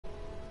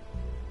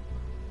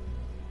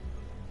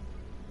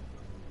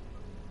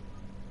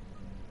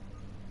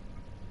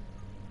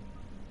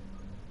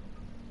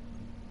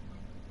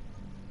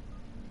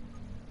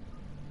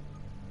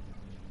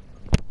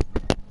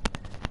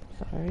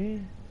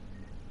Alright.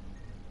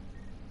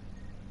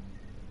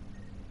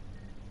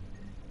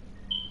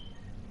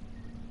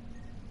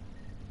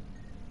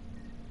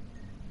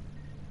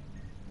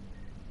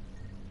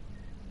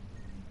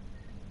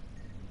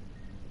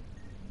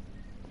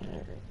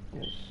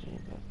 Let's see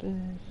about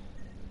this.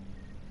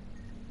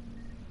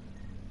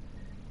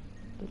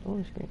 The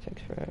loading screen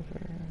takes forever.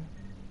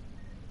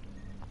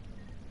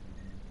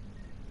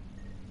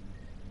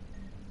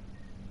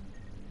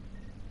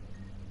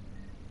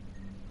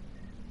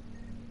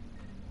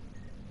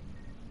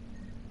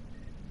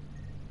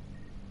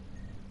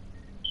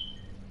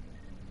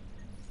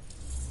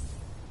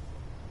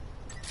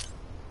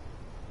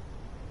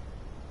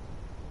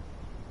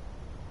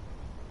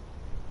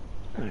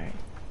 Alright.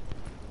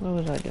 What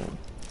was I doing?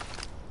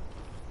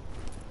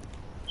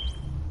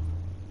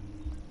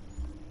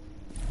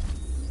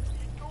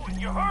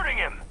 You're hurting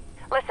him!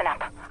 Listen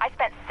up. I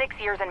spent 6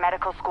 years in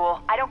medical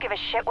school. I don't give a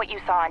shit what you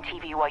saw on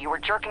TV while you were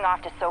jerking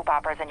off to soap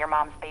operas in your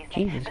mom's basement.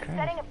 Jesus but Christ.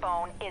 setting a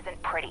bone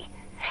isn't pretty.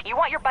 You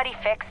want your buddy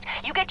fixed?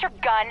 You get your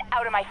gun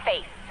out of my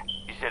face.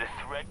 Is that a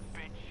threat,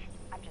 bitch?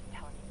 I'm just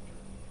telling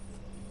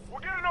you. We're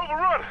getting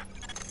overrun!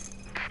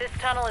 This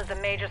tunnel is a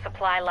major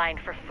supply line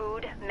for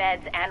food,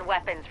 meds, and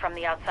weapons from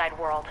the outside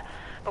world.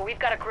 But we've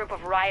got a group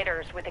of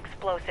rioters with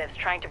explosives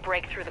trying to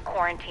break through the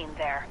quarantine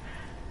there.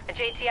 The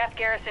JTF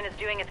garrison is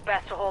doing its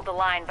best to hold the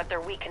line, but they're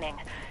weakening.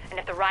 And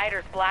if the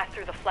rioters blast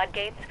through the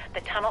floodgates,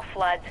 the tunnel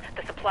floods,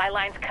 the supply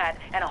lines cut,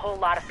 and a whole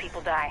lot of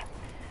people die.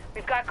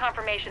 We've got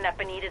confirmation that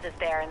Benitez is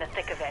there in the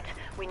thick of it.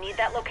 We need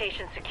that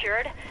location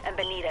secured, and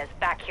Benitez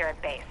back here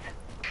at base.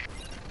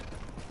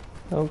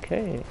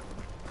 Okay.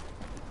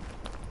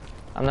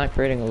 I'm not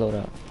creating a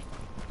loadout.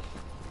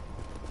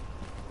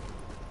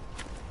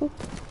 Oop.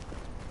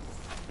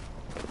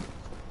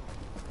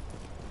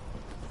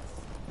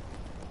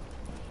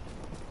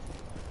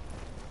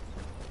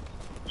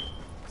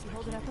 Is he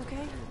holding up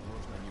okay?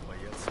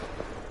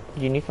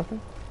 Do you need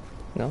something?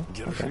 No?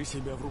 Okay.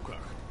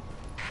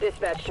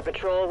 Dispatch to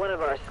patrol. One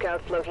of our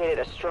scouts located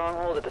a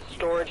stronghold at the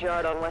storage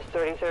yard on West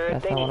 33rd.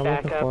 That's They not need what I'm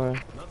looking backup. for.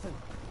 Nothing.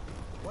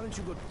 Why don't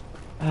you go?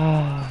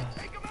 Ah.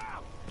 Take him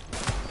out!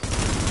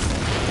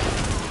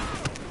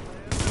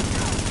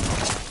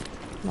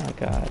 My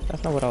God,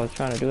 that's not what I was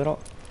trying to do at all.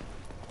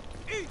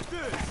 Eat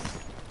this!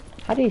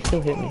 How did he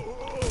still hit me?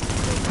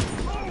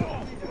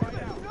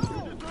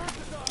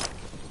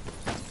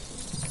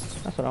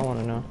 That's what I want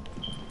to know.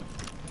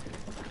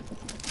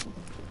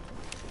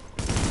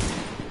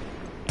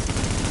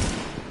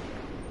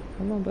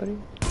 Come on, buddy.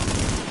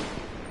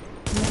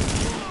 Come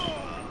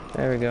on.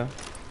 There we go.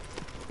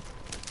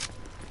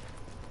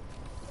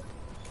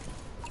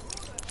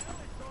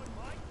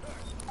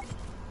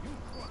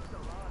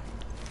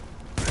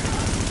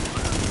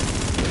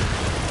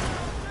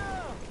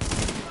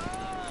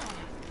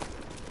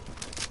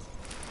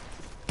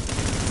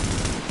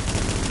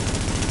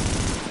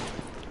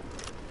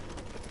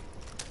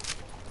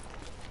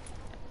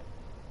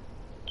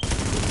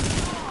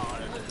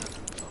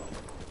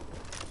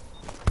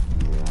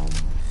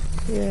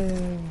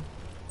 Yay.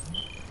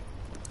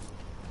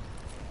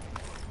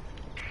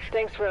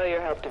 Thanks for all your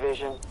help,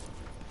 Division.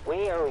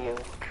 We owe you.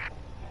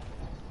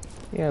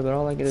 Yeah, but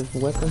all I get is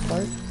weapon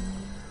parts.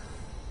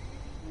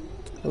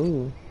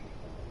 Ooh.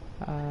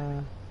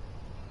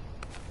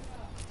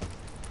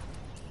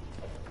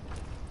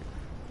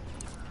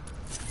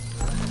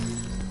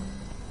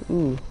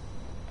 Ooh.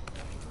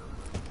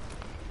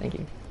 Thank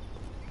you.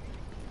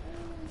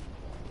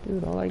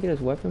 Dude, all I get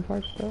is weapon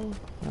parts though?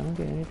 I don't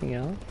get anything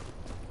else?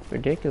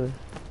 Ridiculous.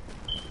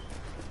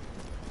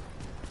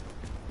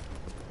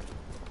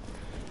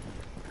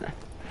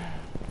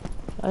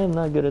 I am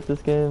not good at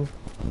this game.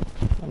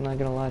 I'm not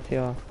gonna lie to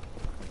y'all.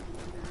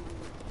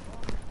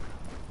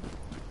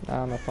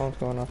 My phone's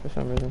going off for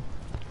some reason.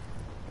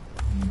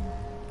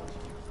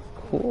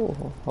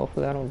 Cool.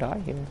 Hopefully I don't die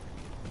here.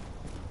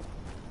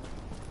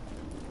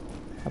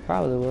 I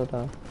probably will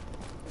though.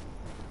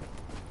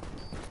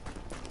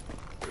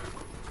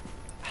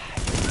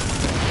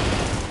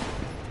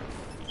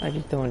 I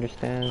just don't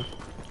understand.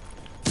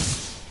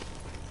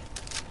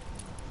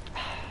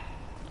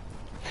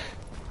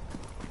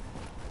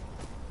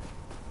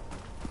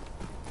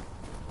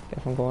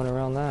 Guess I'm going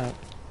around that.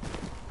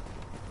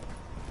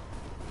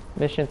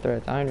 Mission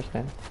threats, I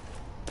understand.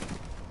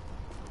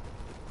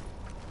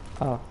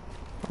 Oh,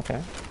 okay.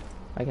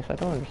 I guess I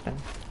don't understand.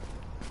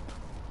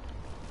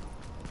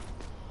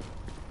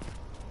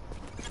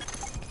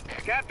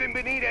 Captain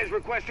Benitez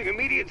requesting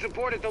immediate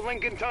support at the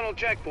Lincoln Tunnel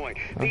checkpoint.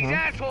 These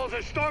assholes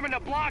are storming the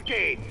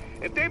blockade.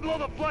 If they blow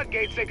the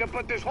floodgates, they can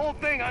put this whole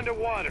thing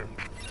underwater.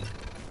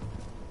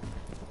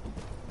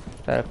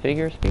 Is that a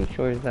figure of speech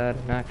or is that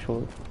an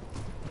actual...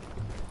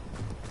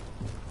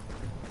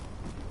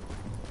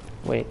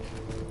 Wait.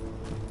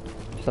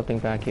 There's something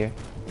back here.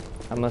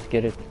 I must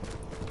get it.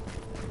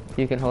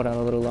 You can hold out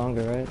a little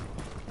longer, right?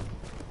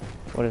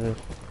 What is this?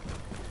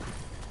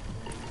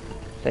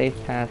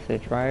 Safe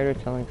passage. Rioter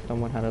telling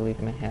someone how to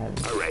leave Manhattan.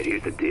 Alright,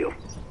 here's the deal.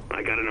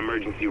 I got an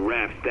emergency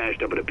raft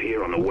stashed up at a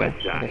pier on the west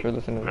I side. guess we're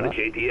listening to Now, the that.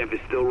 JTF is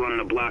still running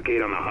a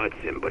blockade on the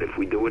Hudson, but if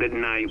we do it at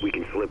night, we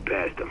can slip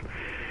past them.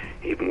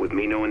 Even with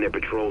me knowing their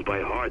patrols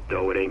by heart,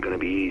 though, it ain't gonna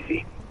be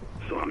easy.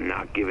 So I'm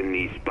not giving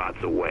these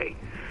spots away.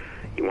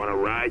 You wanna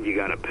ride, you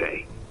gotta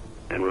pay.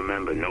 And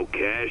remember, no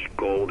cash,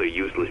 gold, or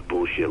useless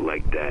bullshit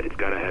like that. It's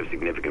gotta have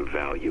significant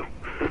value.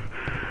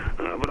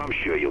 But I'm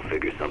sure you'll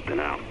figure something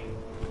out.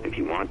 If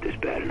you want this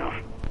bad enough.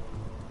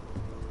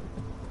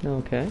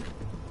 Okay.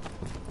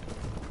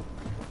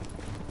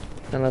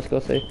 Then let's go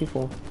save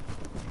people.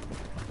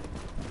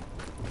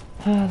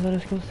 Let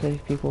us go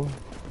save people.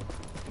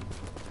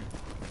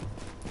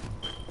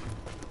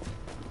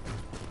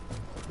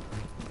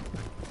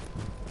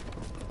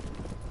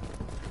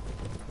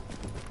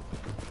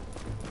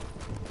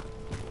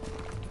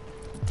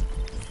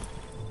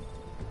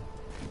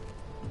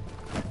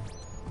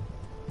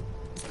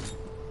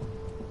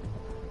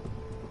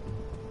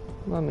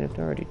 Well, I mean, if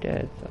they're already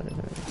dead, so I don't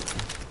know.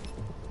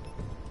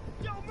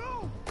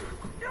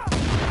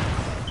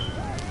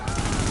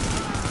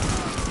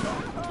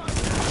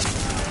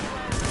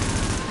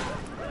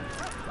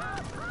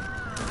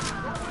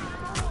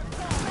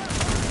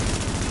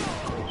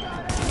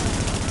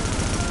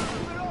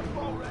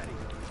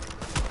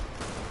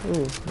 Ooh,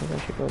 maybe I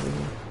should go over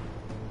here.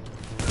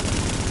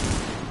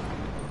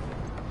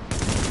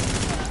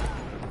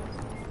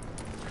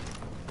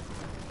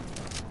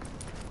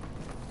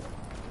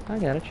 I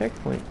got a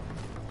checkpoint.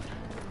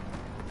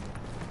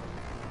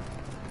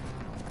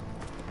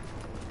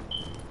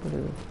 What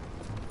is this?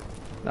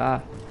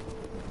 Ah.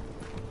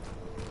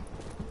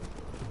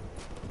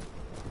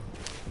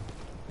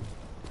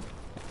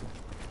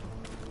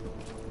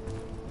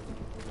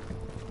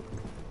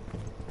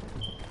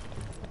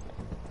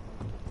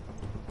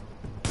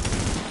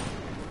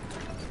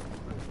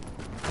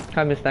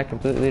 I missed that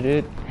completely,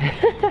 dude.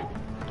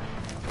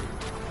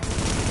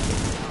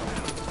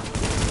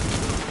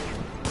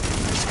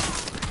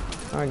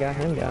 Oh, I got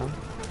him down.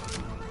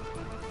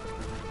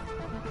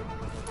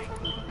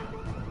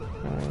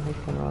 Alright, he's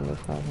coming on this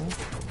side, huh?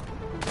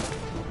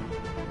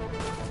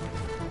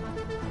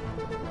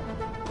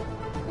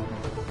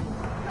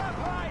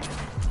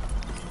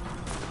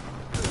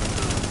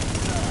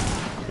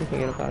 You can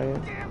get up out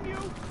of here.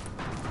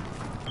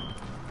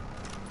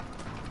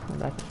 Oh,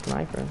 that's a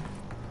sniper.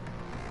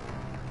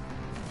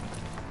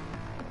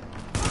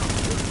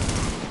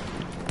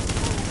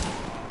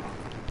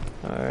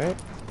 Alright.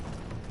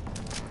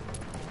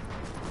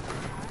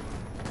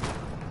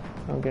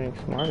 I'm getting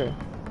smarter.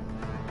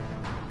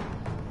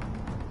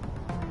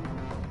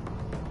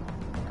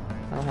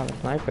 I don't have a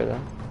sniper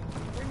though.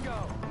 Bingo.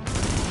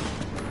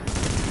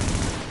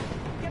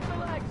 Get the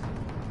legs.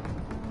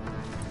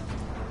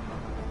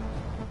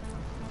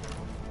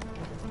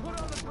 Put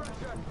on the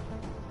pressure.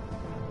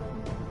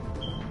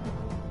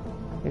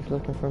 He's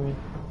looking for me.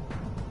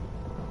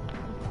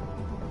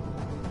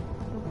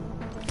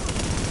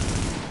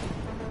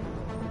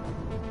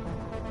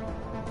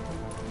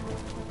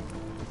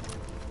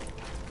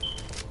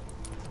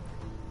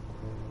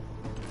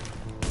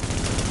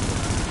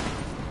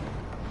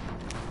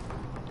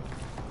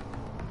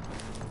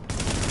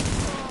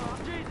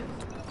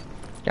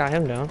 Got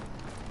him down.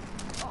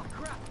 Oh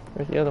crap.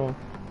 Where's the other one?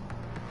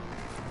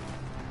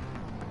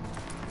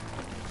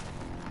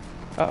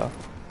 Uh-oh.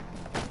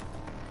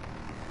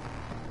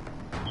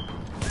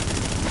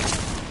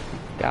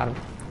 Got him.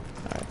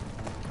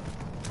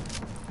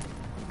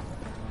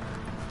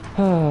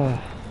 Alright.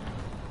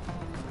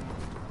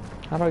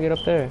 How do I get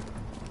up there?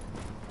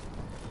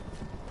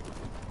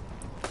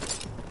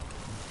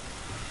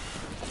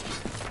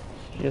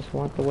 You just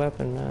want the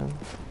weapon, man.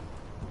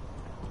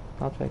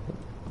 I'll take it.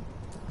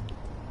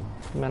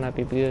 It might not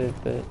be good,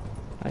 but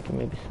I can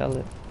maybe sell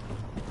it.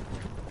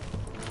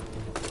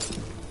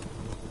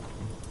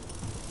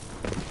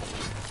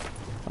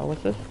 Oh,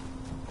 what's this?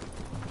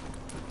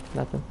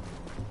 Nothing.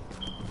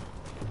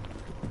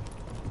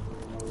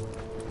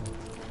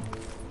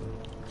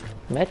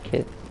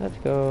 Medkit. Let's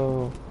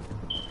go.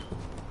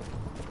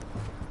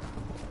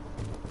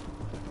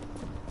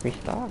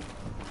 Restock.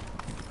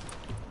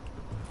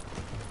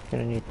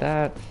 Gonna need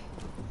that.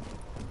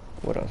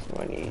 What else do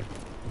I need?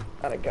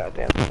 Not a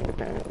goddamn thing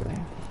apparently.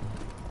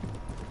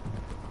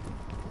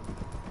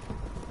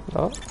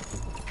 Oh?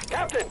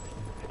 Captain!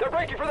 They're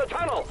breaking for the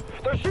tunnel!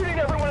 They're shooting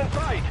everyone in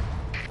sight!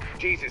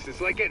 Jesus, it's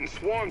like getting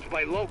swarmed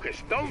by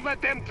locusts. Don't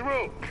let them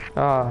through!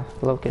 Ah,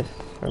 Locust.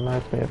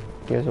 Reminds me of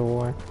Gears of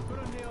War.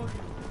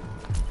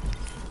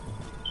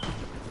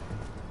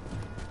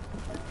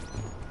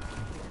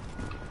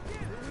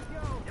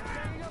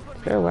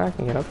 Is there a way I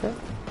can get up there?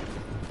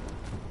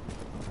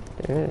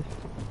 There is.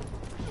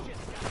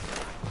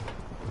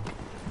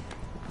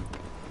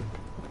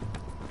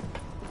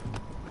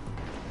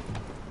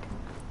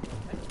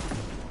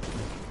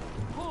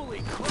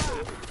 Holy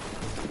crap!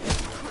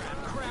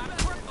 Crap.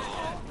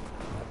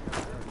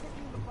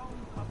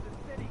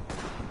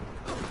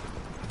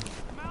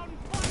 Mountain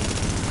fire!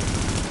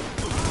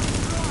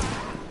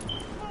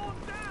 Slow him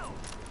down!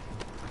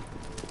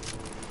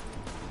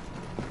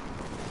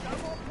 Got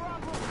more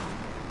problems!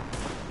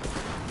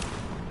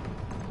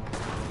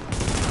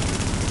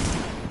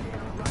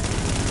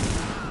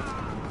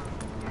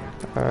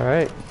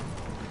 Alright.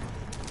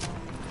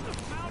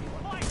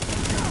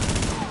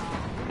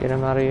 Get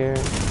him out of here.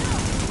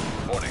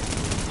 Warning.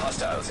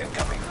 Hostiles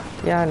incoming.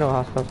 Yeah, I know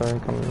hostiles are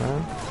incoming,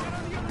 man.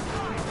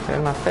 They're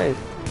in my face.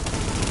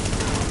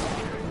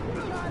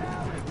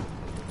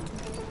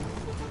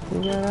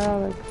 You got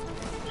Alex.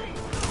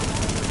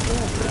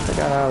 Yeah, I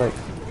got Alex.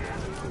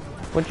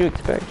 What'd you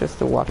expect? Just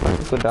to walk like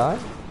people die?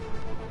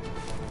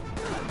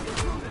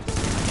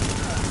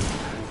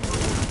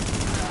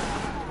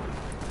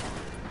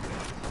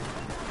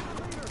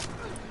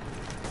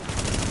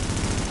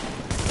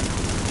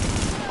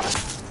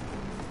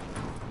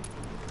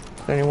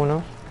 Is there anyone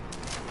else?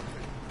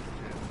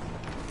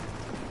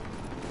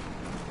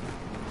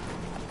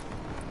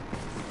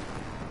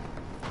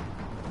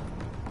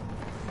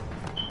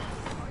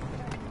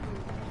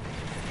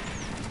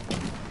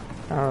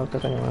 I don't know if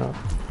there's anyone else.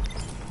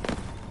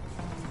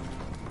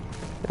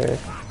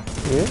 There's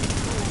you?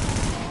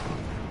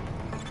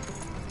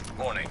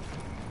 Warning.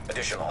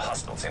 Additional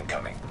hostiles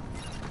incoming.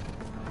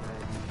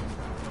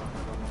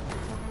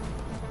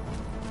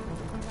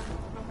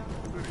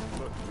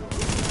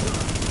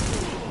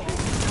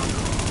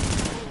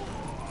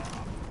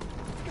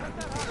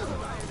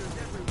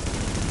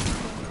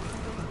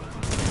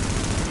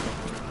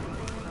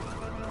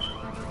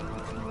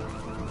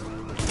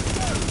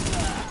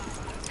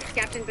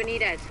 Captain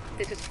Benitez,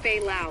 this is Fei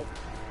Lau.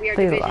 We are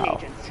Fei division Lau.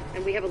 agents,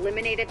 and we have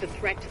eliminated the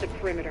threat to the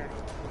perimeter.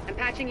 I'm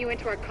patching you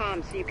into our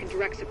comms so you can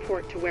direct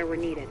support to where we're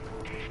needed.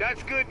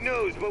 That's good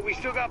news, but we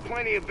still got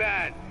plenty of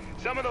bad.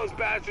 Some of those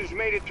bastards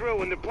made it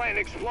through and they're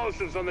planting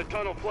explosives on the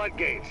tunnel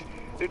floodgates.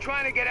 They're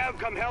trying to get out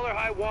come hell or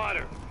high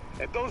water.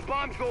 If those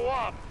bombs go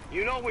off,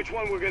 you know which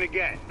one we're gonna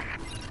get.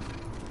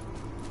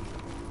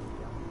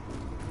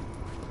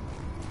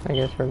 I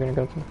guess we're gonna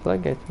go to the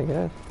floodgates, I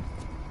guess.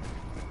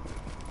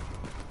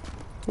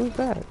 Who's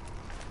that?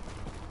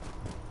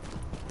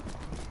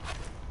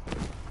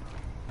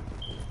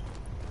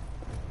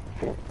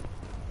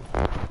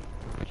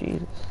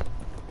 Jesus.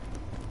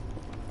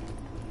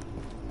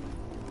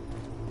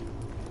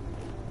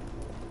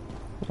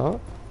 Oh.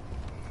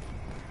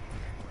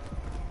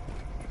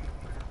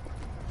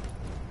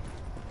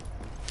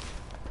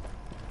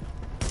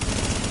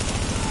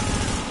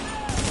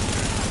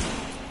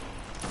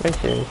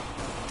 Richard.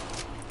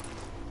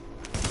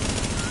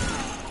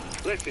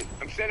 Listen,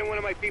 I'm sending one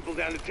of my people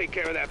down to take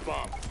care of that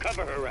bomb.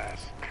 Cover her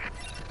ass.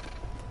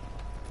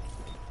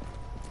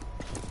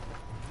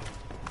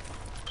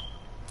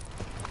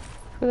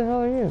 Who the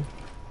hell are you?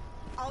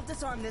 I'll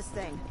disarm this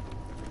thing.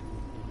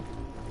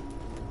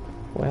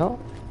 Well.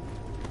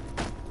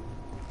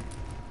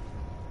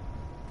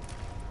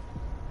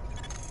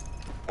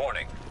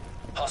 Warning.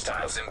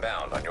 Hostiles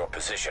inbound on your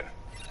position.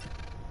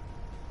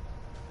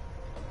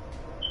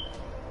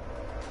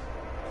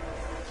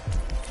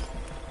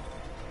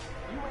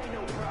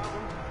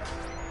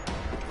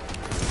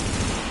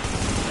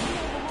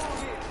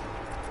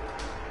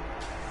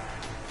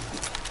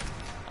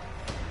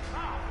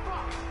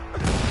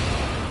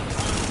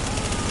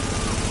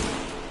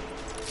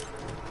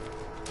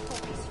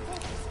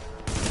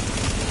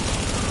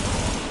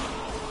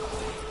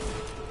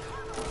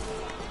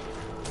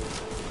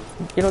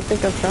 You don't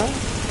think I'm trying?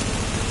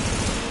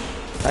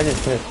 I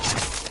just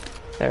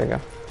missed. There we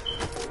go.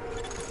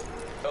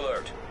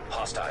 Alert.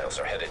 Hostiles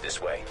are headed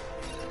this way.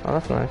 Oh,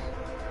 that's nice.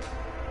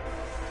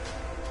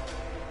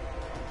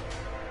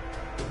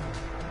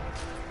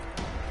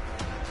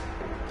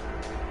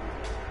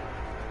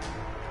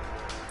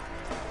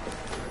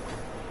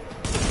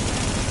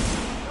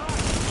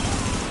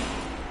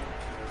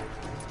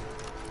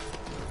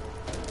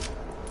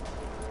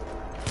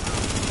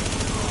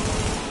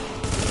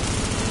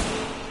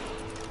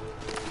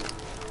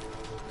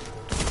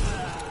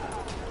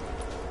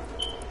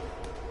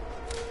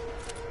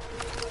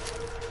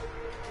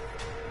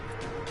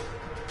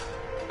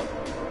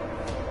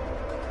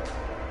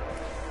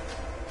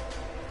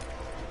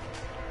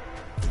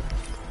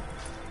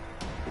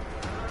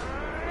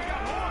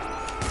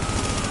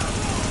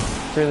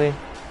 Really?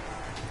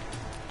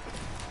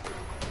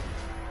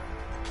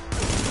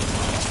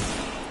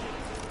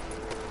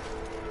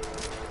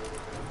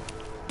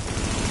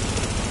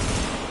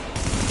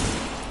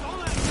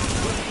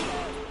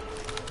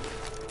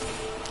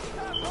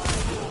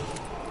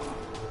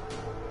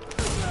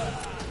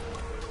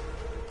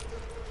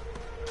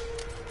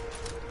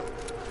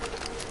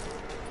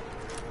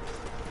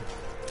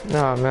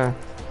 No, man.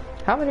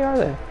 How many are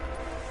there?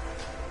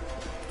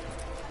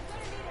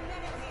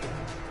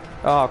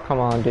 Oh, come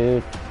on,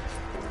 dude.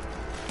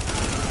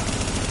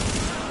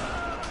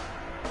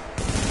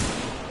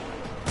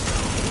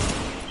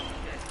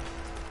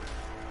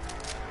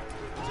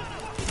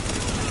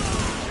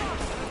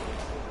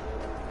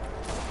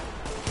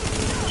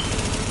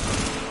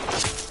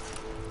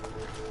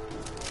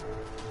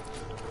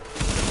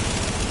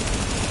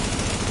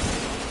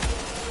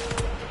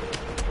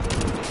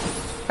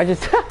 I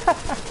just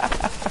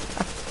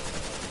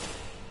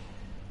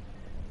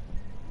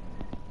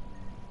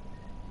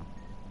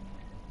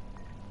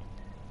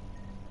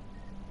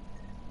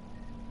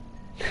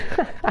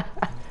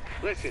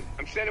Listen,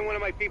 I'm sending one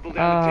of my people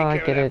down to I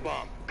take care get of that it.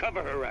 bomb.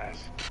 Cover her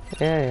ass.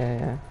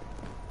 Yeah.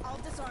 I'll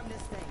disarm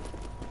this thing.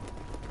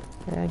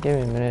 Yeah, give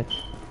me a minute.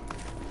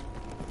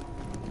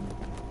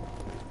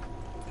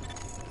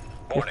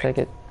 Just Warning. take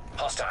it.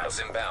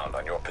 Hostiles inbound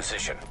on your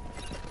position.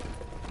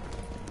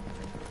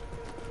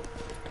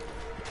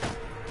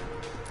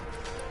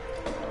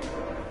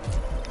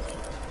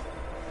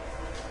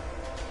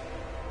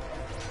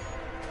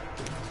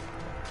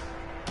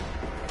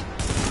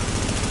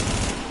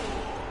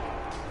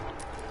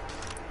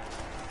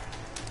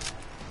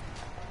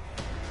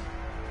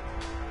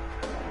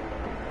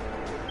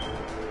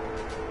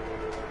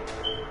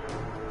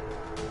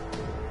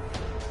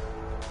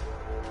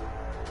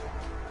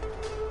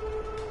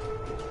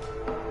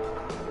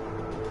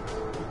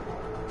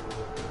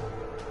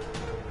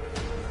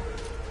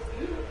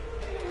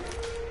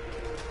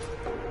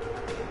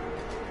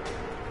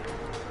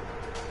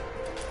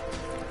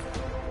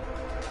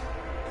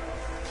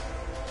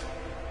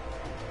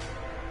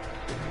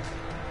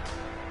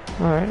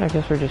 Alright, I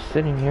guess we're just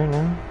sitting here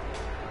now.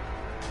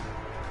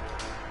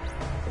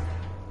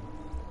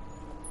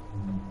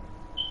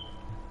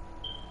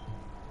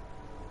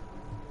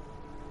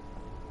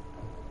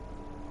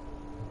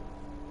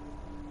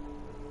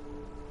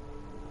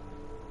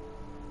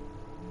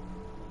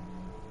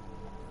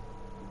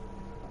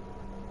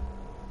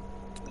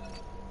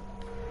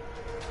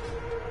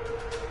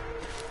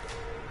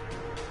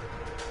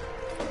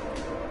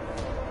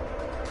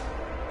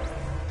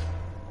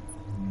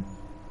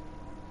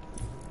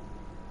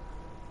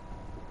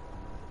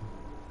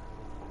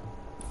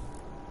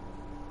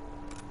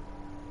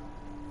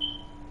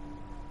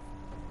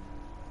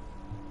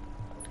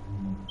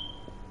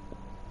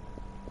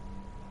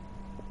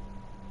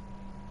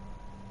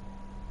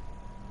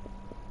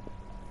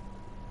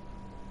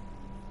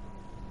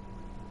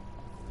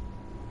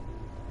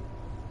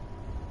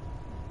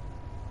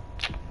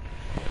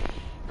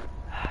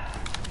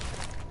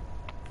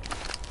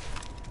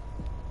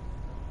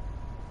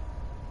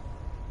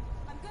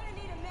 I'm gonna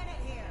need a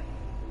minute here.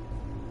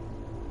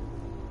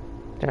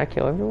 Did I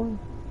kill everyone?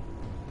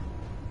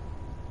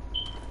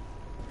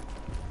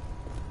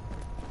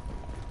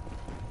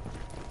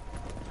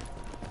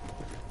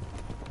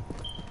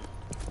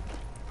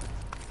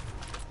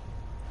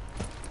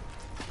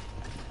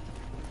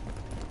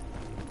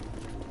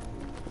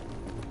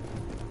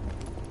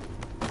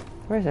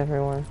 Where's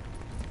everyone?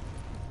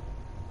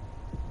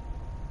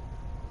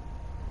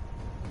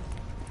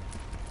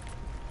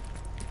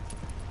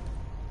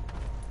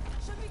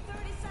 Should be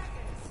 30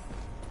 seconds.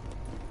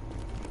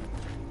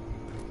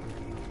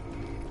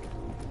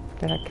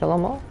 Did I kill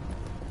them all?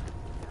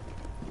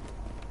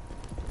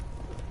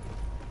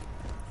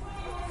 20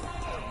 more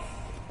seconds.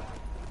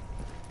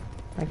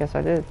 I guess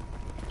I did.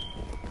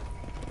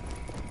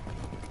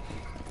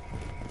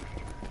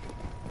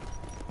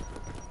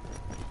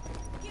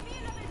 Give me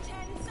another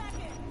 10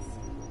 seconds.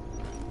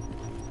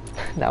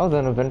 That was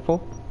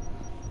uneventful.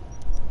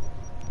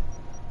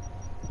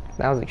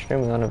 That was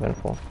extremely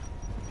uneventful.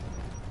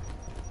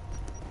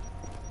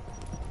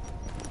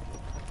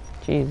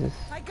 Jesus.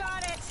 I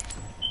got it.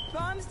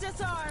 Bombs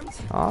disarmed.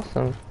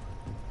 Awesome.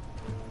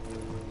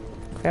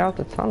 Clear out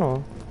the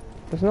tunnel.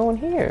 There's no one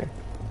here.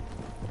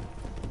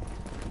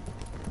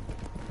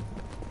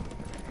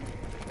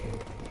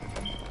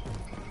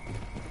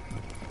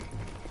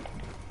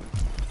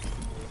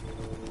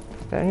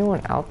 Is there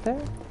anyone out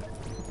there?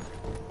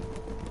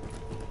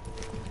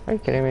 Are you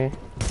kidding me? Be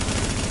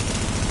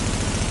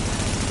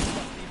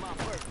my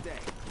birthday.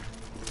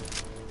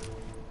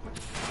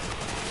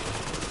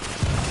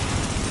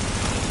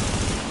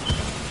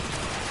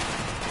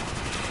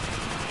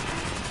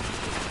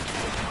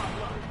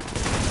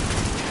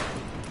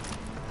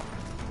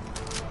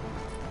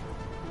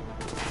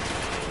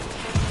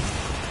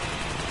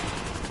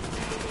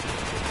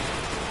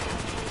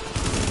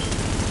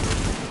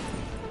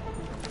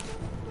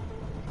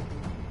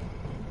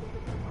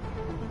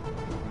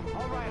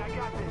 All right, I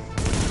got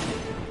this.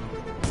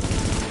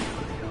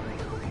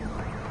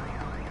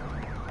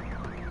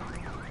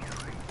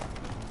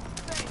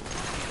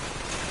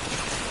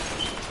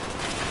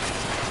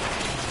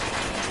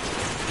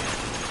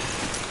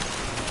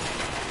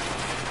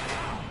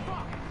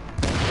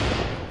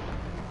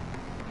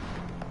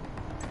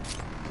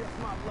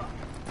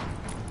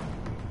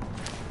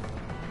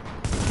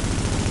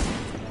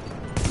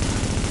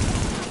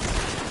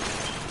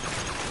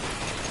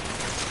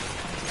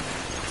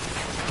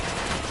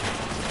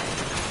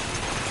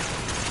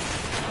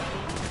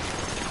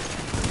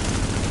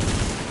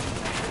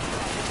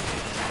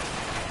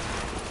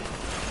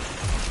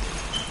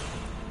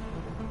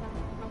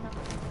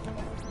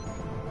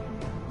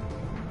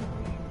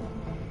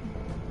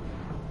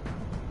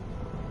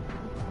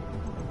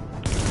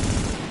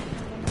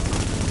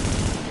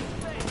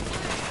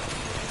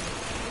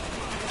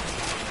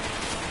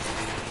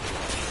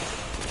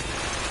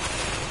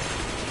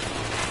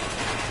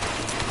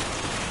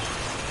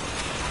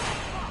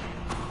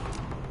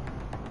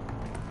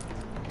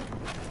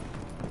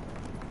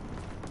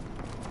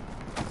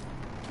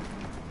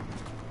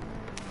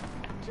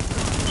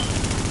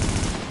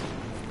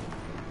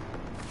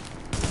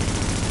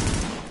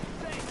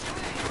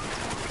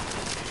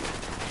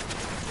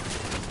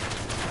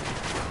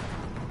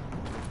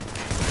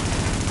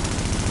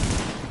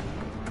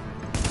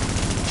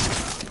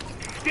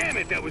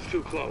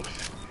 too close.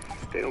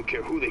 They don't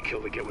care who they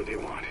kill to get what they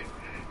want.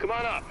 Come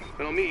on up,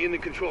 and I'll meet you in the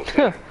control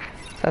center.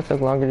 That took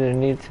longer than it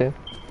needed to.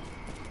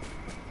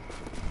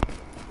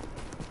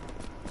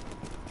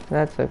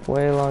 That took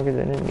way longer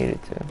than it needed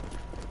to.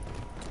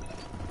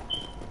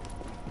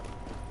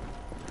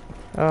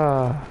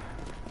 Ah.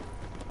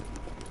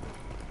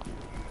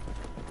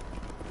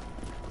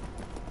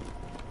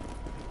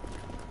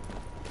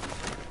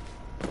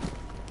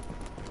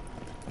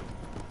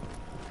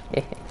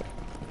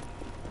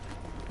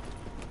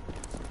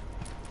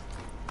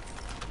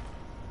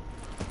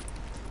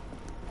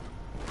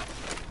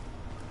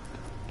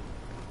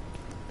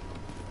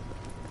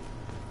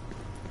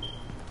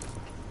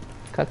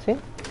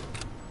 Cutscene?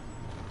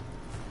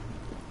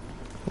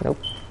 Nope.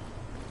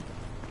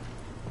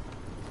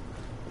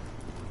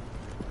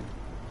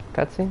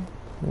 Cutscene?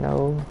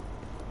 No.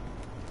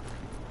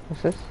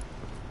 What's this?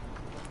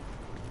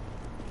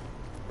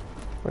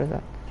 What is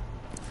that?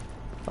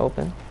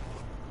 Open.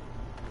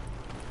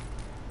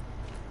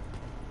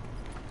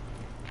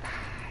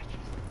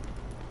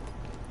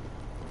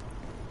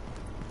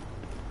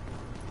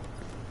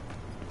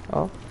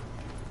 Oh.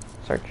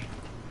 Search.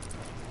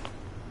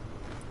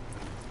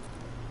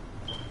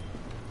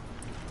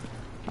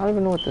 I don't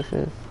even know what this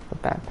is. A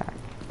backpack.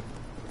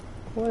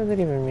 What does it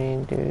even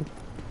mean, dude?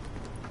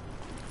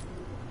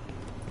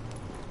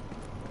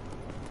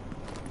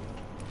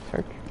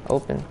 Search.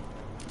 Open.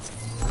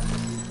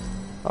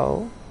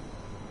 Oh.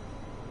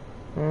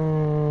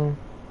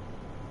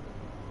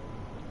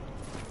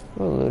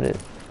 We'll loot it.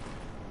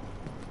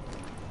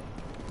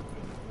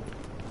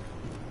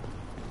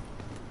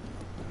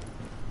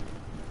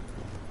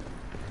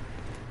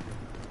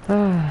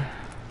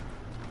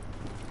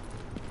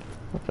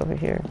 What's over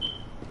here?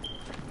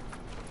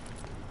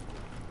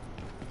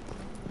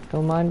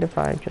 Don't mind if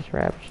I just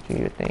ravage through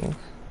your things.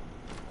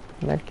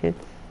 Medkits.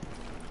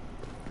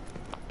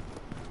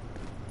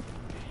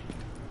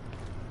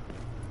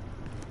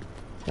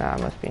 Nah,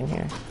 it must be in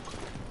here.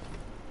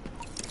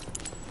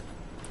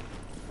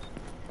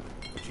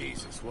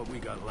 Jesus, what we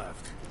got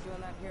left. Doing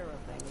that hero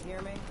thing, you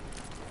hear me?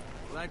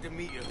 Glad to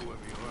meet you,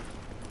 whoever you are.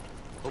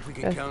 Hope we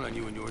can count on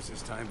you and yours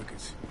this time,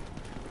 because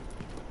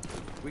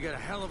we got a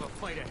hell of a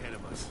fight ahead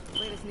of us.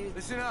 Latest news.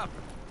 Listen up.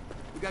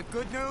 We got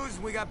good news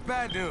and we got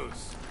bad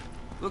news.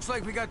 Looks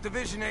like we got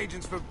division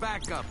agents for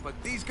backup, but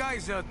these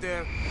guys out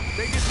there,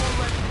 they just won't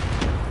let...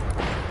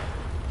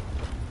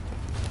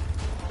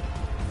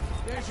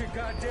 There's your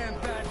goddamn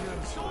bad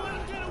news. Don't let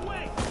him get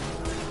away!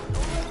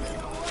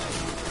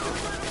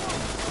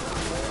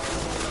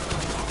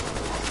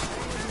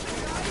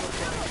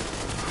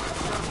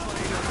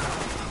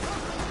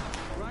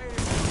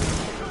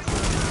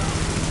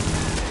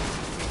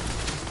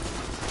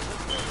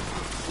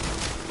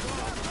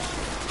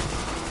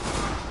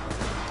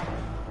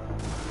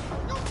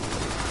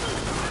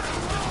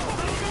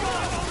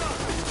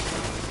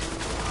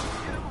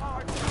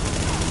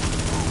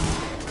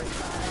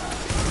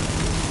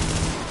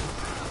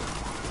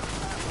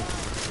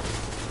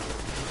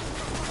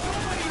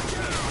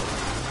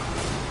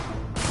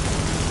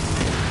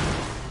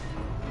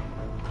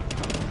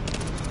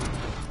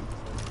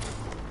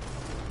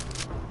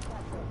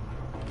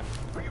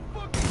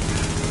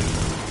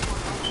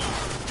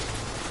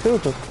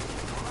 Super.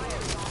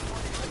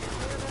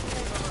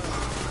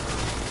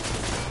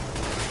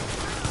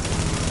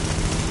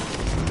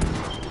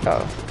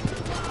 Oh.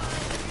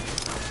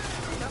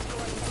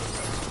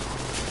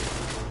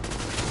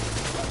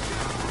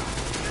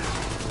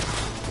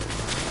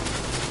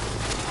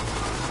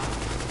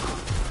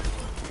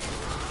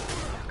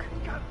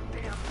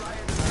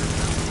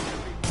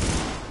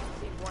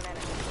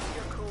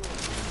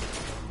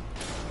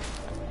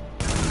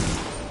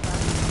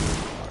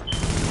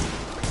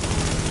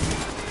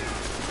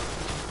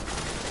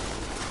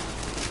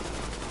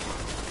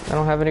 I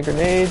don't have any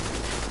grenades.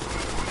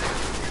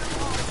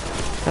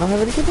 I don't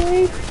have any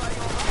grenades.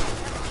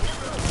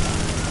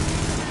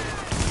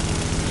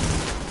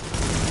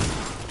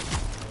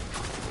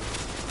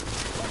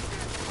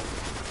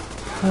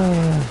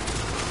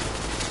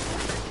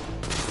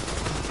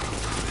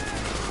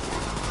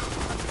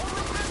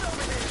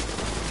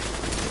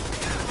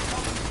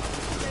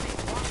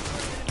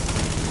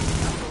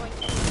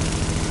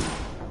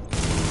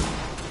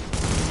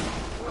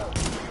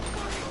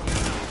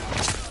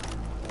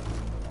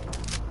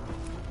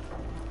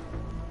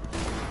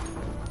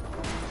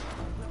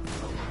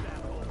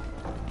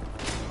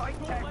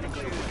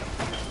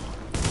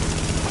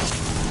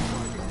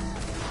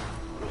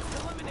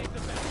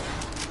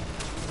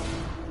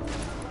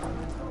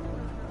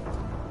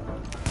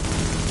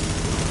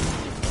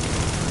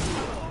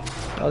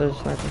 Oh, there's a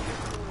sniper.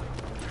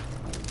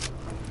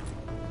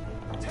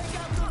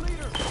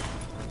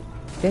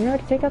 Didn't you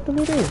already take out the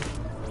leader?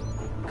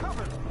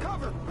 Cover!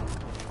 Cover!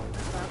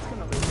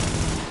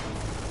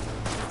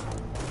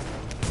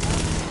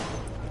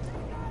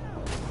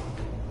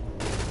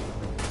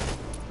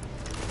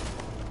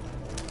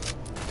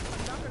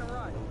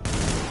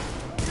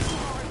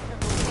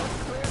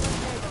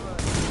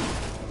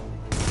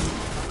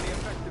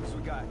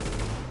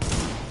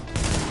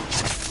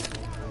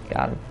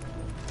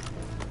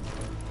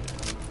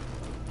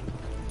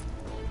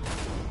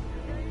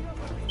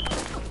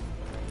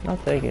 I'll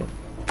take it.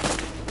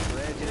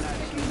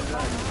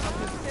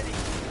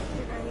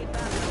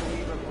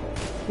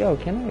 Yo,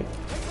 can I?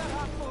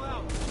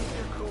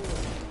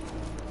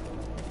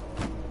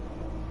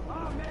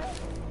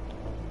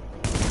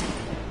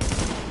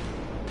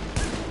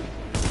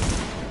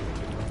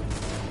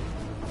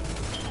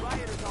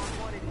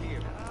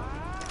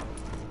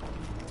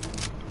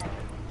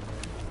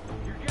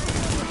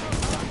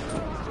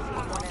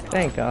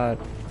 Thank God.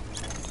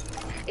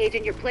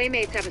 Agent, your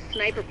playmates have a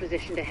sniper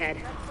positioned ahead.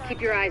 Keep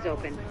your eyes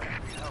open.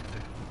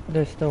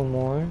 There's still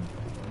more.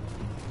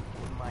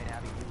 Might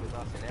have you with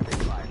us in every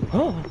fight.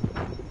 Oh.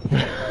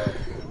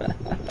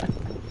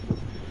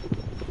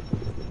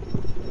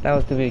 That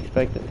was to be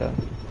expected, though.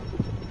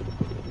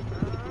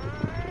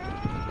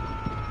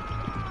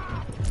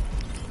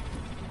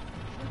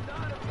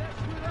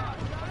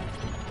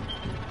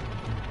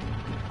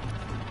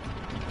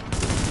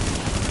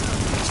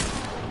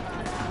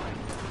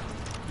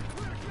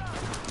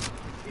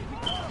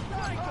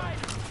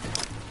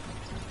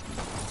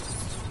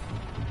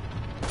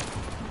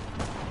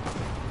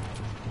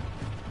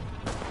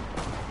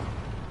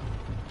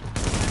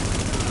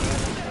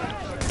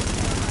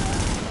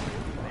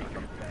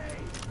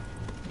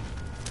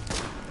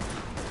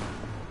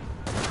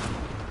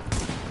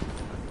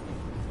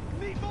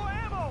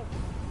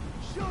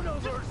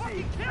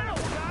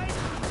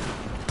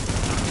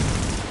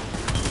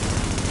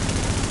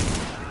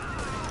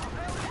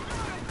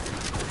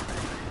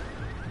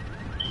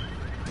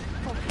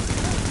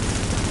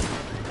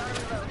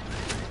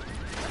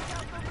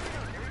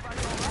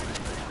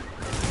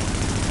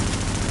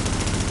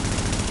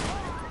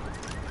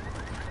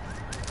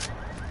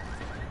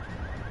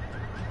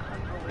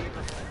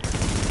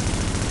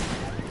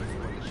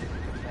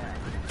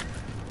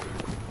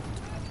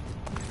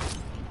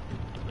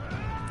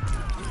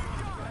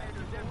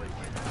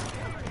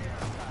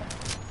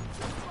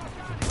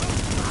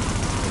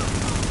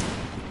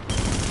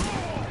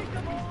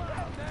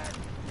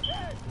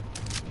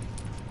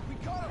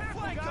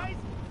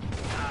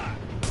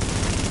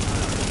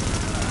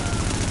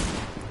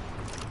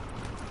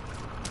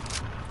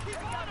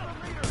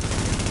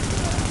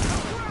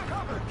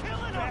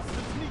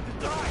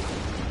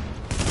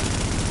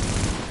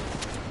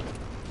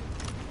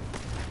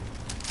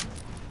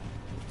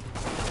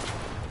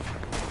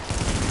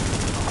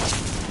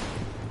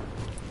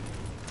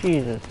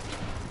 Jesus.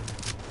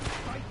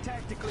 Fight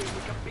tactically, we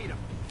can beat him.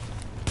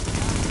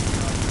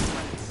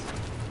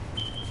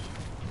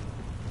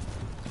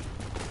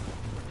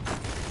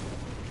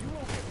 You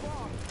won't get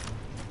bombed.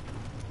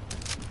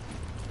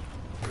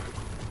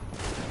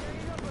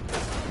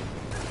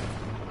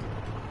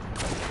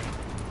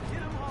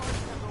 Hit him hard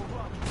and they'll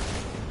run.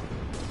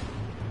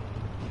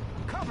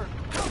 Cover!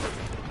 Cover!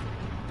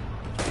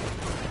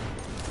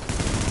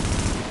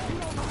 You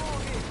don't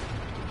belong here.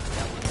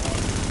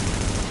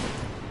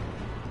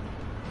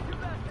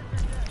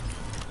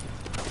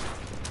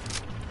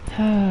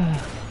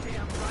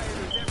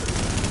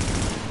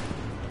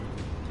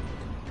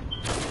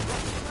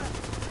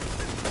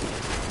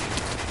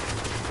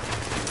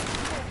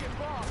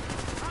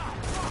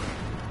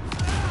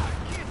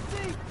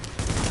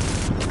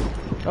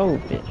 Oh,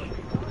 bitch.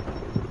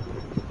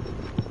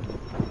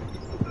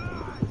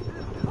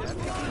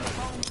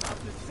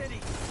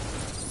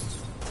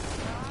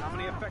 How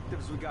many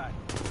effectives we got?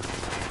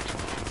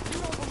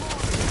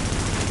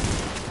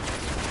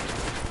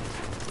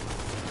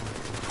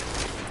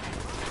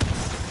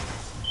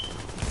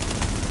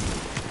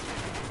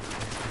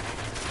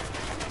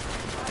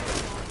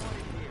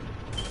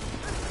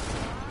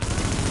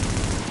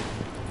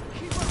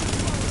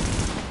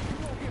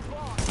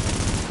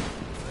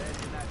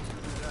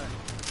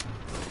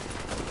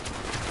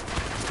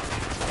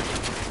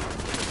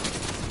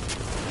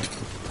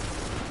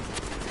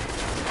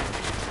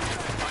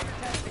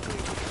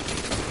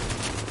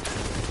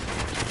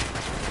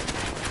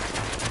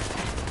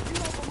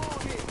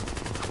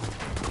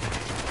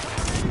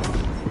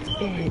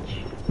 Bitch.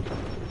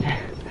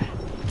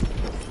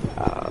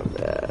 Oh,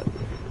 man.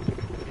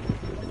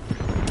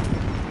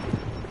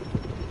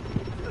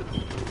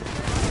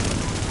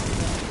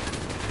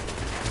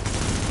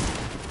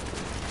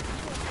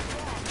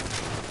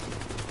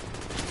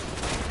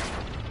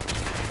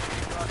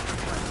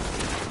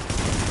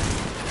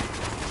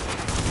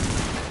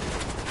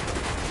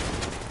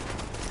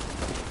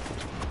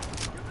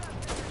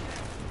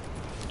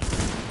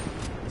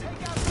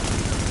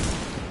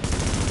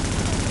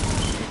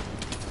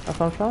 That's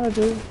what I'm trying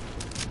to do.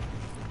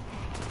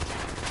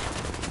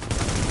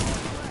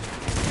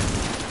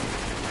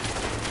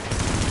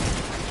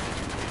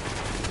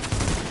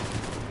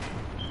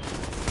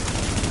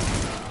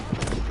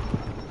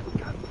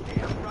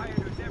 Goddamn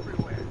rioters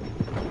everywhere.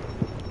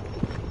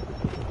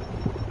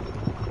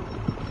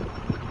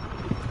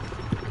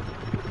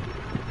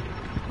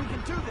 We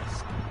can do this.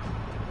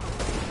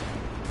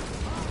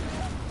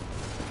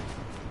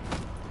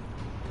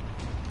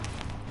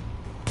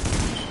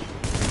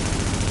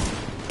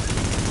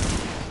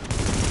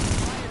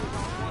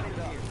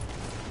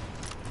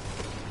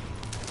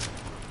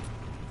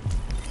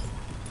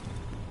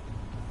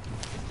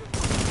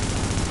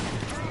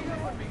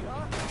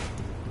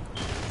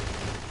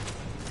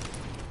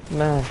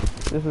 Man,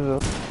 this is a...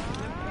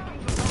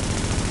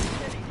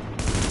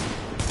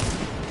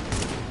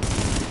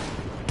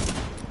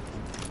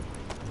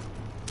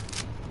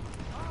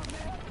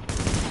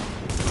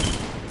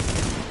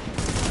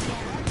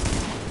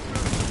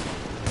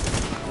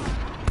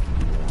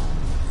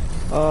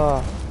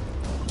 Oh.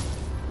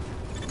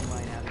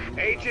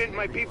 Agent,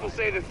 my people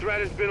say the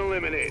threat has been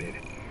eliminated.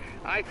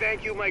 I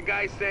thank you, my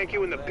guys thank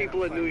you, and the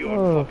people of New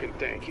York fucking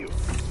thank you.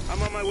 I'm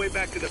on my way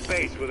back to the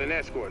base with an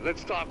escort.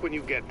 Let's talk when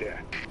you get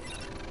there.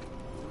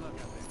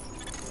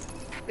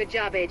 Good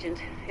job, Agent.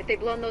 If they'd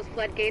blown those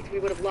floodgates, we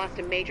would have lost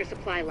a major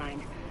supply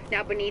line.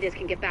 Now Benitez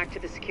can get back to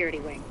the security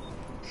wing.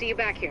 See you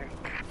back here.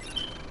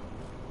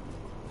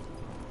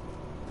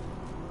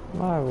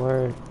 My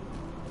word.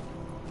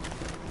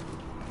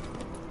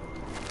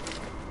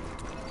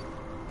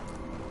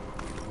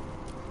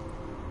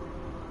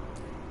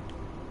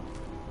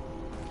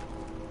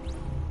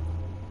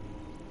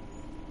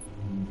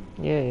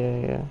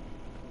 Yeah.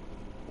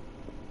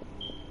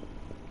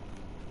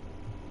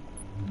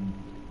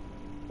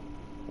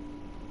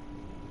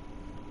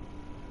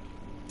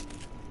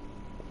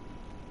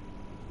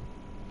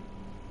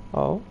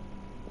 Oh.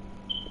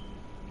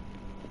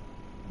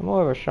 I'm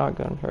more of a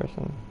shotgun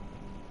person.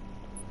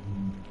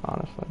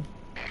 Honestly.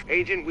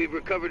 Agent, we've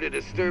recovered a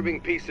disturbing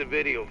piece of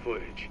video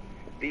footage.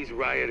 These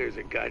rioters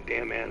are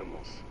goddamn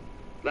animals.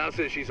 Lau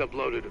says she's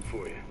uploaded it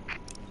for you.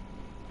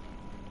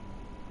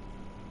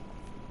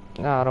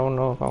 Nah, I don't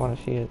know if I want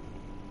to see it.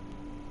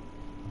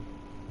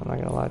 I'm not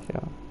gonna lie to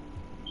y'all.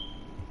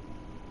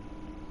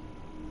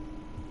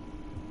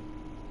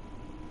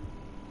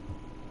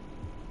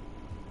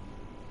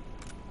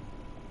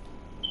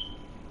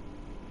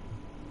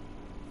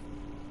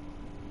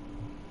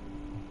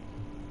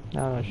 I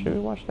don't know, should we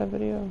watch that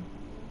video?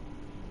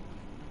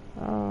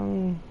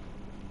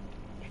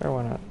 Sure,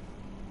 why not?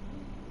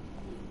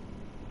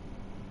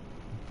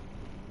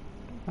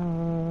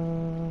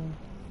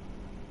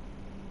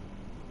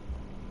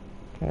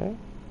 Okay.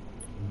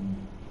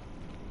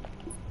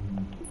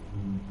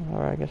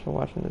 Alright, I guess we're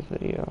watching this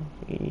video.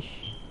 Eesh.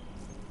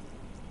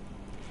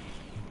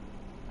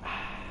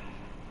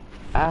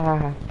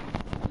 I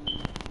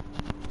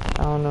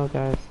don't know,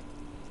 guys.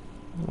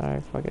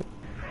 Alright, fuck it.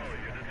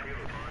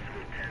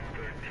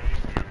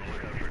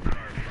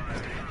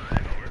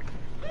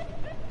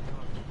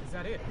 Is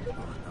that it? Now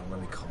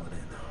let me call it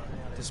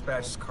in.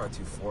 Dispatch is car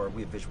 2-4.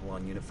 We have visual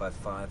on Unit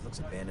 5-5. Looks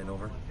abandoned,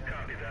 over.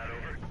 Copy that,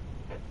 over.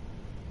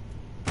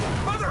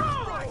 Mother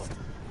of Christ!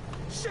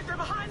 Shit, they're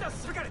behind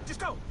us! Forget it, just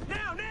go!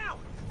 Now, now!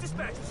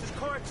 Dispatch, this is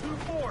car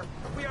 2-4.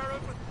 We are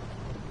open.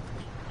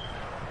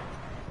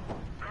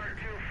 Car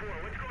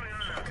 2-4, what's going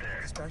on out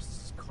there? Dispatch,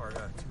 this is car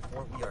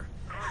 2-4. We are...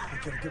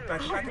 Okay, get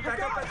back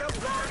up!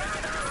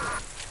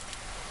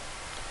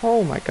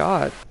 Oh my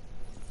god.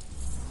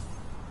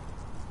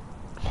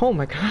 Oh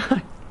my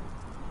god.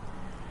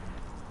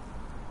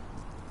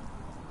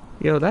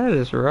 Yo, that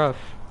is rough.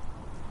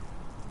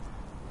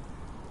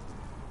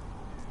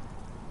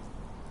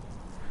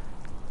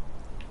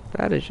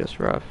 That is just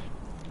rough.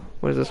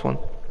 What is this one?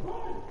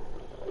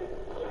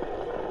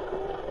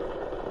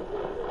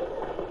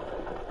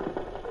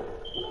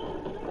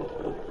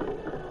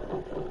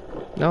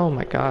 Oh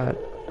my god.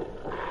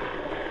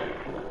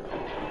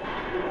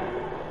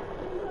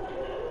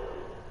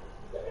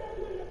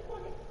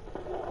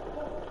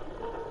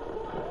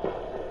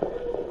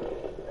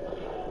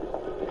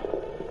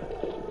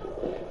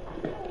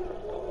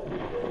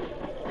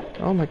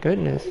 Oh my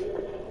goodness.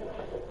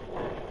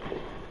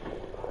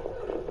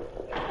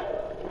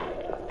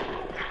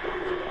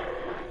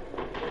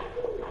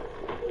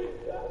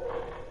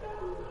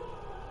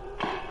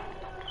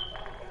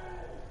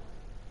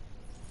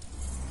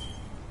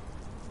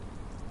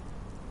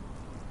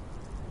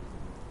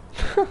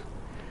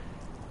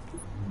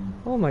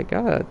 Oh my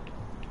god.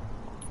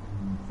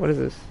 What is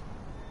this?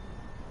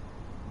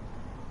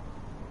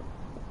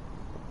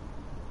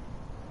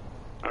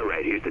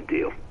 Alright, here's the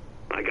deal.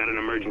 I got an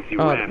emergency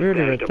Oh, raft we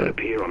already read stashed up at a that.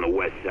 pier on the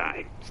west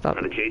side. Stop.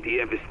 Now, the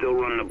JTF is still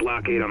running a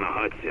blockade on the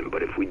Hudson,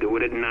 but if we do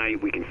it at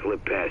night, we can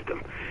slip past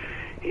them.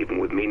 Even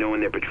with me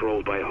knowing they're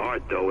patrolled by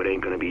heart, though, it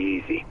ain't gonna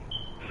be easy.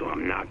 So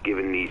I'm not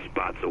giving these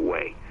spots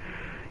away.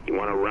 You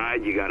wanna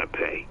ride, you gotta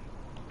pay.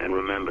 And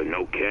remember,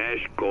 no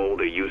cash, gold,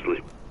 or useless...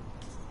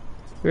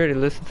 We already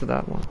listened to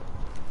that one.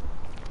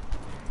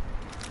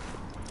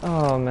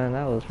 Oh man,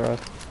 that was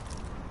rough.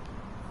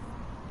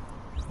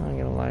 I'm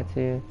not gonna lie to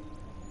you.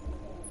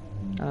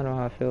 I don't know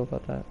how I feel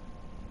about that.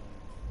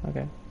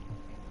 Okay.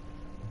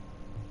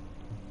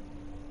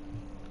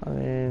 I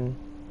mean...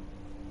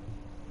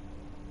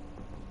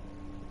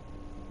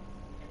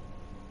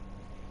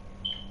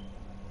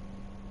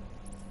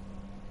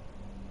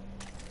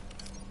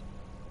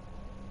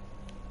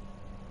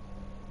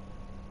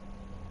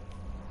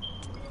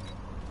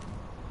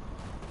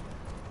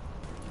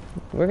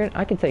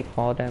 I can take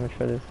fall damage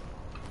for this.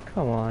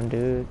 Come on,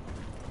 dude.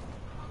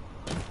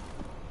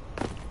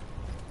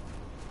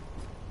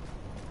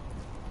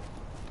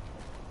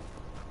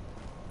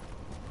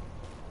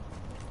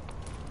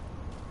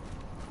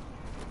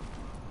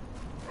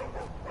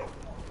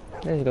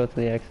 Let's go to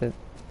the exit.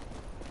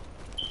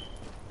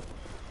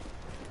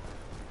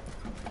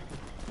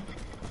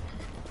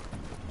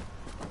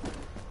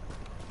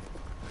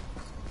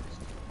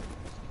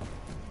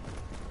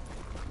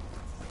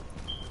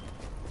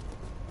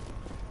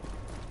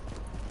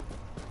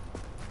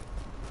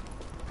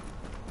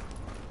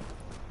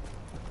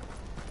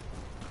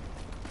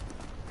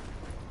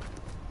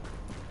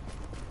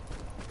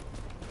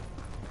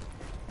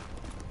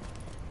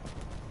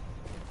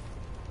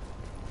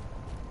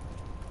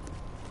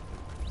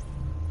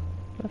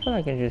 I feel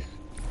like I can just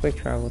quick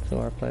travel to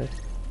our place.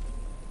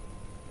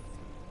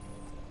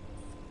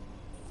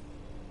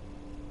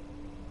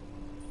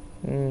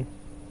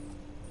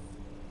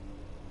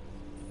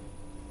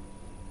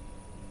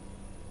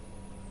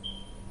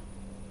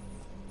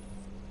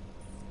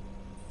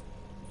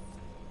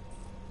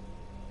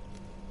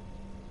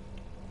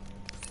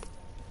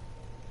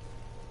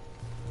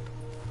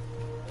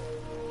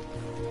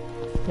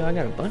 Yo, I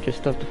got a bunch of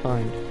stuff to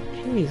find.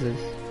 Jesus.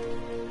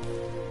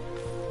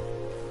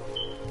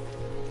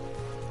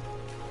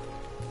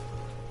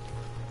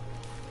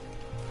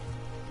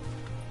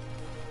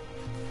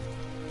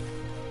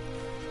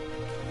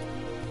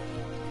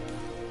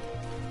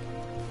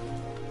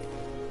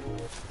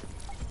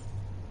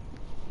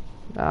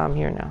 I'm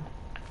here now.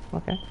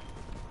 Okay.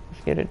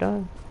 Let's get it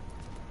done.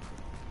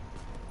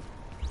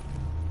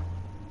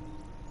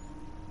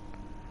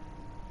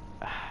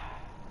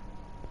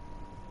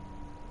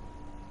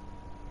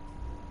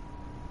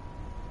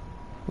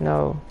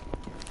 No.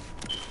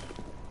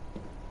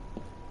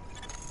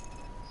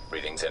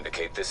 Readings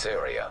indicate this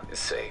area is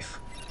safe.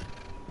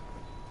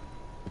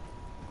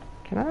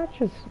 Can I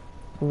just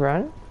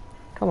run?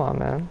 Come on,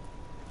 man.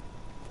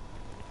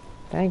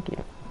 Thank you.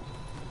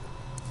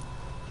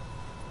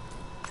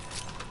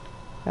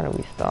 Gotta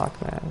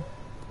restock, man.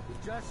 We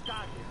just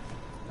got here.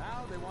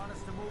 Now they want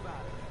us to move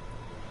out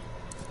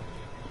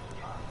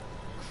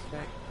of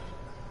here.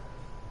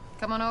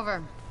 Come on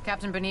over.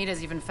 Captain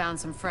Benitez even found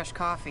some fresh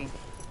coffee.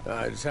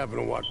 I just happened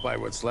to walk by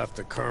what's left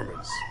of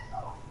Kerman's.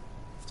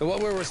 So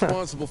what we're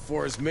responsible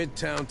for is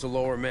Midtown to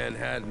Lower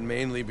Manhattan,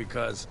 mainly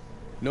because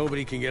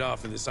nobody can get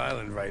off of this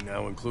island right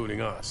now,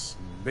 including us.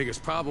 The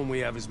biggest problem we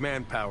have is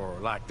manpower, or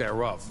lack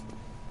thereof.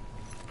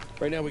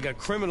 Right now we got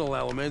criminal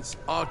elements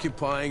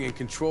occupying and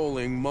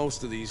controlling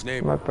most of these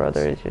neighborhoods. My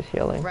brother is just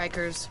yelling.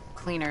 Rikers,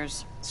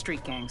 cleaners,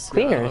 street gangs.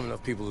 I don't have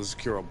enough people to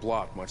secure a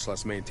block, much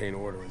less maintain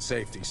order and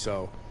safety,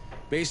 so...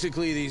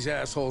 basically, these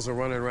assholes are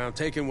running around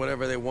taking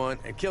whatever they want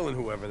and killing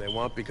whoever they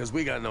want because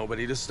we got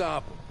nobody to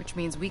stop them. Which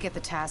means we get the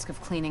task of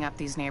cleaning up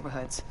these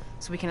neighborhoods,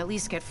 so we can at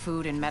least get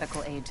food and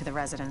medical aid to the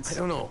residents. I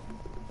don't know.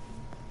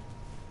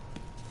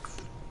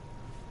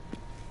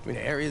 I mean,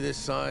 an area this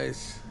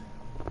size,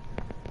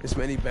 this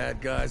many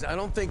bad guys, I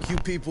don't think you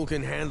people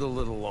can handle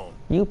it alone.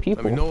 You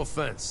people? I mean, no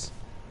offense.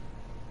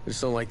 I just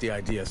don't like the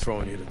idea of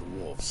throwing you to the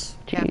wolves.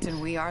 Jeez. Captain,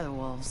 we are the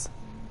wolves.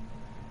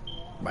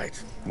 Right,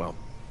 well...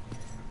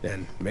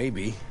 then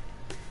maybe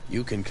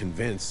you can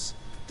convince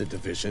the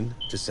division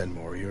to send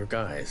more of your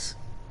guys.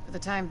 For the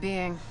time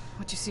being,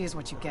 what you see is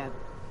what you get.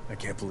 I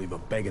can't believe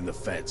I'm begging the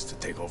feds to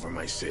take over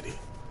my city.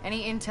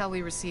 Any intel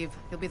we receive,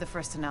 you'll be the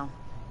first to know.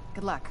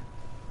 Good luck.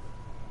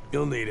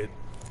 You'll need it.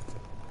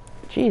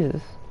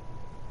 Jesus.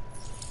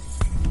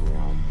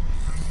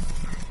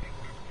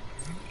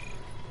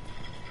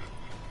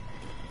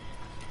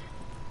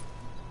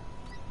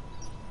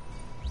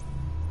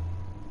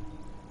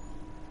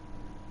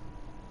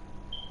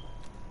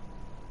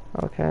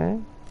 Okay.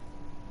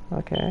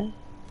 Okay.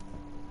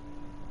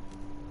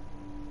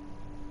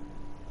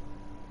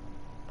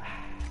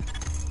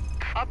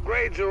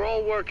 Upgrades are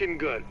all working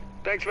good.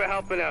 Thanks for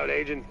helping out,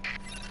 Agent.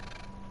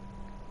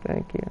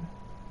 Thank you.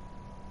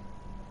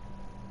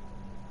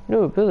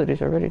 New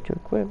abilities are ready to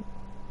equip.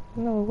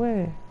 No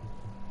way.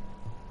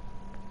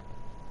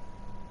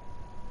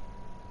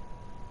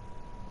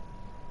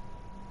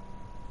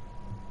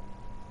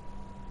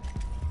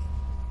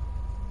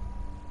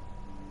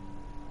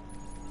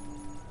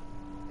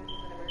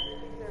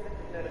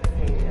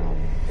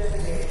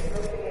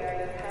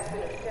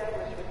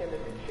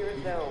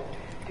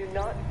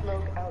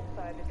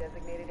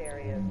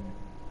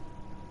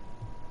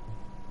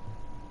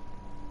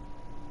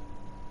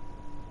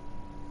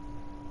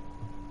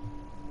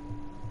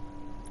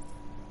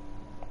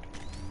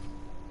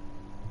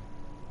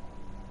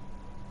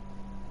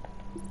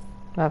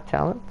 I have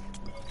talent?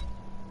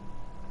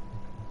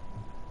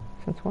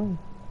 Since when?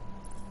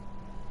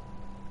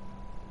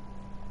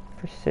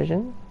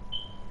 Precision?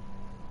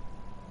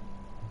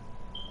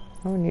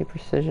 I don't need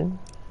precision.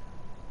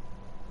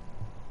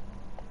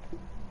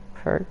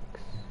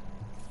 Perks.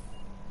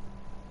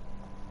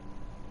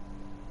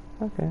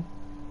 Okay.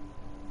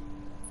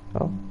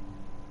 Oh.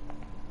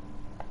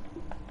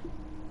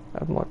 I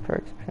have more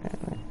perks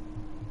apparently.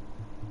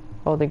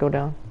 Oh, they go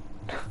down.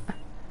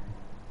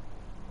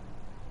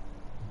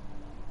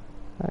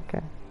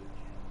 Okay.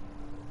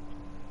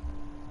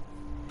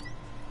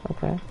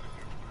 Okay.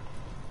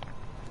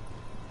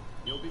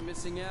 You'll be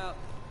missing out.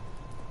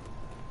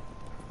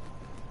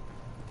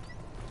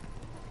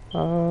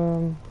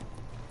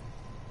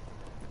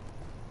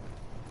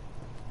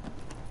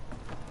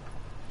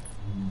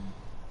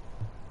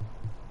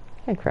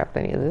 can't craft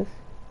any of this.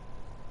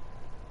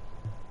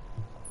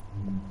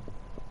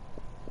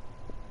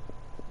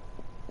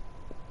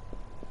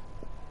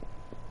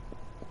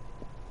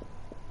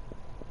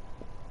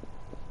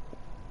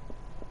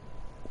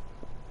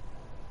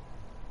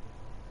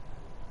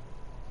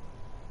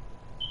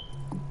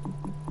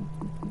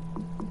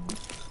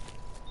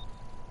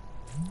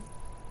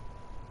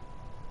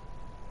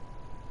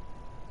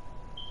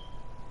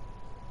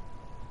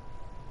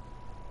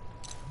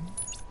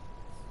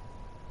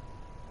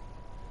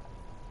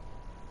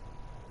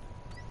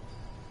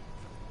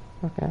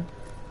 Okay.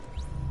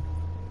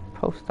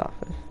 Post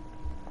office.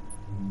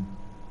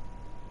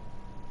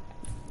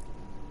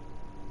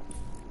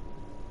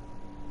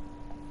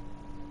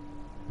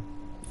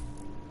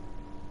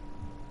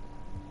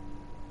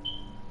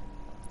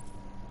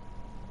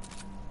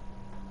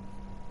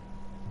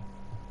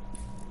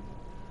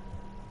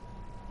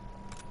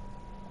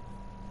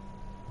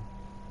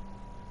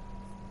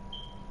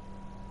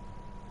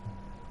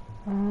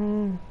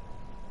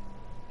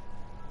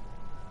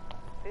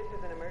 This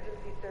is an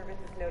emergency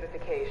services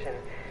notification.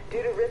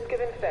 Due to risk of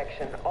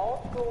infection,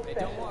 all school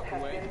sessions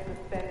have been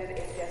suspended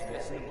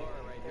indefinitely.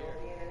 There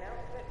will be an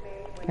announcement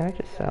made when Can I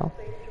just sell?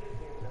 safe to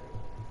resume them.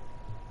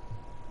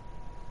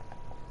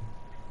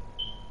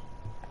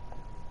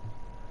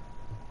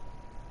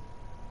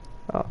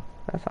 Oh,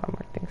 that's how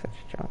my thing's such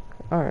junk.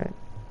 Alright.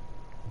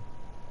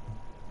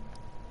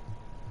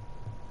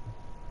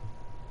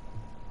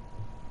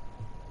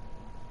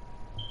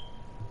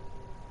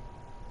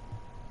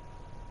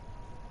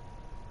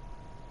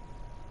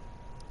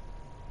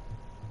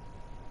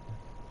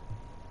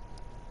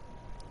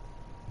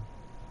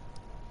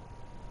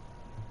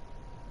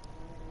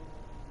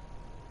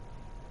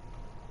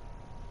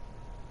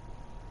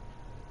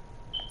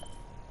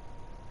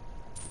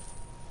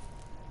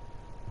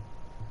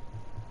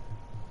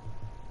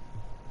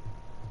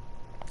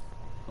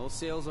 All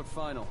sales are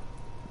final.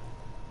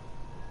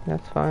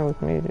 That's fine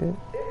with me, dude.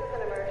 This is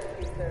an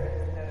emergency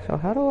services notification. So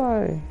how do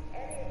I... Any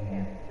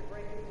attempt to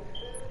break into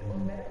food or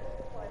medical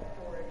supply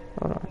storage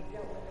Hold on. will be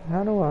dealt with.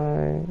 How do I...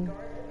 Guards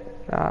have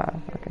been Ah,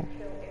 instructed okay. to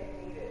kill if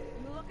needed.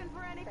 You looking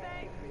for anything?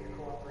 Thank you for your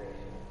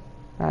cooperation.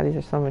 Ah, these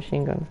are some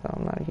machine guns though.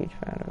 I'm not a huge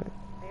fan of it.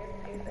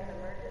 This is an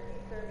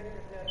emergency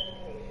services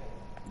notification.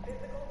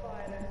 Physical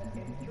violence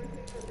is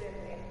strictly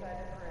forbidden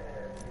inside the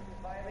perimeter.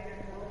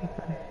 Violators will be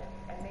punished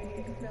and may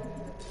be expelled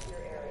from the secure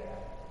area.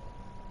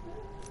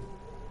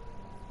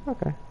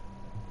 Okay.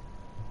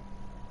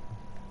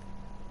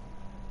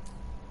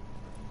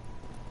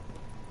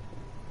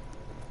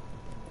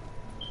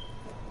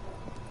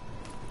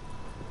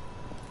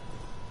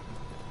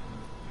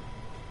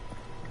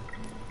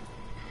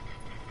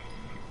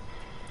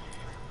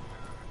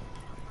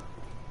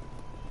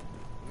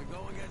 We're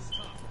going against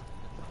top.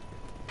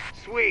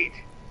 Sweet.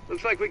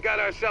 Looks like we got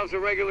ourselves a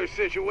regular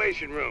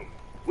situation room.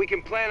 We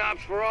can plan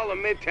ops for all of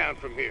Midtown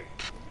from here.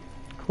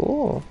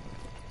 Cool.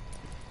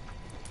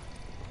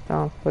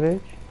 Found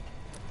footage.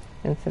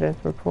 Incident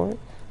reports.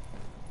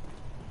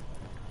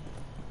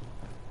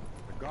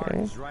 The guard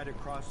is right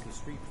across the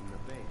street from the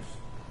base.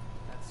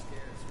 That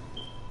scares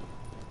me.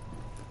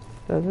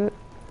 Does it?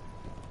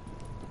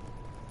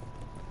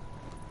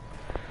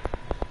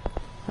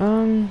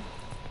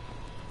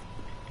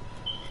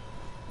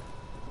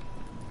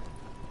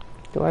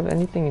 Do I have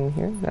anything in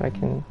here that I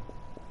can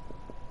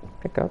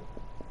pick up?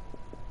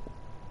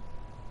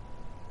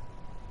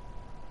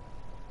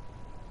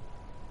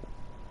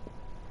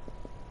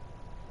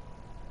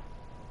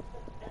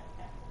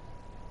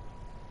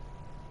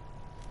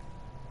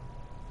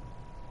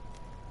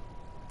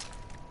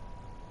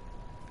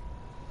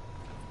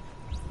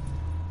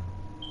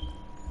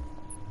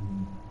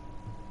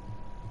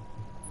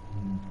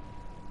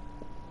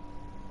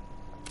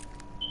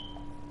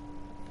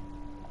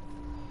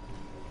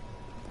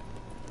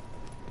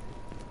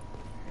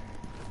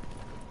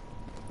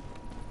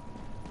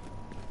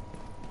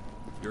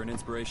 You're an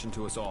inspiration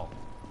to us all.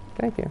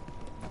 Thank you.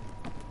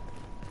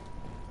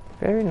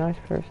 Very nice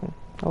person.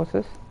 Oh, what's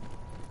this?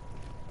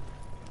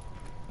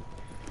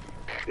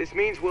 This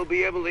means we'll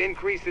be able to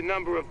increase the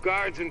number of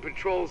guards and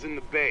patrols in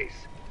the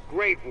base.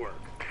 Great work.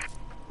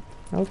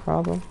 No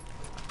problem.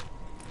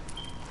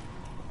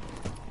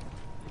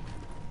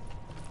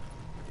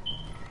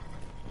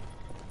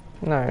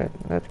 Alright,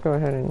 let's go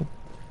ahead and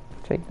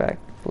take back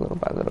little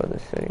by little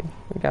this city.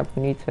 We got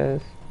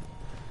Benitez.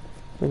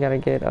 We gotta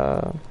get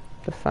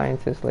the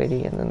scientist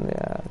lady and then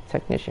the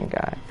technician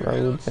guy,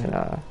 Rhodes, and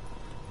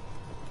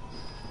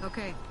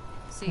Okay,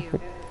 see you.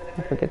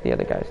 I forget the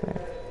other guy's name,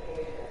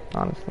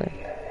 honestly.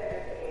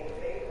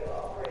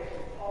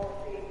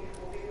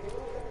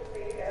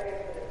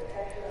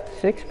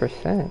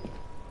 6%.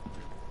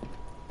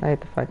 I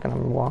hate the fact that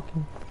I'm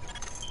walking.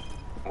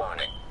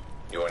 Warning.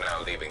 You are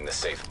now leaving the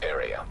safe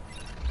area.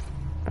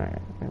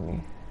 Alright, let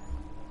me...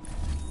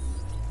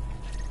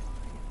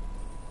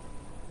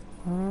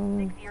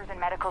 6 years in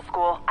medical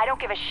school. I don't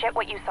give a shit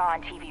what you saw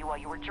on TV while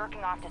you were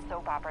jerking off to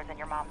soap operas and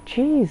your mom.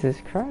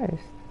 Jesus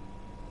Christ.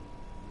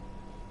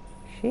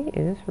 She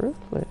is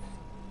ruthless.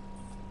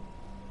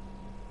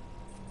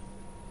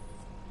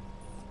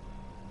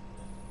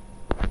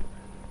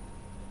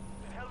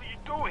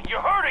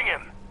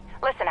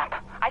 Listen up.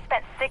 I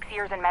spent 6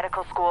 years in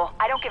medical school.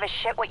 I don't give a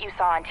shit what you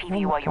saw on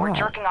TV while you were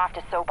jerking off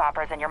to soap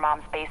operas in your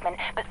mom's basement,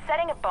 but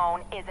setting a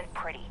bone isn't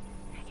pretty.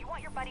 You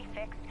want your buddy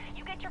fixed?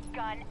 You get your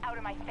gun out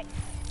of my face.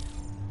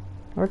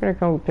 We're gonna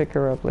come pick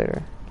her up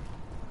later.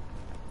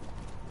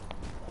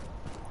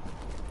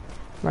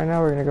 Right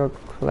now we're gonna go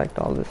collect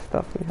all this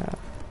stuff we have.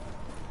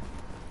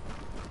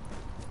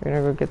 We're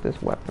gonna go get this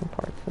weapon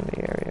parts in the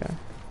area.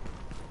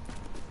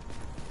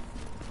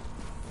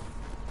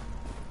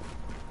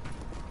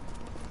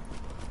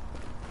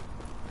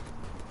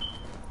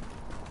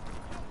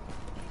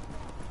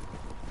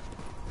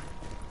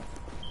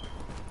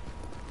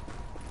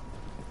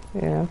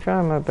 Yeah, I'm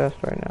trying my best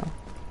right now.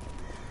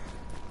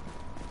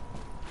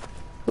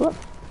 Whoop.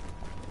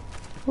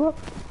 Whoop.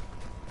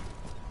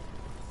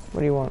 What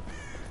do you want?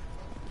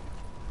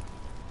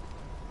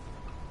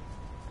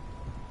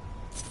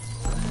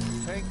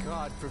 Thank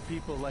God for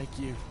people like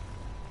you.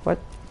 What?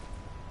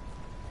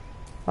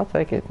 I'll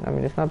take it. I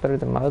mean, it's not better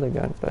than my other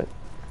gun, but...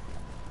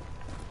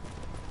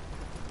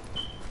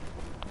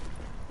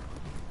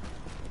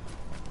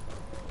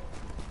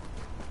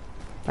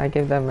 I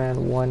gave that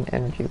man 1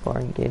 energy bar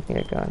and he gave me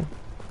a gun.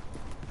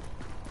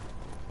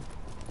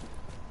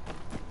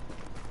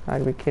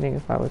 I'd be kidding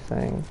if I was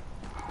saying...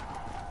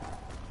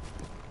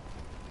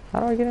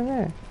 How do I get in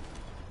there?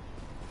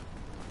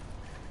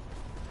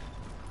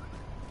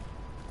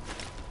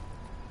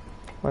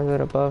 Or is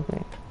it above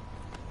me?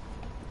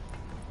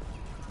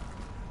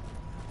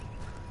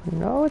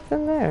 No, it's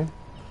in there.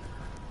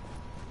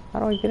 How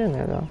do I get in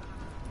there though?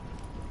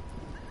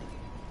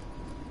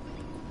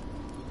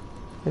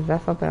 Is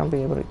that something I'll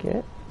be able to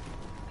get?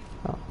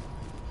 Oh.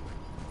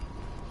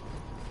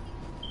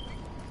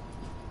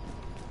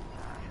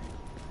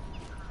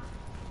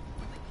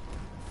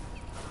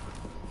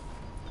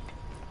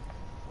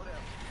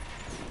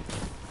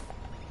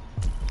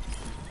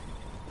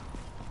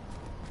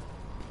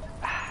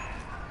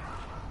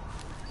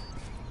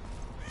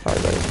 Sorry,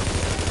 buddy.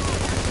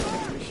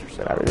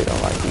 But I really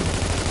don't like you.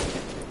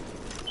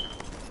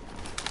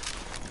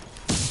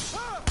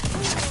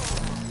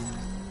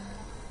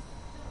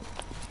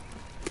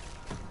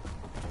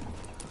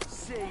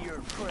 Say your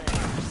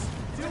prayers.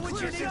 Do what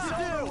you need to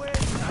do.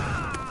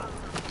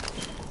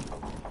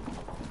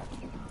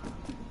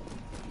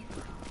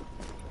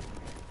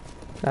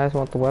 I just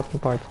want the weapon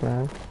parts,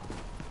 man.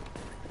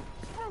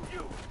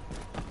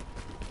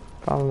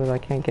 Problem is I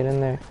can't get in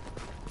there.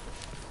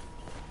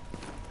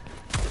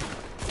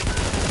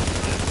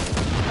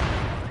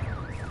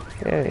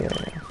 Yeah.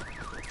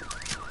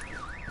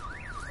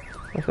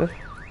 What's this?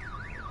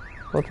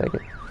 We'll take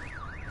it.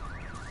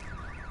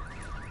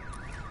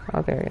 I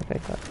don't think I can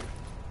take that.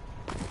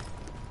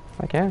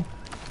 I can.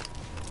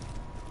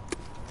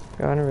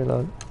 Go ahead and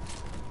reload.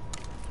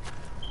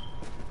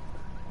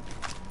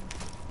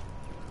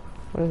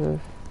 What is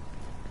this?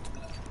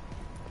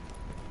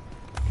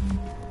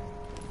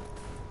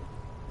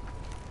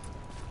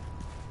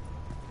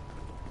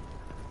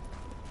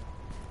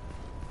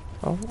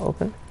 Oh,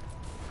 open.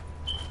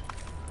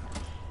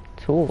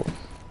 Tools.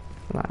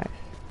 Nice.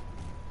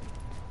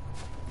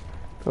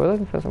 But we're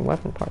looking for some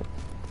weapon parts.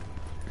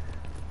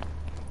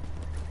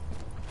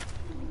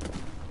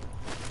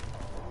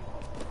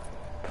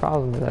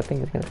 Problem is I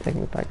think it's going to take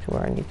me back to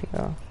where I need to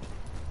go.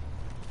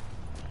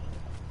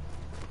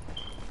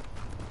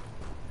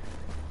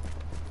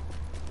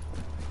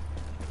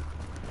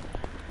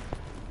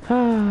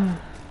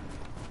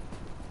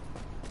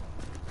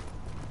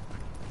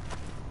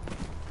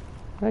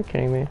 Are you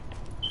kidding me?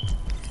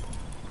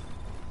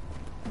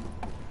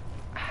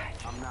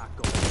 I'm not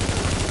going.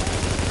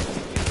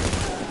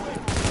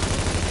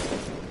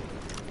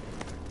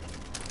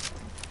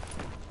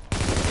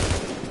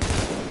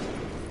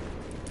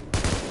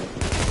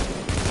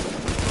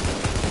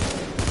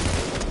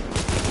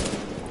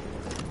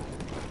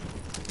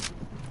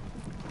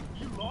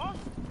 You lost?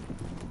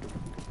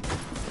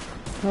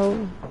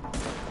 No.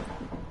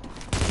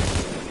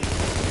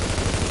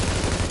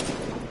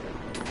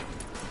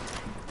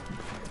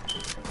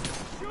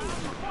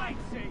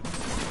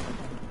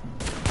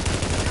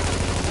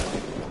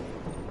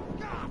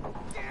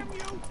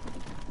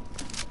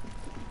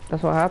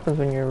 That's what happens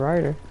when you're a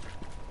rider.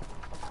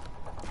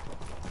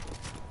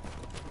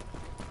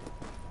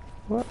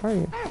 What are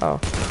you? Oh.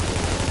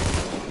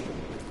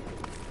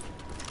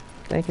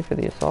 Thank you for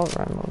the assault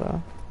rifle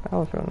though. That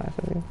was real nice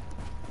of you.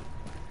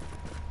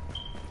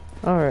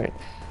 Alright.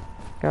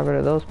 Got rid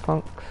of those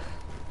punks.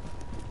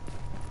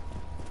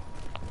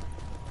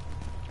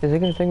 Is it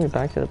gonna take me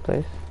back to the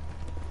place?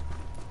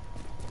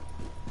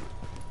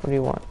 What do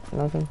you want?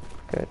 Nothing?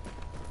 Good.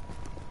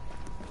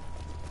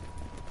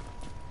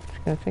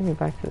 It's gonna take me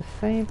back to the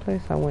same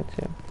place I went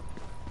to.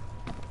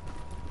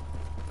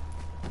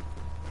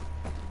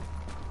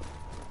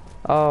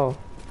 Oh.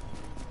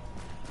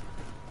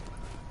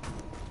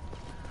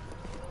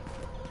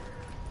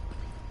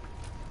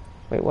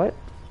 Wait, what?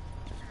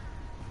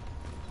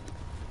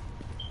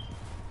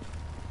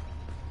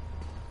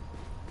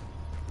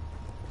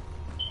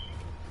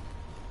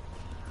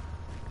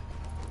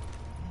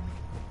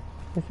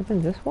 Has it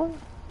been this one?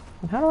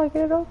 And how do I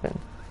get it open?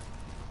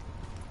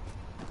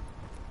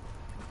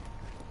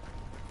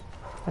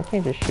 I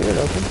can't just shoot it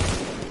open.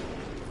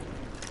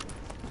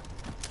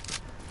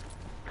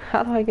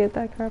 How do I get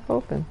that crap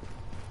open?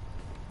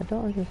 I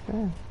don't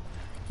understand.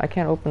 I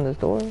can't open this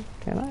door,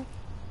 can I?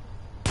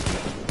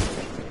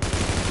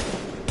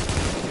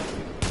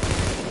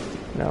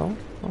 No?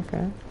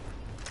 Okay.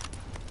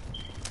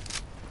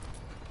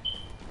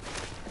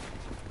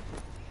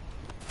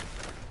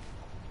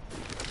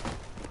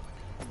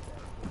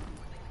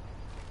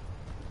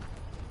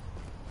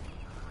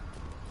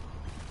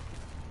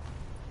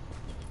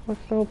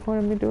 What's the whole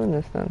point of me doing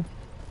this then?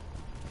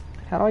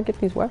 How do I get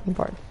these weapon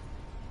parts?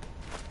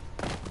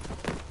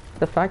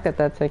 The fact that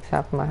that takes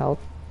half of my health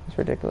is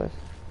ridiculous.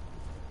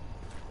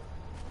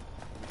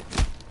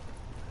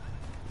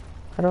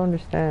 I don't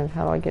understand.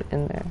 How do I get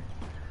in there?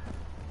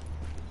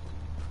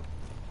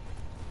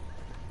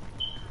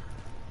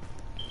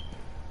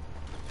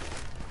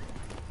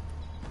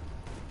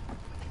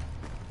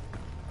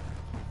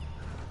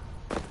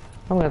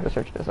 I'm gonna have to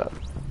search this up.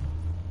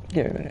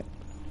 Give me a minute.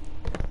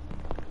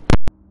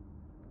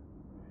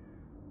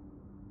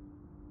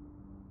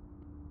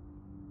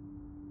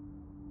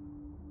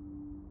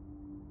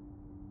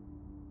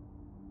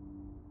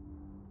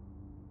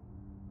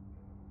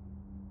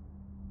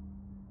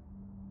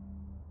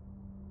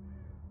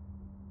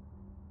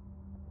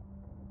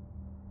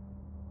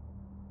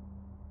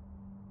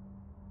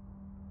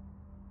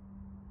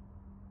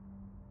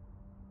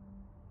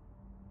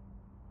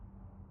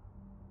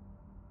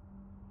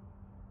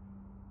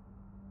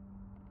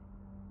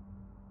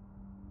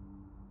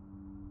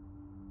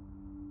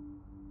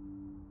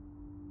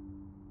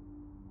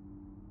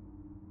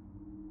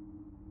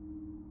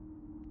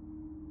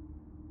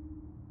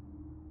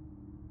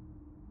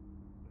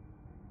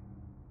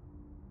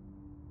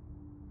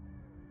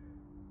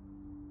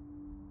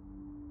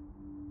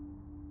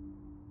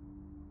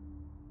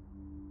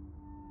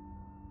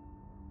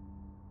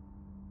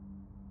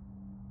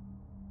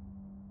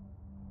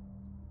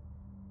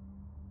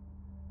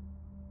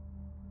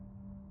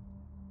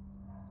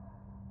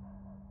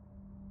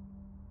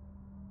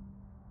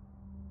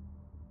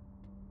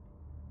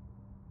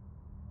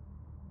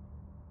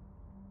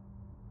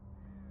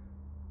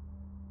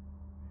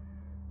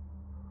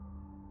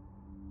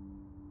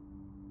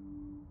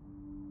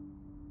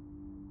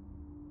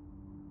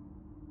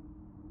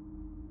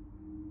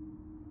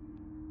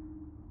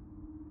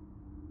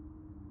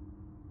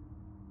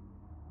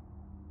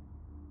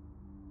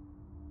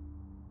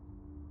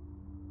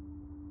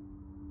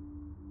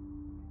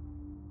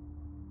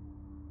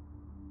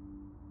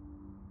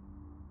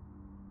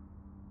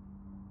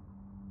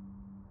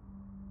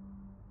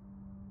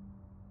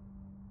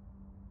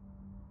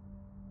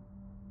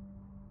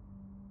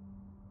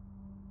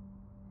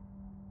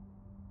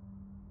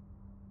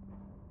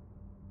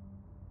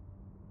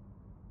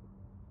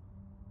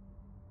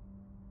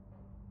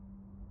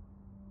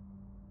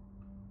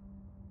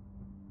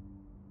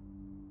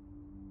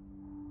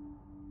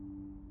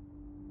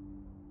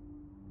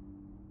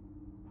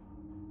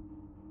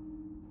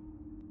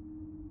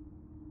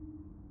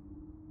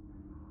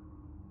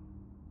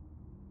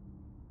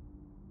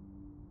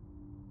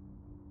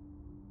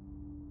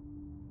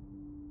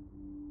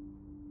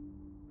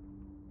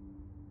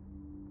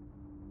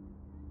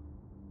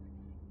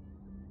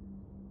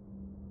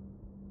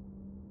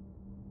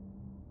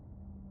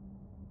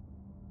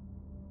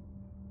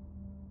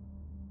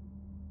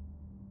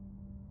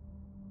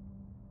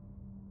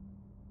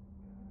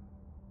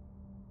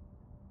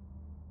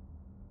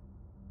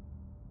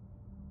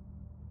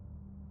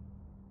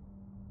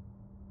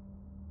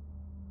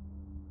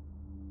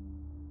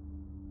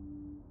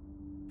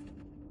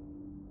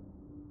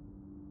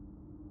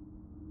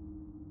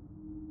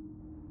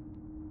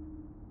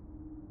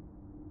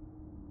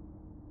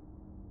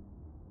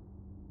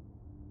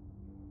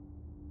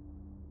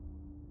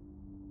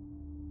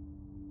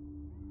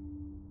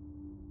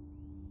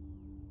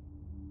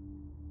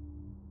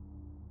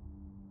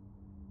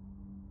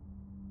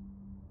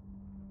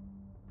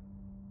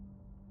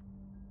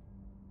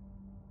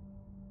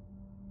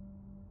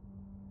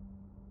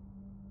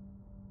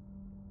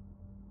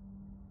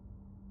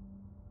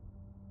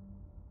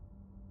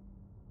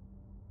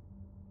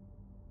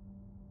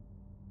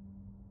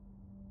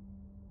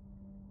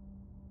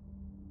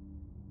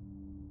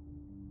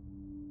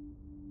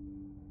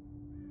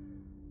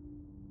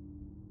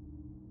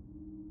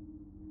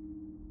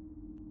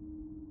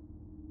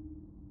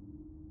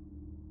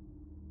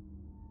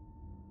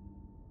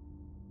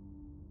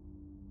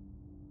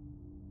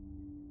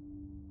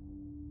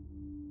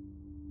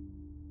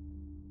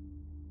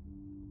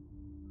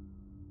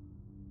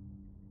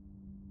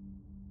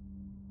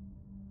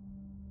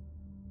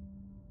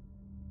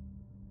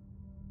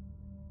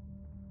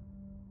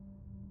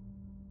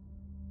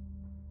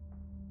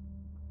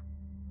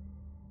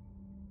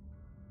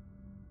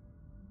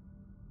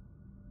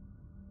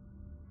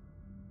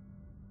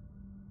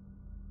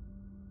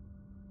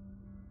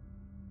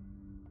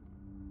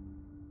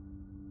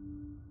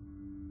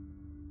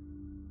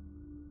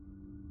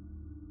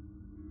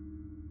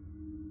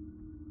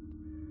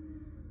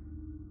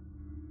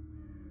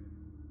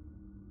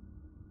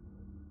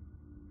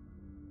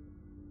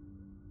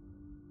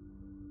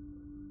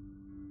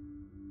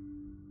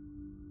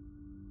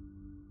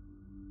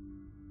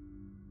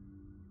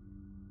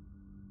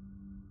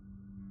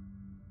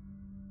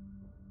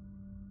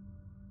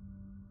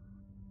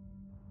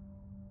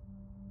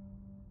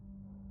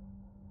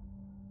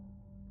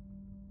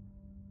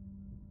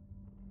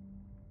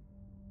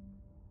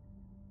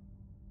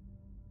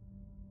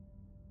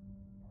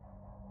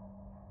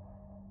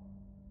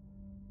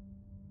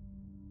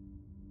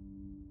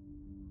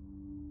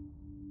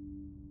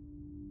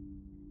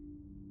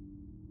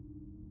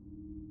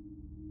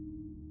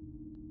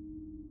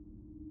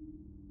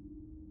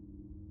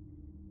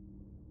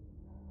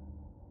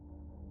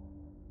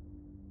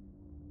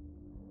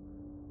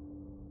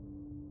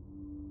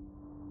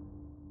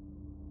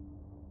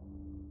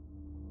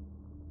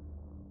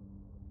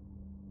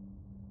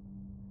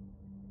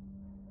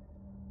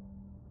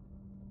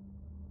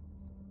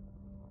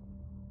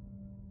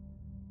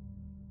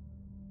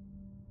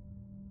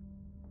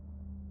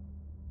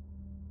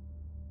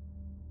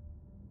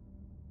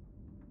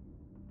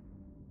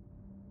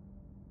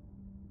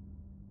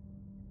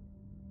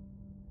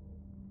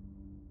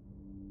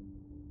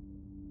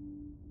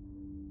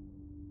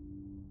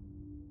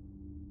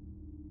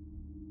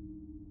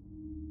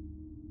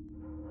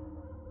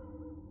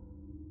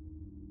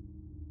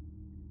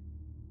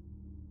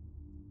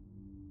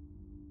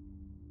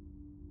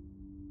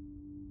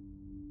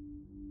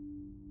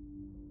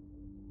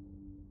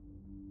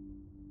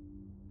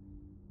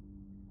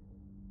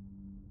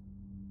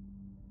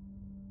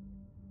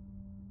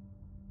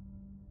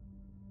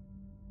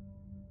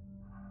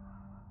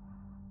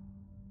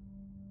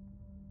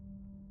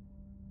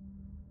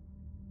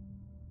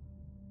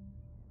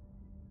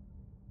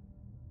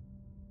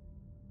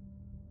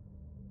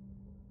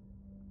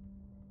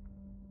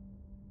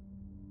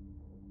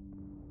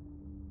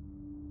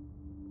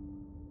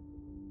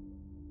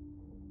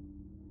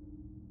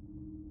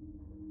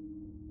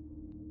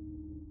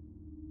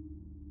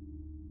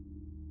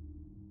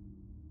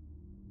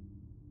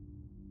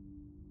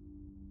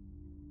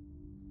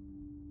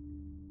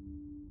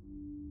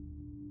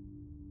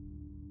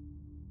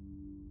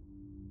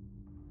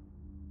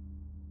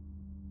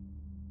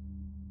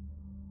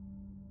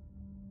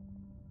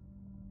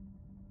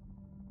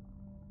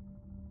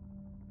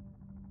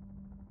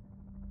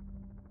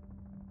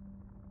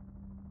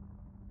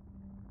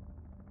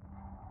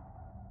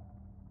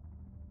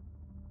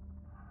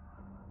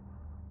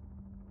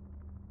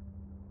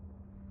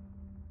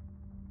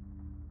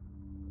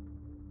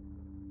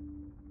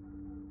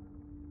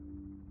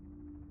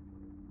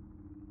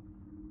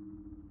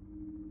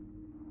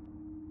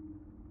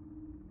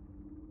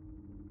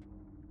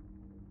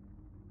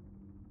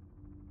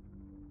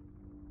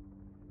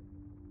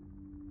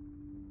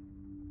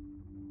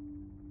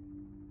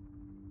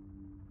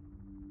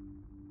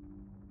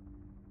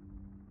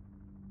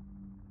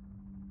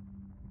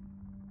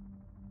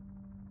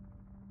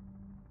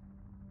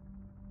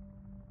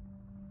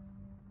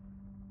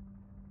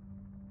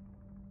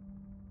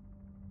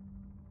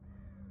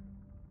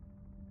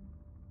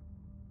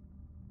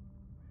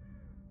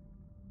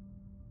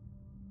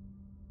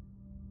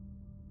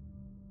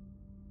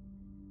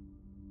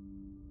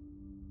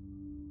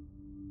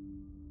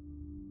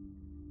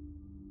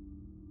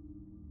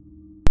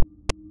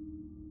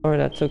 Or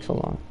that took so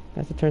long.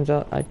 As it turns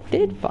out, I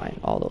did find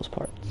all those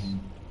parts.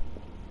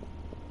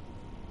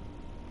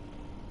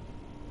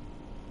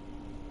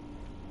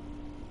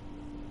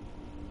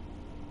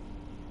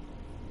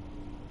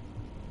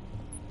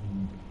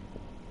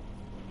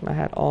 I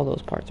had all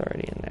those parts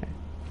already in there.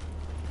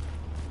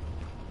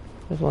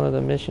 There's one of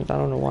the missions. I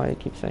don't know why it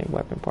keeps saying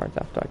weapon parts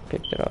after I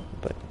picked it up,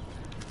 but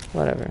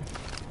whatever.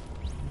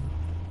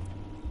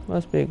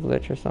 Must be a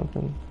glitch or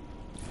something.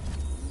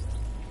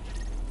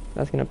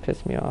 That's gonna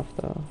piss me off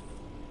though.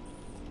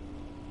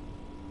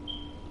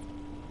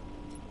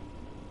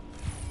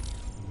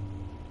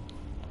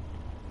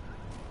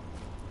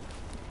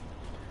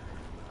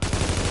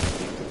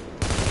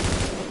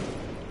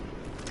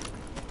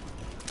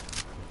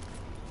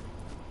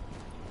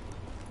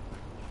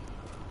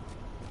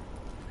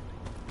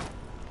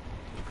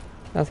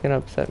 That's gonna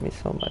upset me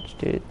so much,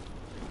 dude.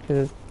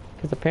 Because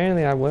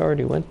apparently I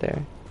already went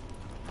there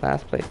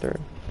last playthrough.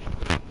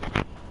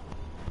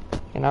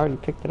 And I already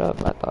picked it up,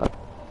 I thought.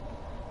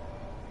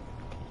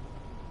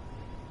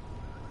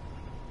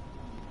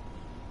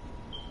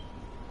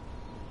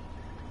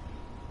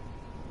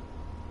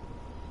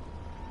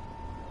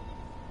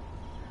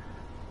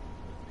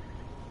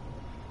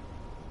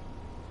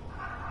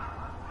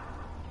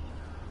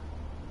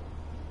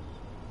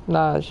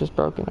 Nah, it's just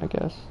broken, I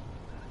guess.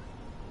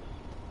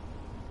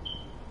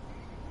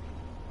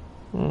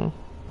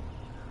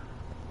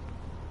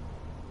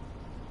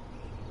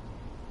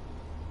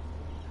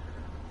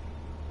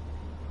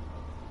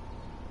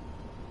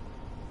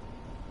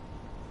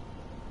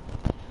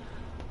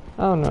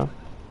 I don't know.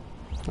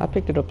 I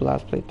picked it up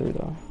last playthrough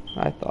though.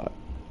 I thought.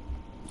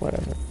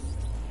 Whatever.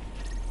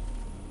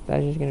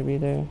 That's just gonna be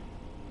there.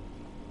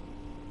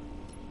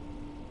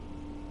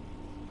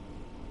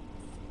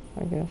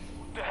 I guess.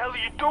 What the hell are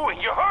you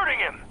doing? You're hurting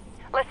him!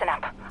 Listen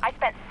up. I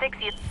spent 6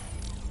 years...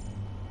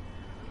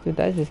 Dude,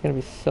 that's just gonna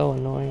be so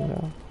annoying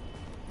though.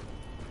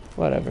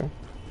 Whatever.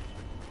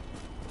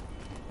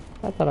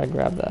 I thought I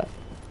grabbed that.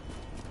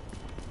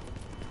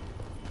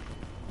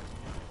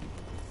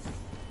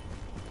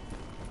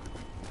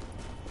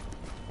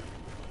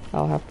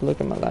 I'll have to look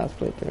at my last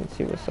playthrough and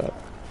see what's up.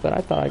 But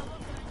I thought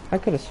I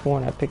could have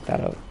sworn I picked that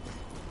up.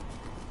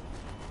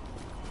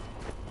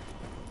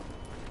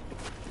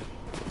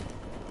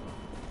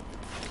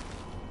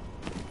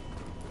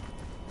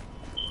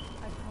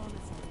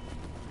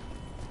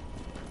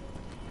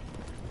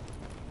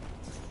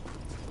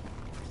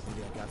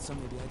 Maybe I got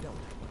some, maybe I don't.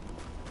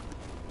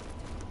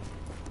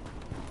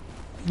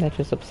 That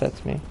just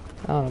upsets me.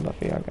 I don't know about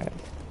for y'all guys.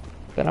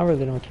 But I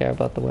really don't care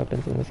about the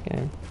weapons in this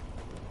game.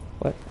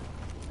 What?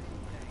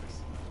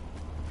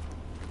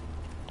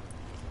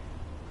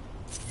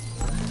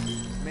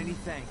 Many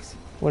thanks.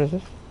 What is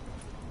this?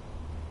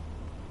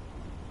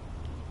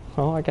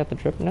 Oh, I got the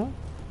drip now?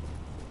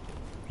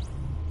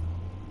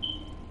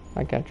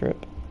 I got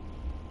drip.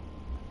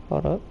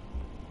 Hold up.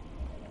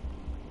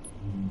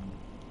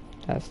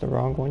 That's the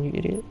wrong one, you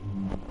idiot.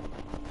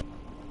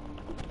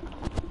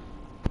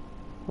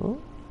 Oh.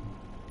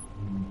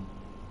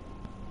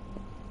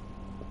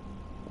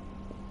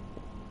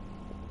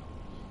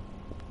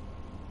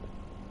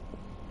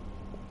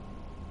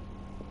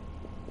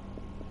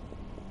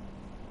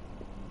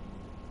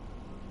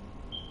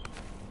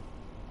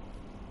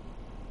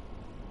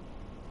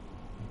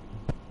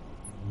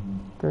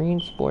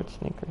 Green sports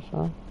sneakers,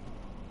 huh?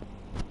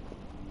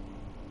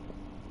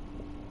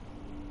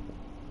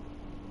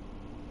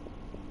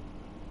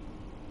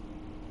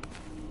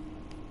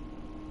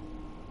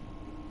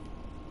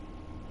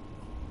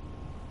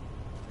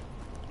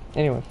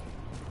 Anyways,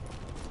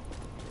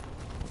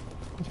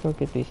 let's go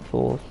get these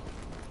tools.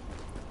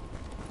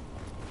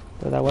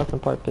 So that weapon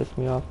part pissed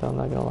me off though, I'm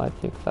not gonna lie to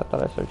you, because I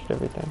thought I searched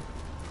everything.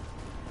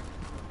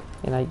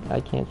 And I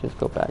can't just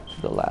go back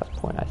to the last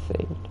point I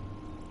saved.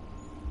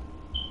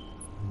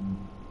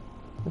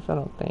 Which I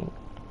don't think.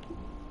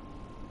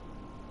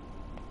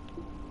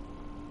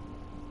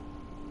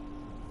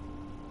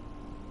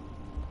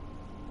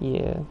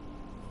 Yeah.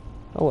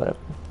 Oh, whatever.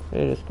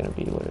 It is gonna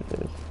be what it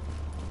is.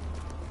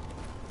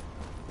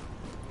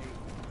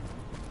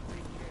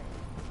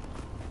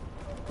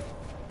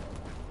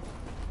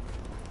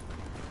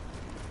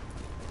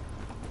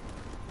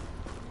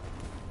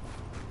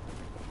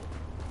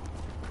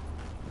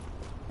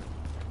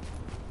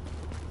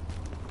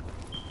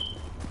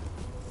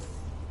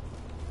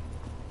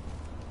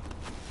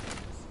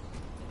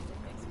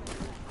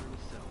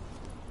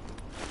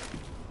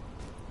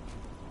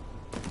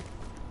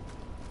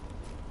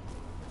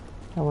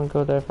 I wouldn't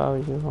go there if I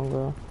was you,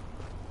 homegirl.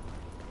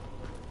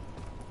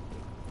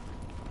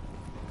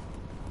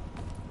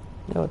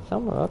 No, it's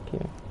somewhere up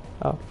here.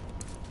 Oh.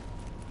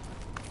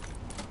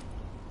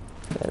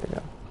 There we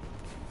go.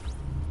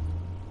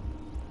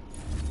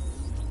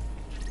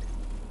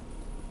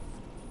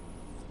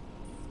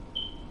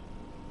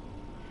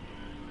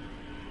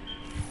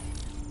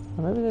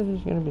 Or maybe there's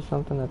just gonna be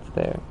something that's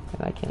there,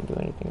 and I can't do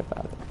anything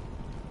about it.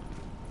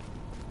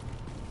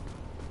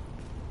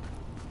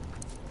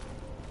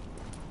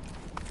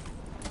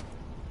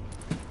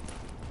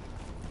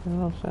 You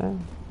know what I'm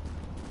saying?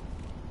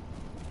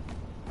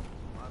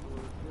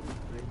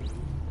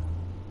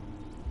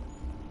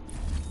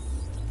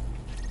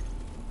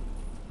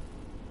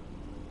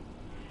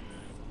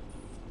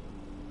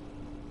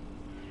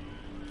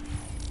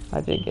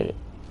 I did get it.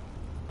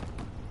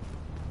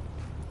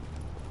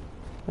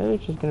 Maybe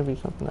it's just gonna be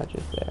something that's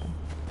just there.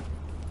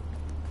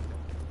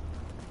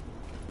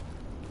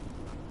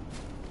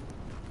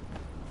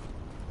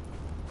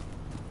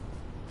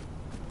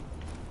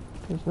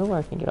 There's no way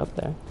I can get up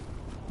there.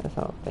 That's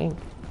not a thing.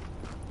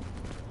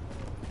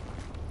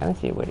 I didn't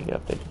see a way to get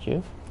up there, did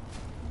you?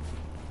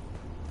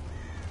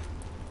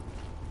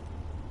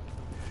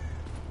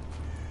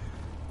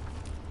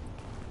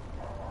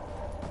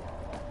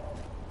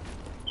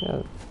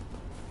 Yeah.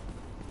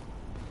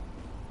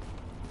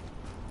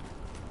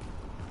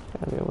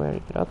 Gotta be a way to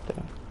get up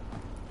there.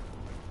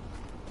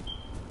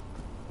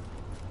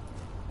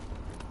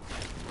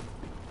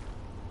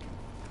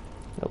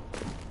 Nope.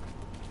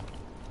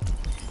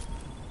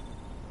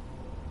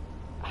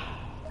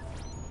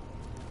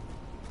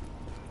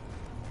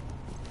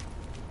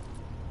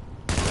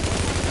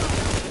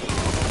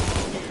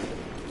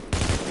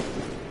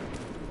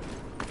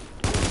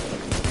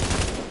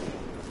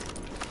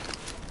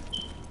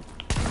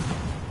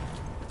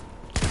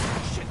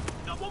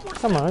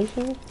 Come on, are you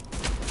serious?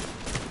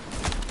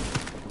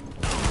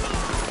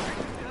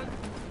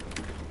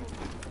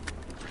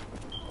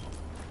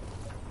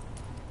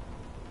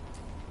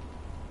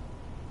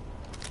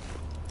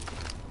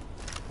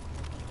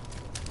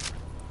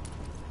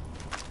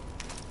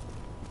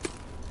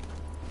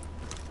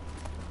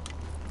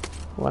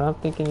 What I'm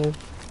thinking is,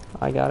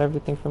 I got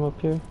everything from up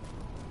here,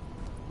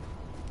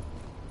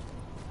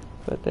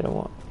 but they don't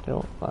want,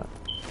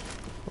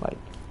 like,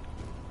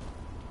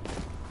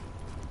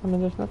 I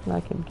mean, there's nothing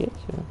I can get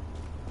to.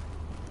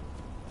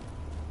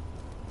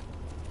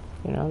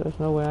 You know, there's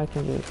no way I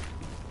can just...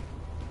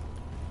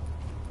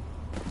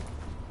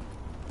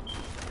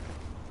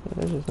 Yeah,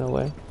 there's just no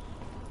way.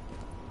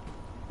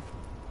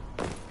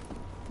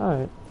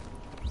 Alright.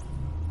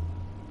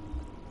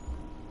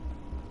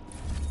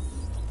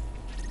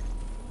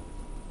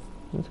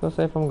 Let's go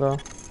save him, girl.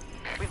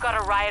 We've got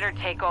a rioter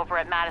takeover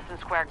at Madison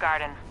Square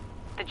Garden.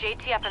 The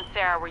JTF and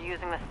Sarah were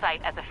using the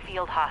site as a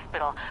field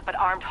hospital, but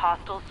armed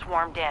hostiles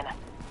swarmed in.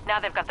 Now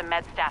they've got the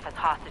med staff as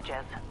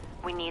hostages.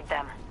 We need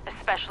them,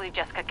 especially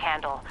Jessica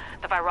Kandel,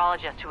 the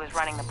virologist who is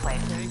running the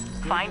place.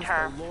 Find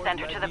her, send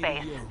her to the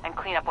base, and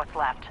clean up what's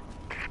left.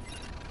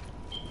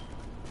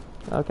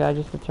 Okay, I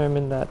just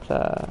determined that,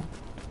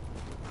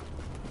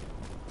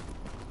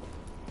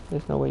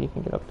 there's no way you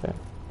can get up there.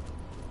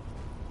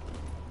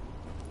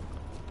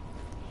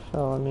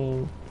 So, I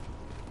mean,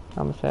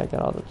 I'm gonna say I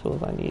got all the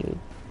tools I needed,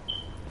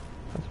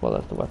 as well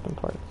as the weapon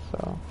parts,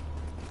 so...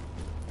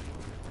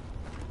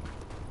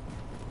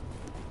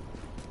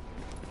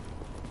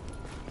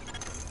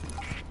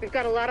 We've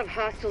got a lot of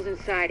hostiles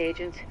inside,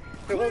 Agent.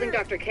 We're holding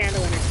Dr.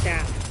 Kandel and her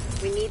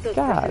staff. We need those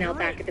personnel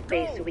back at the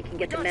base so we can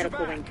get the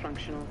medical wing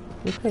functional.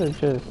 You could have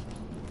just...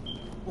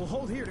 We'll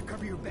hold here to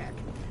cover your back.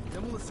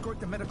 Then we'll escort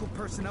the medical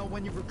personnel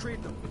when you've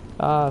retrieved them.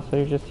 Ah, so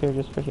you're just here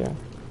just for here.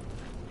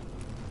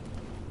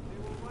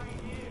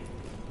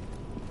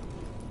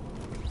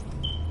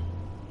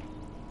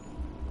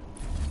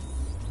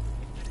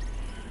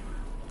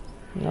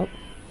 Nope.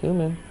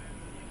 Zoom in.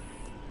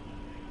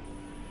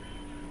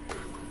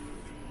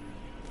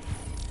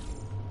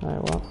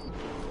 Alright, well,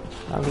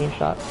 I'm being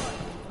shot.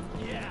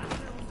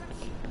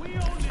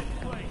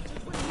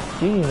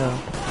 Do you know?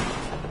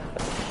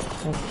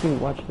 That's cute,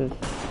 watch this.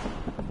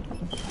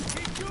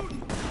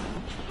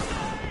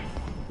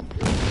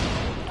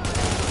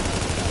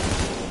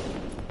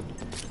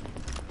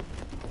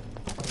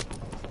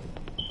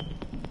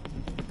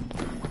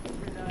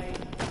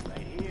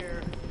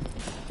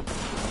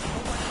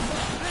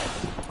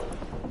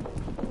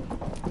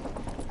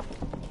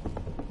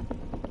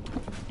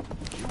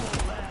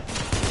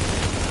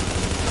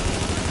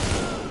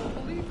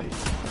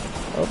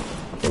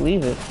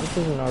 Believe it. This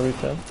isn't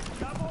Naruto.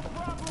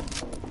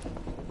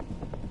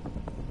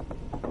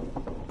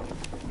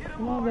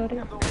 Come on, buddy.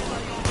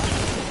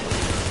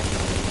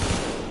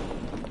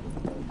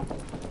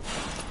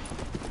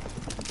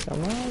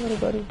 Come on, little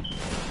buddy.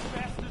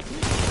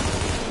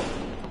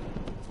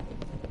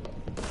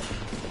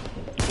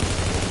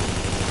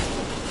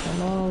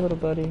 Come on, little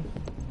buddy.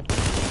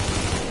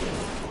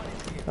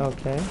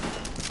 Okay.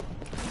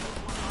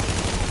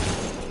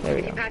 There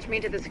we go. If you patch me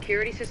into the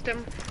security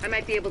system, I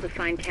might be able to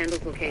find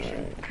Kandel's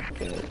location.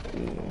 Right, is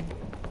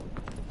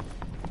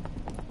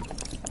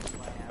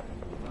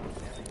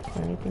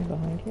there anything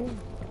behind here?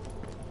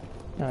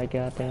 No, I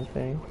got that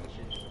thing.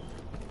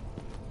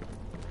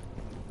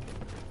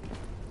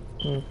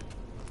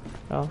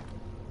 Oh.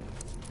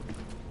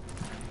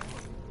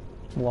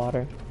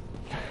 Water.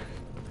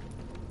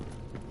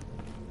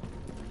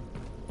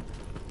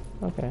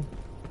 Okay.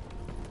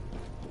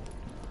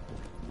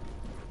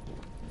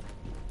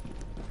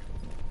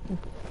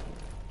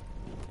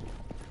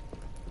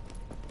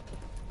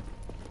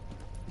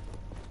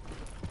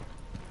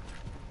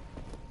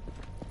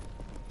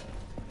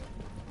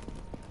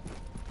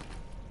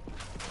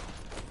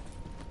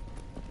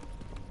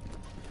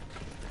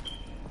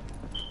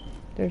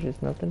 There's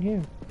just nothing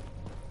here.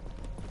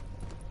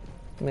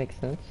 Makes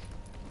sense.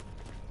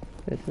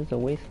 This is a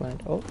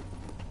wasteland. Oh.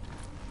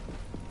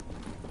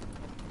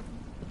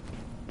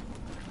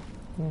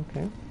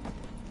 Okay.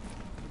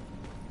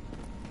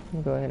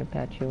 I'll go ahead and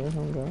patch you in,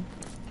 homegirl.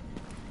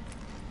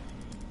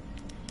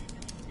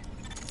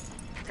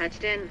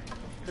 Patched in.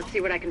 Let's see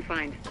what I can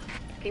find.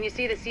 Can you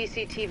see the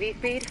CCTV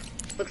feed?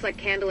 Looks like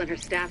Kandel and her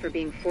staff are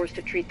being forced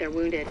to treat their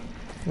wounded.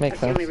 Makes That's sense.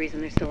 the only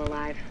reason they're still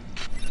alive.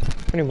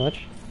 Pretty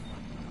much.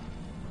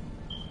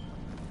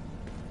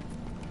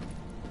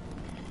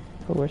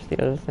 But where's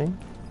the other thing?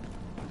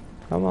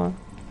 Come on.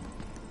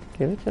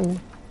 Give it to me.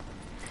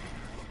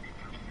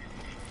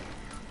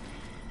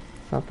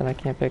 Something I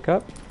can't pick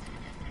up.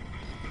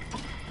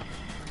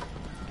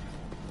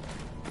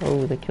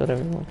 Oh, they killed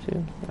everyone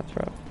too. That's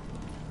rough.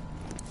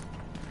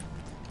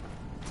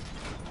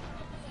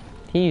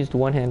 He used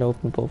one hand to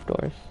open both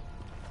doors.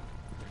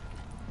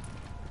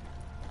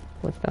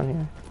 What's down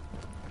here?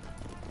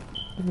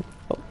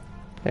 Oh,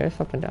 there's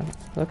something down here.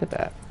 Look at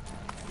that.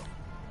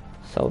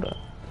 Soda.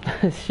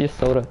 It's just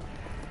soda.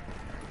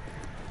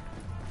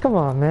 Come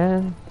on,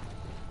 man.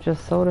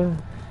 Just soda.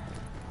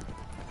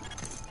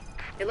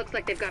 It looks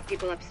like they've got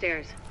people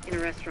upstairs, in a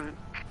restaurant.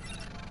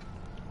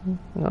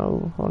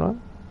 No, hold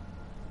on.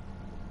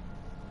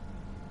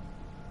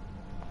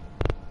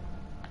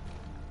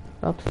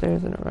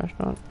 Upstairs in a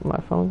restaurant. My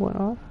phone went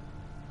off.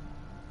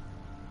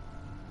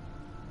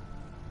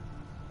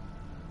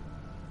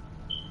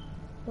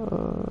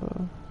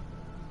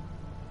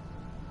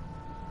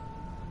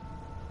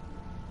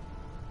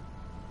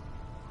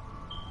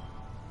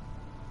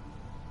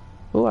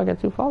 Ooh, I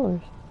got 2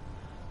 followers.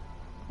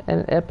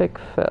 An epic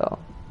fail.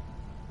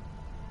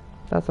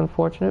 That's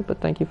unfortunate,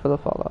 but thank you for the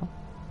follow.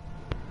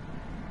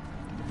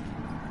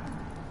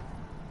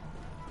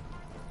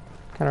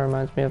 Kind of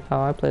reminds me of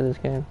how I play this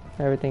game.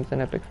 Everything's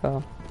an epic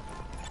fail.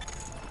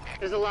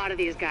 There's a lot of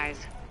these guys,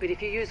 but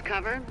if you use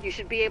cover, you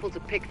should be able to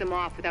pick them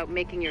off without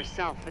making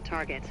yourself a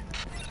target.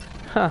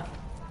 Huh.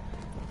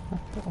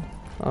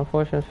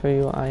 Unfortunate for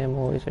you, I am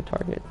always a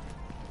target.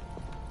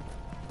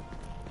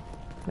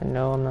 And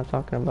no, I'm not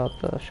talking about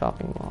the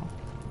shopping mall.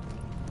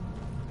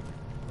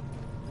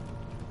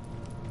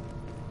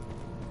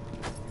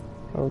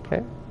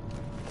 Okay.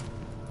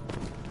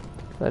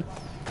 Let's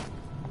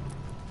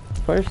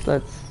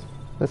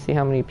see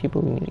how many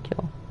people we need to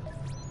kill.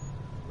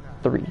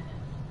 3.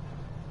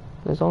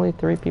 There's only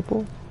 3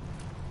 people?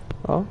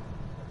 Oh.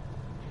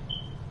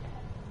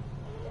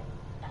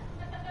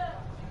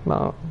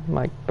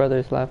 My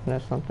brother's laughing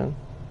at something.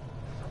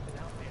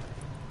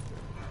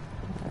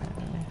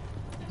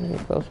 Get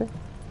closer.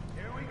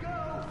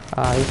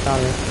 Ah, he saw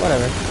me.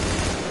 Whatever.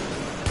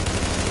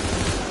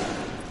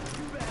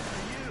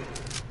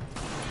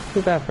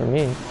 Too bad for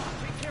me.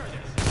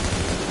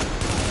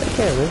 Take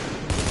care of this.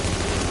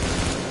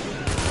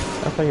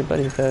 That's what your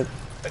buddy said.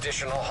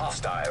 Additional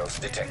hostiles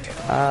detected.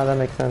 Ah, that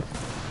makes sense.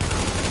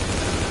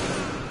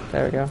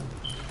 There we go.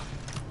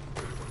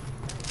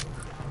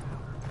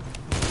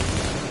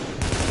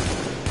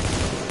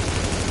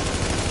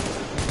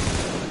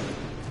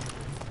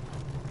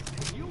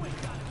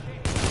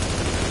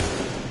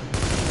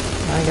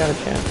 I ain't got a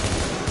chance.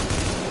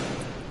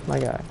 My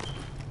guy.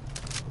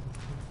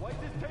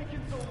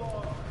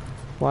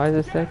 Why is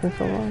this taking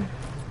so long?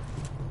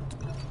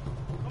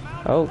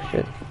 Oh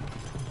shit.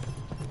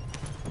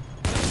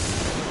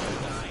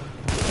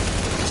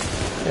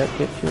 Yep,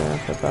 get your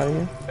ass up out of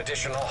here.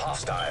 Additional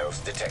hostiles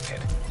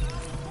detected.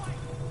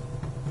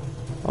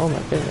 Oh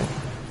my goodness.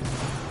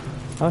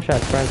 I wish I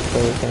had friends to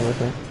play this game with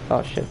me.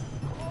 Oh shit.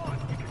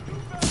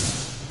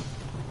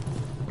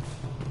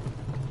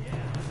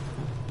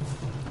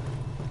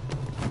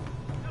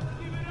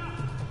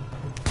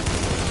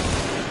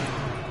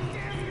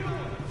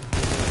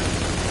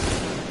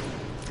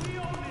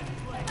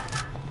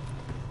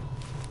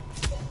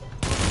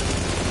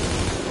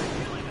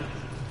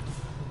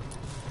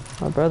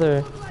 My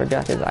brother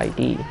forgot his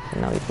ID,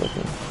 and now he's with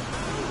me.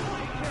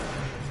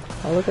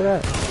 Oh, look at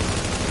that.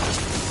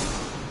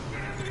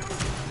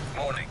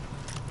 Warning.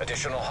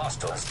 Additional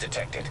hostiles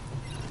detected.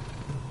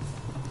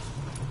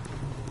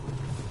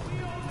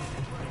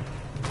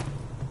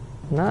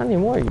 Not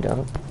anymore, you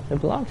don't. It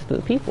belongs to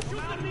the people.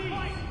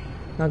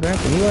 Now,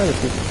 granted, you are the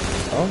people.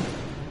 Oh.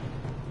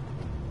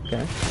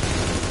 Okay.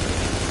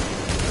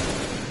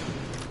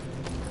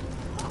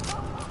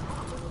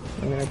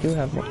 I mean, I do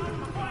have more.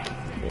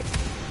 Yeah.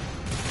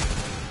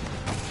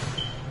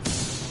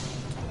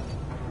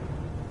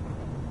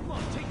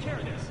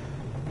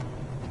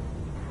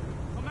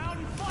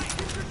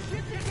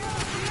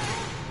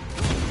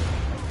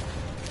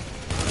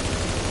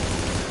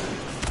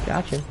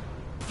 Gotcha.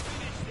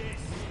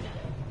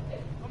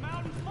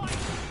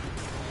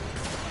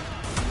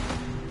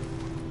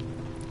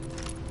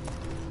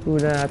 Ooh,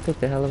 I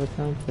picked a hell of a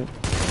time to.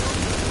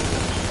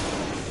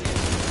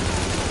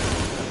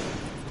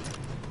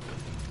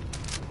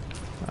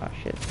 Oh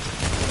shit.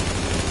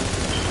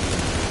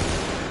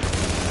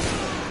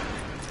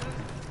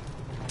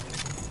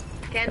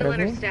 Kandel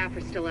and her staff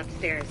are still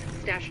upstairs,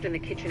 stashed in the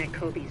kitchen at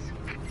Kobe's.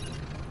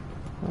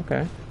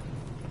 Okay.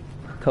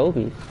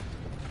 Kobe's.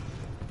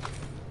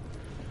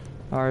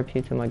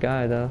 RIP to my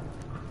guy, though.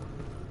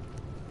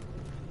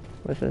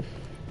 What's this?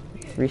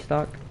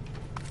 Restock?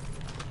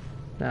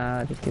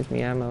 Nah, it just gives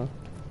me ammo,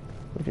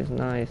 which is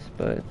nice,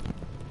 but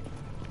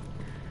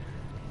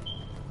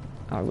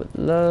I would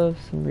love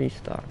some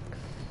restocks.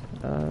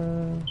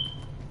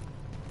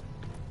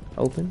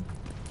 Open.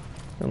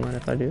 Don't mind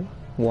if I do.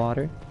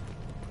 Water.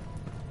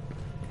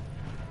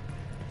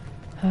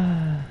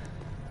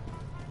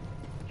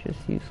 Just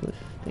useless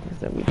things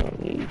that we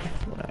don't need.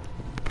 What I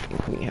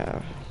think we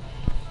have.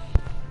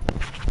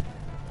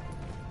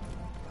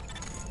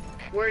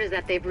 Word is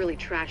that they've really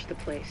trashed the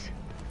place.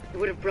 It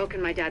would have broken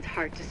my dad's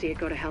heart to see it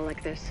go to hell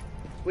like this.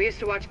 We used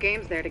to watch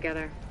games there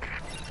together.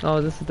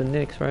 Oh, this is the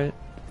Knicks, right?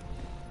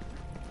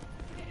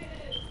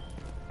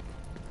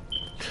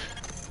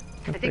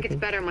 I think it's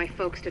better my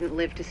folks didn't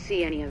live to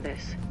see any of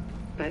this.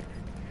 But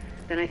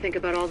then I think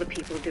about all the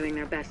people doing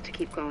their best to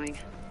keep going.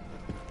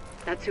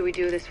 That's who we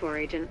do this for,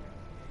 Agent.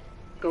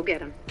 Go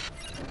get him.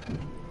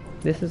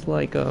 This is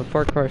like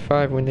Far Cry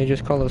 5 when they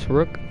just call us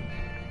Rook.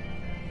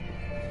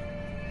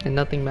 And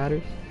nothing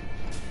matters.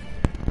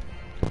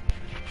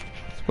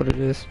 That's what it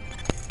is.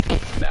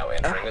 Now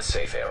entering a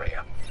safe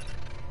area.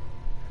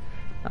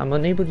 I'm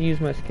unable to use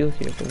my skills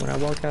here, but when I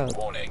walk out...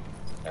 Warning.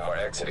 You are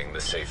exiting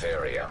the safe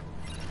area.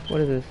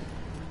 What is this?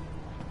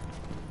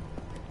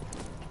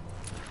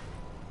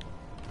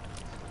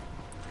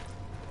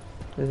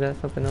 Is that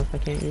something else I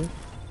can't use?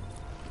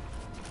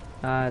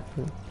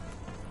 It's...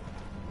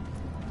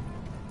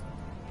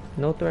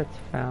 No threats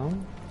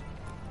found.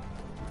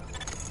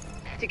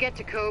 To get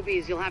to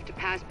Kobe's, you'll have to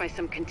pass by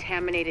some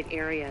contaminated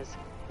areas.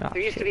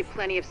 There used to be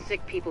plenty of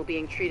sick people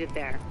being treated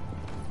there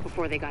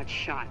before they got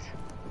shot.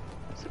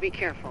 So be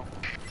careful.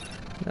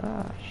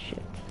 Ah,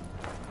 shit.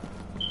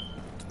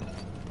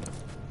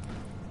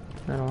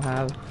 I don't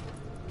have...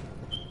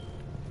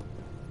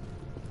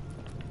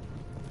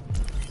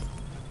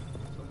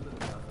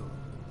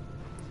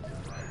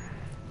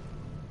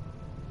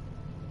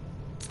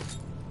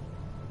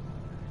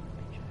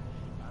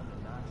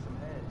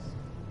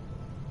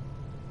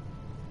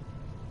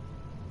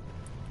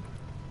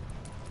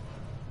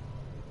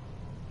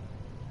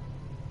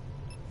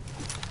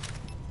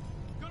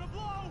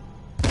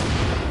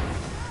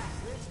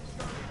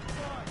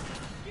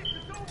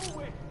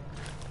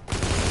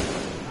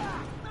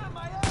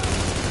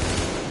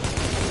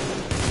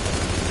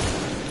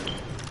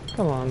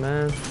 Come on,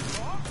 man.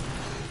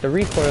 The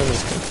recoil on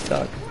this thing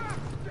sucks.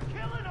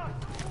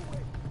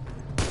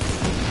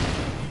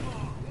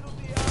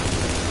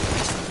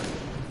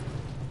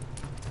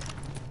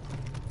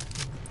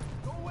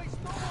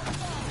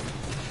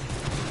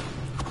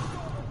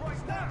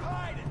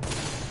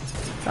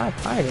 Stop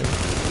hiding.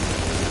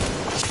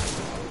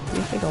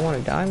 You think I want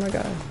to die, my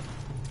guy?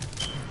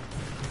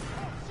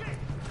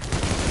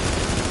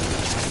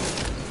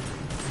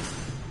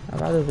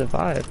 I'd rather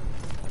survive.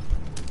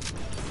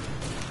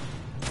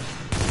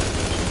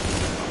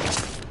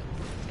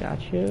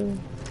 Got you.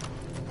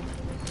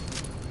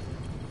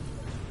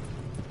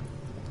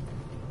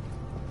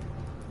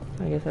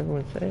 I guess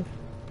everyone's safe.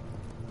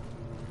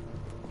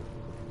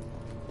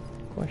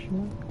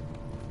 Question mark?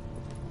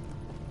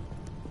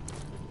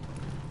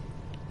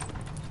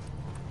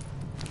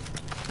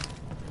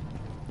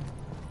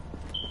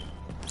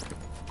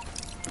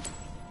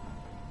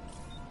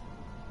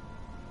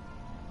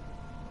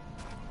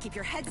 Keep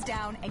your heads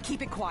down and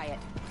keep it quiet.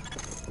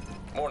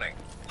 Warning.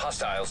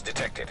 Hostiles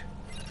detected.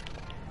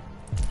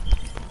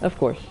 Of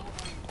course.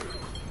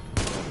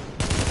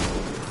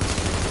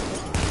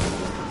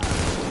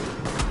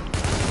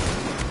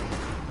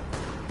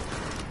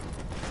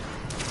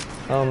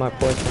 Oh, my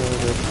poor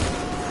soldier.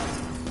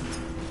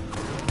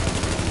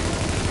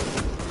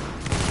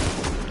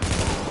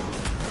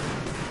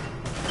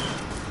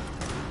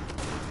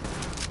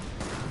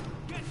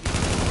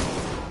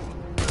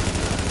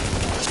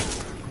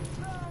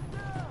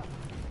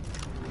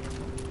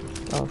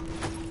 Oh,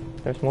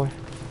 there's more.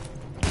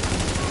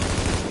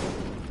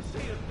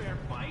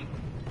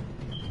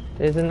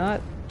 Is it not?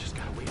 Just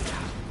gotta wait it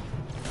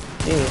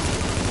out. Jesus.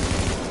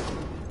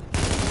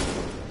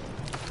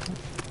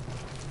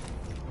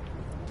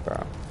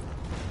 Bro.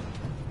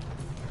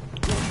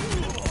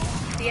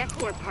 The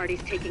escort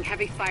party's taking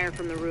heavy fire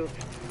from the roof.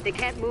 They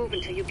can't move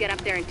until you get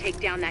up there and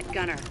take down that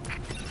gunner.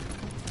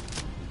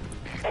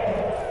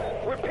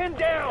 We're pinned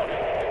down.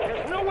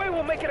 There's no way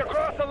we'll make it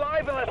across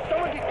alive unless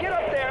someone can get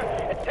up there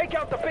and take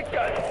out the big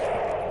guns.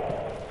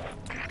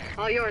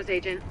 All yours,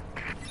 Agent.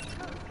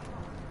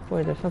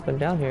 Wait, there's something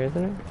down here,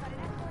 isn't there?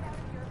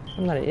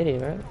 I'm not an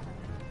idiot, right?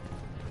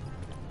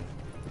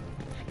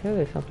 There's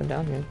clearly something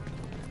down here.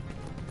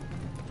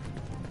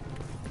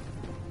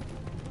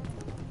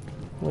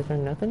 Was there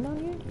nothing down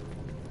here?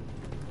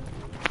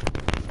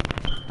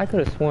 I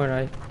could have sworn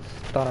I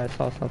thought I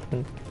saw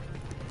something.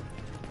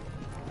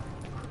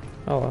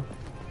 Oh well.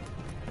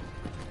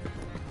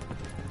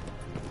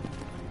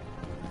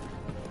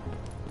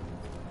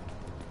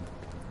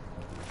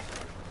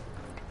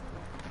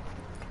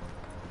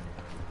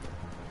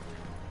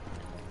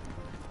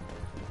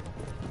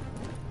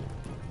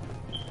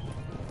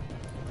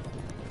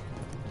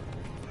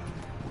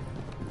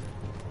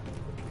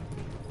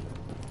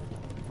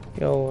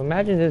 Yo,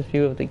 imagine this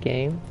view of the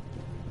game.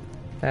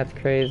 That's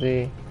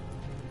crazy.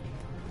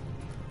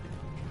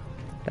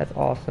 That's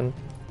awesome.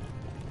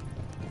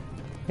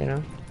 You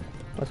know?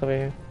 What's over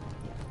here?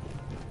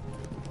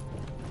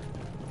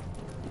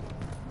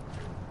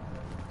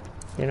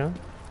 You know?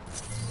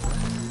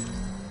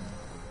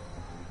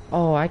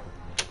 Oh,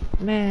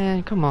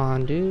 man, come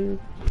on, dude.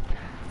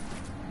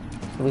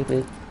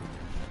 Stupid.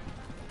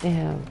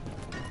 Damn.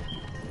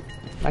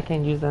 I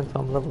can't use that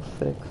until I'm level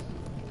 6.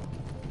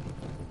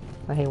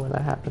 I hate when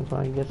that happens,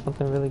 when you get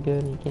something really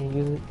good and you can't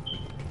use it.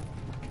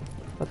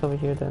 What's over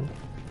here then?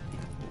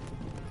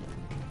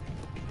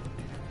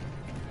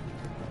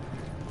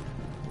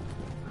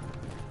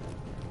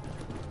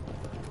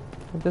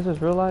 If this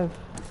was real life,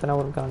 then I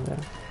would have gone there.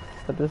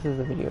 But this is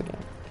a video game.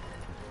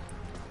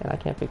 And I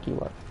can't pick you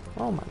up.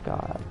 Oh my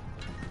god.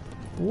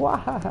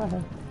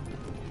 Why?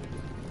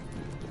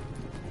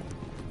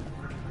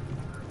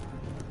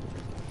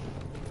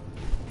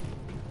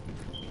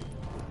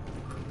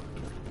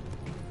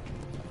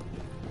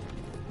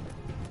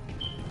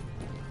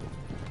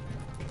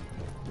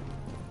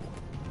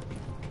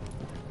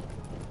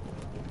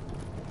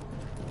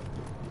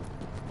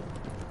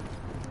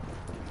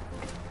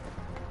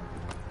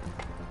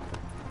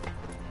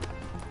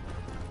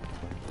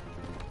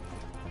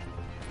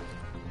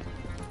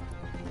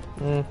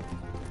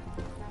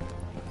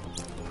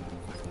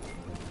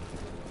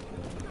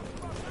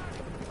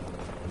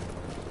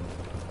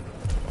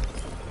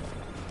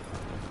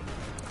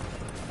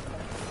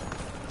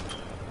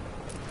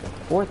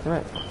 Four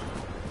threats.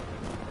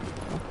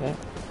 Okay.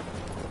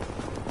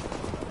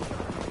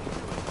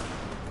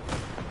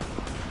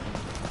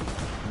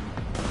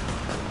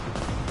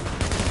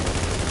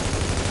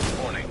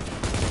 Warning.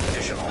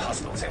 Additional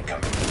hostiles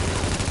incoming.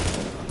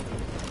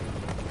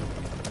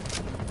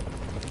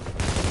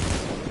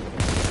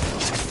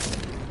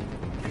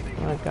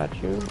 I got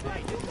you.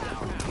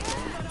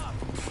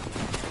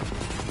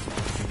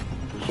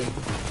 Shit.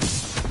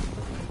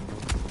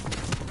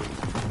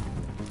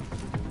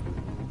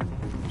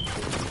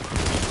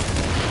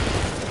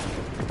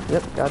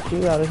 Yep, got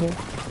you out of here.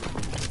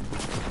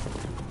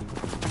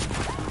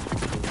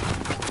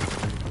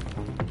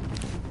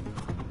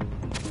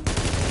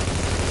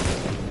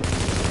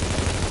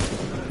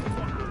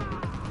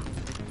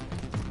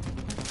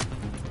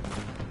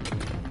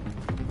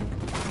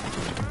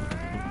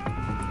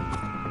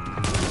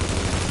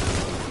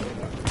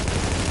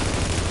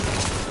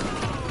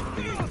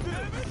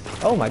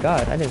 Oh my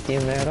god, I didn't see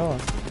him there at all.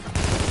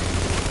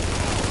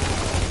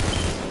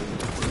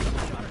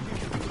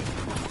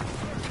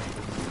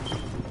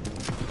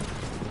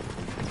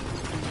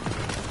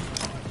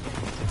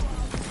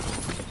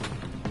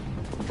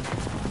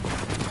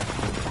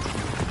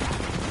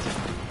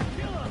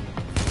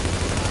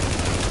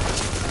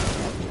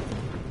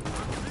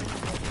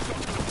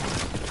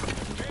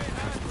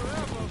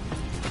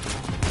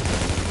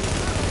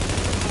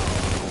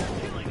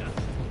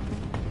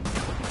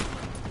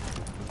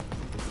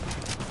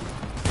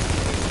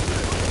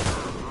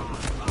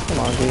 Come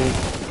on, dude.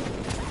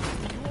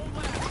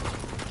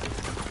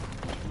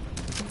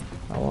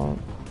 I won't.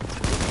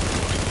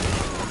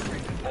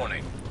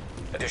 Warning.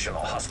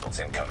 Additional hostiles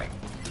incoming.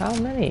 How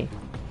many?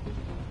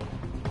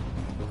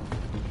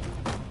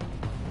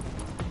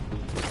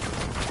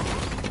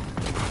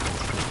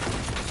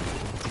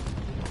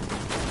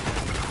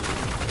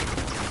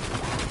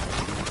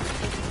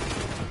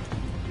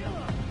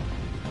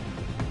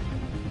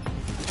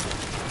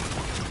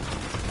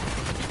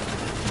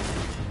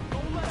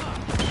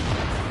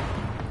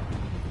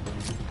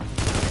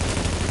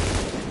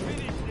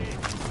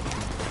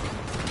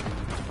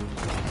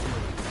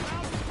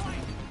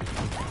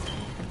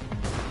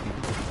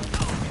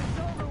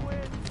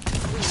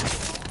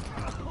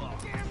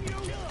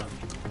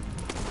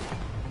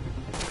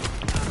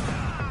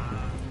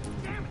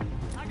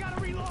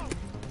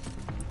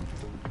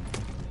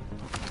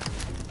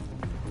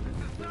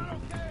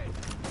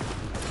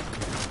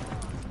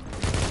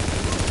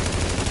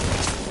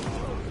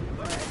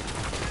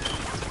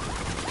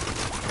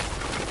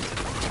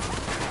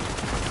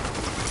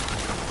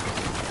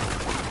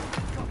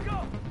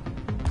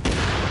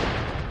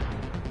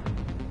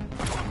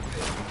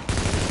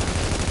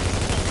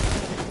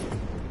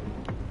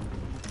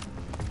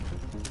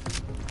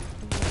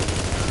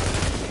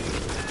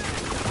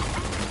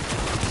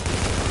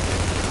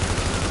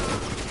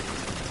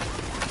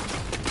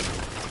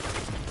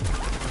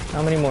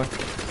 How many more?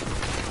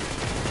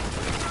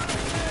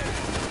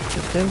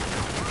 Just him?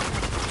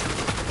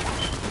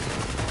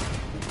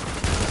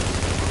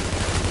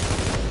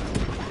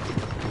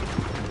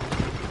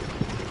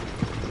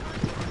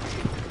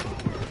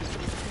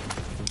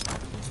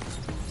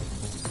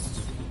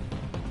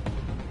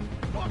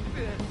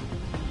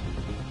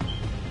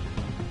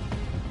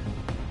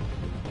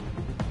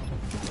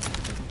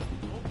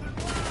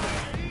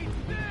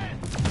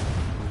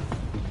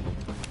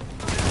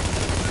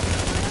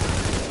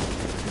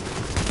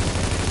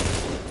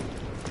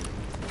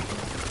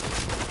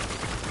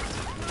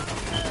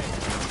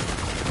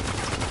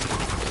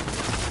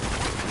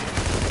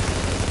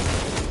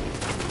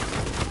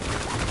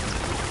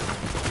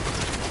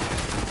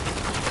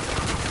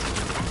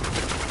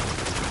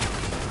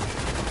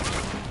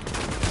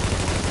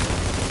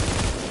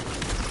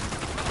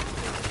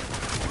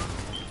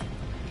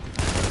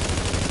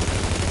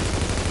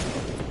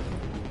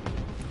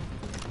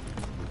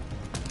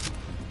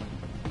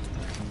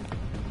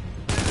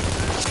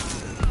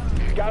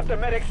 the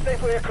medics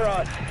safely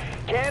across.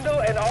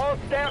 Kandel and all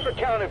staff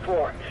accounted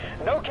for.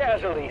 No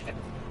casualties.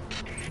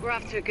 We're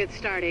off to a good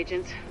start,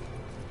 Agent.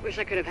 Wish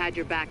I could have had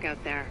your back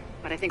out there,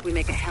 but I think we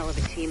make a hell of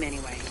a team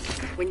anyway.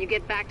 When you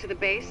get back to the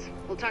base,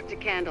 we'll talk to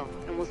Kandel,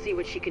 and we'll see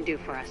what she can do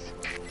for us.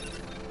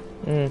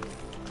 Guess I'm going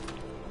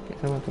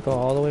to have to go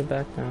all the way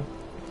back now.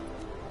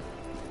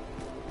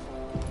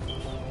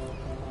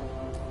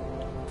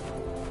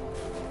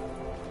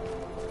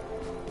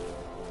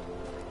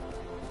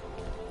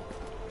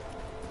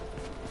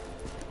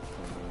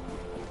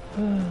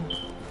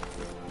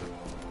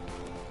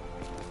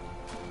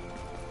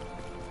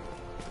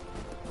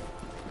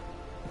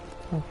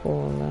 I'm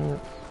full on that.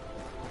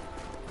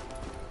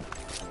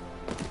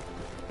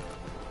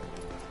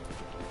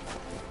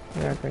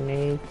 We got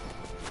grenades.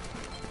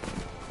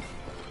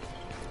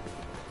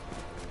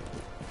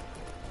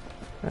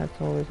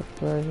 That's always a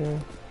pleasure.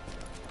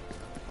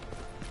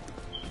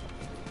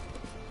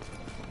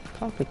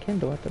 Talk to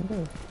Kandel at the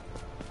base.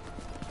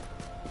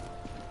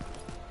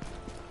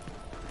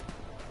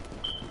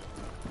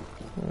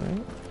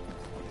 Alright.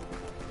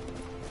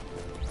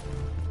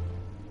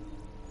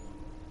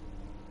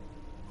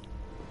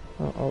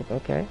 Oh,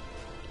 okay.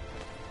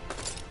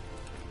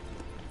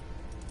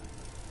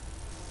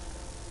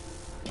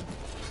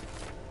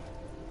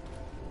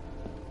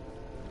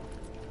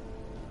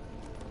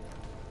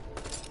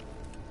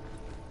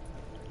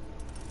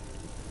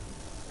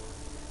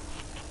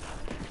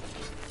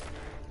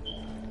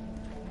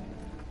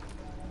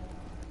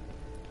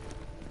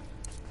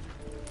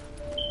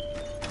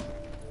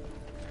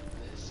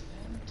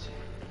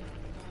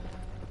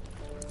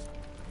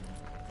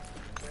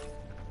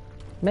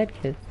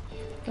 Medkits.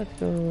 Let's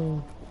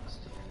go.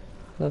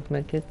 Love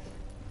medkits.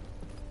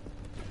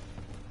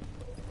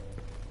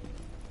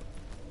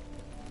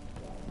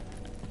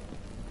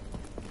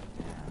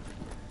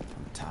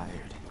 I'm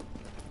tired.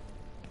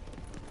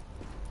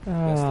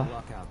 Best of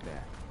luck out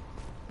there.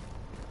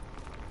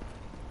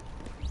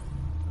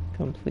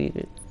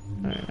 Completed.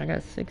 Alright, I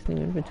got 6 new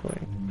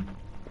inventory.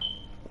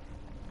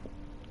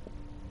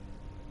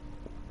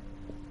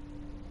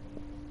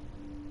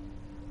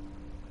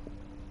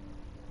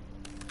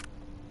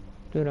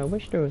 Dude, I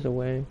wish there was a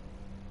way.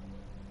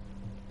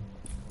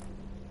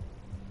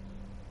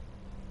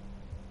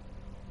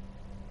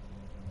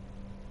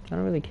 I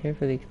don't really care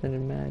for the extended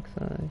mag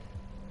size.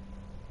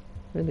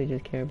 Really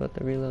just care about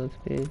the reload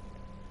speed.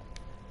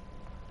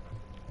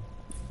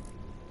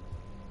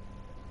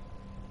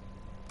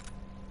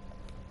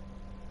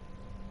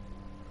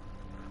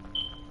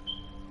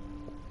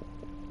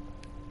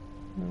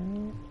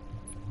 Alright.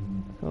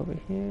 Over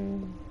here.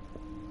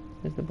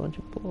 There's a bunch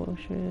of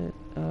bullshit.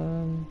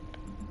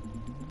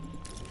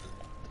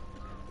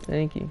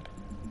 Thank you.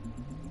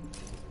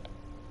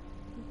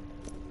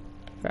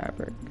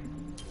 Fabric.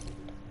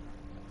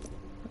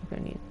 I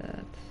need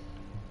that.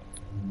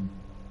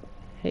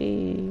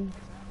 Hey.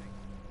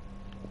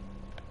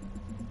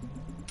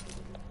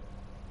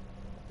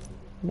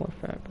 More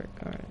fabric.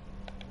 Alright.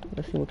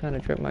 Let's see what kind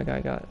of trip my guy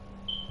got.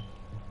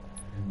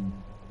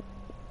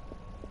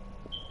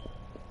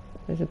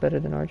 Is it better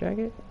than our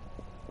jacket?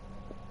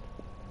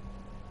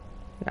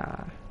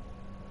 Nah.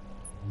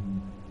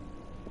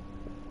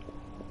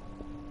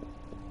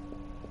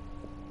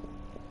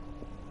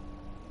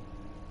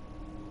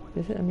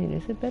 Is it, I mean,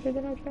 is it better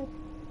than our jacket?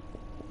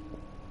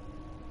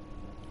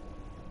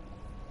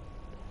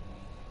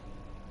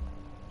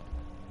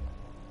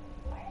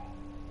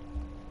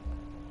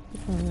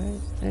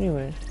 Alright,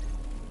 anyways.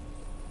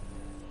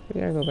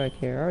 We gotta go back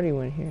here. I already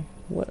went here.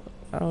 What?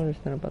 I don't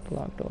understand about the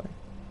locked door.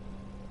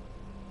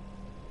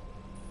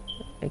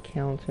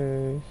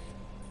 Encounters.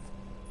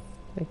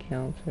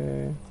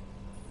 Encounter.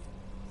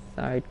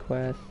 Side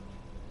quest.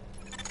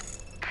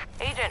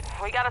 Agent,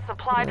 we got a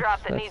supply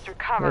drop that needs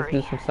recovery.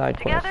 Let's do some side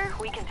quests. Together,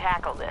 we can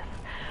tackle this.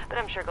 But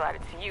I'm sure glad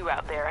it's you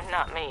out there and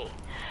not me.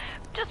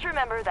 Just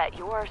remember that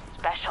you're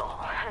special,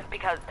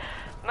 because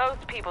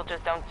most people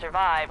just don't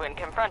survive when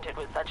confronted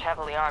with such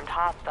heavily armed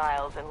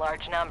hostiles in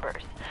large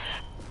numbers.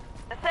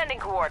 Sending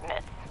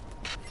coordinates.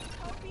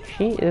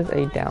 She is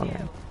a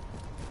downer,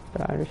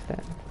 but I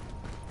understand.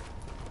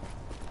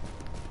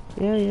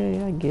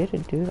 Yeah, I get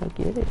it, dude, I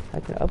get it. I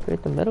can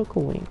upgrade the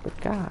medical wing, but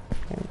God,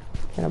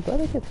 can a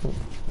brother get some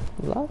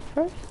love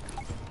first?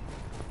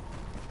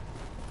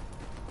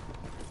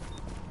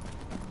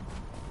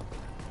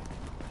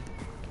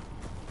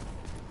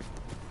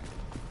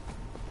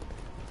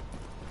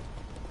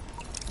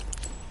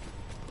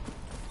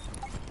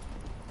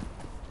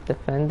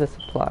 Defend the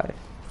supplies.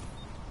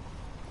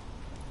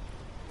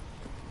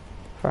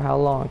 For how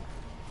long?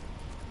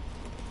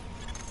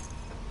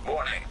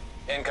 Warning.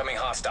 Incoming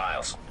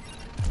hostiles.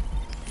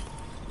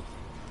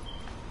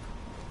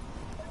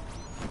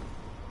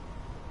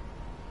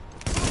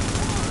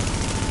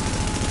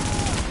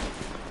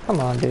 Come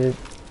on, dude.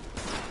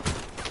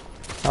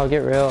 Oh, get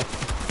real.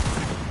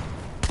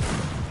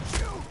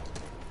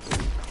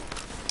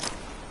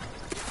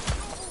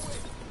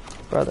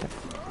 Brother.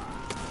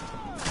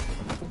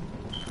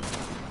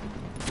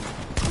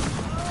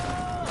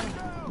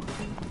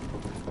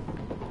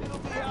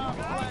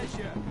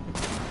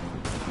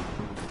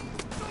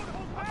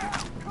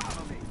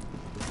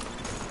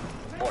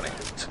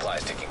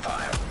 Supplies taking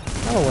fire.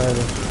 I'm aware of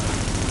this.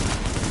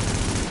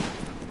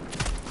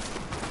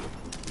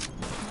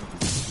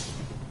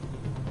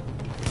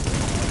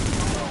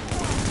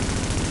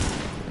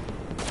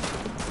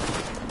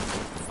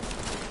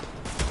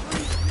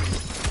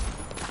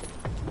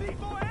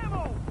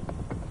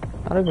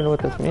 I don't even know what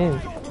this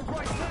means.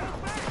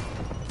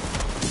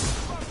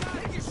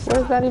 What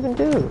does that even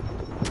do?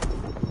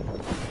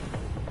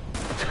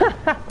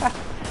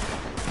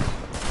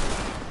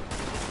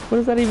 What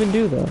does that even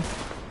do, though?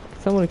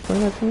 Can someone explain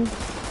that to me?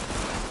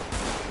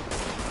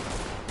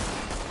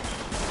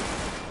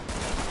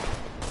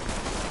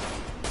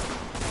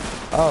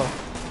 Oh.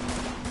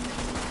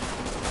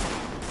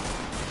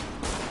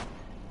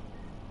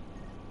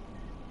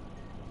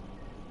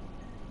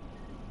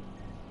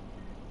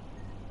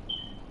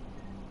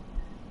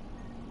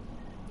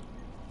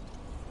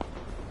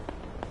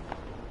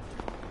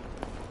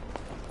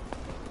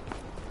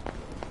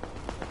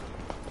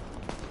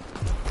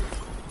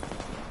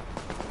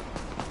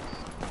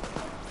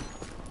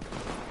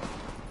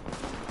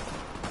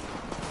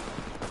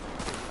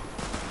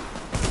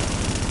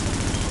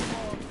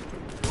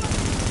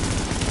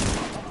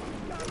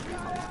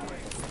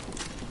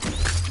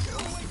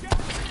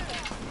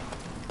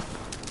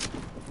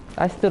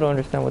 I still don't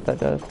understand what that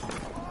does.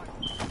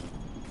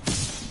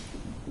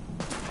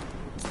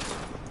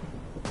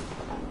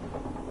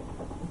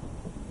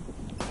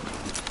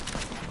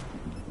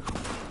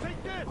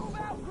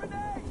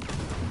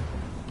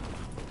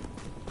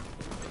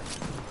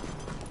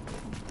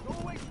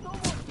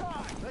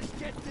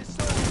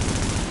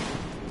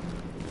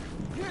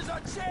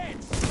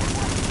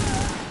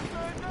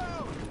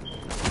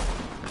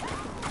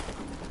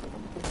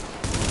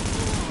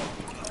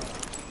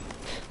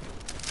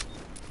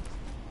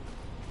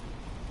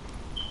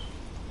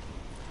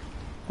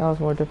 That was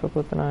more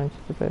difficult than I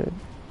anticipated.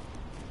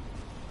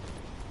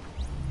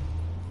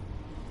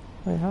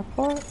 Wait, how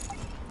far?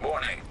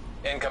 Warning.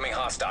 Incoming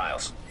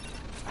hostiles.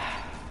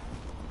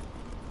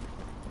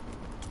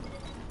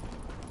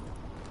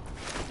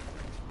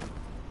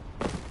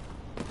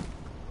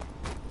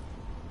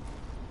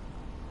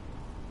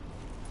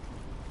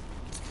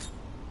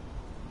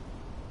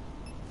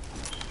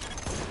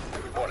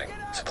 Warning.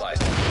 Supplies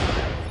taking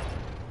fire.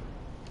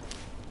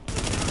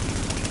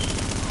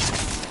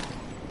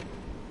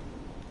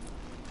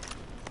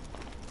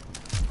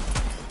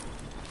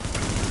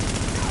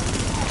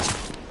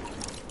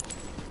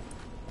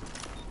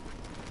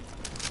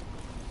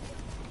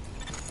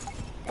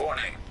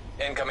 Warning.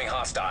 Incoming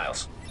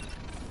hostiles.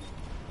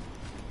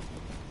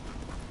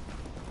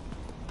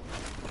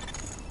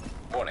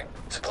 Warning.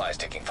 Supplies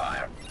taking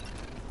fire.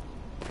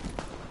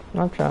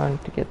 I'm trying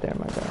to get there,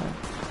 my guy.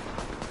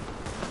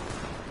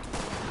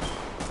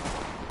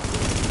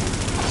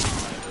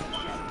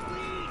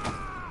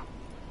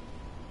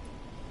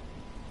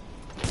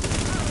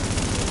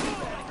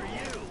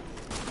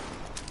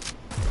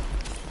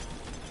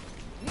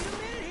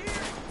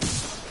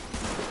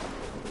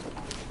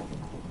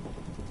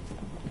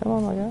 Come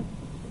on, my guy.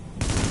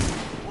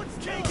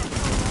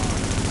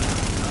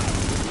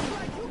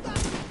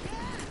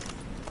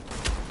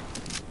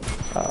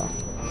 Oh,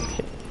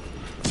 shit.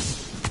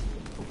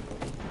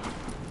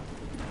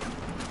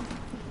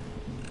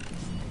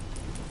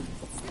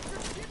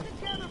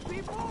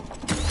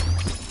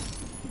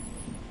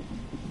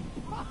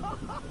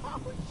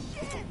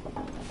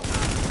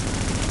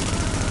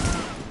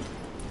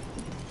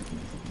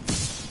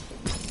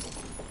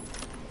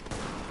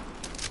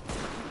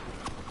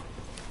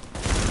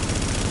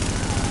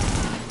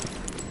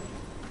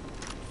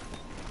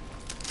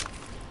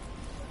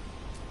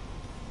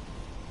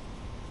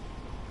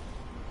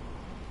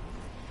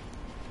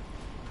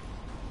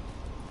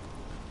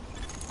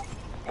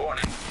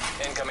 Warning.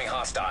 Incoming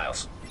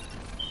hostiles.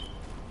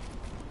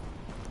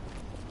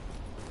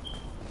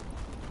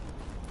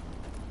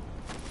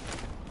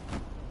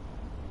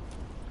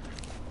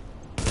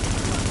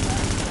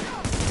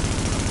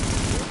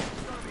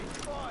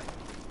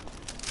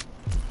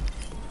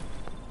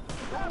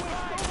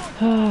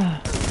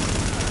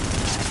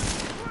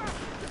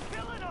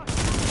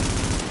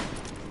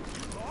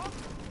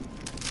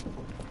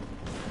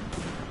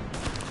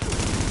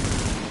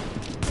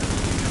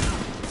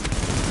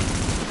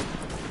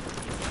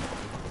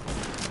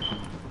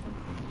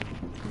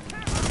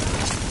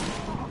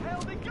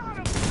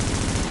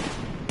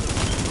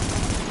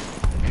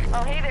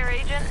 Oh, hey there,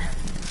 Agent.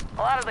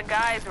 A lot of the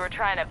guys were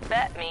trying to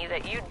bet me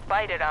that you'd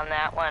bite it on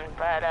that one,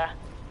 but,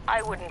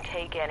 I wouldn't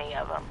take any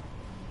of them.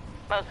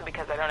 Mostly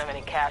because I don't have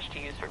any cash to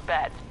use for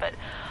bets, but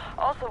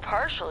also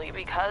partially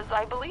because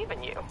I believe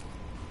in you.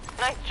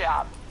 Nice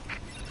job.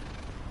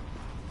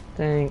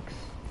 Thanks.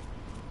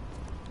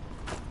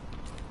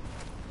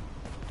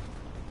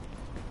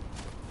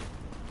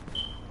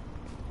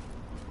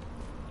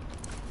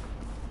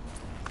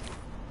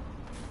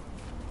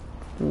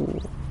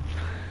 Ooh.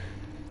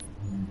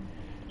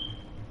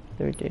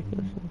 The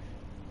ridiculousness.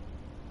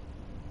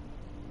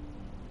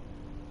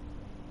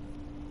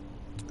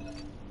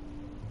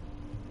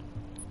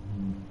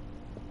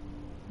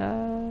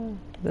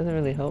 Doesn't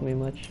really help me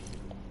much.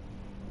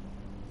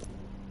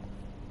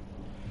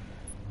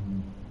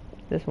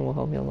 This one will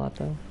help me a lot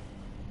though.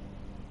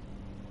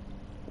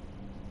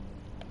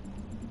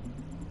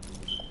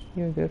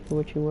 You're good for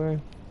what you were.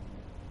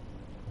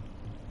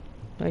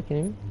 I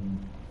can hear.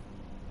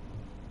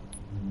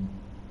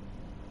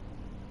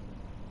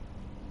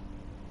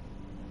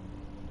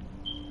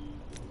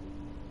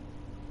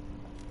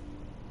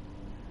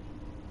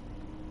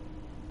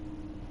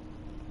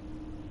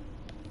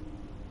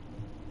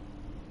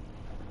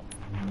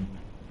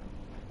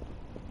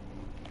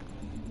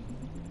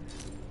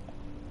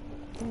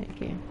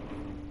 Thank you.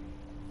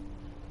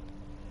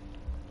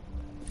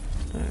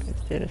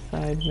 Alright, did a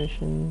side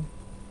mission.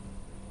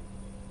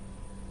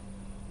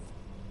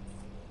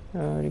 I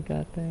already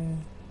got there.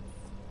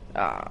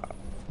 Ah.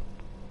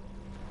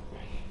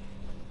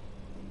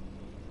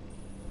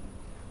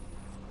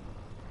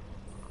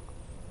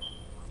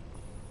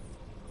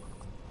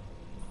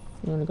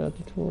 I already got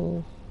the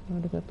tools. I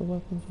already got the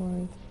weapon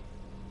parts.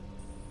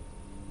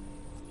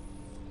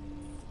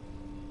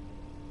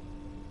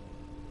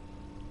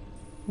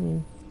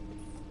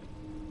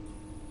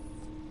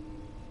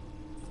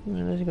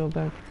 Alright, let's go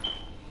back.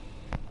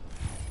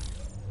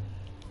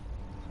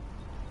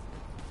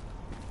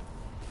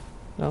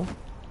 No?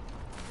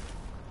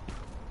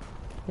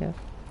 Yes.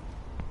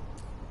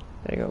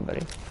 There you go,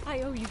 buddy. I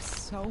owe you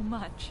so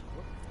much.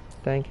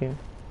 Thank you.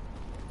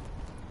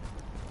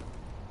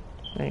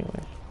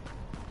 Anyways.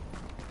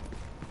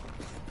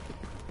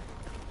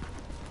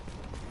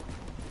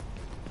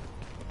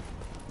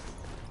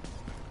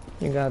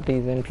 You got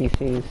these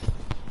NPCs.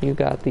 You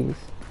got these.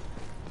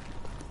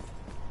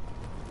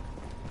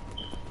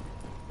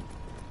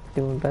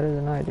 Doing better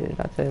than I did,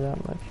 I'd say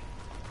that much.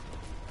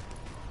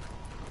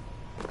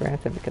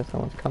 Granted, because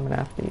someone's coming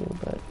after you,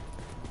 but...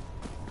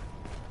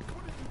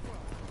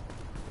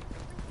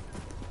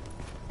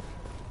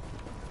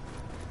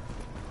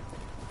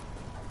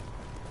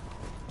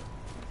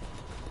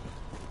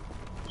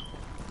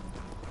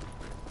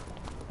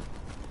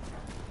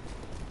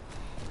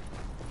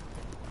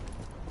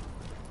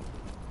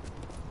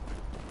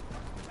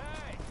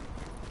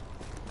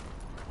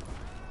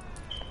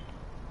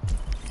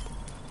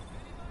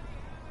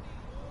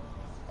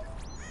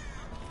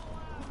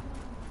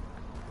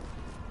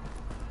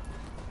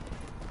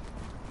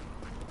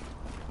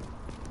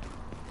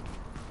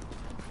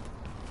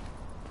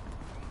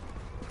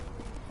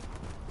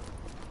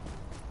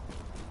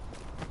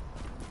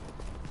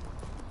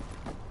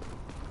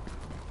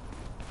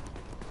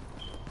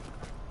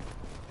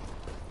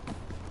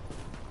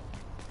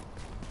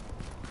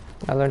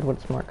 I learned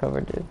what smart cover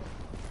did.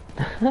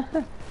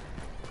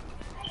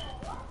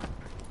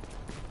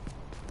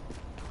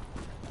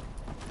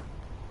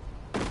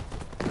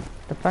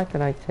 The fact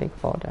that I take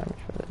fall damage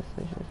for this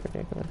is just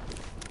ridiculous.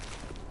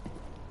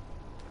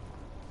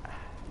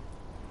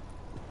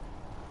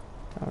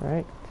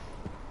 Alright.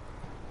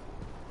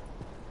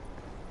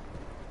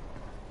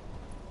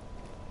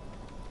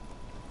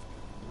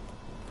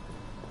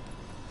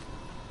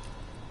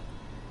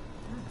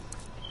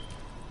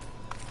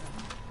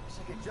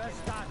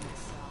 Just got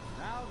this.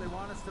 Now they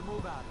want us to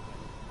move out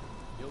again.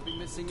 You'll be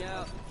missing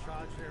out.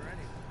 Charge here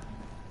anyway.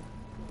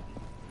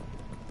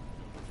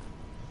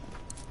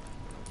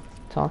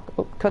 Talk.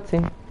 Oh,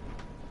 cutscene.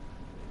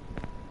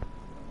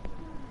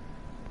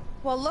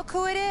 Well, look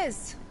who it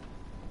is.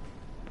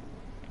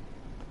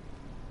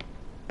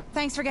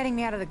 Thanks for getting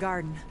me out of the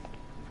garden.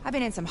 I've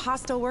been in some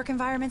hostile work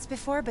environments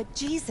before, but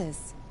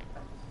Jesus.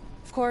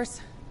 Of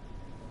course,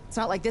 it's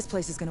not like this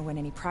place is gonna win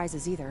any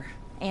prizes either.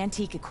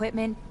 Antique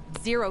equipment,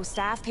 0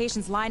 staff,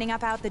 patients lining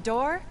up out the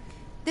door.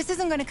 This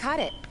isn't gonna cut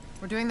it.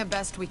 We're doing the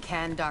best we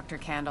can, Dr.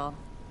 Kandel.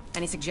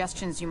 Any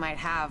suggestions you might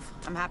have,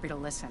 I'm happy to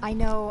listen. I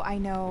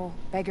know.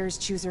 Beggars,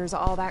 choosers,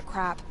 all that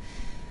crap.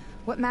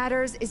 What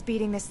matters is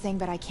beating this thing,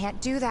 but I can't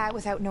do that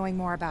without knowing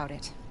more about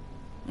it.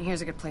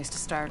 Here's a good place to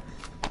start.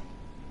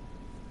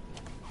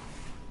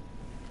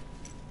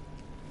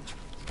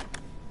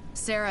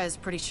 Sarah is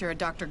pretty sure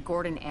Dr.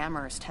 Gordon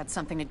Amherst had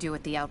something to do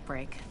with the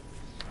outbreak.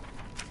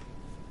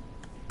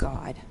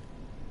 God.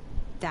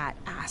 That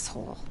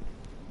asshole.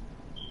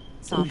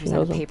 Saw him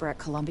present a paper at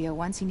Columbia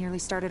once. He nearly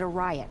started a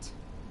riot.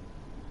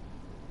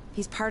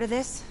 He's part of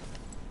this.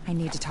 I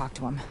need to talk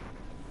to him.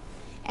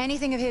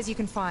 Anything of his you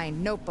can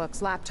find.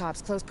 Notebooks,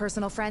 laptops, close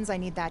personal friends, I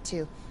need that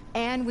too.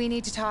 And we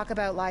need to talk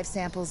about live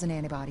samples and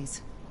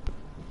antibodies.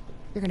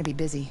 You're gonna be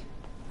busy.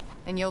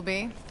 And you'll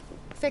be?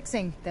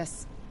 Fixing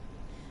this.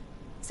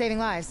 Saving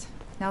lives.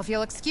 Now if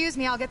you'll excuse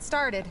me, I'll get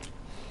started.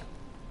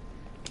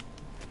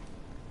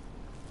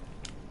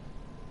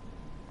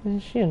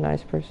 Isn't she a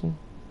nice person?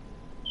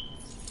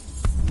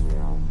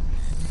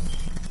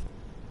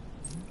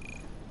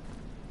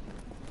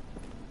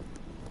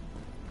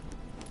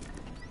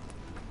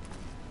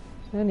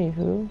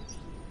 Anywho,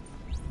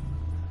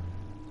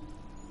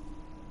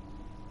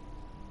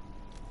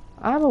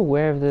 I'm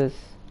aware of this.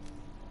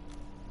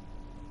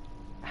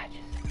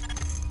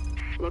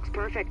 Looks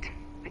perfect.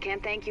 I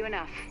can't thank you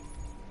enough.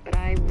 But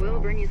I will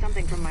bring you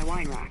something from my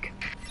wine rack.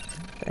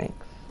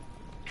 Thanks.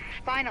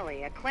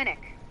 Finally, a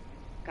clinic.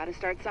 Gotta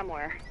start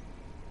somewhere.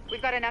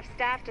 We've got enough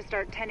staff to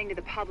start tending to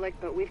the public,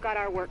 but we've got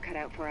our work cut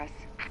out for us.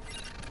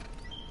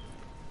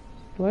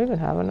 Do I even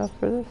have enough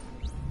for this?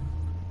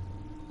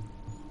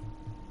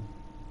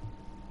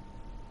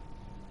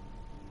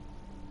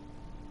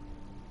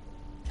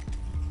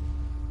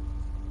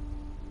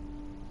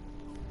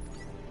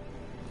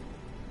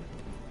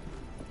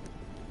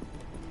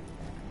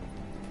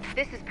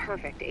 This is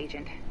perfect,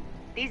 Agent.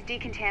 These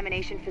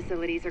decontamination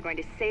facilities are going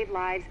to save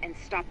lives and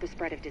stop the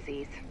spread of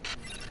disease.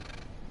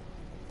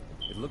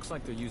 It looks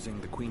like they're using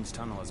the Queen's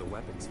Tunnel as a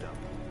weapons dump.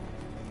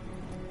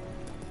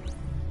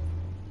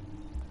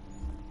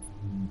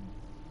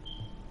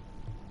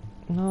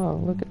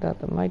 No, look at that,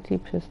 the mighty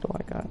pistol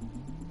I got.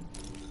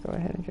 Let's go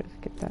ahead and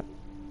just get that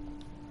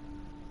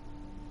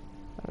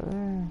out of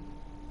there.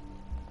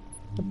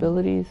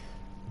 Abilities.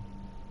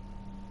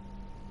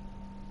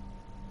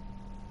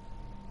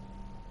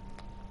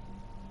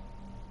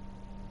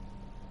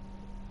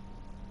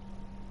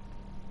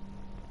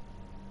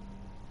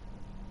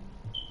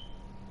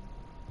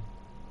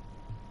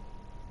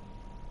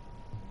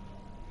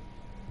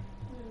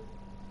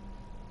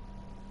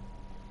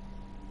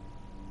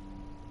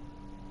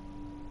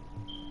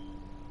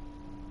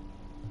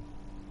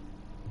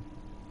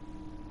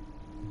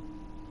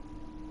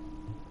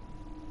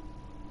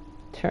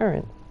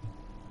 Turret.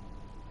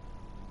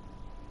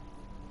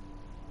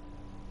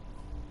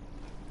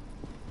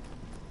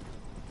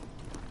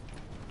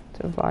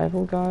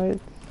 Survival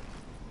guides.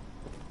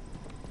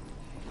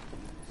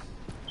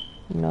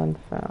 None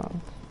found.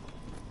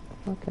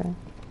 Okay.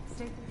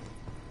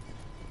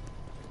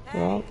 Hey,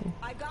 well,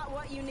 I got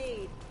what you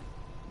need.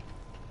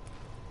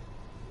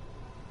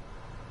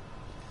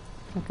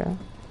 Okay.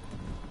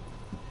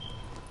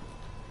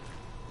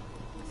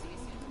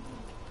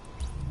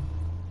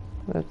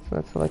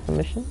 Let's select the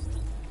mission.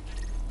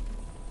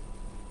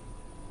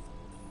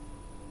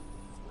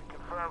 We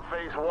confirm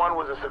phase 1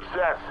 was a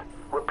success.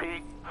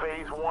 Repeat,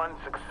 phase 1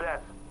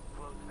 success.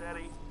 Flow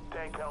steady,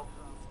 tank health.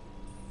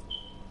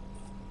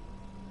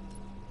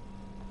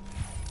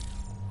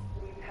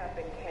 Sweeps have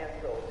been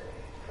cancelled.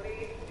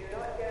 Please do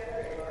not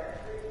gather in large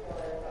groups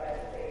while inside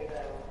the safe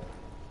zone.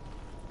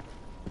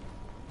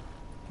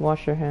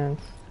 Wash your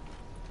hands.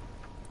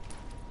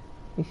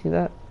 You see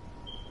that?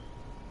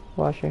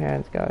 Wash your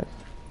hands, guys.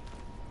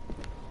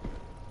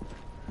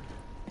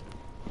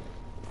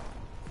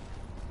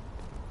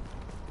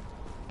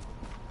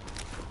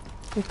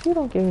 If you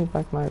don't give me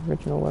back my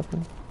original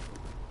weapon.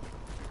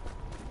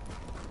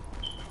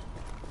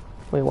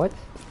 Wait, what?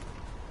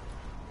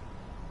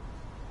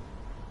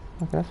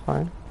 Okay, that's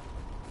fine.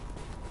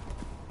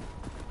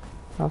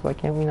 I was like,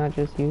 can't we not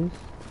just use?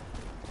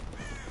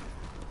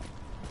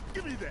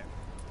 Give me that!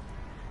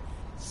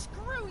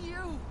 Screw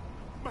you!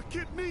 My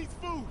kid needs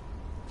food!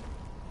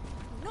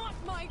 Not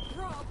my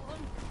problem.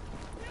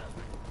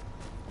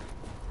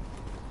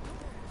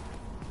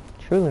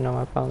 Truly not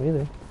my problem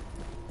either.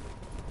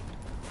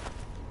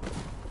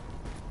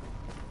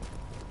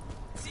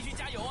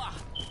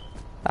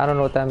 I don't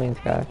know what that means,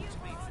 guys.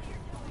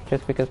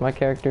 Just because my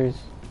character is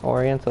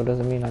Oriental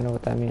doesn't mean I know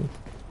what that means.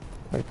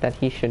 Or that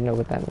he should know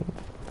what that means.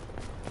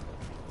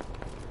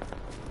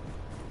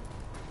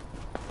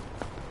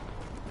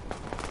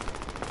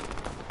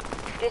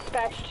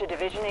 Dispatch to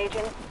division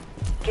agents.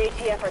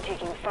 JTF are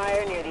taking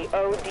fire near the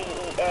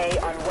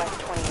ODEA on West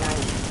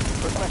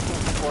 29th.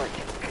 Requesting support.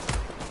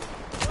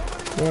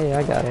 Yeah,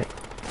 I got it.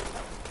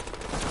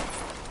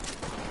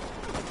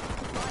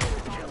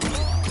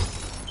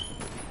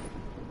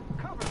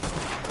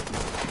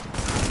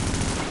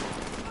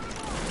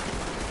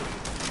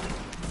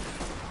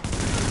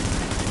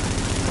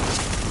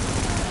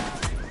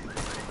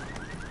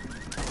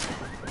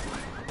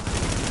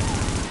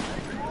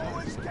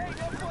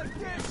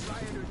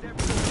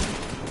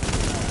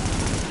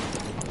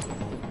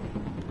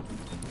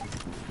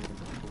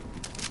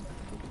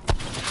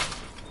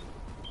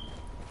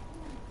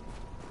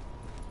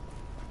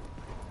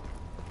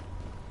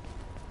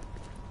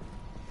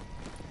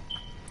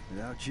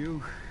 Without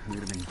you, we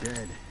would have been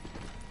dead.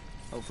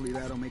 Hopefully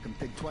that'll make them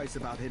think twice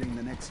about hitting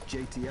the next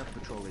JTF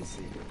patrol they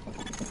see.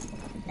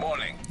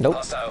 Warning. Nope.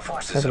 Hostile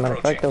forces As a matter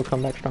of fact, approaching. they'll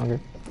come back stronger.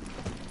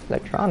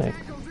 Electronics.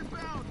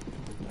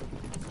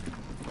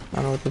 I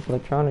don't know what this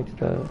electronics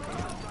does.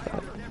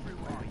 But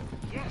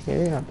yeah,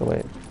 you're gonna have to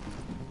wait.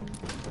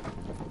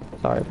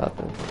 Sorry about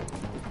this.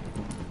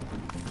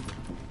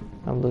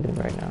 I'm looting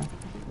right now.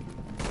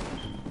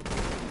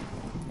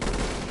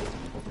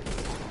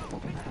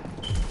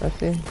 Let's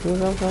see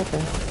who's else out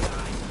there.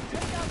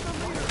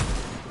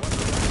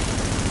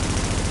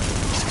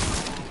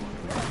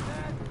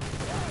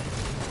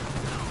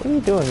 What are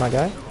you doing, my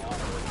guy?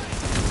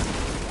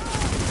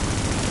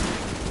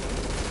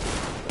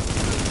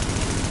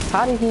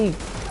 How did he...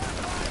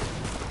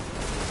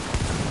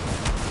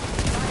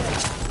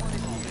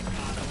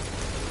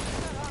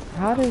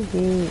 How did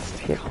he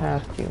get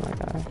past you, my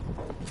guy?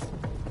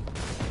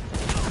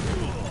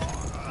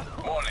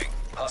 Warning.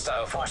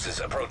 Hostile forces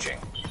approaching.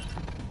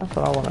 That's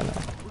what I want to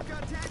know.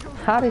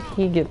 How did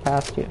he get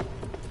past you?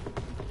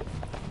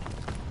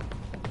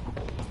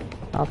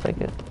 I'll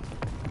take it.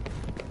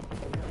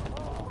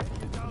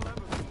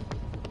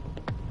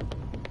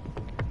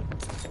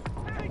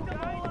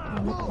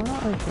 Why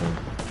not I just...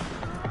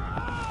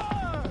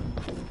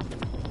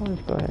 I'll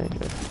just go ahead and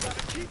just...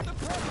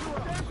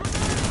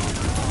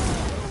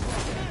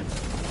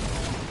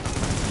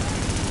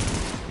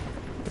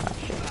 Ah,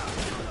 shit.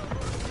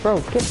 Bro,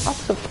 get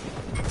off the...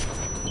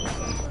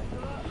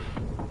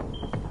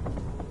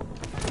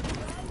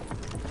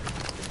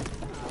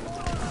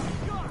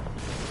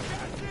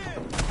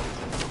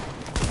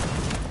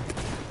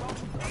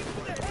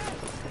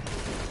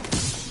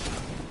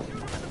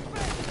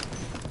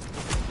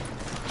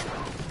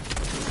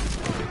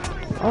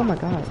 Oh my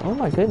god, oh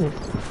my goodness.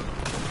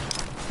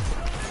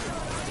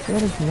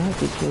 That is not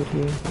be killed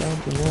here.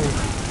 That would be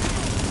nice.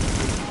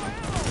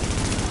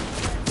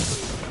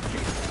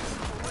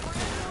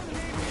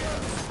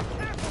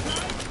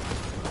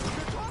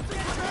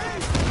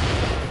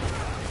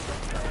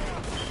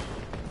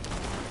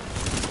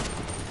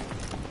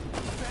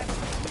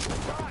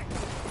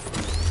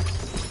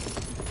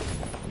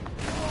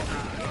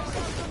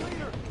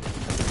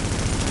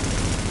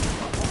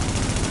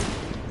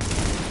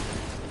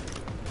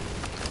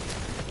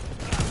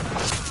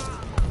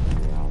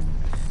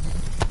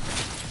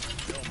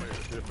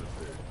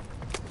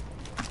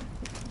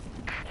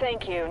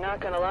 Thank you.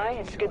 Not gonna lie,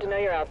 it's good to know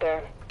you're out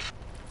there.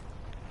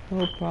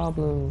 No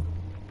problem.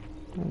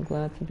 I'm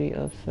glad to be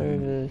of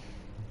service.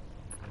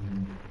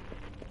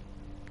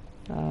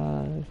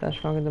 Is that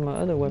stronger than my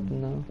other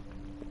weapon though?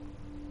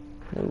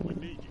 No.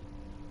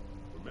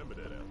 Remember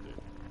that out there.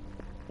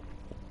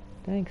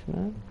 Thanks,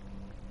 man.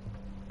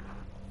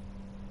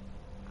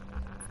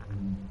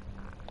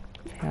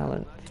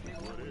 Talent.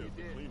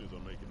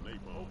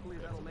 Hopefully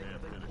that'll make them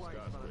think twice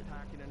about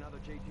attacking another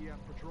JTF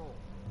patrol.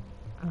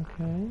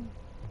 Okay.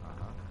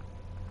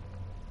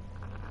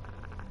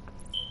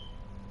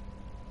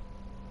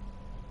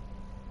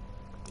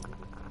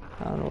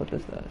 I don't know what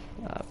this does.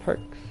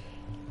 Perks.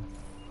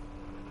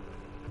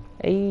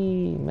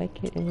 Hey,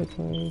 make it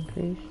inventory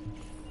increased.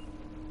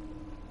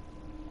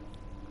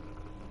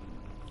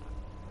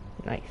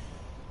 Nice.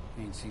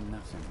 Ain't seen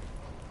nothing.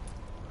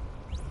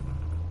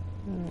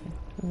 Alright,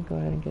 let me go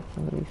ahead and get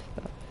some of these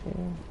stuff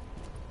here.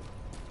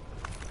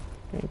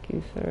 Thank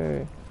you,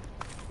 sir.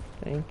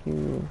 Thank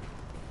you.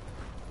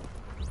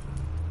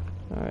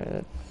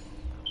 Alright,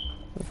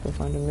 let's go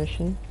find a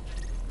mission.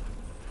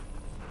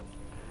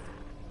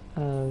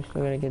 We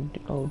still gotta get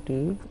old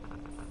dude.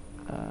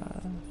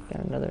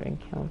 Got another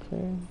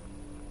encounter.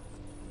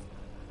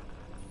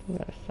 We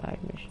got a side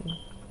mission.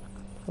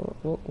 So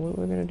what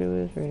we're gonna do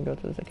is we're gonna go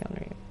to this encounter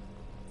here.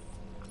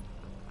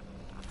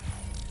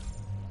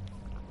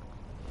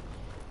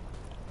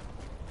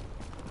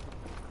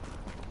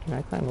 Can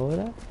I climb over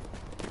that?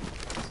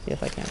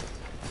 Yes, I can.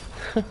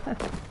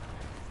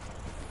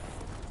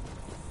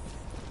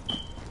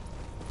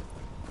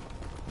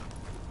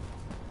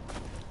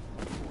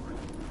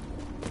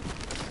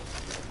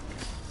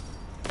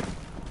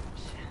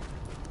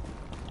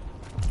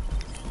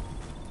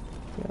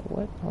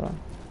 What? Hold on.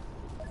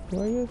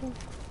 Who are you again?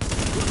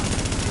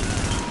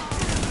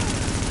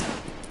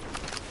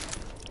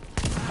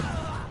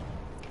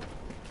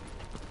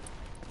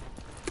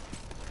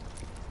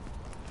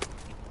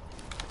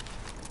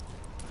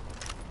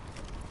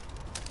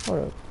 Hold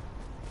up.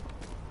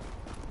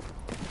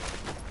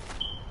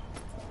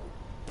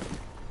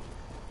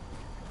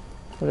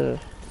 What is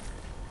this?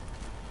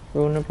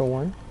 Rule number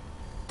 1?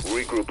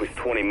 Regroup was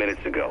 20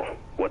 minutes ago.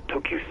 What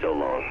took you so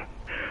long?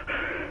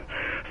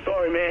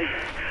 Sorry, man.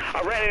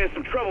 I ran into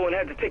some trouble and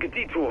had to take a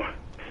detour.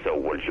 So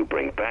what did you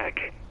bring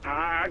back?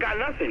 I got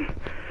nothing.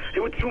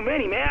 There were too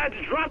many, man. I had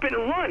to drop it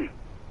and run.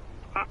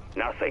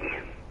 Nothing.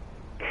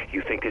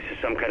 You think this is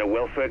some kind of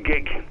welfare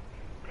gig?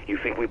 You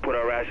think we put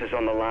our asses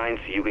on the line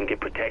so you can get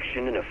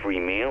protection and a free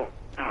meal?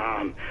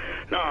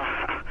 No,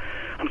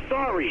 I'm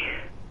sorry.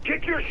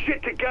 Get your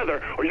shit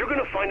together or you're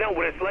gonna find out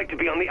what it's like to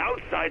be on the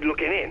outside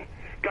looking in.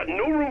 Got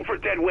no room for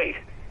dead weight.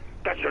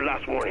 That's your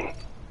last warning.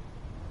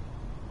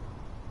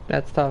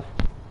 That's tough.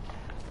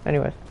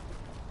 Anyways.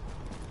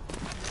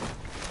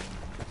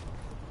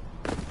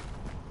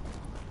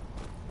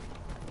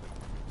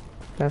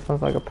 That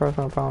sounds like a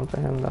personal problem to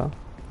him though.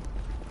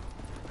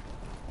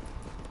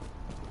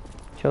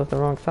 Chose the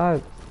wrong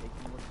side.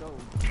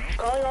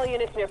 Calling all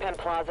units near Penn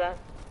Plaza.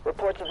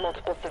 Reports of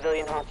multiple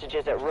civilian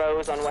hostages at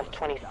Rhodes on West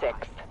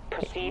 26th.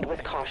 Proceed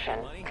with caution.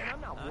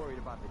 I'm not worried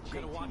about the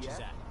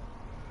JTF.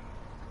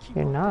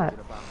 You're not.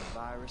 About the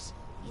virus,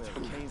 where it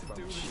came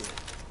from, shit.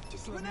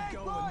 Just let me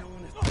go and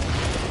no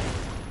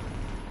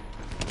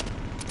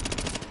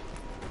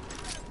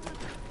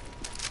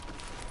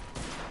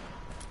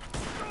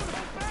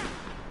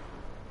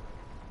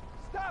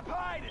Stop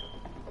hiding!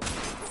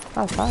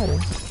 Stop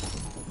hiding.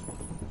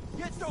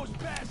 Get those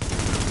bastards!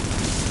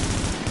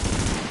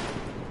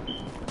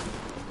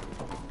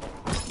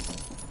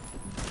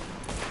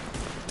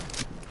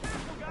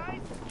 Careful,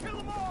 guys! Kill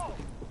them all!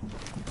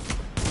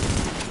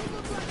 You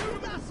look like you're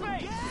about to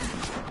face!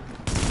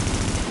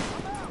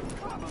 I'm out!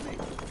 Cover me!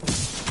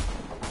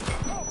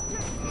 Oh,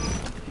 shit!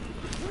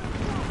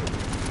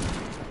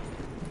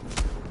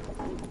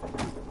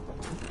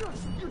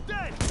 You're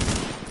dead!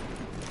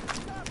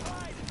 Stop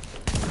hiding!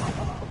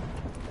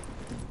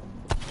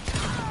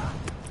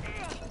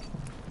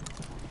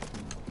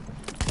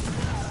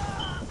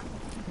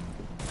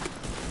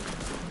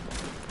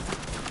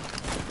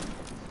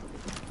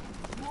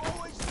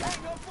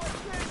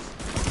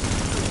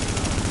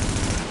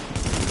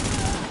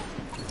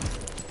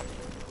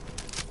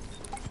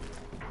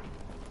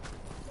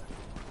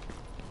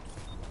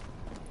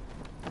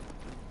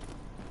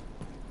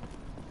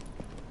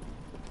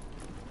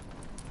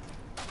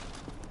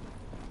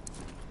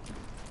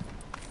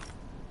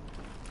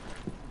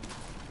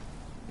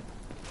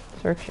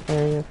 Search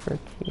area for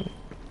key.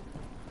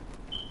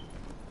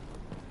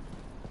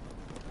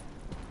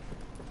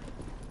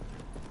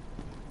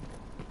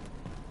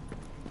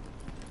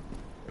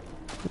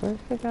 Where's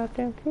the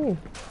goddamn key?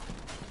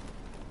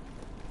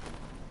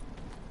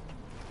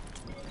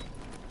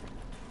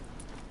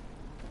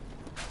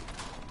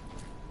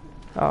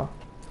 Oh.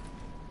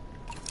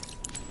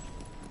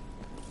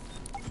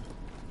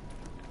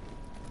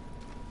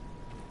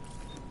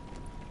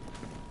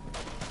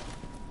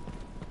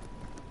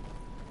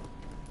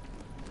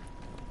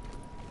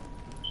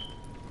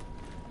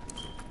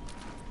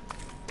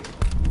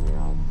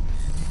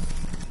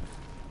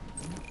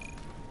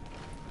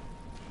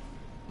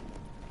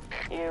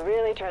 You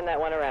really turned that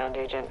one around,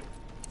 Agent.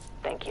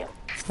 Thank you.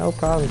 No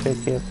problem,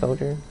 JTF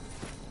soldier.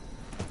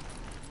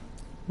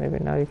 Maybe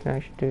now you can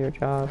actually do your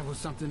job. That was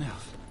something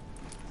else.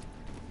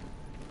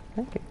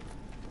 Thank you.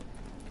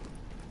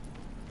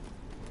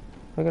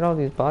 Look at all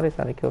these bodies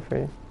that I killed for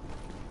you.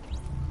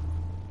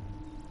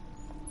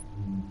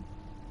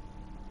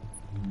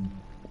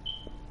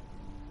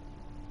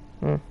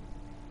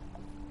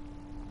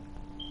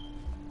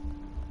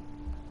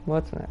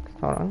 What's next?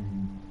 Hold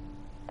on.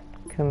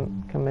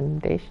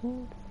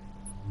 Commendations?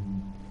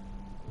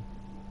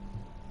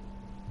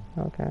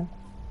 Okay.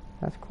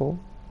 That's cool.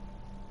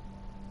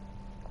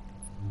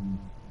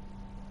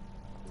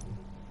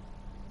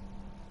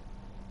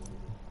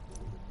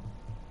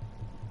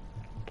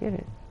 Get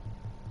it.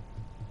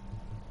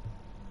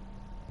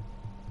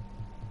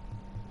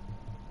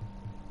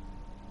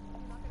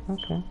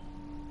 Okay.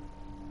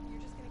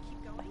 You're just gonna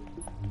keep going?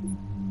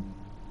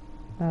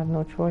 I have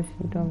no choice,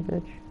 you dumb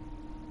bitch.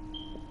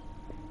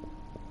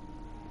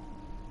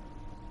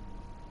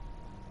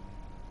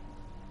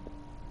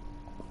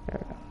 There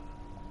we go.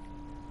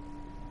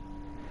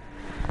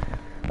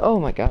 Oh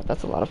my god,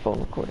 that's a lot of phone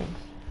recordings.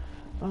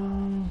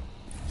 Alright,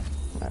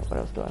 what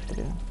else do I have to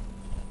do?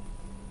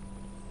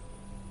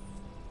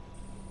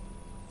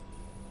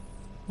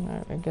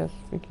 Alright, I guess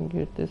we can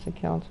get this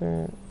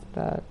encounter,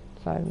 that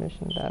side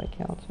mission, that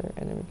encounter,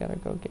 and then we gotta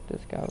go get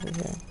this guy over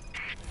here.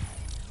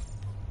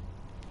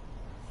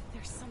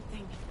 There's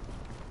something.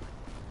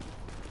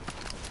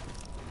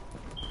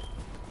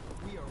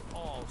 We are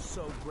all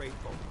so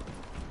grateful.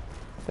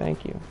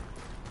 Thank you.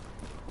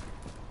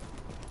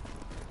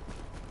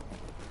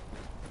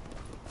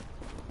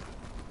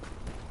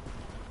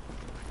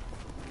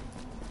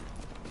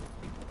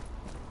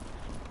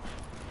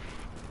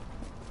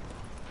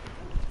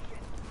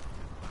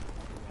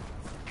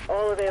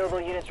 All available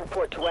units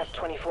report to West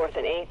 24th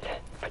and 8th.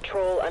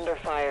 Patrol under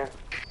fire.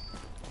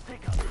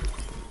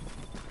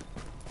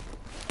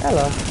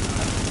 Hello.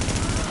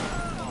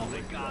 Oh,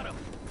 they got him.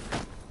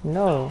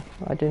 No,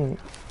 I didn't.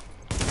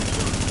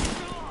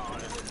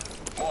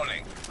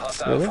 Warning.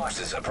 Hostile Really?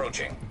 forces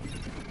approaching.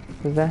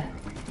 Who's that?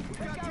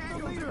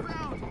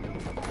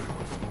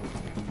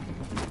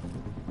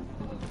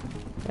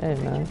 Hey,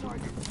 man.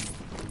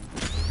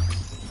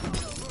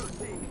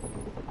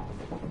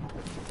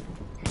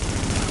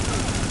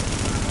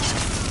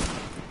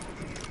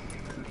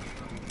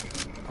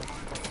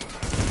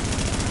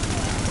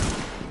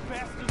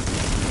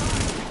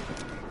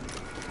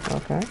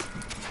 Okay.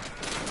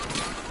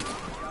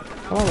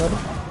 Come on, buddy.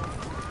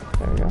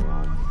 There we go.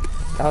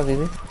 That was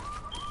easy.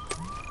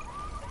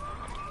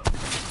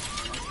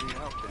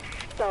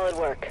 Solid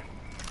work.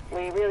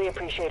 We really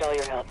appreciate all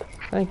your help.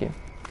 Thank you.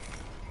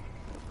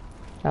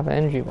 I have an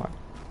energy bar.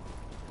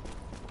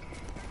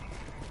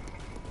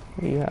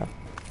 What do you have?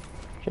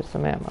 Just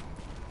some ammo.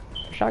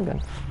 A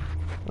shotgun.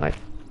 Nice.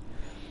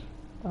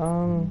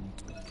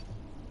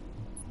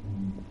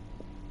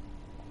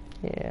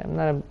 Yeah, I'm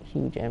not a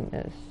huge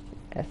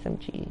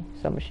SMG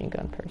submachine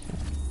gun person.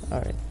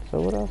 Alright, so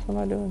what else am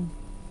I doing?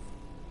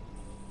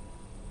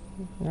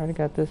 I already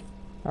got this.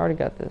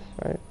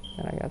 Right?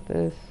 And I got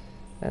this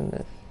and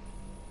this.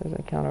 There's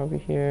an counter over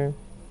here.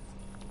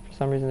 For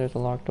some reason there's a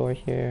locked door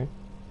here.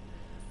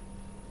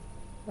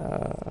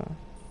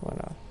 What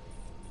else?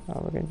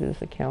 We're gonna do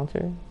this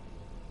encounter.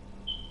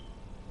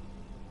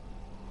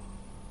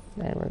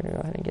 And we're gonna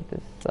go ahead and get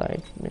this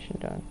side mission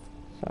done.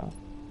 So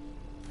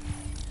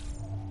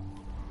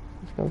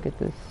let's go get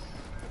this.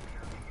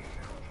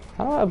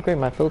 How do I upgrade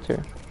my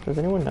filter? Does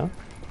anyone know?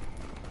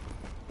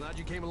 Glad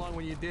you came along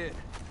when you did.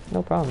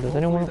 No problem. Does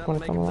anyone want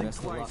to come along?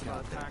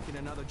 Attacking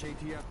another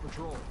JTF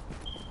patrol.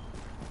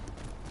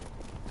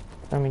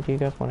 I mean, do you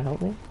guys want to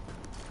help me?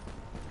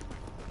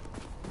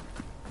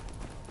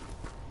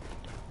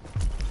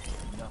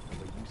 Nothing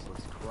but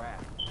useless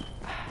crap.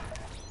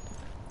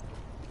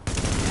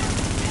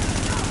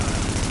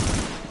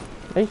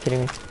 Are you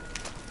kidding me?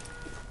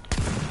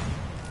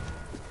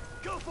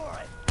 Go for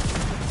it.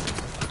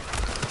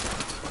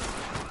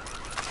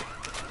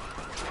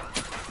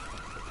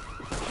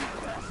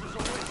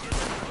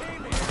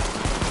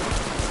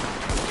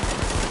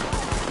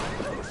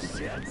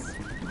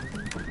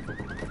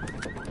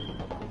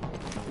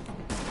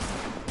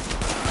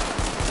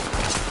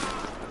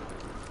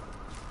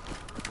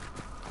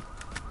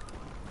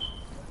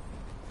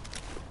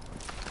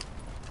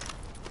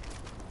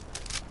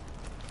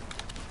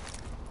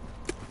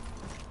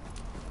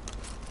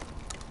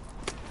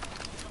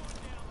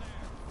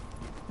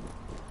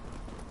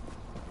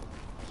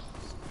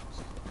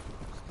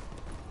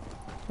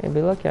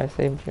 You'll be lucky I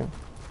saved you.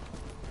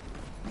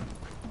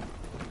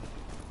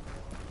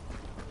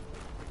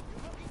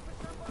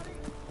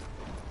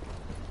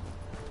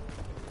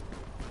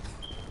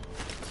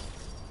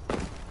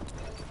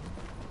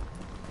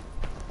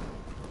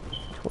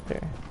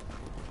 Twitter.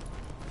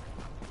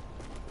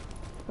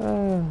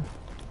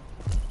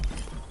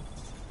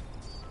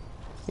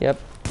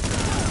 Yep.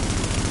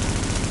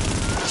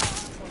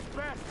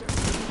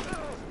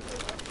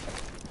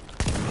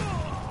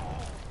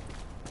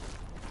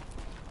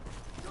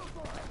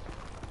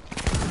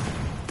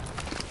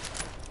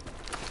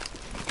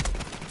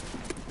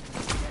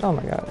 Oh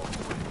my god.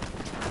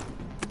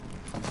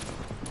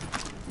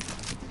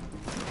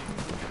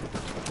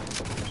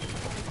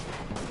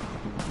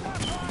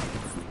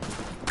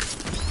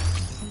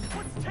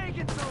 What's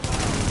taking so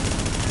long?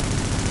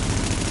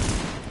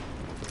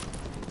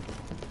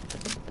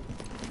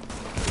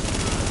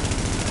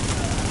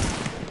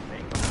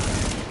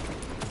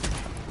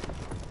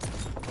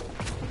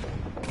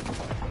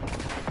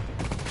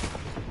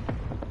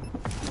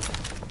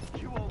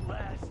 You won't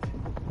last.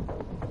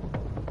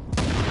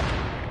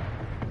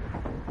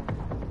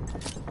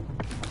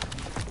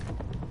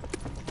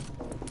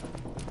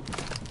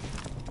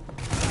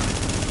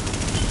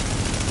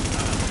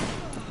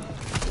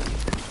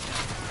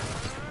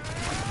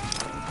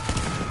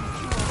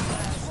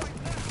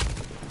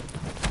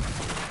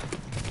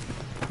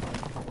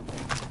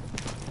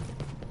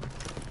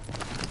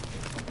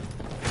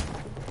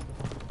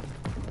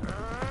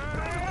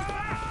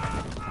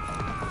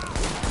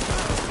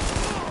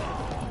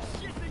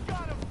 Shit, they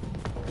got him.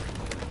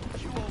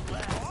 You won't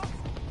last.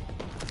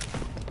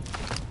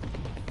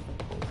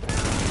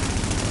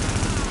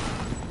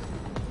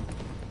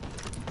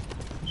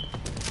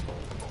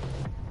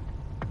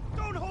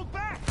 Don't hold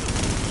back.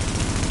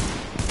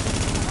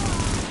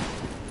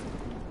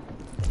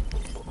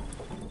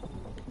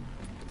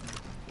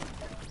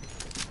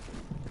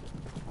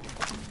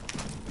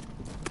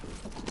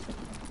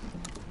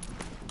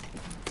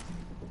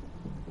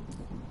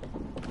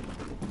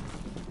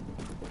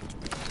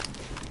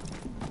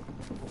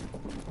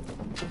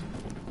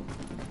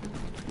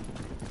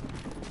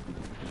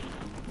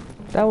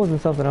 That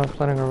wasn't something I was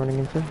planning on running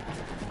into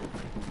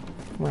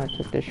when I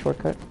took this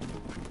shortcut.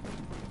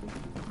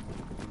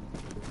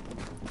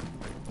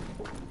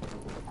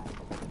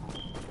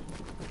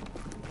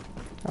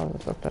 That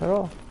wasn't something at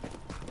all.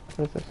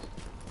 What is this?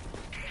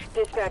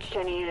 Dispatch to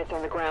any units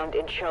on the ground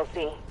in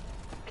Chelsea.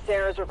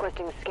 Sarah's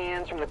requesting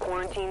scans from the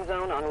quarantine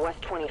zone on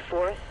West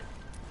 24th.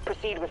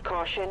 Proceed with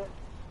caution.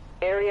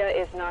 Area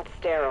is not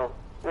sterile.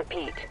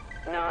 Repeat,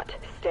 not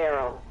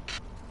sterile.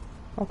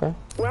 Okay.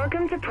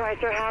 Welcome to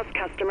Pricer House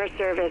Customer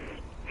Service.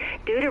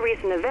 Due to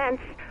recent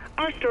events,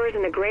 our stores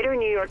in the greater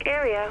New York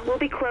area will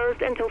be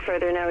closed until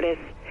further notice.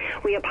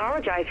 We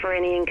apologize for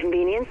any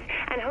inconvenience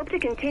and hope to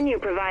continue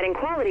providing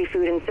quality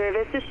food and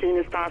service as soon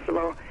as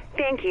possible.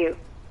 Thank you.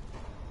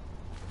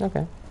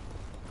 Okay.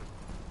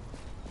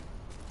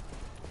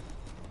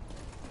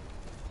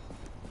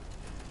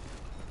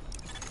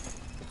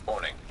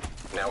 Warning.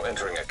 Now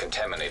entering a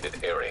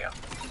contaminated area.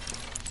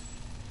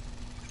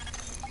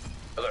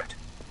 Alert.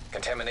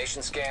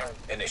 Contamination scan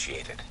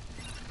initiated.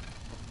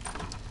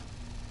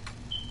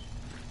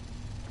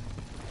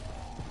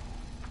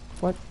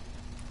 What?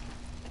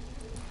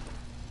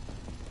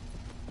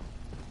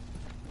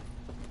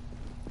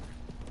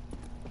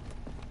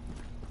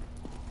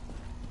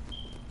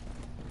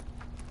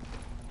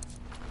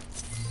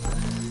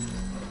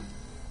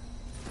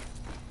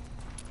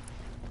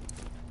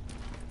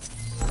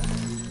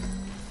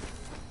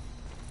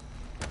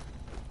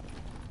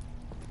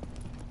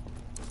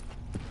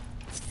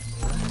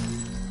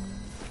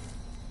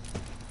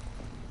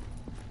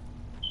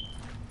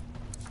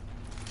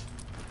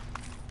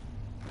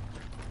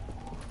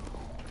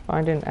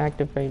 Find and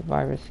activate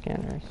virus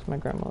scanners. My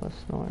grandmother's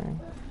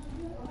snoring.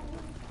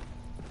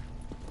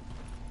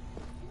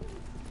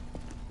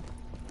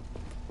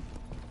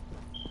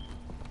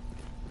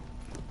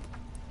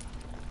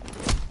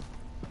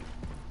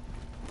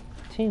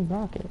 Team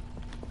Rocket.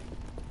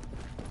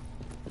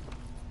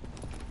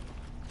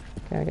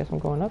 Okay, I guess I'm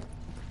going up.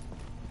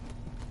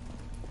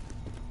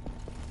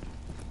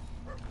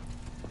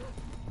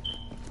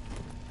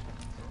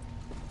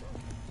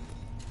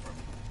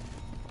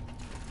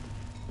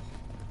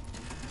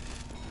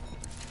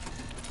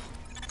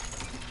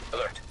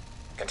 Alert.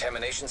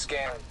 Contamination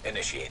scan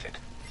initiated.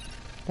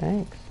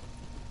 Thanks.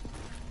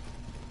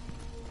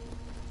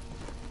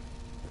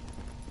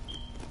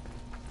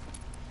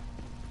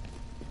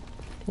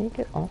 Can you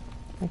get off?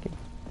 Thank you.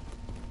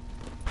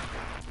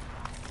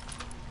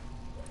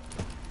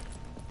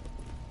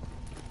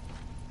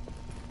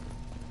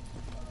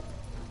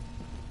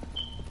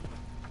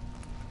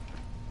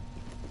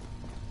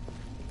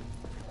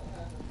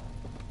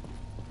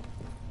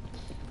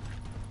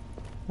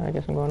 I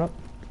guess I'm going up.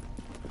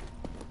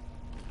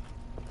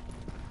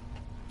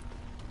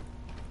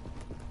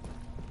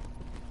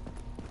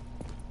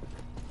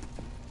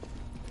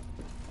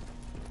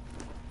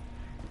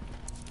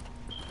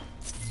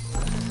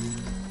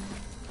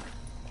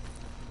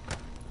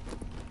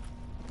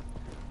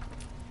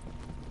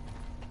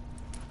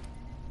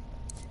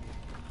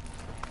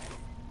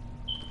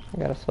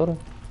 got a soda.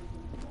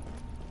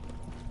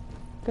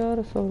 Got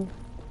a soda.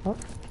 Oh.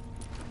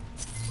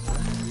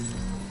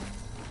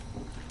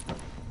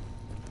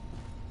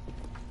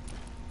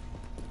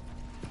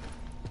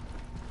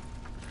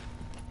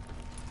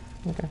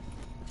 Okay.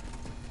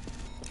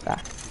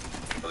 Ah.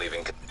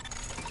 Leaving.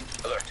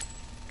 Alert.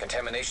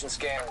 Contamination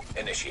scan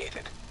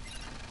initiated.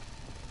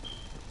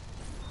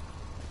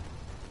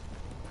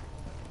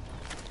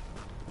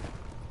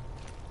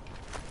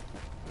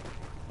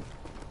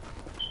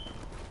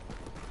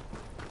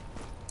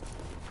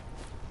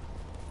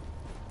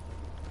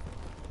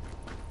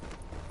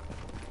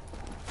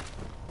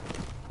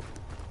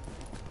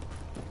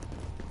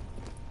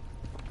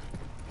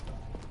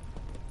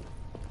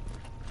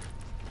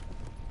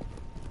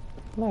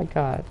 My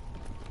God.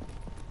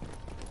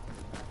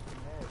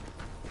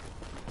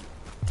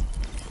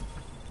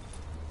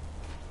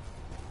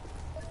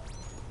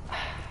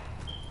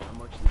 How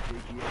much the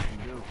JTF can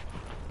do?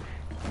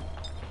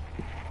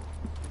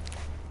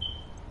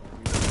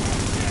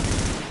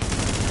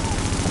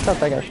 I shot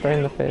that guy straight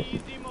in the face.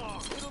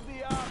 It'll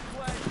be our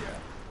pleasure.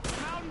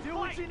 Mountain, do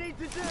what you need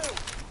to do.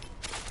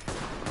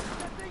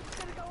 That thing's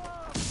gonna go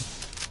off.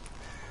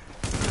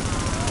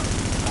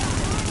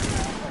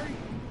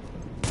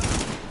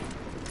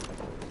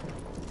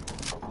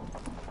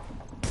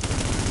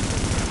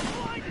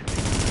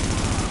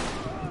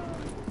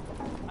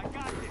 I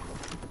got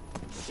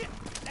this. Shit!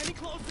 Any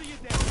closer, you're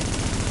dead.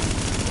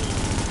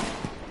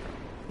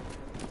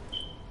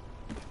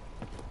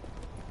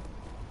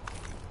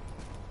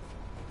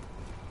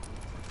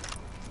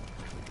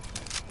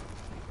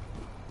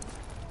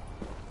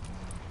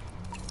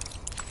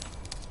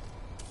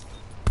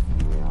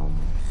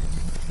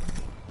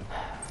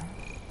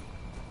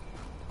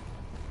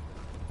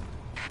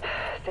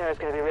 Sarah's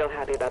gonna be real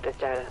happy about this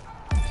data.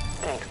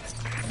 Thanks.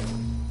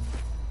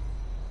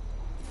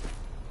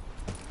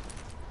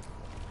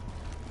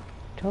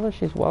 Tell her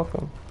she's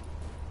welcome.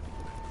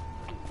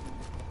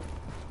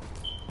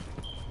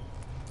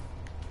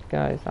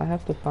 Guys, I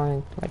have to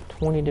find like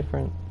 20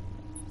 different...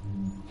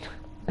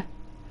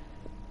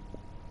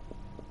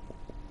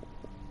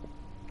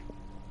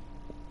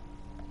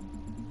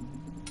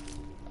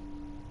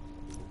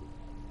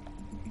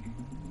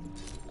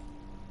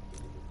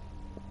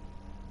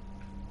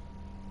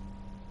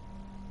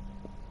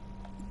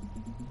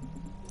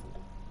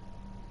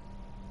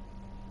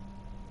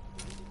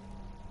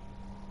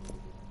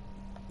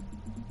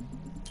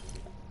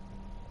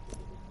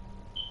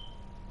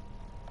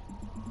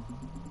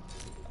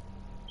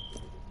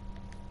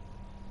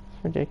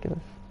 ridiculous.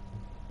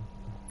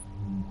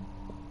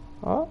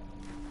 Oh?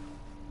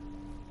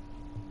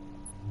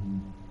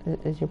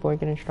 Is your boy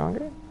getting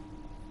stronger?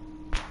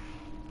 I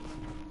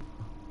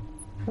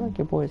feel like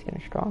your boy is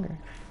getting stronger.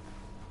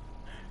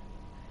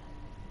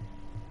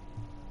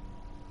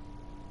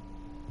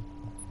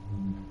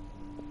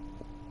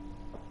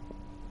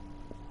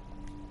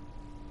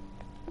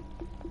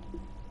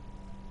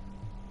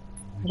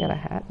 I got a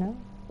hat now?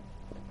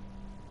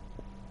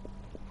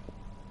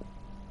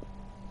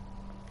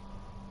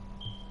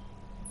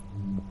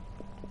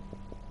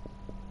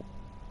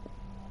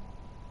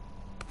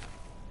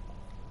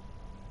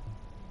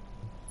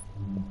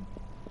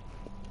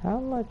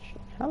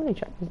 How many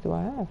chapters do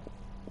I have?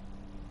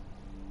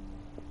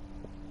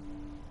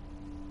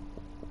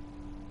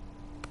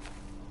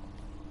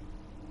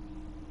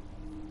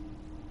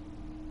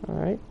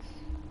 Alright.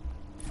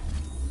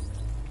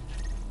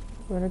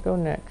 Where to go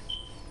next?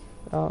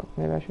 Oh,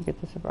 maybe I should get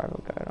the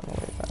survival guide on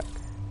the way back.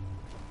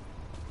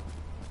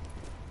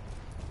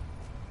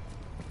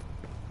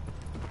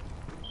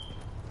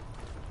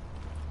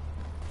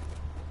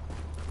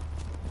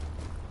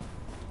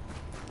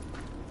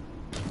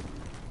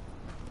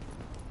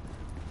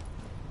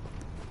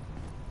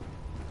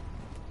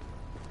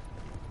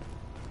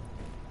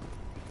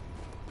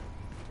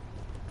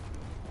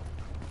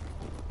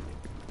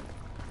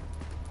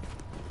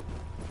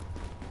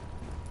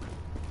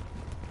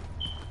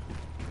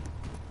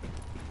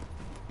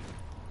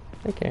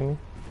 They came in.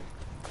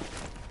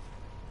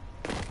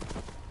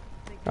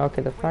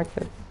 Okay, the fact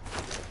that...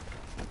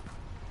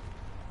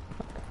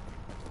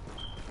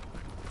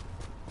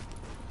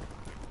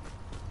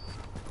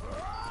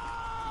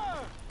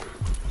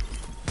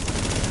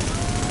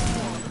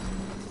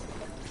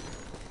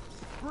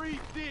 Breathe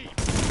deep.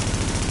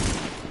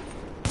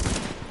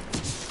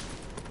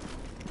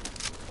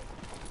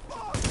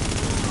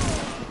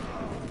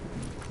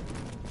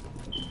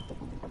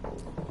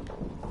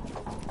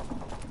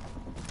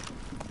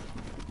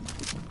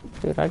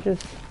 Dude, I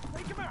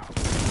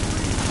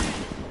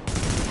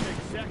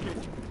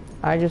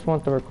just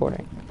want the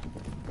recording.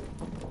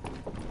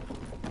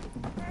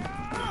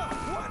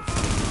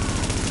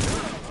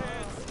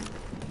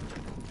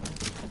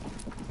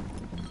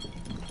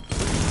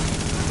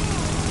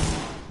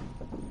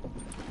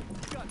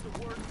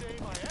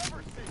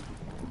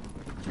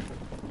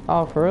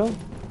 Oh, for real?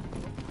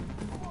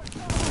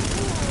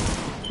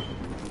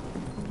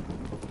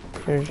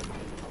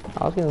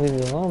 I was gonna leave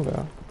you alone,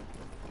 bro.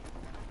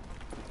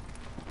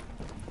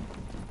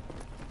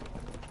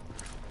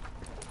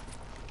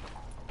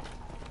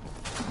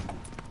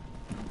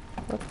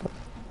 What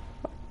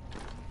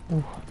the?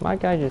 Ooh, my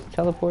guy just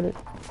teleported.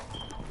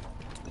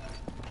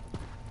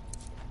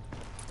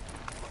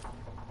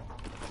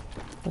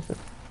 What's this?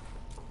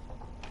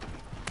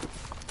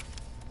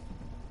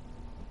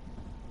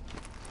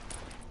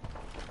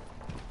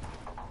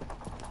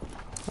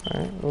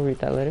 Alright, we'll read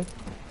that later.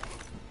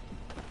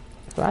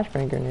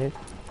 Flashbang grenade.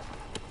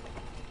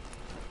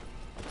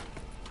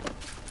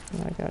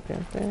 My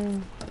goddamn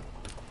thing.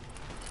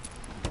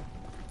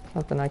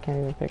 Something I can't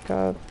even pick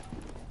up.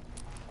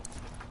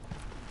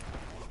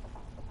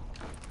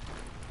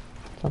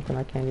 Something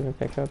I can't even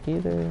pick up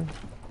either.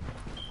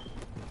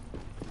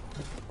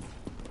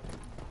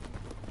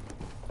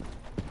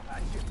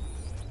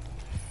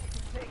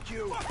 Take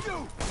you. Fuck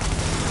you.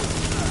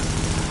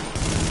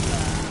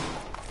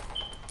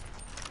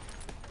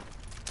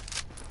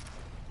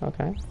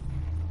 Okay.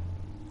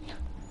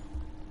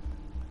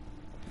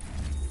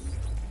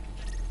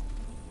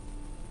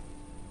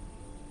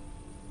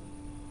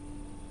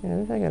 Yeah,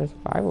 this I got a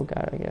survival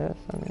guide, I guess.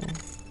 I mean,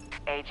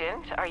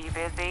 Agent, are you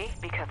busy?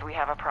 Because we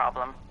have a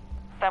problem.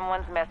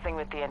 Someone's messing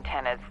with the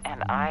antennas,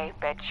 and I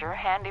bet you're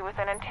handy with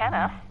an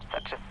antenna.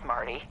 Such a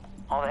smarty.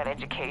 All that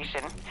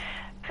education.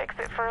 Fix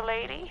it for a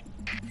lady?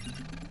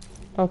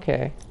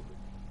 okay.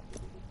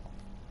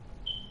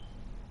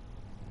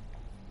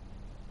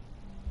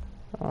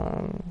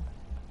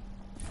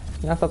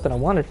 Not something I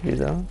wanted to do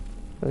though.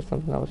 But it's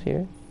something that was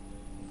here.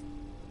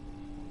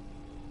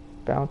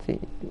 Bounty.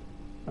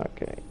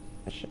 Okay.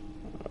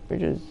 We're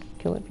just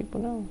killing people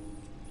now.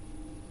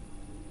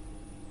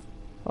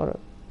 Hold up.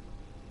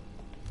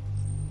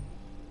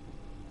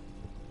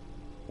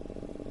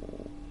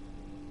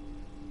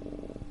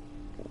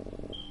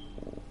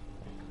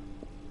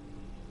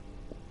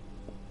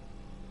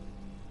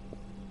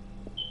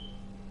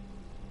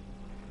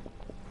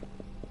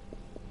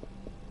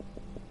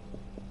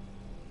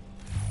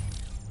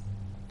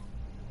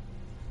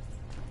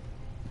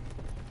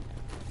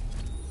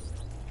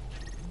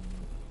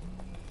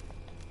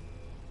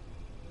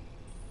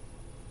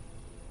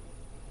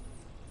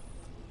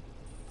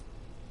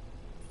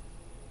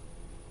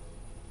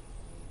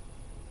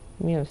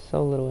 We have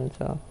so little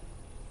intel.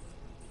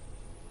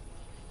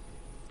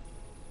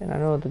 And I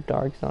know the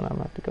dark zone I'm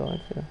about to go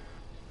into.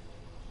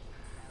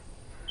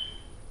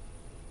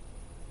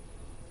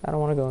 I don't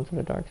want to go into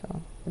the dark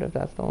zone. But if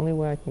that's the only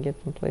way I can get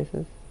some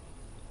places,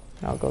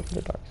 I'll go to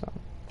the dark zone.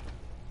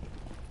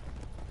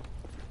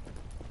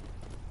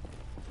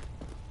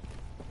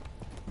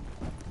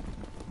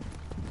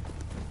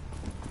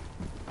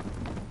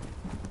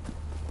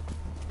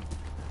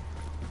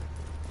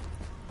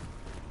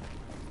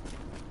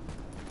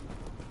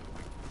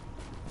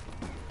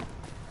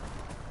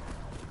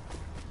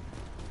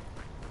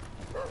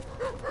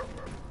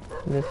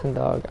 Listen,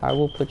 dog, I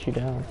will put you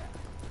down.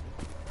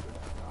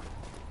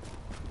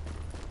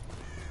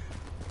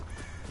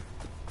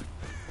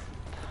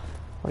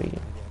 What are you?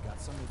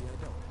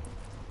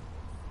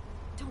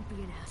 Don't be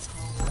an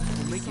asshole.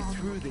 We'll make it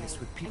through this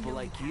with people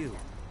like you.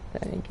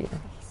 Thank you.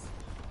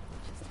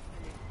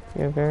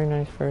 You're a very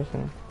nice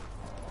person.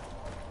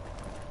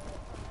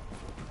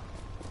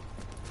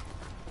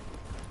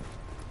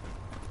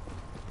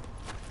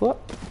 Whoop.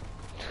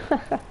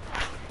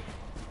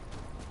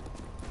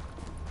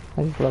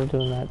 I just love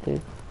doing that,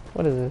 dude.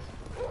 What is this?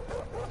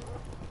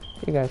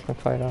 You guys can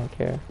fight, I don't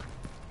care.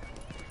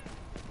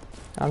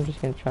 I'm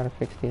just gonna try to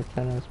fix the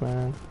antennas,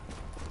 man.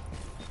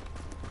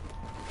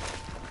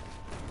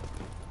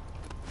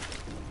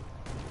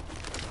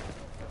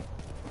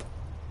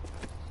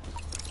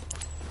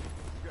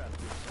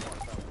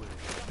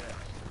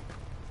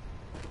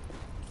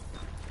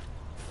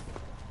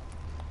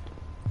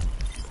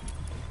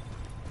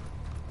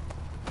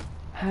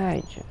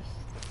 I just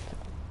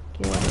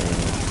get it.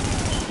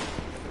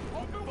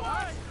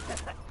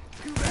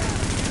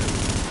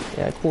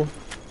 Yeah, cool.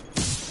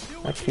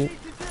 That's cute.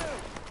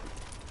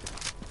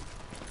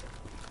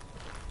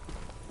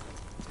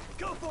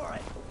 Go for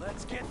it.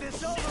 Let's get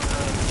this over.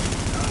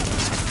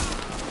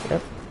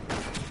 Yep.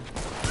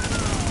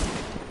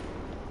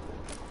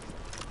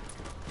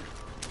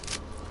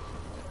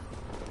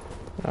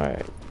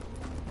 Alright.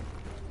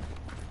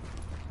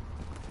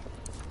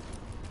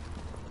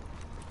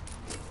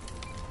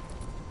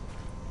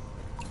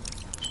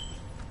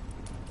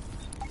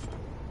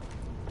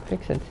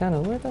 Fix antenna.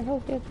 Where the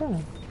hell's the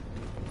antenna?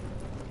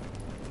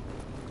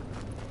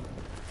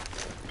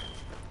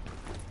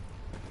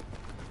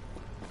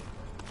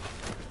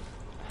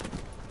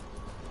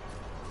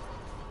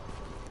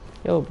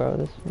 Yo,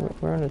 bro,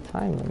 we're on a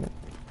time limit.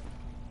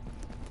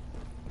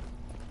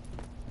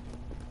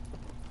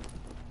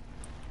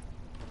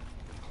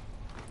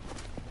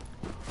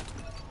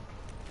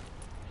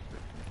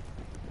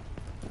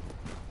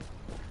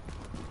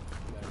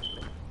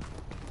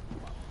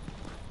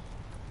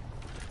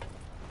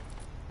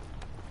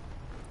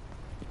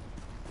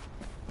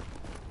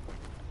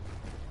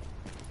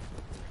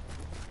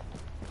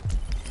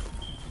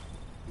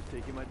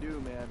 You're taking my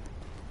due, man.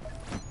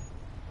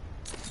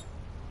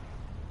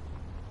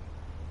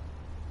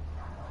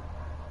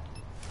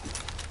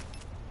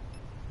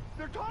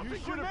 They're You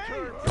should have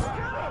turned.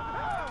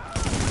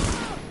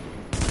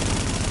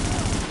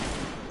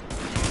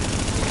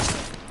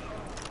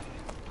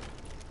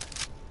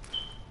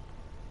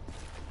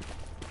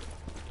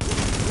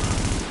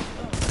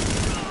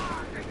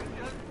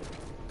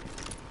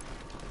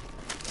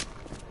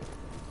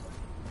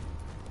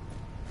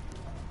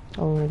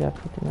 Oh, we got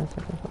 59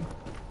 seconds left.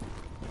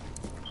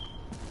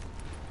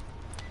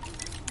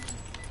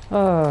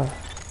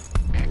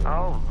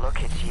 Oh,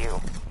 look at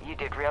you. You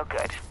did real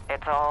good.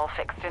 It's all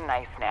fixed and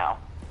nice now.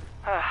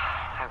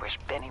 I wish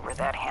Benny were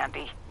that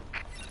handy.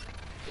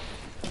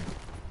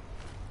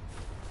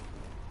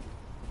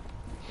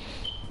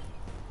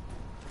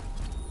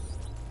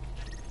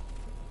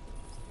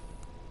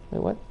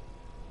 Wait, what?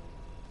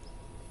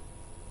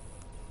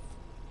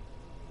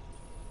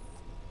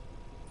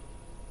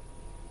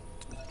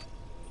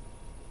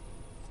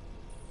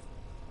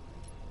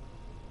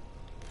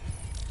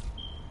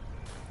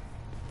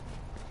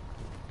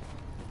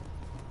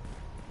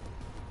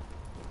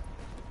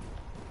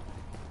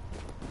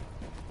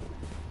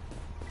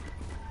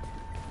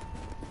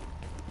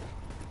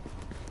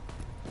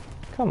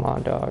 Come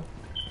on, dog.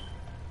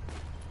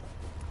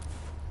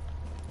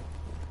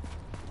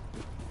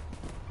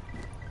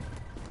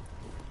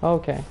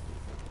 Okay.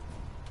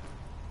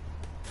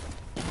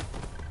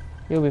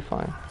 You'll be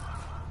fine.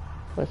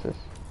 What's this?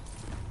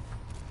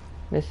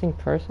 Missing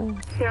person?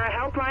 Sarah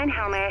Helpline,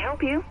 how may I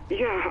help you?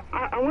 Yeah,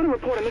 I want to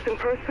report a missing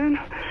person.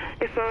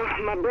 It's,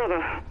 my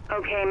brother.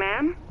 Okay,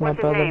 ma'am.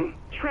 What's his name?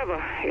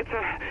 Trevor. It's,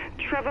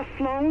 Trevor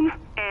Sloan.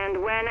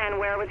 And when and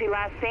where was he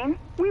last seen?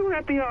 We were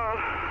at the,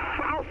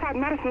 outside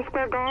Madison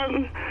Square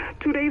Garden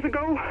 2 days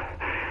ago.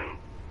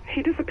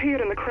 He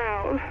disappeared in the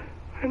crowd.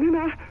 And then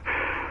I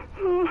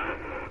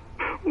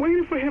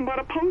waited for him by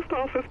the post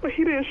office, but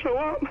he didn't show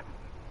up.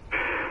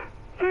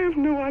 I have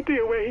no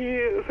idea where he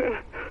is, and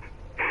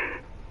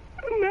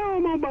now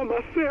I'm all by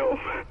myself.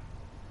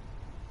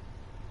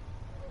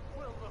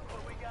 Well, look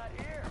what we got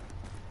here.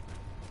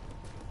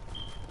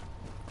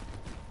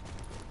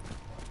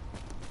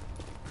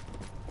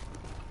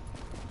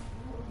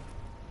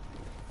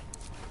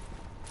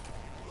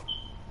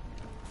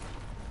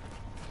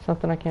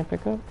 Something I can't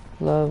pick up?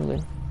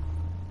 Lovely.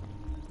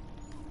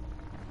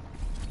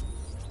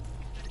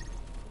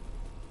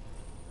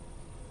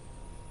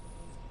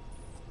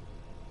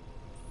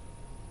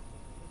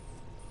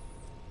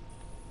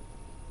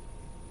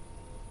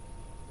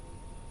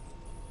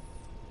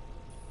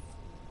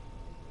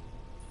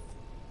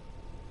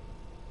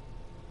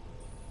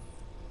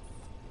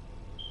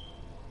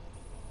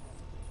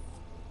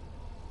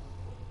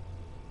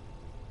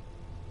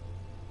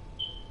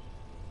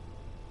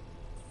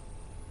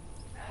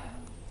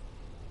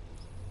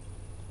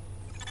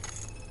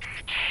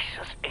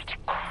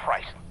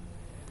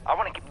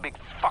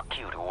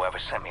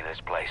 Sent me this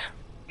place.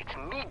 It's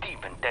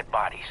knee-deep in dead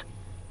bodies,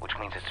 which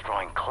means it's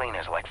drawing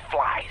cleaners like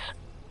flies.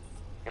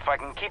 If I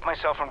can keep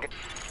myself from getting...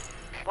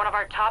 One of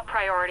our top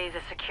priorities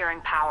is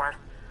securing power.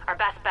 Our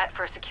best bet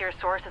for a secure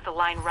source is a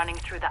line running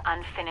through the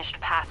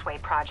unfinished Passway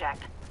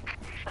project.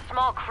 A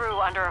small crew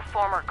under a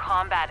former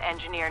combat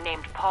engineer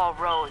named Paul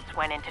Rhodes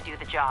went in to do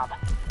the job.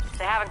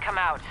 They haven't come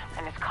out,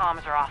 and his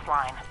comms are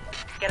offline.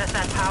 Get us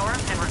that power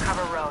and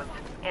recover Rhodes,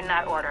 in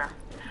that order.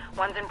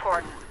 One's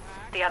important,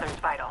 the other's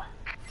vital.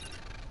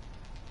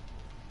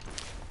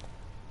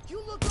 You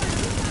look like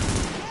you got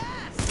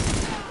gas!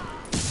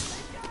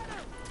 They got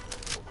him!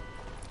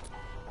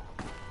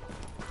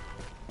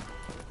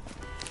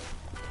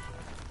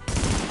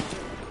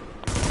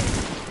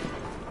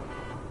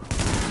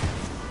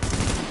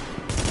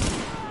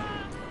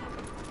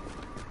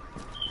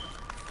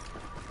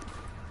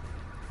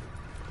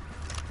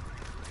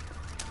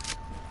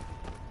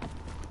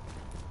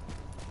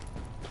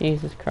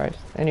 Jesus Christ.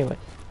 Anyways.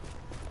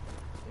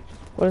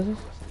 What is this?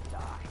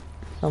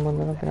 Someone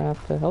that I'm gonna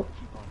have to help?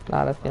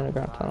 Nah, that's the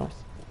underground tunnel.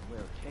 Where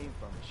it came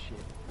from and shit.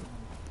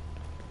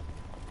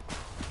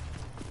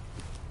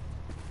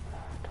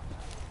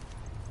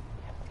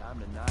 Time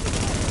to knock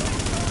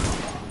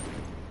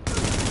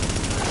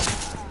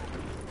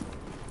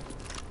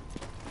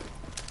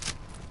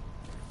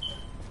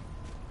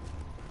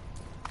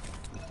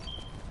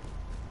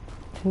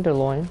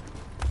Tenderloin.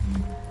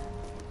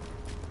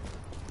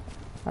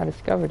 I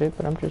discovered it,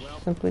 but I'm just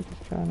simply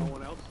just trying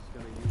to...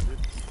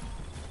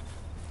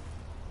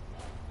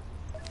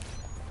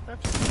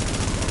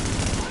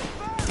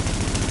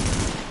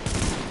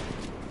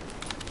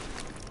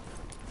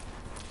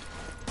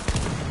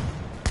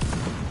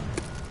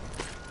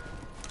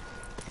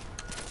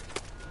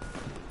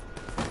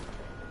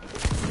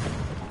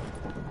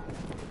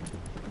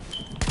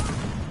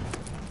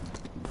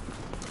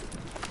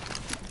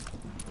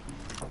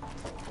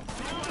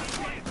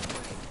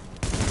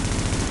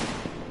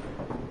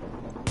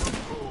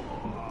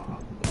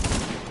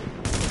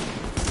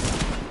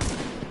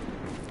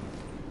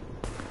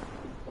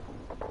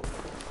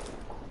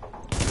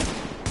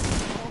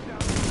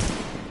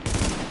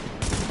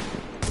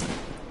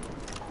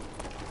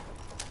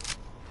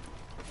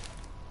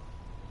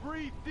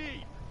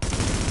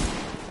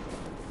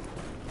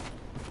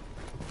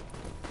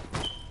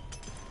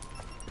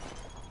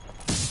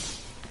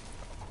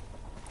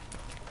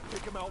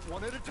 them out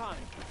one at a time.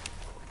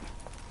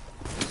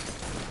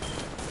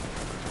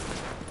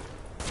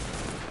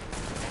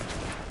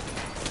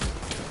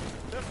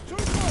 That's too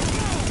close.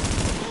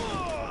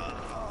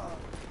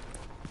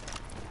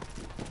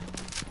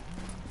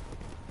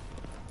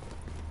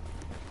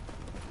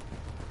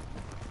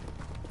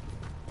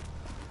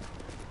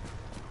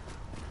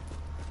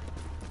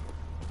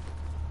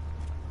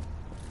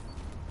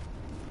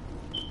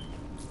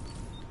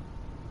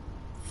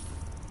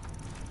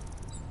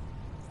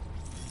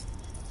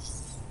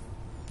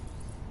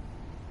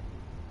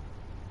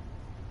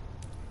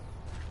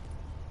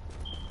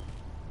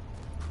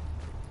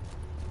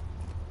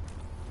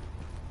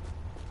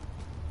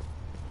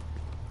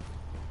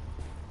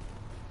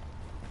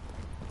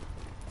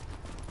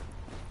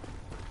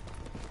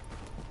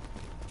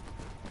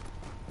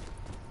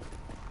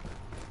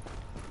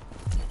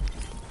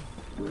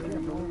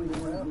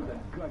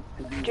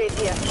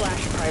 JTF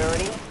flash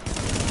priority.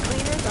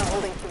 Cleaners are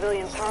holding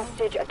civilians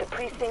hostage at the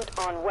precinct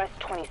on West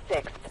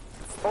 26th.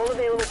 All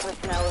available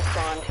personnel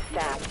respond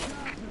staffed.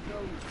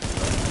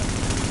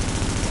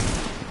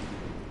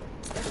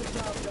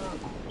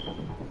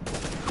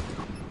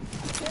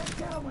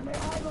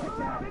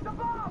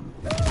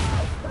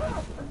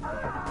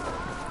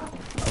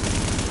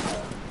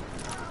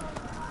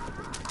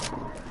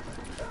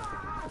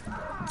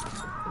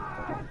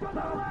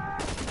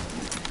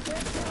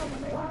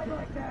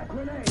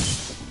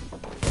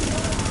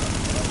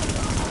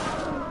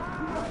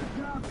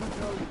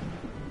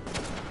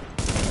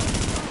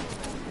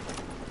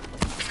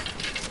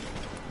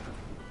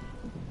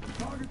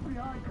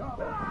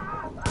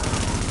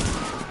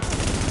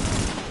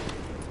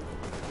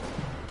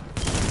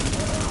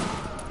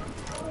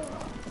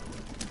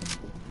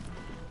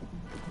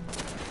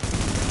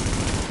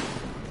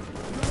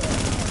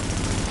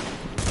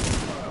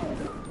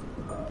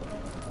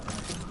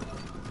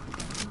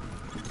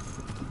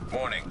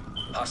 Warning.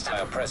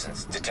 Hostile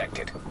presence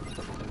detected.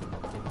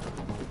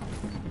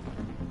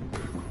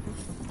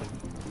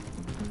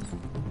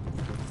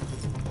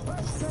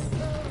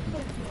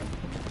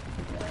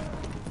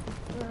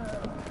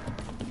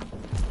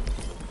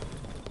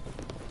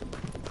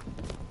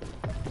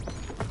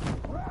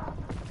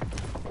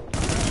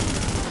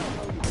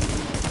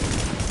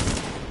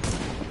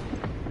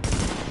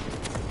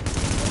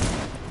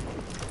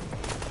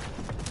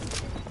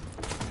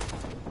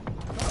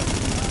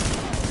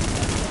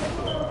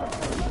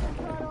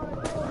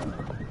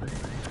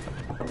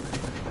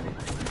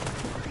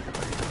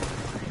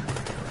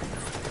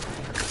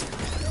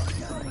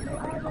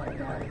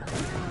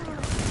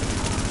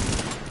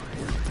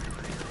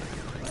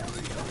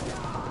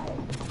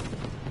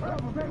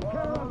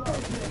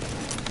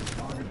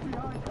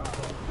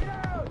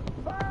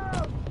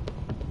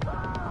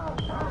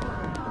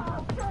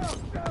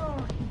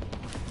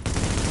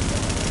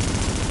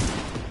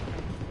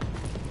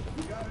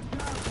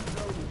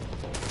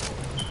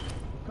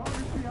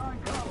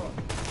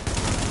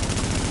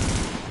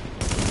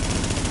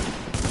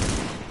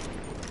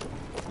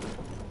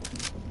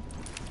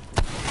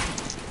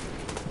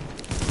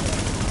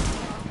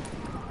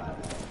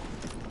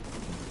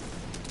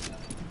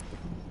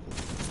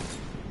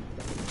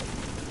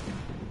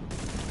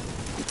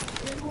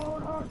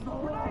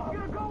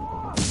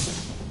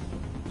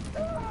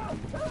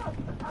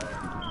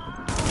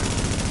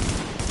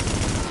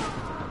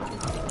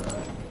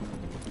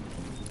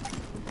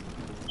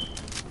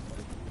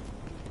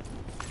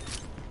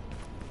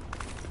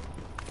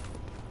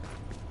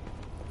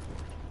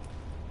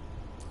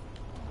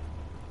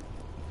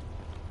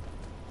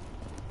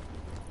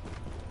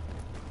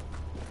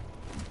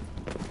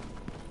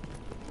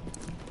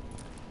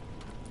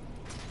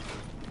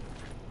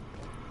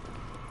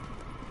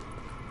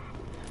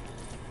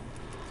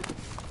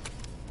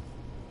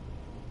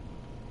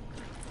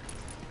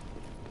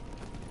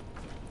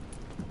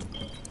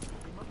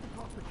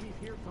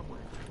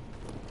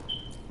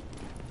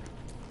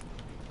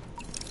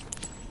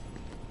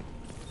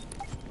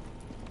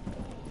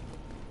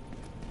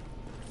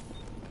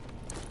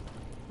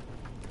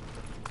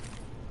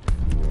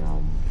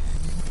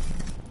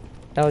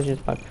 That was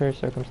just by pure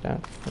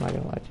circumstance. I'm not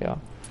gonna lie to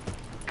y'all.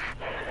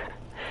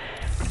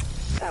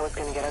 That was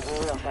gonna get ugly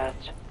real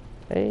fast.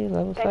 Hey,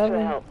 level Thanks 7. for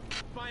the help.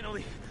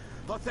 Finally!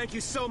 Oh, thank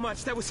you so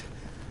much. That was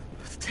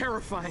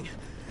terrifying.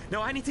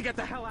 No, I need to get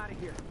the hell out of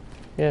here.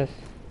 Yes,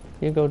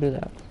 you go do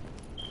that.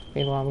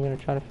 Meanwhile, I'm gonna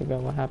try to figure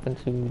out what happened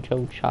to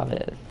Joe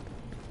Chavez.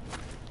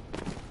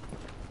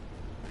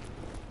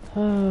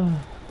 And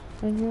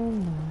you're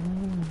not.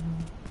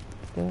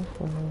 Guess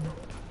what?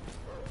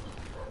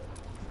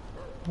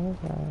 Alright.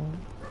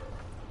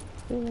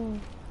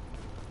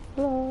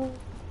 Hello.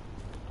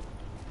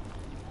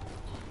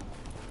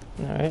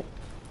 Alright.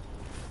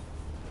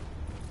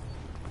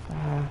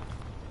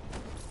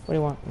 What do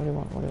you want? What do you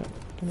want? What do you want?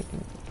 Give me.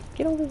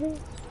 Get over here,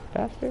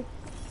 bastard.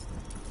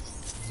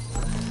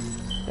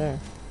 There.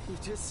 You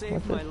just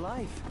saved my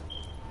life.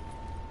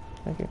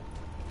 Thank you.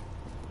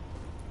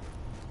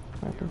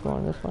 I can go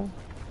on this one.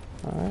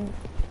 Alright.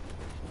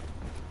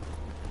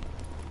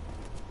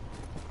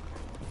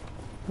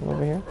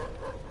 Over here.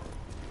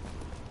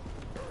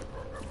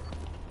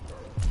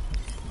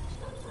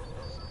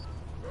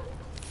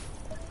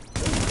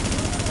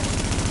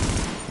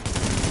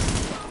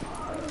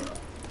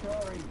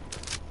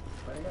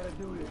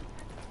 do this.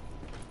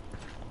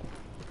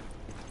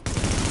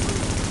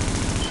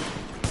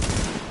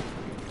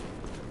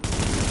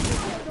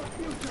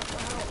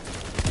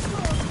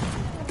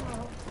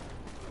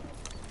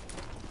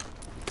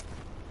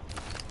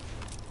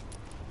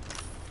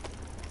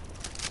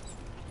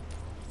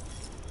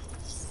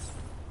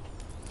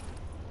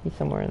 He's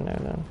somewhere in there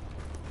then.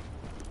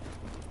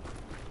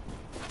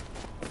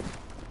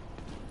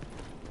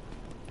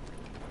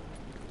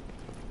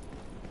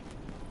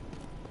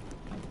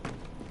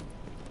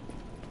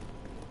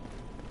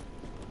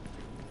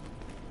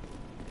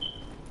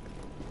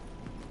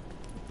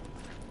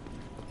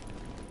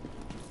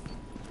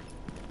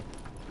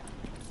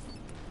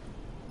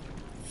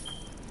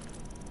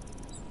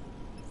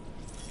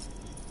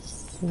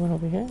 He went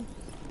over here.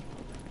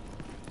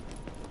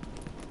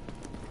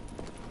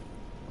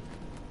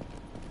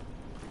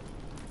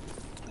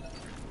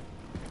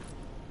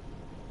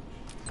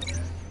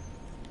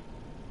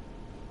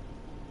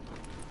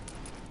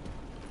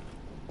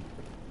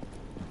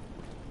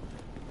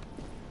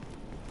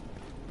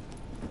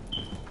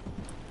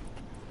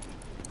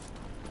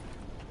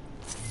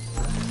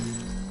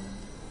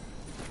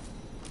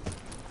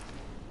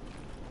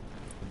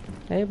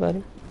 Hey,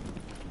 buddy.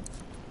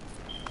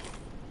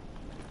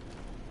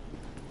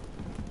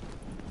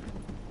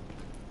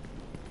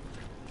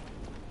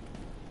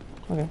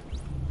 Okay.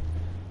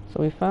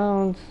 So we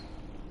found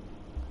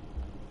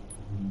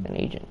an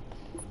agent.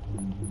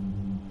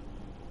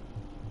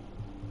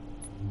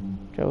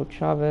 Joe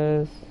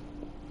Chavez.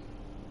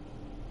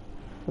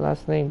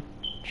 Last name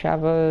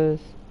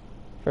Chavez.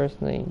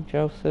 First name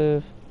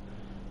Joseph.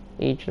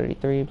 Age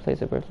 33.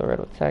 Place of birth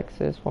Laredo,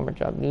 Texas. Former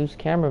job news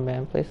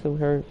cameraman. Place of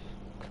birth.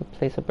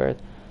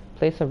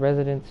 Place of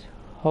residence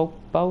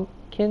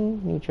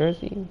Hoboken, New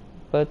Jersey.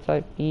 Blood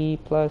type B+,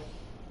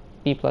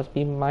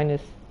 B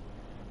minus.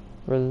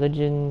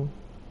 Religion,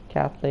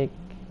 Catholic.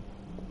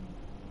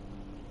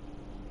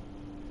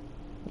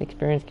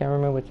 Experienced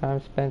cameraman with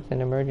time spent in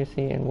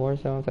emergency and war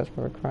zones. That's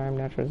for crime,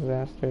 natural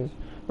disasters,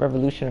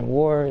 revolution, and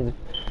war.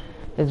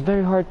 It's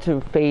very hard to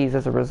phase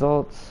as a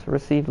result.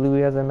 Received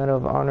Louis as a Medal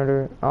of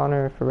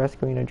Honor for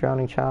rescuing a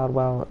drowning child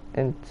while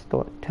in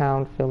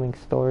town filming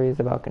stories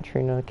about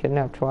Katrina.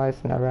 Kidnapped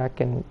twice in Iraq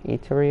and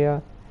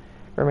Eritrea.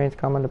 Remains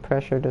calm under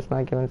pressure. Does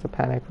not give into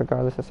panic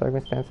regardless of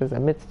circumstances.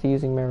 Admits to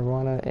using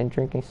marijuana and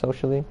drinking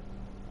socially.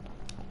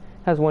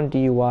 Has one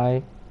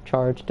DUI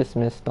charge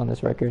dismissed on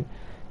his record.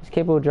 Is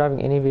capable of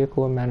driving any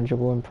vehicle and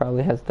manageable and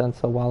probably has done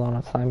so while on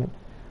assignment.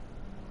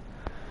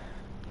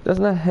 Does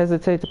not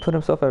hesitate to put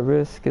himself at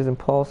risk, is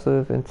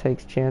impulsive, and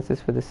takes chances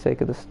for the sake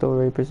of the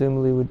story.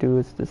 Presumably would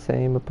do the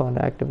same upon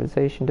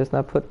activization. Does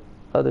not put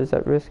others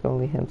at risk,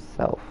 only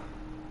himself.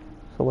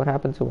 So what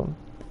happened to him?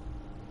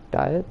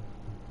 Diet?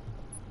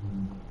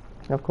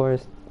 Of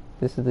course,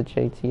 this is the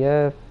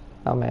JTF.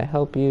 How may I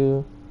help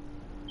you?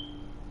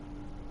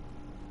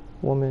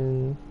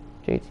 Woman,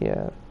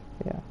 JTF,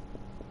 yeah.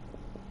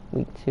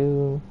 Week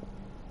 2.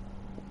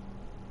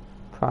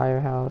 Prior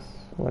house,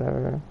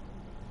 whatever.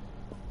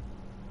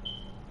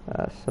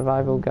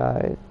 Survival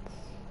guides.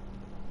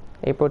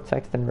 April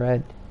text in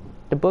red.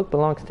 The book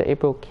belongs to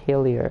April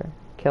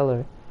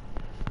Keller.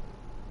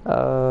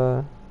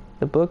 The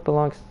book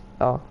belongs...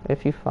 Oh,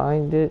 if you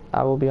find it,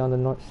 I will be on the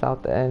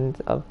north-south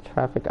end of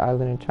Traffic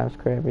Island in Times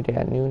Square every day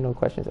at noon. No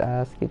questions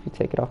asked. If you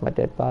take it off my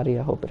dead body,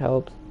 I hope it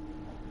helps.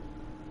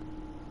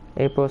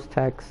 April's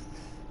texts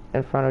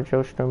in front of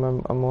Joe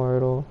Strummer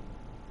Memorial.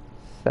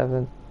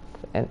 7th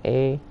and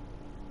A.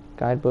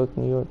 Guidebook,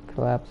 New York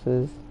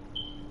collapses.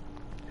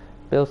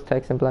 Bill's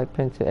text in black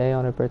pen to A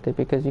on her birthday,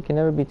 because you can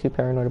never be too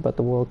paranoid about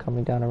the world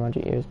coming down around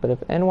your ears. But if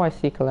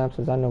NYC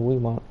collapses, I know we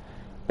won't.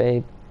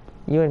 Babe,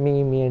 you and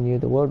me and you,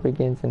 the world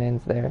begins and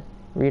ends there.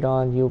 Read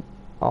on, you'll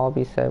all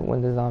be set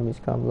when the zombies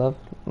come. Love,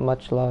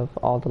 much love,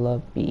 all the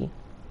love, be.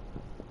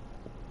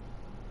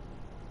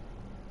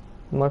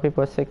 More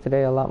people are sick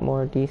today, a lot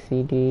more.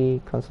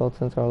 DCD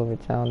consultants are all over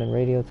town and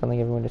radio telling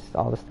everyone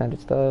all the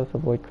standard stuff.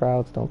 Avoid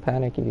crowds, don't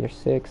panic. If you're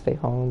sick, stay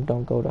home.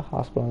 Don't go to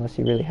hospital unless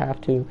you really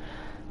have to.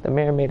 The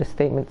mayor made a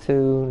statement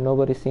too.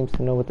 Nobody seems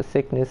to know what the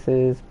sickness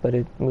is, but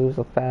it moves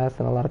so fast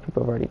and a lot of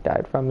people have already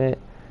died from it.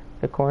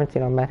 The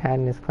quarantine on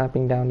Manhattan is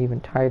clamping down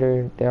even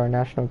tighter. There are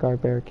National Guard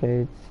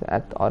barricades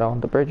on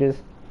the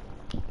bridges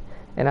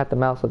and at the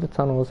mouths of the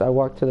tunnels. I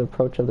walked to the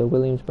approach of the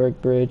Williamsburg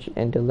Bridge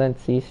and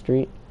Delancey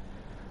Street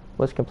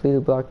was completely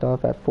blocked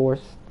off at 4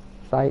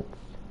 sites.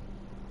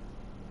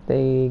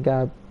 They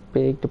got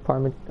big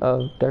Department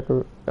of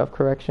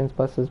Corrections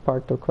buses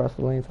parked across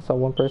the lanes. I saw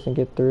one person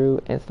get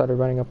through and started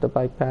running up the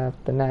bike path.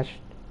 The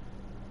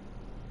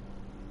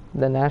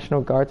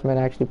National Guardsmen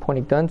actually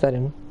pointed guns at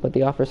him, but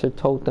the officer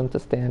told them to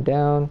stand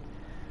down.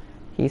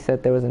 He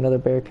said there was another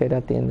barricade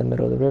at the end of the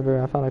middle of the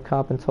river. I found a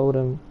cop and told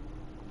him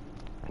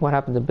what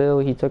happened to Bill.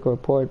 He took a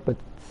report but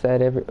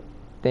said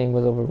everything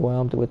was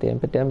overwhelmed with the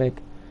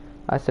epidemic.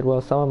 I said,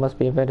 well, someone must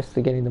be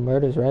investigating the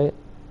murders, right?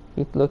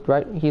 He looked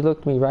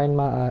me right in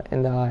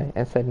the eye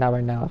and said, not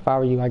right now. If I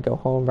were you, I'd go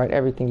home, write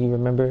everything you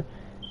remember,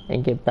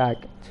 and get back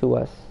to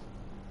us.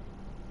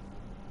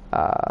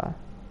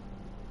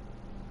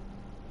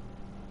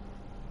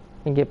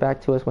 and get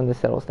back to us when this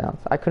settles down.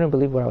 I couldn't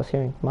believe what I was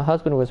hearing. My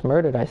husband was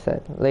murdered, I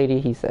said. Lady,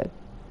 he said.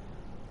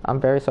 I'm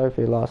very sorry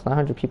for your loss.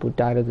 900 people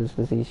died of this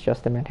disease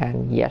just in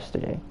Manhattan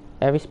yesterday.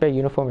 Every spare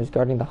uniform is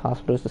guarding the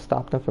hospitals to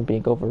stop them from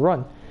being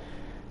overrun.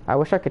 I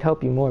wish I could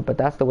help you more, but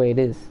that's the way it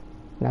is.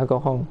 Now go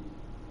home.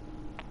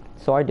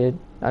 So I did.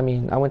 I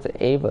went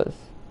to Ava's.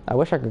 I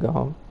wish I could go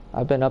home.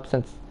 I've been up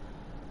since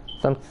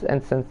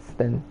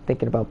then,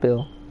 thinking about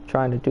Bill,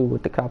 trying to do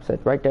what the cop said.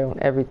 Write down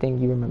everything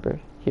you remember.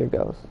 Here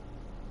goes.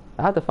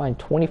 I have to find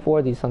 24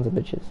 of these sons of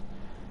bitches.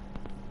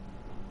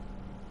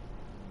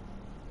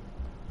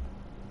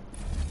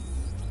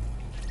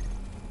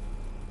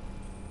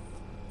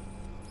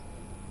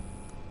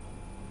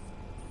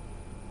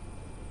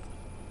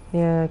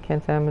 Yeah,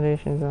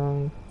 contamination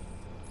zone.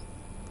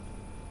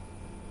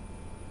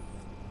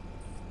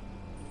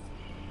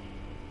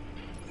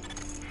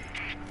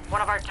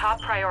 One of our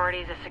top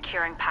priorities is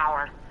securing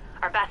power.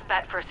 Our best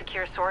bet for a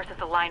secure source is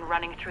the line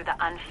running through the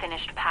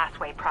unfinished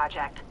Passway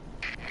project.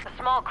 A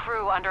small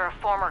crew under a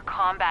former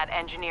combat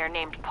engineer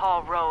named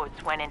Paul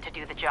Rhodes went in to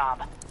do the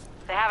job.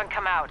 They haven't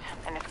come out,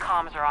 and his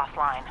comms are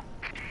offline.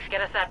 Get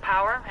us that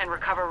power and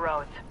recover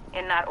Rhodes.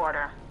 In that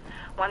order.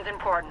 One's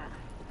important,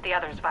 the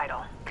other's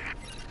vital.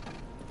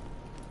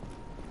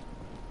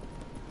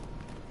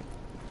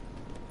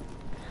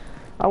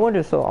 I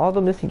wonder, so all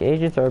the missing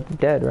agents are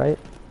dead, right?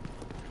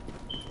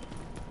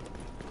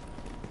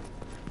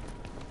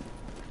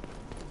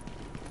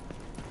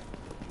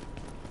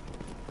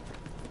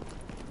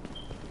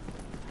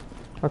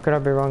 Or could I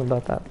be wrong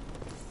about that?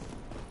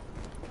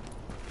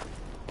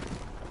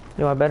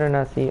 Yo, I better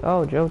not see...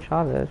 Oh, Joe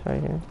Chavez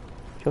right here.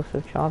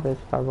 Joseph Chavez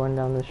if I run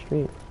down the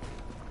street.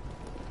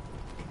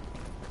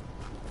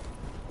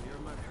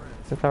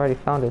 Since I already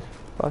found his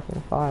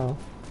fucking file.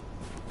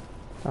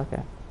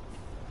 Okay.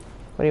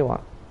 What do you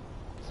want?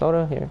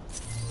 Soda? Here.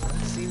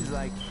 Seems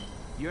like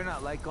you're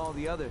not like all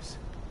the others.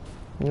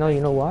 No, you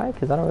know why?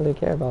 Because I don't really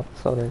care about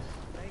sodas.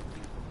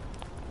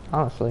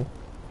 Honestly.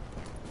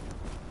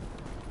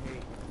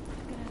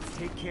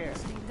 Take care.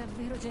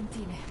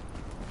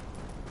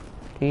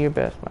 Do your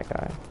best, my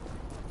guy.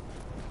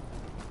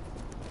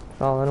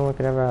 That's all anyone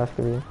could ever ask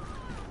of you.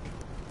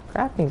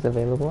 Crafting's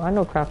available. I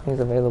know crafting's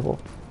available,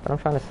 but I'm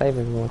trying to save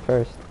everyone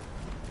first.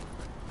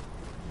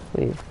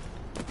 Please.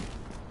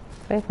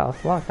 Safe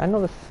house locked. I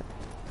know this.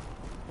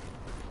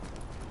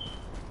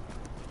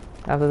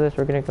 After this,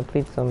 we're gonna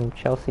complete some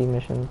Chelsea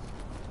missions.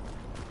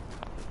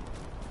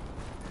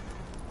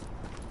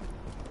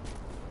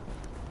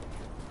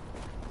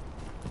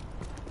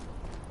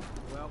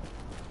 Well,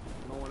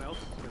 no one else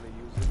is gonna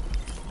use it.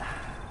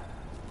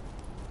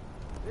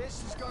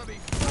 This is gonna be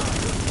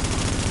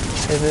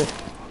fun. Is it?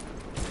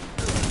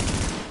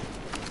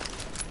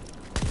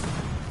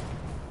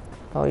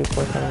 Oh, you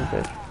poor son of a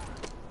bitch.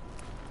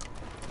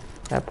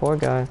 That poor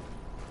guy.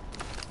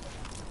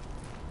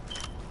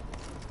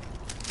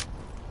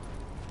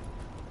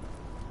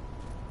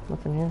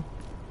 What's in here?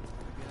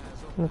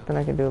 Nothing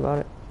I can do about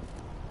it.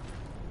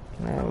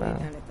 Man,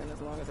 anything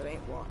as long as it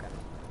ain't walking.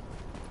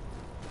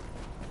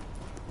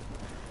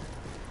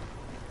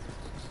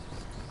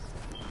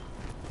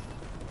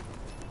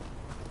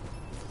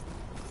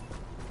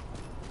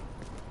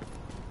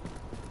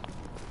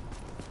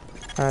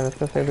 Alright, let's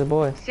go save the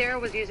boy. Sarah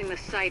was using the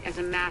site as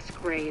a mass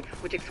grave,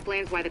 which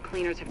explains why the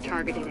cleaners have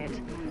targeted it.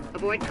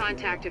 Avoid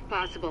contact if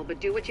possible, but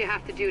do what you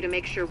have to do to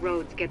make sure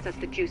Rhodes gets us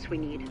the juice we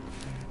need.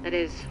 That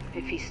is,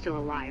 if he's still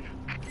alive.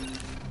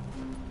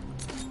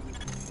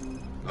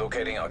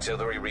 Locating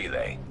auxiliary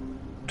relay.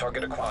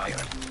 Target acquired.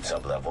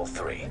 Sub-level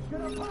 3.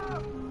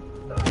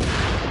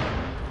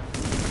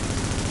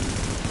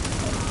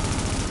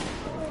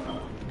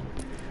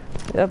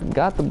 Yep,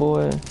 got the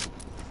boy.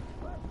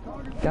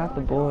 Got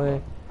the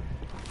boy.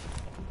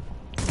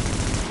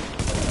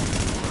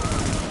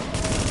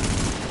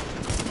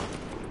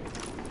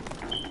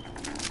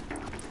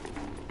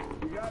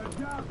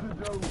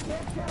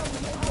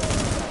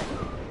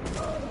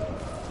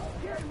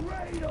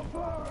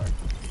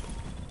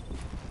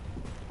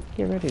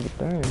 Get ready to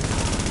burn.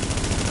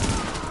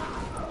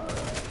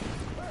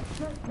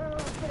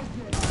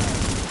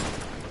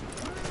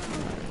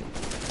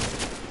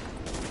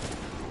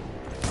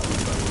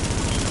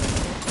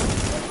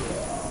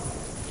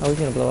 Oh, he's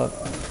gonna blow up.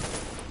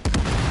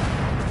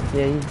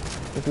 Yeah,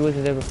 if he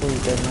wasn't there before,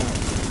 he's dead now.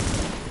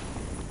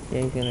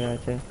 Yeah, he's gonna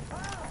die too.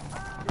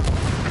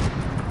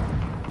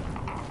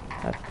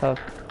 That's tough.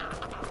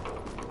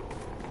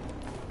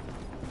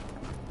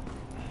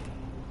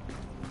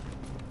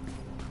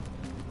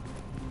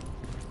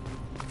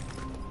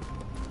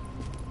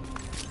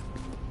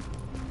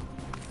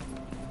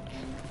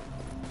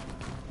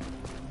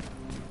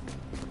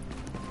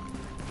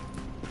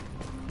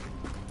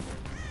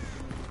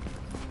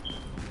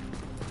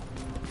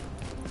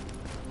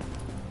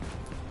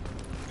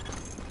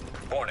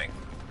 Warning.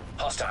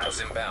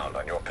 Hostiles inbound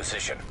on your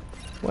position.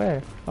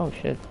 Where? Oh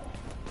shit.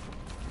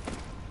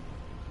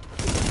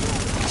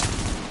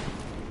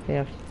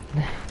 Yeah.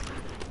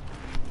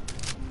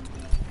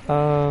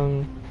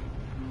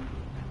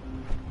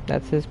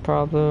 That's his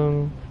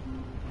problem.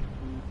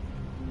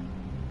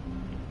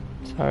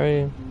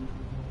 Sorry.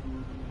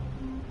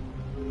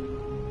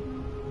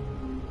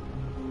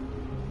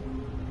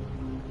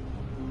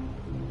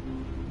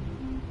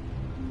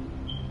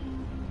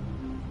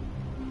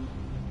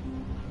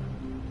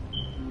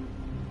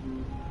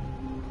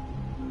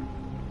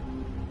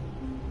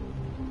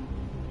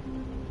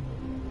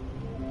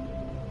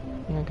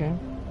 Okay.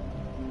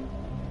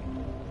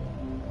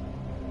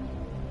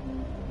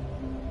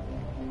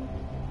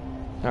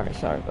 Alright,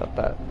 sorry about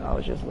that. I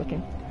was just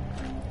looking.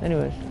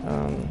 Anyways,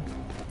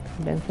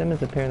 Ben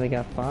Simmons apparently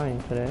got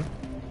fined today.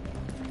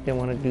 They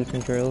want to do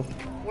some drills.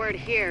 Word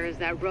here is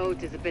that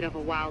Rhodes is a bit of a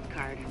wild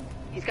card.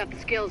 He's got the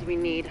skills we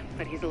need,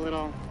 but he's a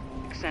little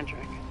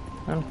eccentric.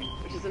 Oh.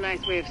 Which is a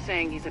nice way of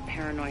saying he's a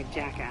paranoid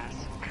jackass.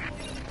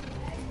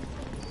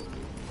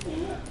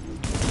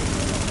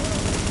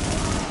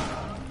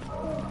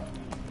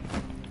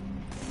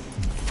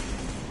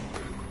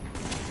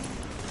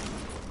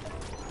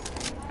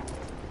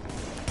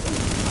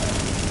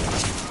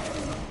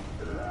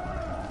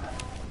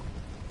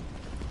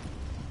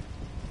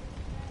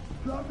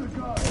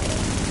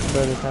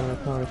 Brother's having a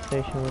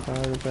conversation with our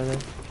other brother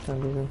for some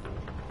reason.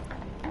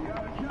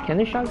 Can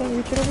the shotgun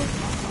reach it over?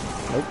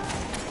 Nope.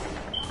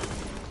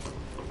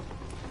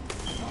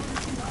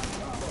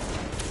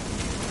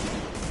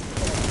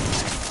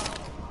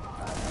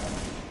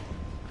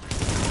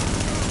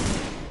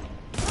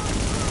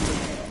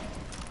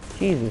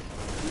 Jesus.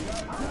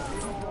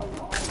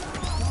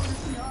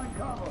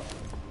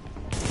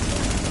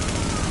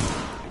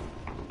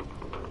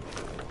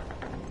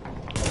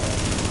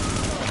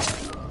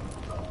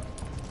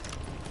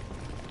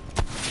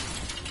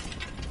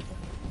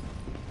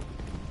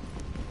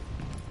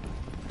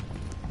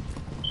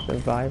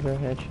 Survivor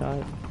headshot.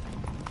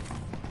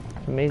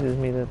 It amazes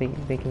me that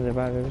they can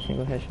survive every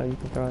single headshot you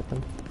can throw at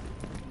them.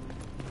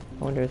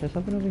 I wonder, is there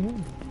something over here?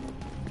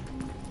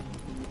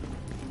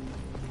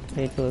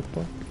 I need to look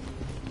for.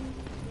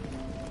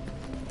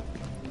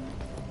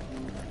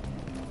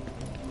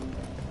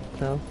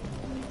 No?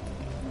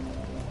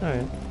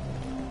 Alright.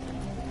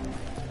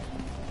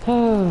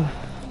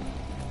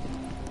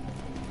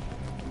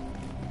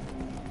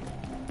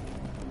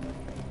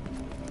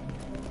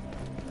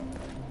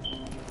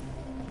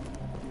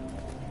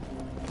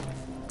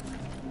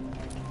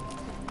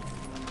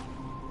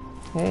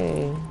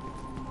 Hey.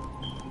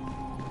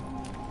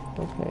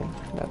 Okay,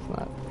 that's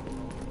not.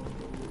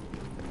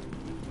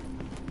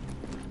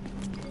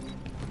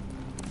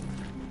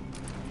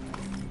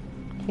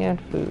 Canned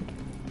food.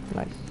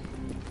 Nice.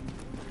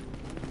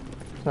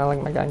 It's not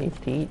like my guy needs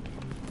to eat.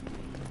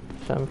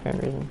 For some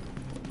apparent reason.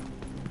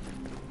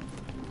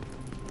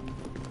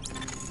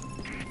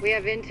 We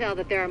have intel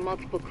that there are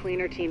multiple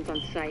cleaner teams on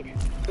site.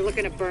 They're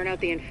looking to burn out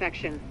the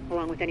infection,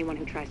 along with anyone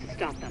who tries to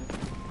stop them.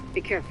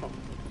 Be careful.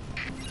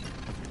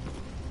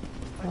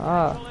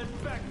 Ah.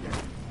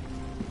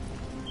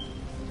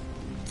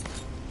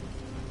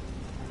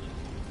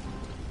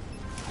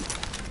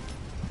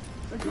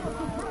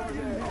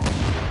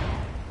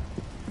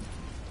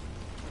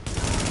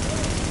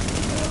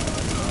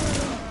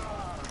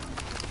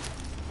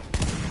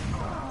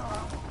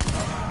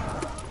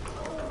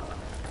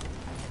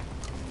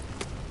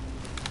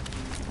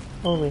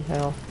 Holy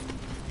hell.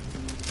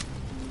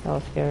 That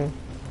was scary.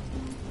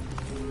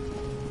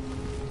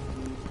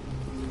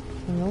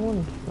 No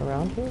one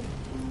around here?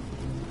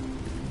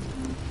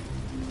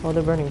 Oh,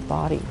 they're burning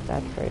bodies.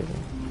 That's crazy.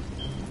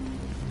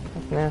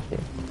 That's nasty.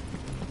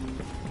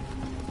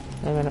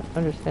 I mean, I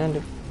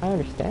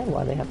understand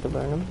why they have to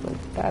burn them, but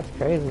that's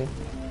crazy.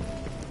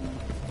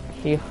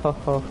 Yo ho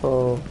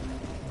ho.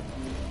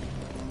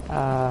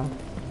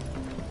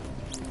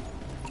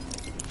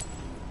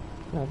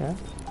 Okay.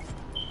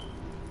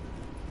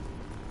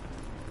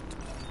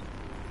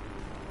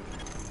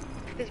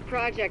 This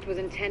project was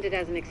intended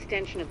as an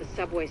extension of the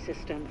subway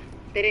system.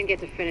 They didn't get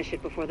to finish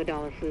it before the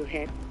dollar flu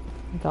hit.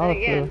 Dollar and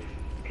again, flu?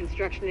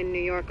 construction in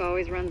New York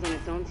always runs on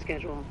its own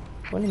schedule.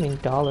 What do you mean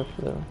dollar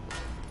flu?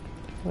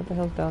 What the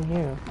hell's down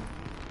here?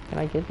 Can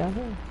I get down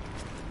here?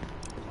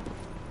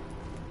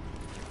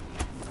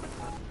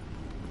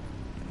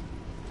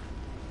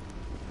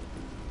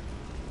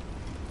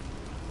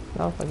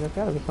 No, it's like there's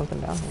gotta be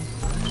something down here.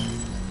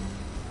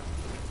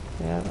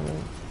 Yeah, I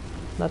mean,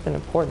 nothing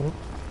important.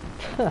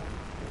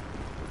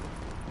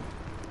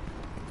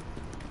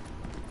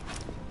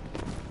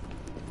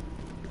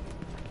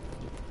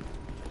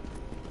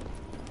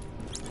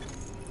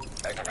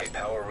 Activate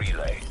power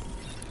relay.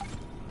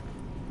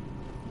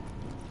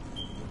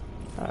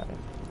 Alright.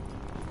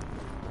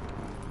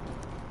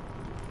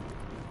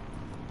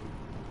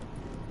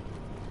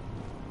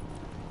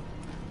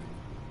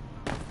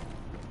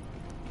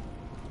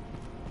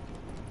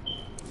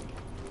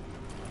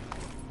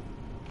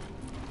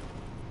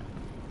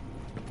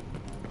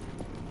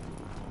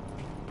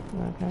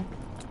 Okay.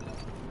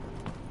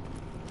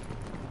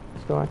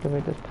 Let's go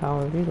activate this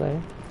power relay.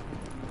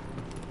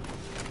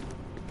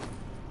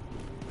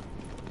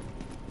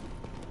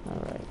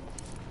 Alright.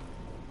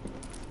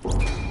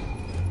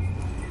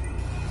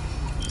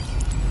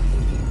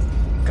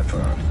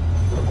 Confirmed.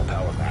 Local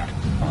power grid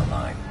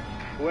online.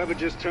 Whoever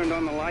just turned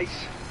on the lights,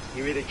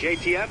 you're either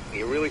JTF or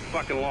you're really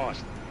fucking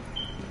lost.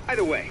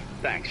 Either way,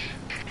 thanks.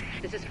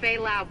 This is Fei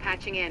Lau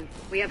patching in.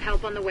 We have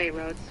help on the way,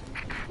 Rhodes.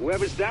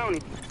 Whoever's down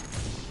here.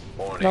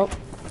 Warning. Nope.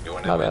 You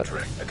are now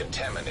entering a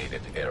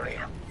contaminated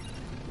area.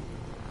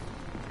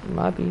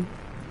 Might be.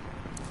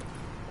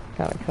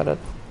 Kinda cut it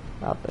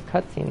out the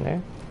cutscene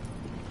there.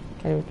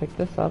 Can't even pick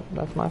this up.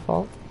 That's my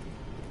fault.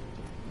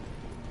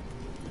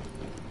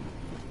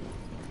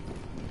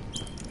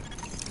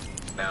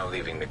 Now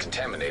leaving the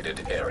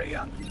contaminated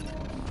area.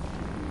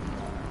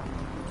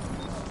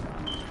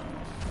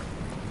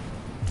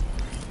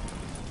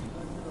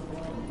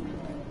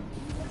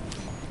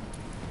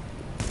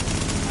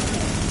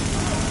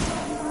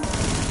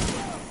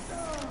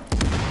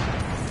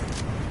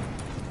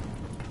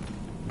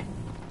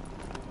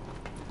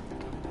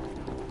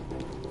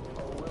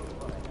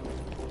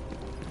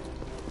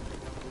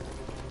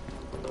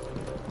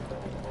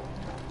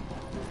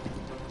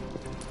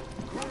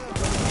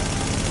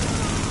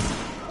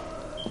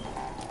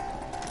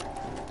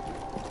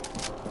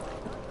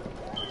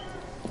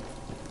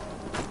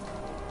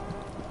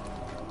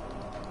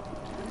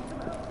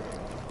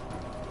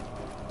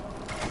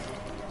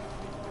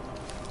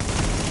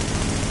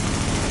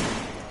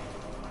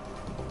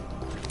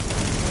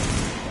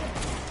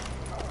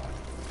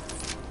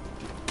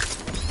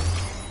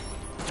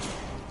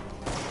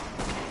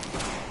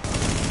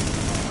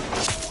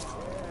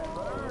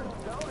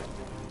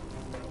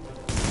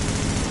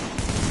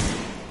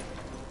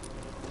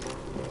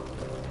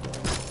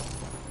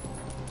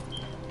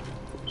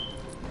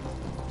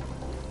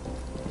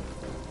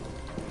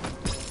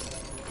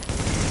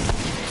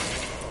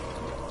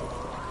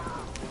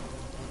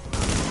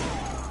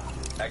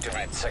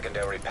 Activate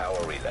secondary power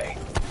relay.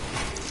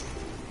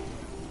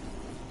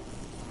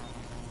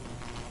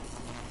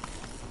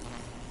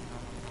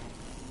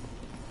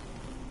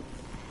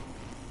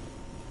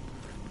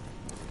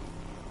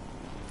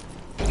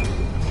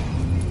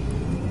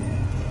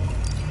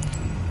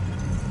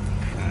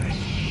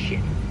 Shit.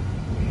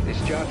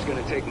 This job's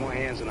gonna take more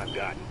hands than I've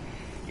got.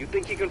 You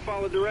think you can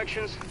follow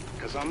directions?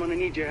 Because I'm gonna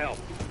need your help.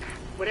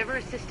 Whatever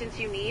assistance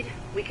you need,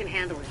 we can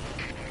handle it.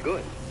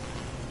 Good.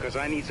 Because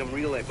I need some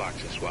relay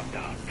boxes swapped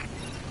out.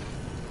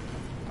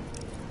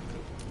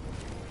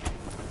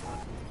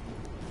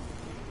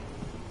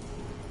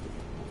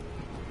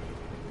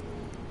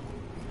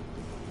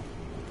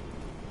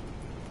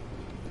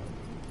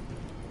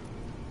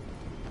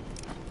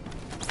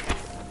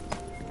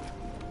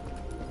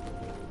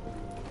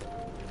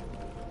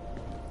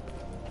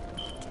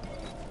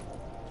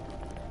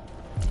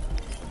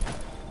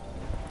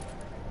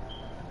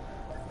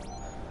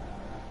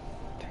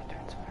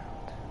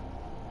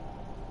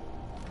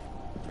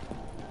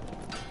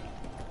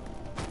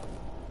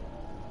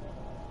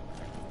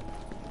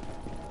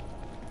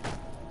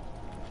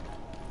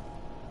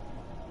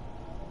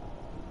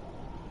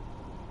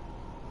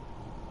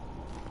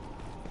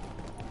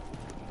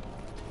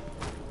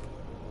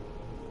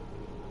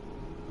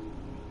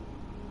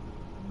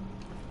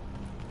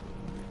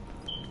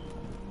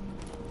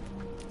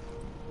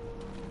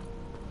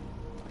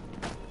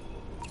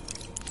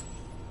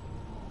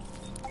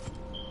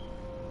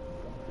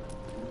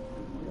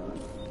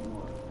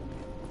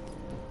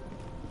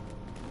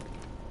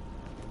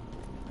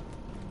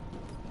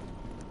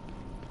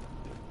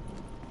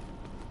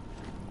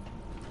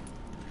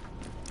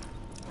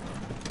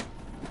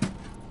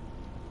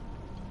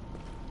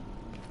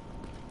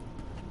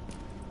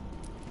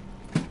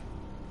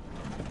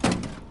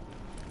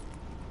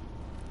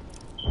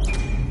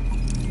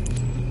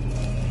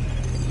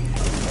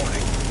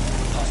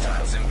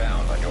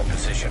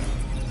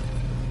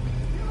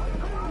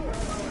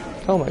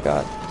 Oh my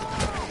god.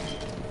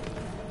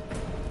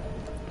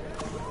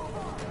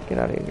 Get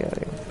out of here, get out of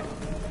here.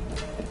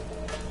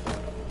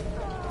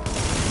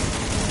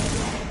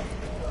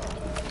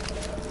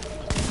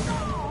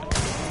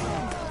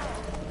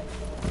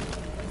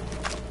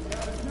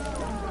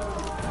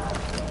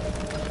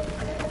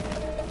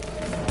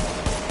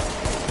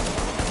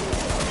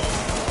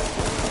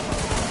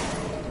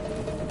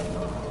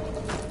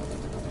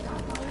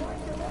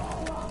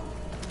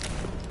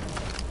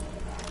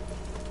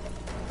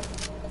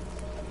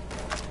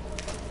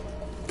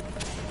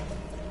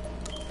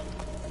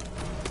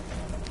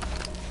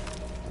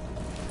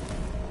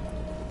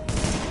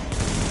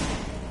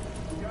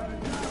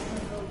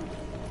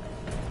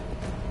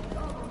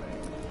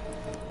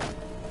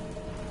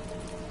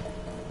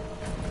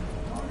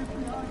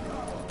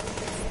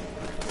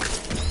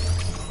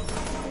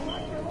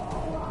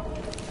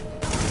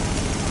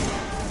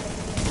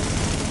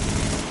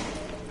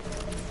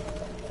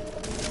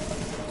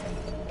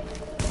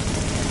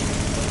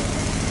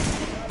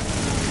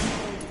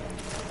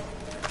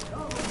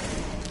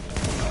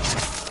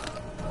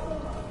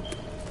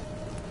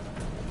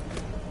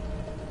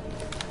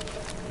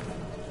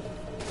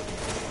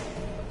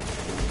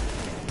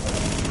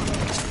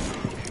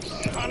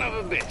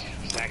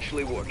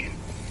 Working.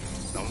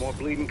 No more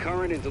bleeding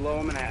current into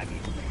Lower Manhattan.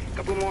 A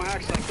couple more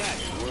hacks like that,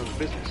 and we're in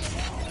business.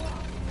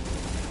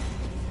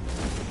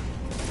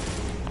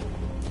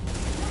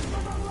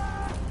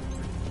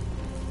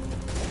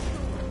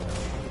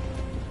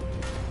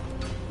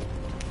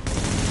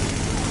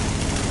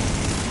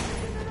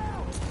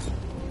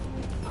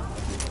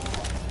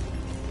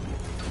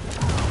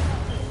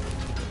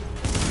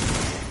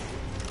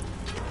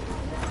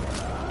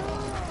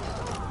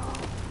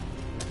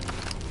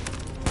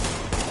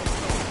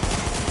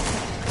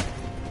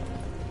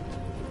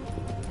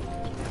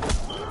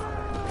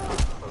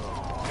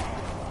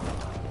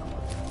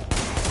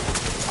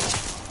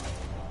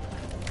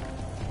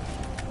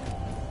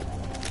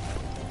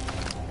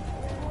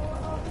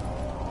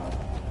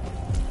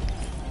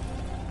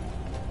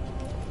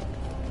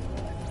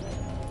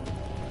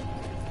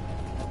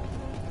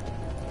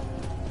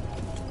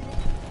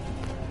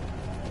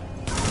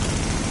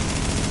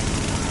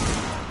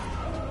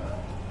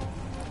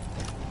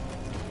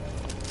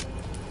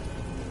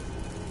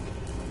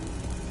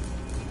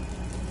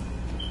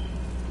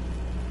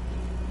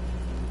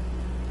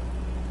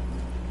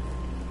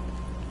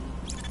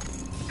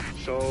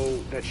 So,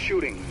 that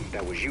shooting,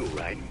 that was you,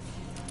 right?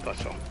 Thought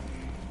so.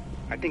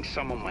 I think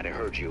someone might have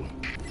heard you.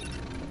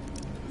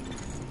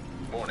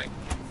 Warning.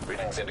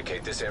 Readings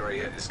indicate this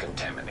area is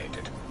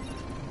contaminated.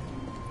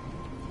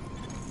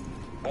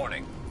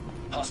 Warning.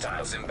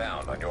 Hostiles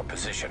inbound on your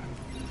position.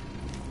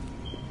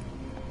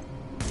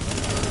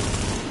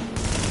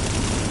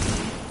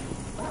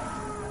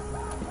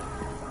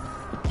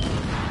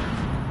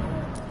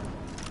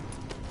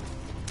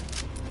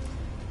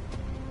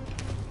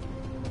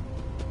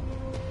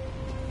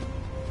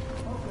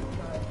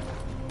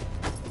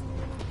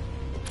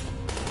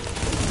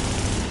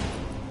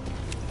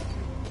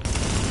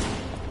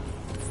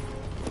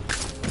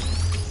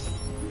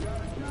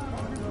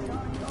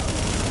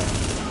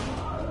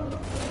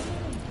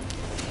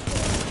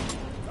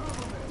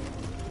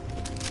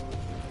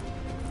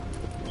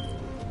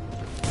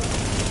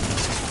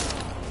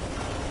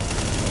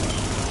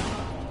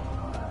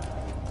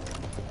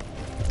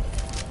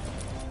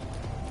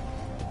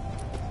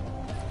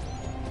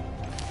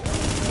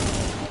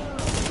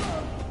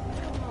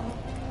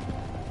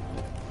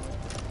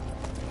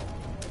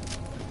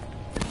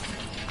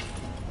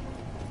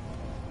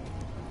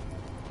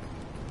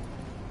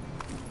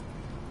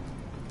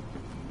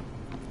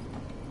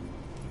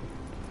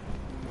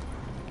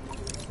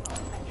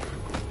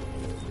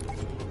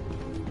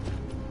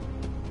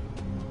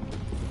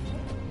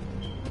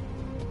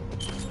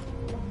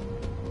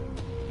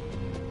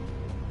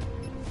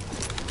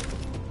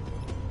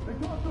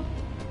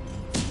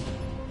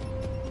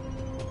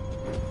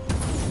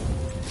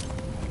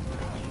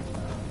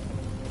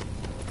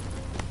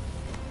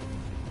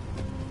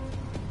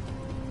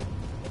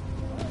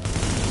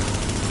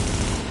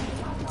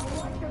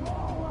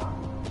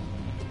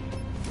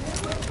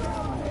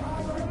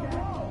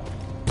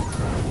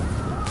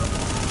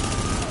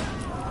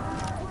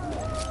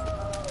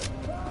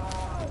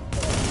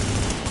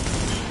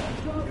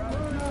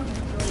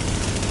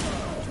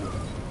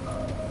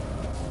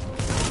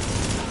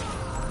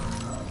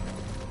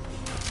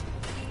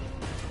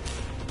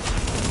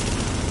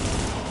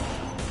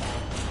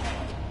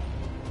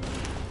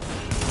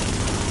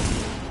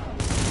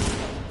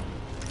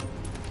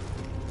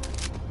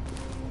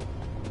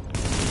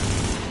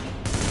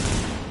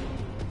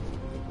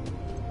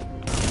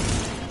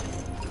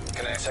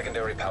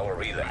 Secondary power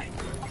relay.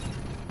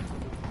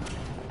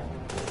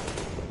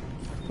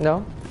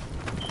 No?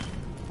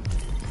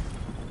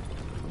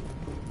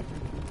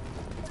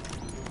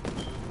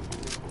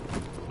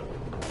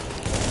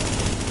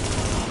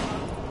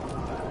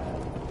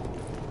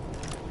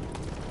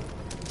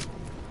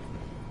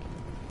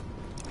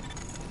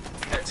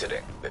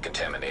 Exiting the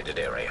contaminated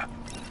area.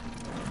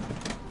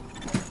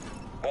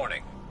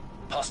 Warning.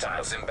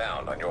 Hostiles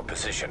inbound on your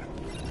position.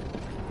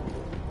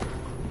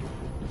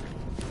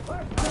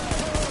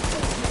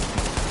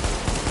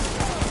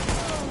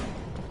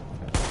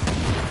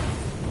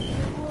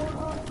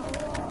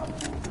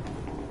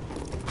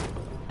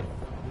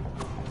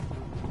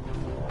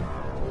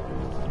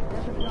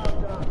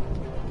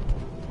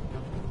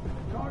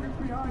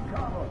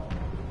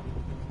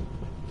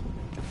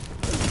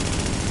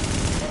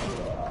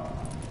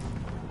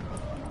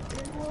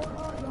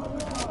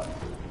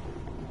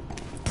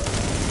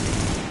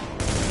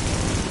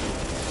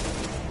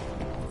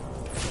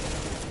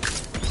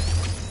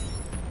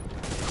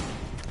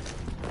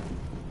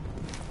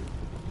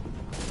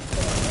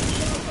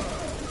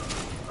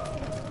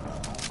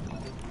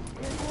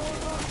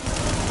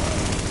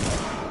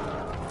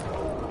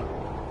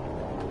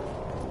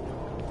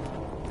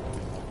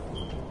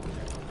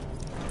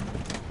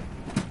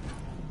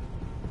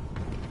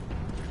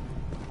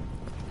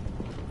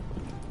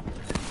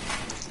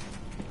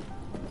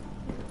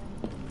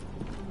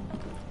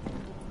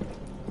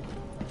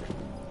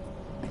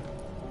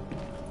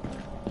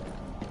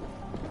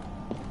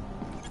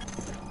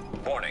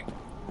 Warning.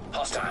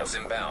 Hostiles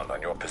inbound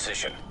on your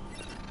position.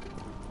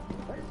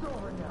 It's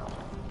over now.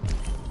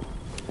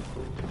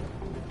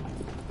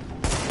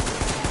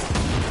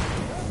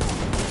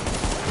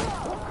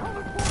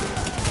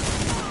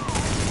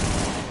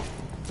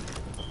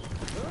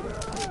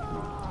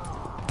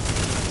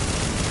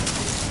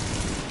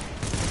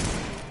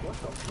 What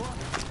the fuck?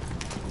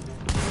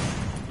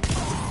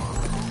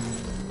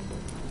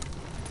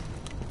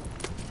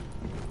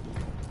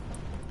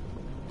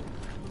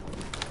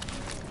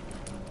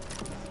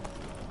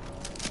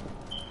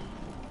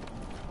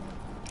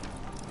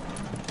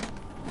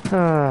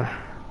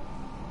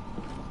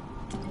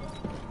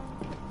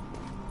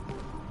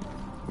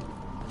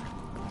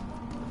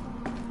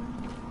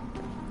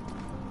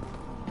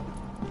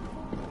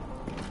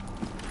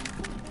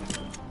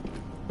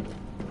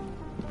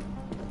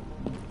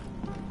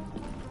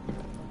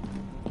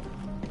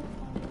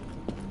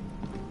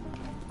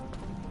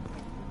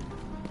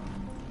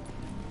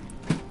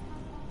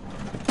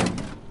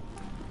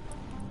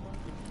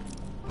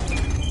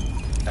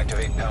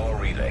 Activate power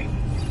relay.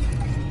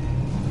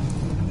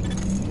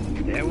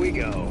 There we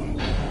go.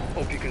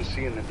 Hope you can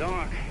see in the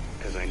dark,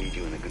 because I need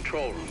you in the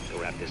control room to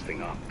wrap this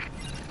thing up.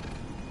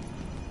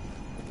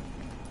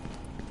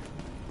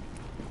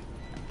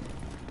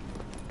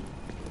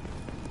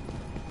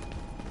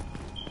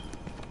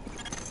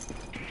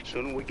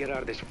 Sooner we get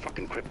out of this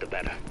fucking crypt, the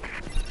better.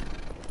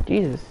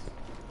 Jesus.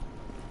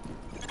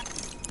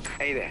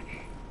 Hey there.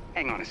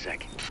 Hang on a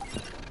sec.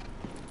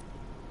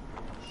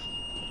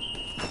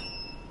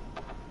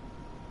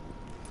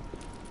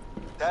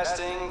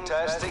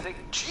 Testing.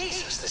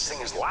 Jesus, this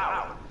thing is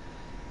loud.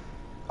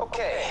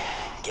 Okay,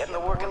 getting to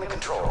work in the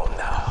control room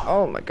now.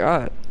 Oh my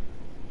god.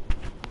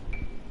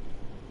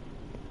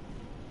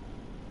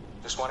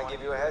 Just want to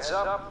give you a heads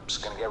up. It's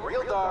gonna get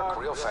real dark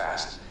real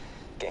fast.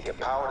 Can't get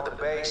power to the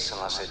base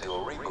unless I do a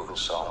reboot,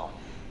 so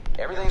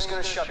everything's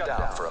gonna shut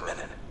down for a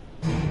minute.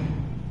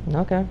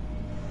 Okay.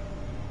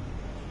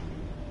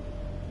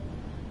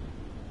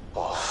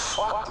 Well,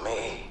 fuck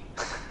me.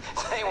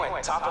 They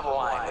went top of the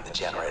line with the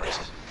generators.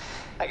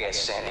 I guess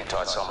Sandy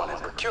taught someone in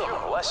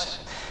procurement a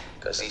lesson,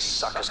 because these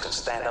suckers can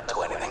stand up to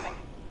anything.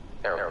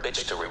 They're a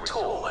bitch to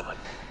retool, but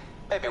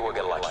maybe we'll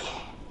get lucky.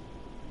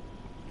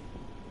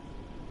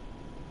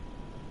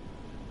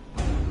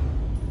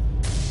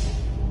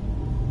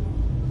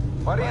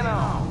 What do you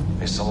know?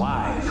 It's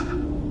alive.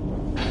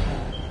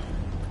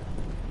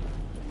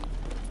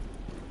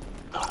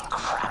 Oh,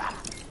 crap.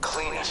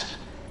 Cleaners.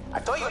 I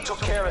thought you took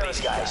care of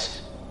these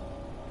guys.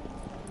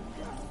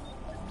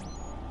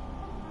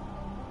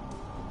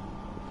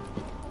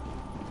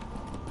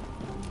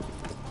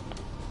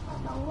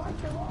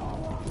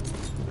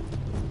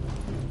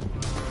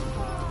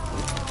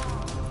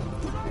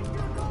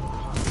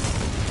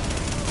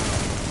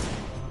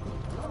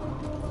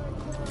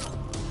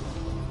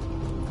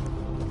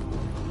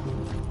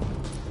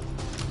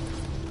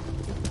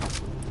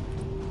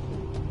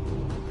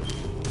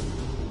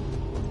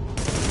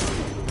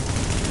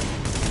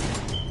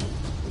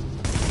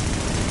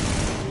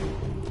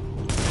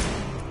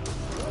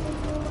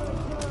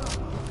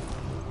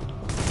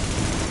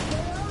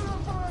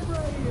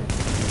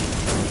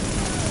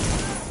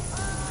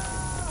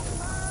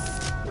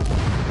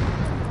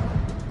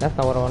 That's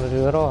not what I want to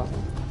do at all.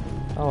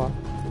 Oh well.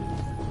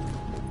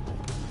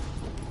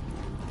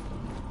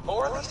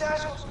 More of these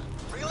assholes?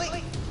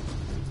 Really?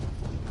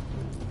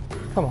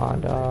 Come on,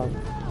 dog.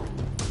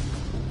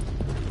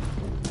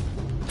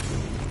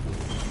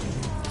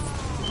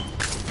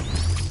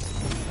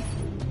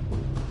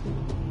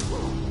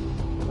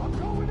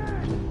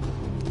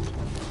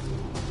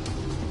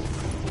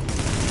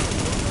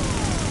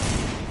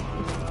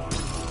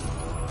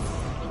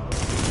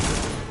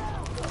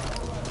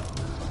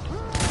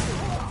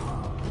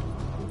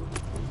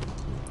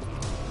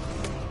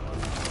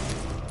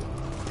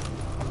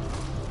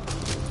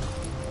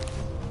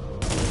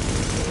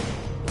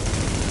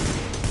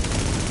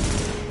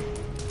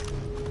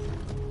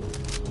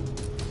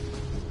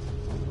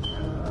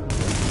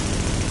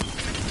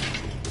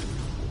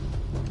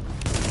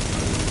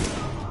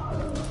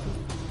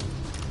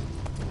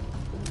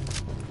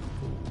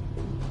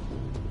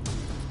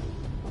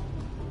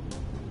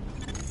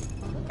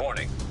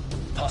 Warning.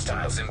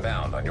 Hostiles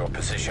inbound on your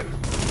position.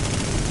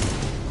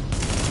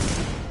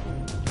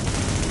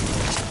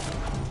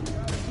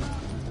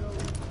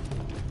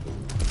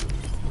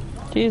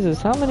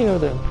 Jesus, how many are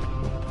there?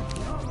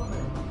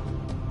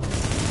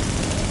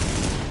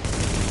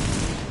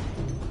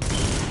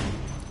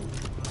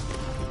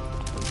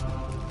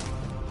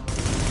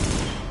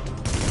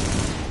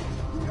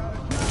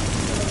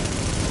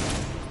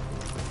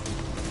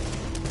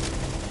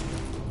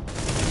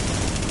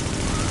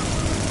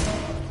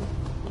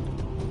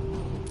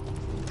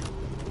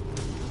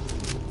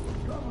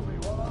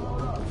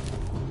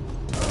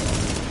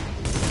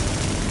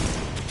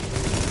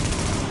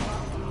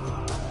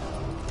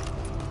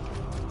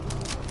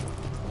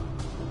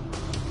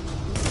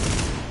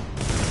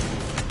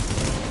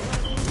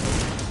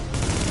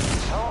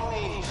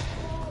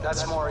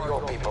 That's more of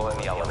your people in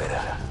the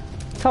elevator.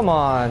 Come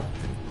on.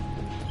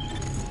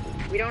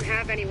 We don't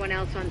have anyone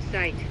else on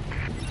site.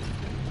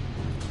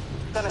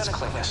 Then it's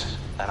cleaners,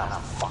 and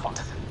I'm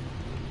fucked.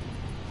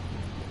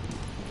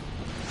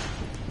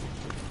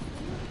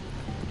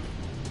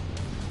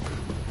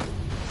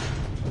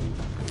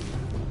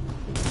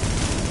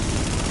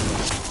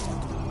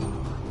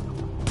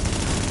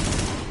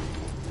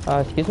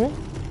 Excuse me?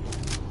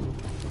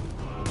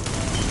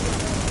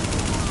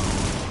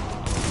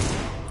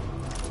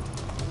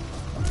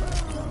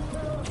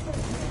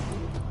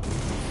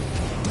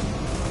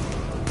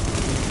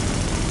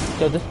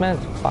 Yo, this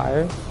man's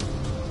fire.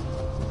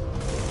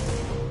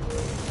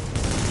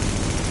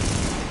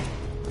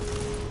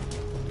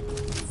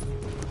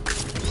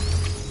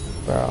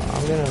 Bro,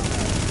 I'm gonna...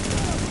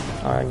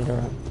 Alright, I need to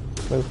run.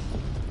 Move.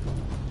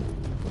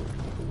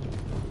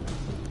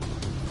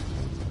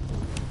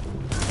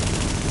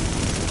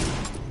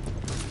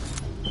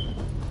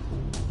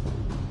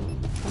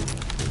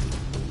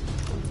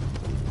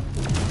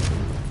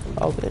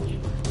 Oh, bitch.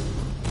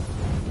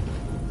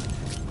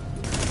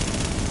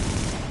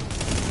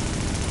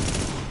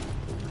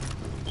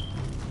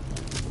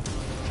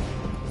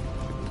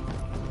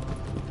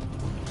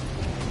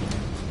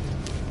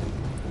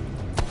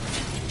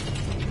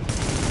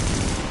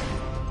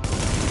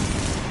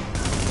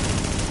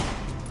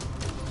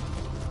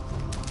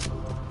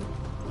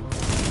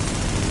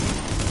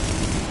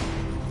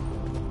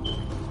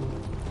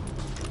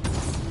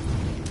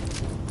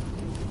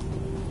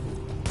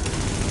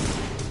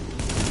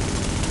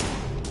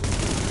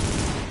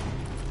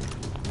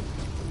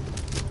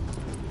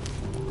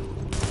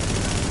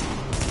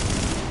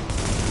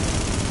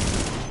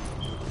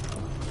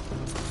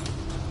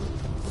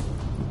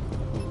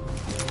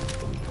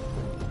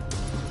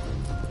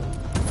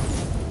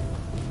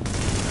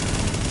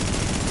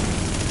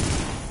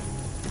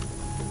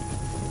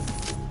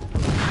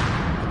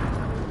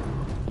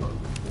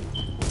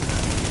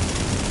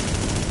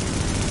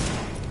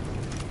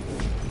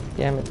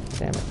 Damn it,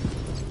 damn it.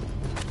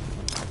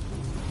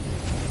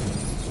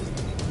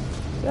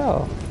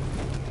 Yo.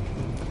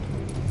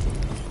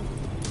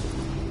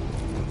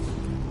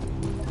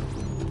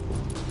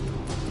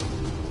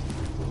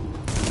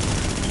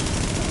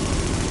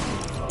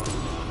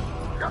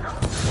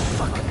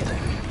 Fucking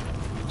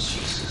thing.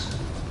 Jesus.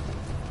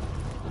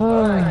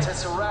 Alright,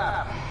 that's a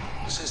wrap.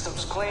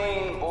 System's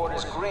clean,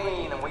 border's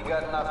green, and we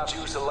got enough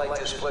juice to light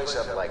this place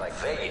up like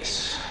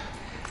Vegas.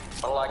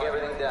 I'll lock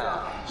everything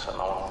down, so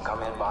no one will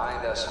come in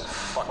behind us and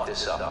fuck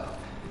this up.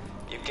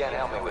 You can't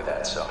help me with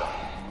that, so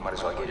might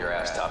as well get your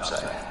ass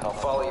topside. I'll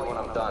follow you when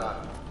I'm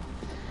done.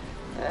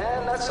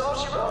 And that's all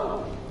she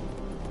wrote.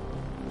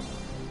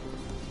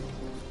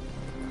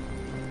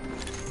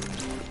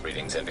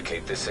 Readings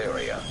indicate this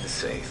area is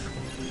safe.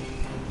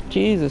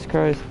 Jesus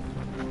Christ.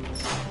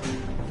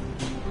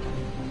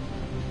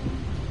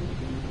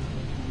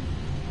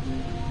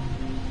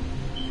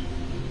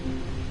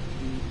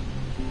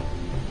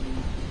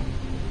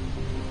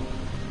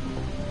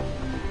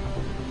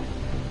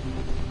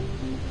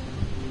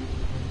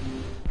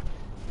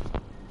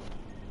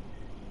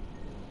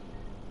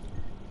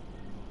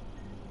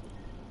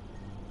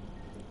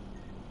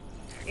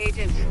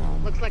 Agent,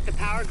 looks like the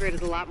power grid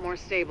is a lot more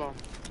stable.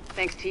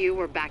 Thanks to you,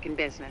 we're back in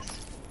business.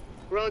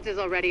 Rhodes is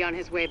already on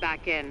his way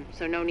back in,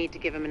 so no need to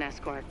give him an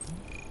escort.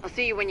 I'll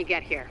see you when you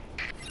get here.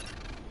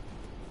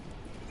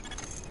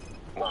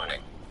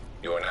 Warning.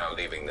 You are now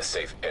leaving the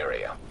safe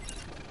area.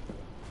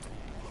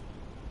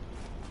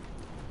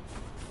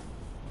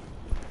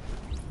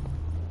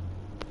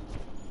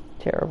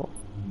 Terrible.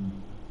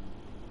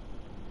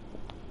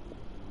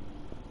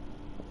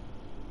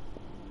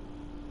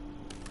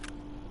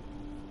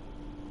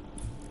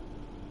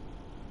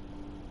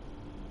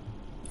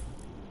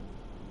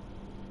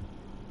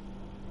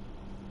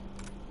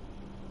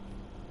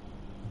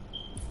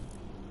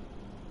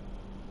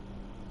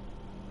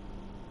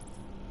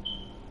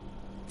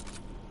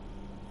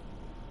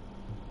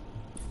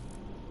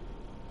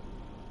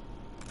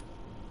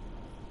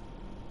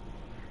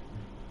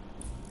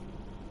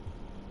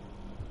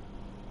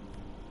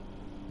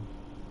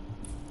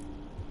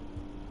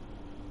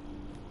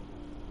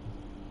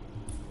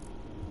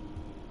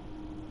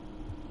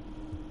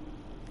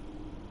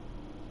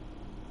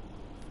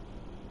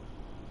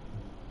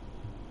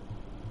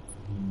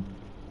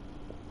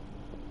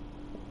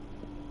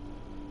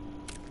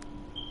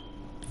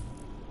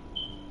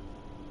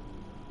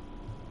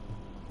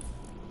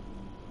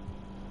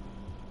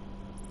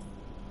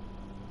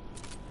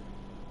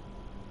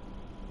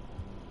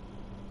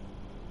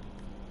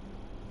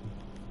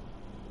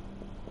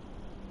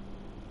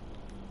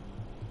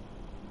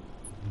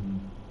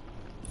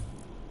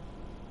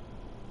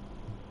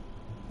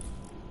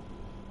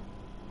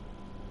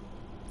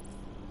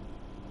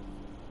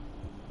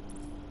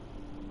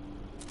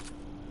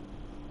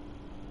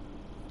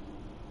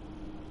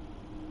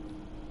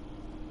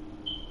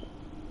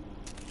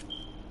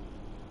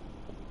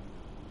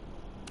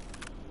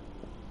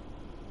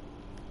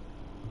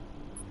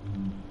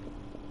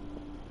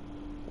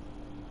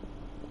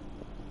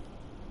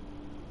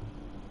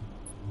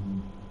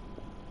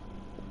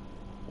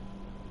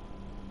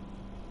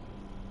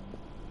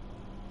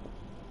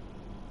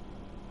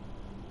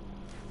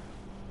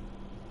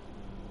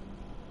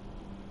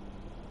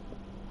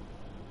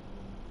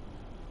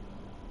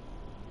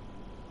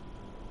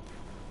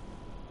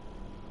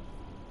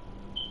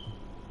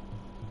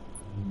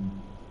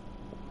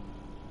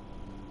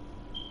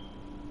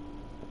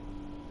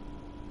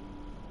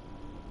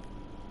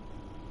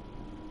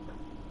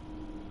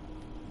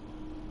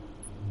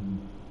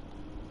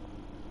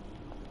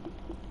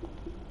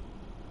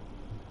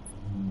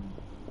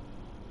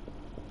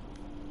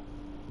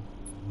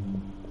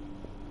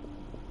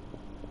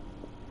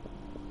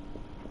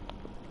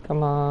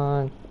 Come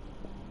on.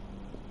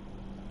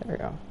 There we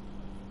go.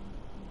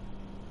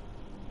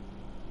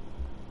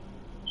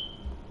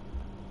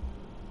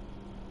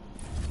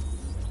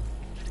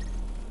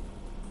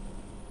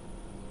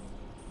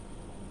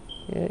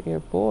 Yeah, your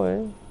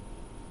boy.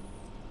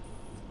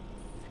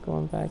 He's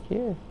going back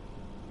here.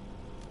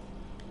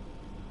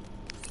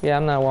 Yeah,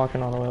 I'm not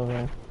walking all the way over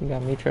there. You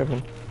got me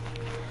tripping.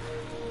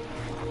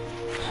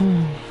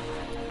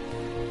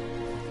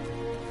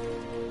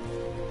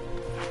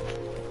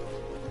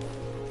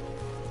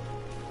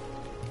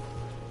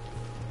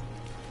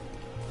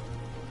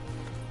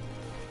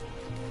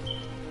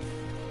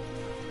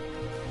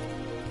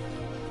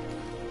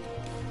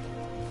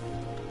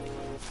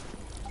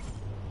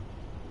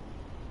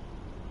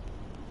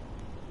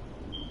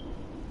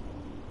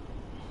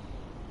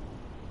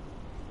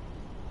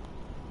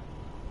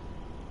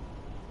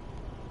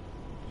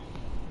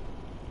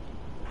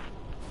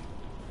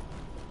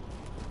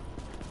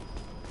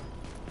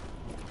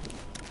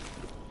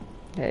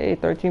 Hey,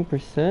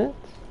 13%?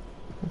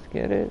 Let's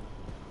get it.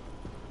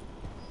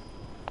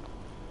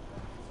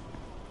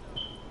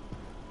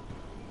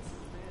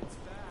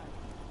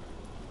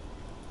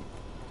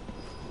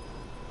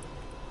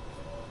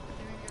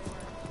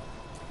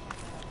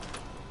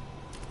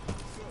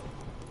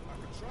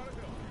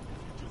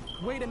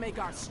 Way to make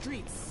our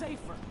streets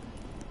safer.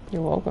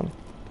 You're welcome.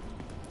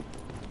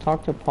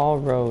 Talk to Paul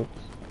Rhodes.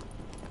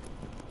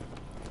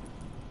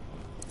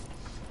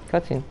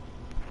 Cutscene.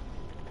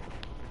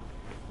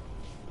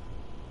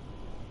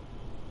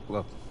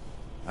 Look,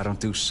 I don't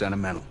do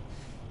sentimental,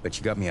 but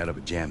you got me out of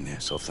a jam there,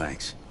 so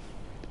thanks.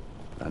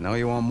 I know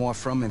you want more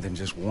from me than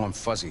just warm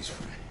fuzzies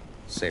for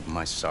saving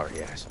my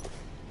sorry ass.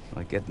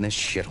 Like getting this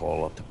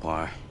shithole up to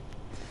par.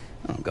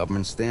 Oh,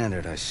 government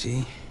standard, I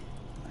see.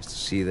 Nice to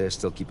see they're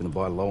still keeping the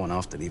bar low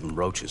enough that even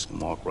roaches can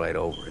walk right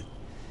over it.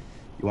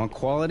 You want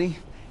quality?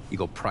 You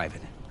go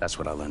private. That's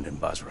what I learned in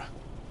Basra.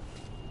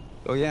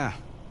 Oh yeah.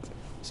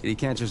 See, you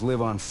can't just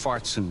live on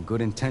farts and good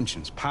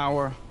intentions.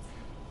 Power,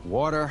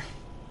 water,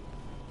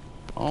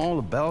 all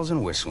the bells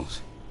and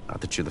whistles.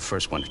 Not that you're the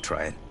first one to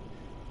try it.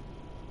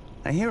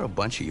 I hear a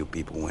bunch of you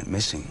people went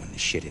missing when the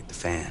shit hit the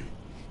fan.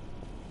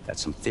 Got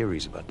some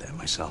theories about that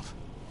myself.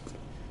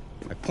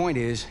 My point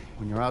is,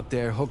 when you're out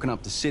there hooking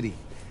up the city,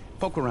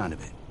 poke around a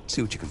bit,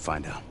 see what you can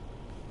find out.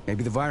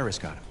 Maybe the virus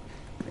got him.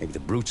 Maybe the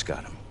brutes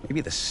got him.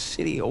 Maybe the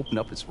city opened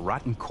up its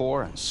rotten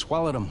core and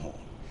swallowed them whole.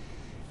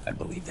 I'd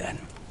believe that.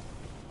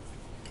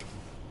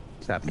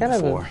 It's happened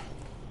before.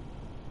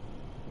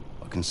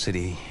 Fucking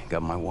city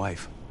got my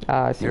wife.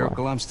 I see.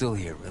 Miracle I'm still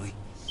here, really.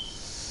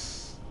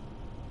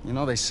 You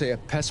know, they say a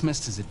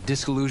pessimist is a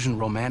disillusioned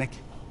romantic.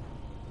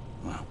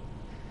 Well,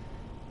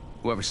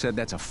 whoever said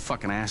that's a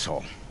fucking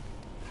asshole.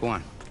 Go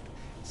on.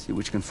 See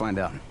what you can find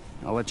out.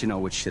 I'll let you know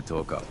which shit to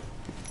hook up.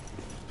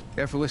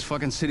 Careful this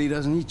fucking city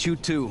doesn't eat you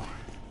too.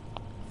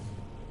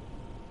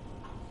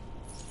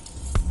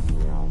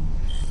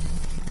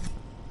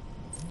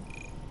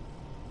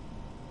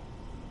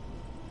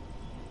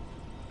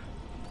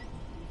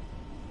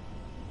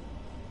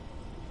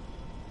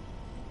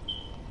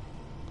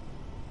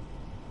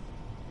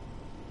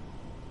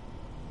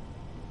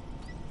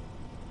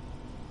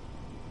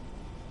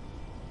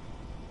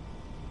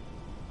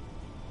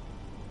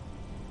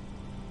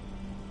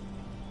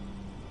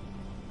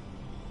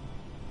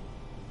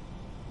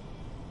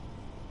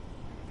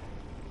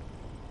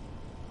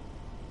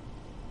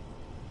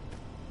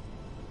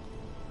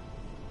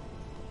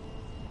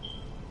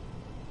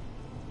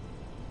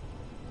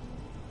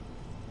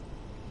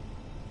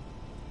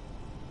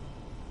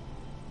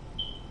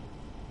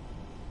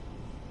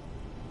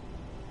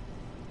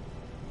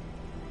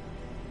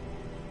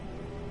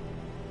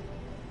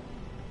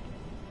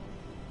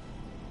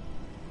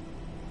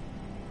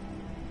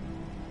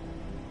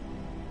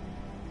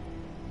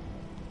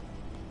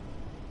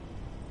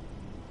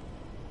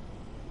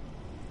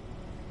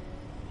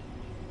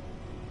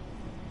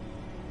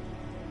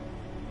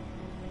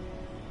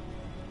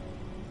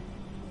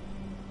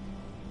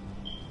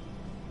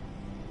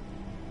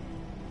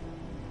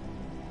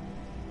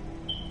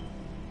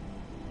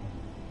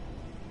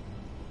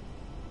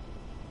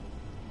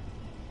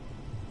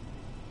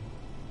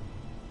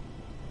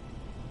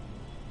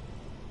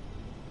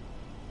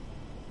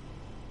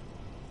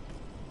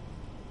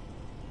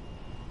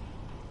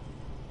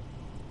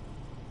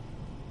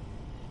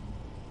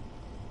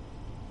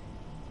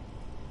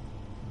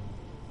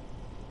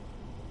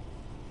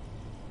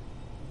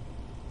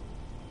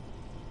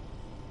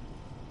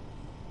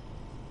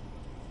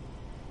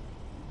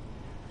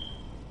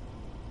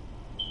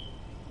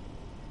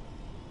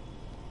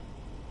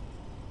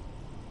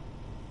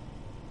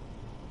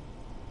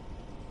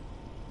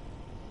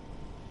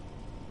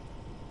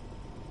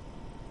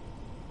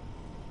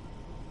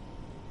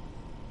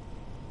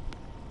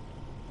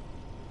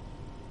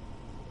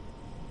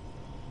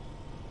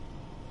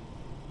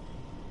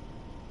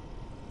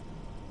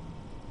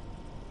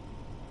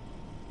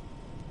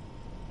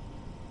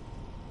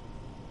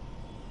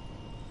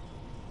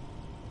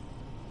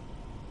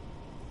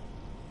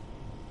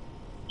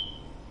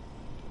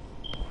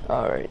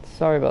 Alright,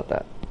 sorry about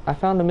that. I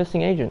found a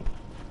missing agent.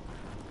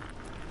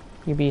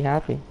 You'd be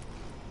happy.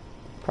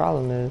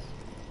 Problem is...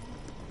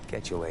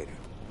 Catch you later.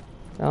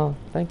 Oh,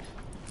 thanks.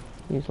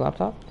 Use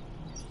laptop?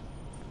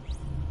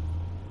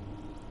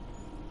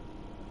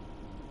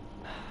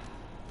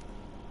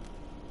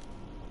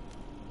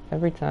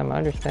 Every time, I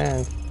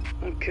understand.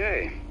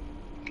 Okay.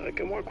 I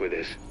can work with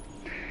this.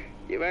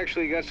 You've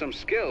actually got some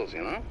skills,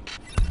 you know?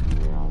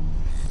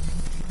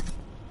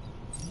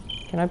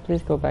 Can I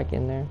please go back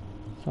in there?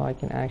 So I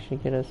can actually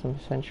get us some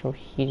central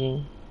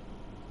heating.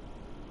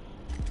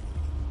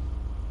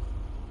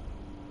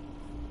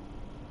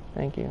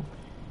 Thank you.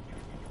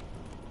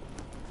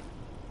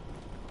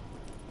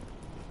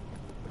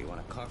 Do you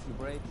want a coffee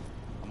break?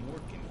 I'm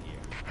working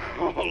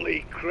here.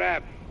 Holy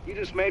crap! You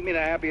just made me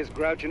the happiest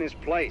grouch in this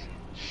place.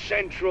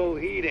 Central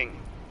heating.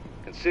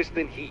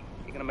 Consistent heat.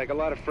 You're gonna make a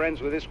lot of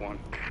friends with this one.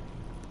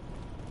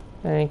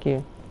 Thank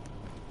you.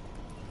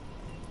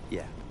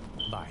 Yeah.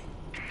 Bye.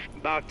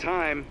 About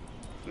time.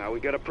 Now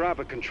we got a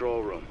proper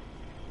control room.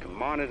 Can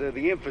monitor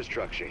the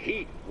infrastructure,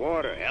 heat,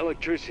 water,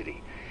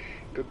 electricity.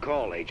 Good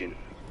call, Agent.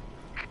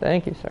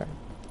 Thank you, sir.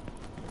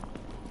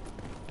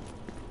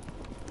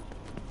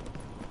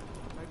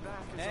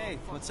 Hey,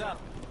 what's up?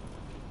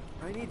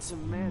 I need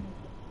some med.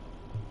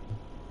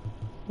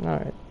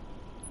 Alright.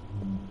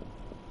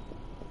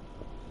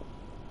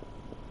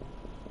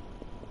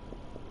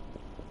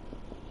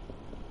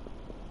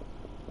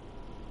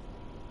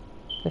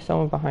 There's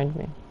someone behind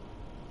me.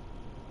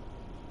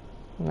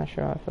 I'm not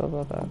sure how I feel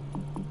about that.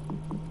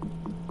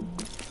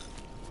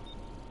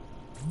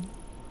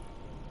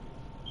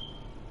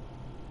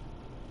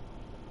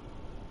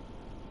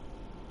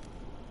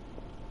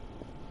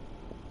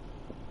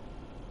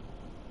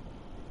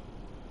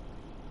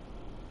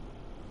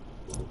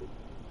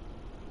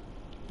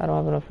 I don't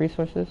have enough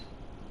resources.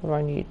 What do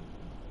I need?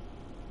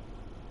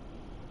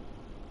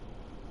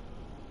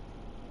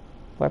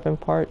 Weapon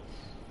parts.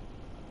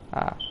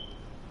 Ah.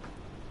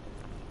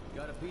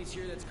 Got a piece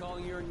here that's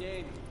calling your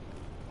name.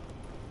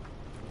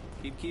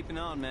 Keep keeping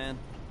on, man.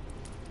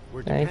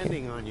 We're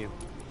depending on you.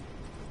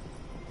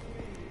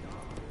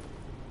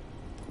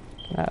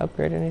 Can I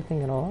upgrade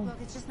anything at all? Look,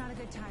 it's just not a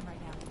good time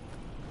right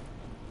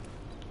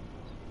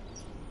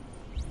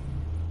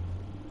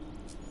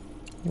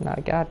now. Not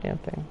a goddamn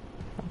thing.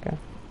 Okay.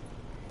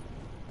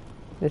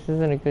 This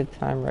isn't a good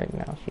time right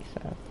now, she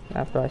said,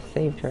 after I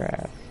saved her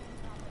ass.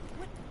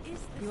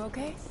 You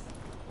okay?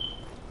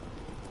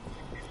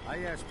 I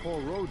asked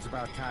Paul Rhodes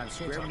about Times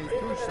Square when he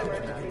threw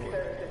something at me.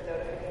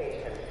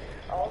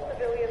 All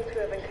civilians who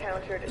have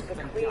encountered the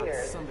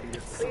cleaners,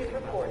 please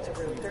report to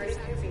room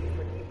 32B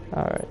for debriefing.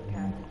 Alright.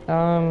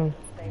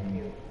 Thank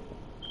you.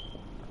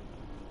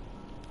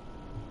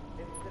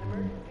 This is an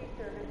emergency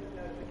service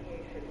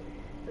notification.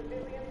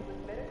 Civilians with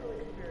medical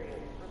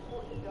experience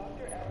report to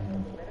Dr. Allen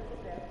on the medical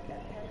desk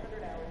at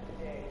 1000 hours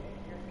today.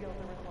 Your skills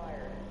are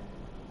required.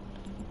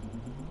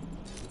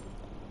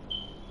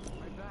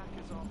 My back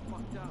is all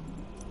fucked up.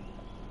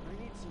 I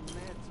need some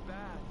meds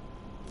bad.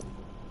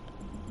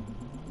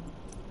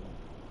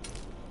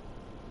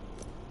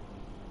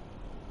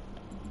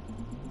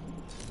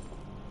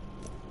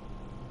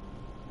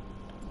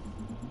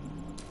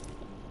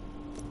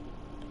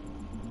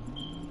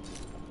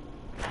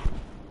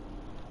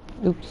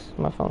 Oops,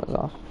 my phone is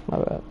off. My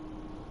bad.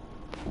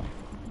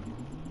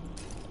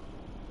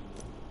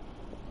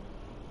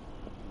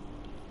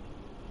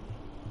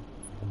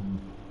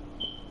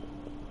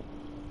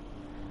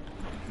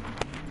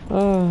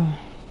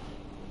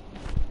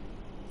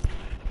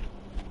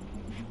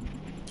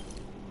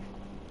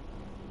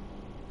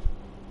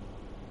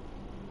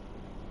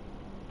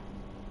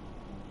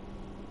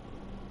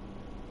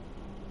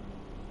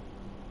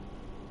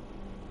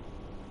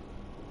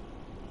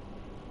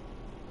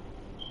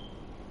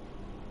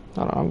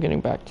 Hold on, I'm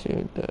getting back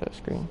to the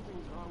screen.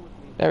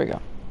 There we go. I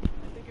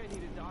think I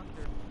need a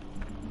doctor.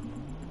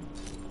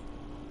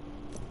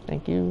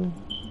 Thank you.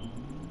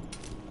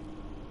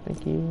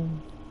 Thank you.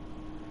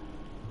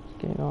 Just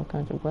getting all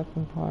kinds of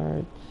weapon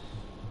parts.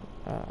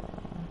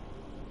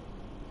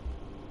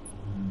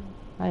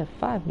 I have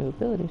 5 new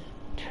abilities.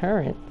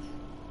 Turrets.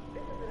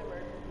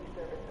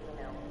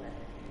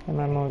 That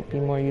might be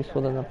more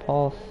useful than the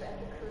pulse.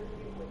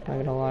 Not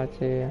gonna lie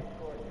to you.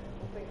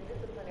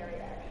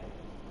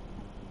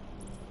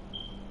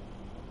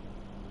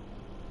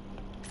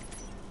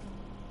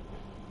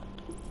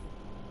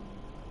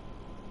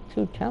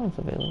 2 talents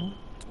available.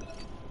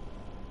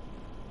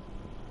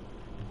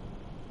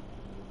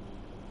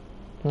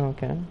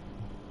 Okay.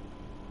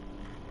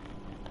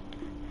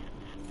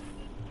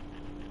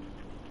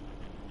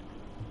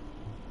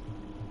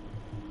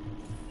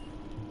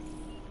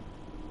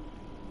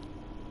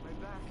 My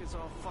back is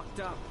all fucked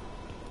up.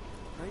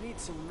 I need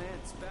some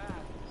meds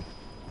bad.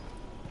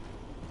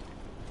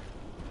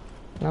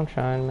 I'm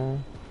trying,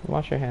 man.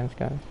 Wash your hands,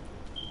 guys.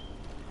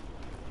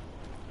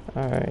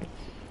 Alright.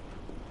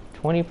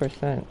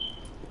 20%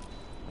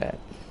 bets.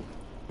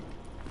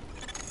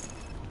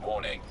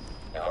 Warning.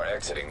 You are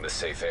exiting the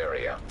safe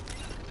area.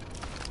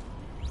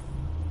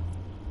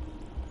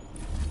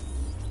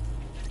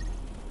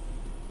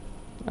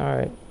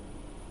 Alright.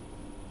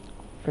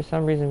 For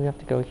some reason we have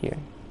to go here.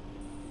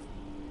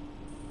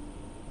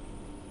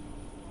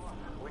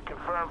 We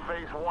confirm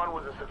phase 1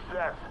 was a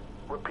success.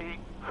 Repeat,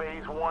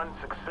 phase 1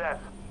 success.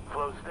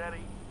 Flow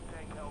steady,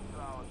 tank held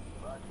solid.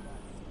 Roger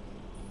that.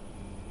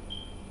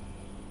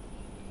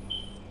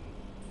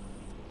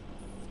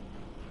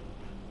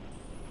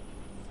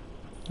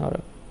 Hold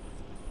up.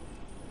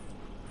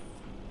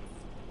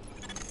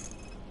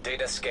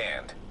 Data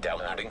scanned.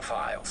 Downloading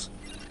files.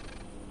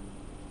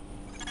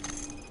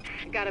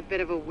 I got a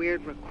bit of a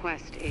weird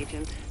request,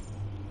 Agent.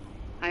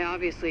 I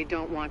obviously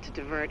don't want to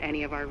divert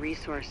any of our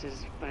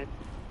resources, but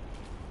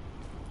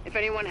if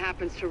anyone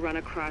happens to run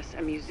across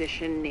a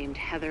musician named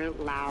Heather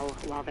Lau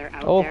while they're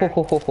out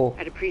there,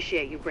 I'd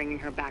appreciate you bringing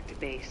her back to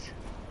base.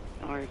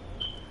 Or,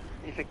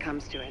 if it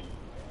comes to it,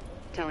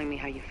 telling me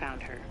how you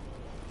found her.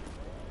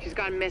 She's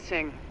gone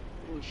missing,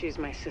 and she's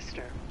my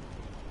sister.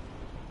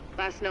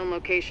 Last known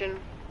location,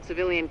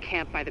 civilian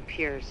camp by the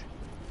piers.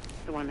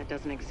 The one that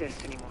doesn't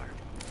exist anymore.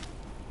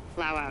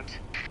 Lau out.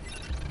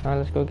 Alright,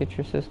 let's go get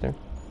your sister.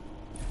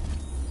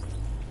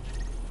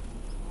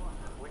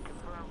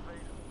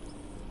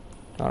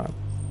 Alright.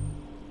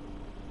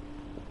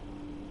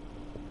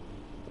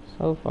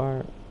 So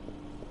far,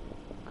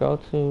 go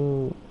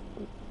to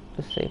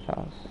the safe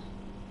house.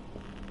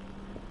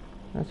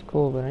 That's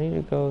cool, but I need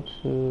to go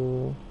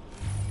to...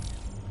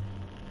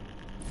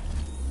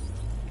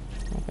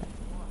 Okay.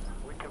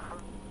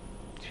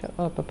 shut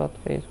up about the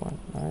phase 1,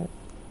 alright?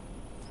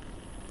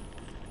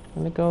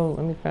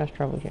 Let me fast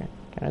travel here.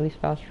 Can I at least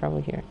fast travel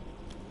here?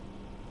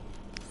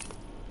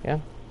 Yeah?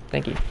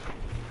 Thank you.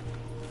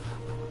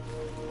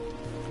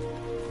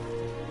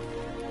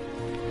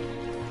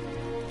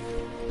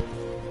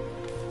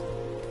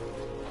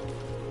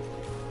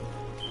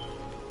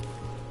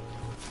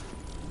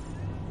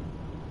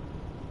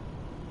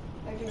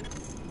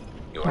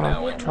 You are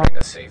now entering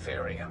a safe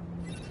area.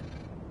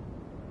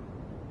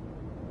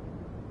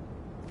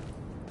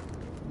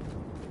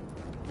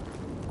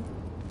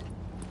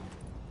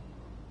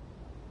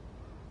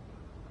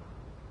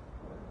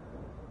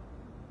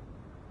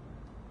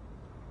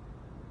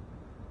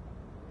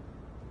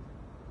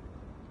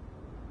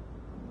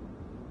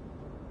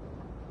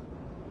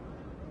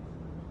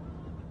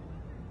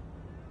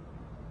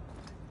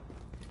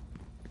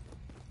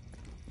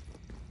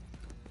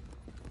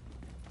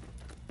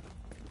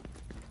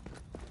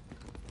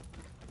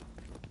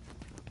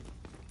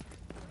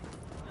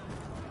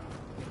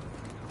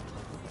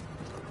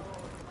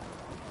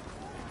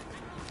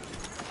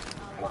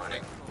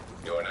 Warning.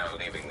 You are now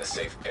leaving the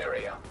safe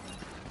area.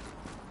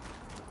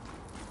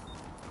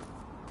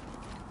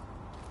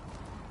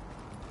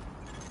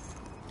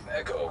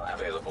 Echo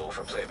available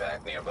for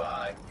playback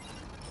nearby.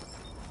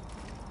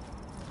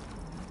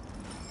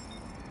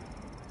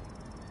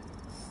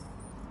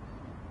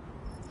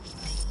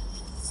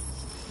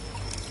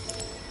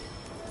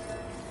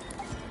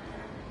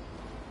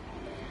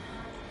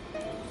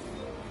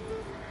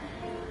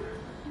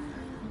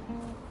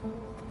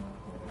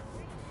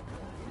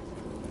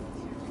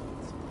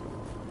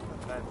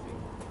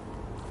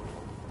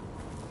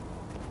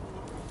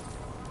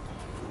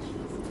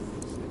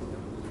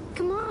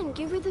 Come on,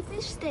 give her the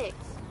fish sticks.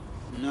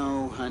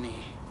 No,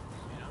 honey.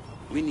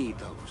 We need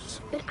those.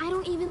 But I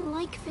don't even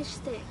like fish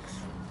sticks.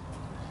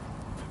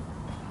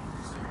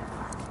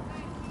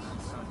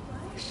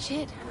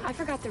 Shit, I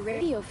forgot the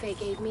radio Faye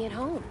gave me at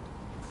home.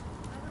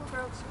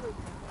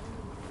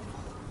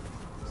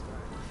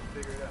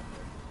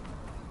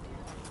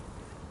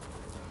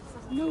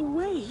 No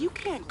way, you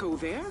can't go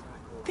there.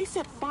 They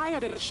set fire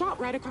to the shop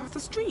right across the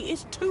street.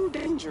 It's too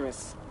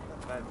dangerous.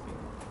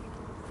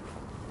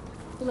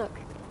 Look,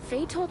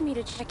 Faye told me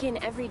to check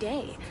in every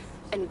day,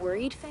 and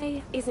worried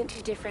Faye isn't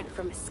too different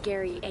from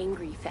scary,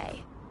 angry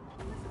Faye.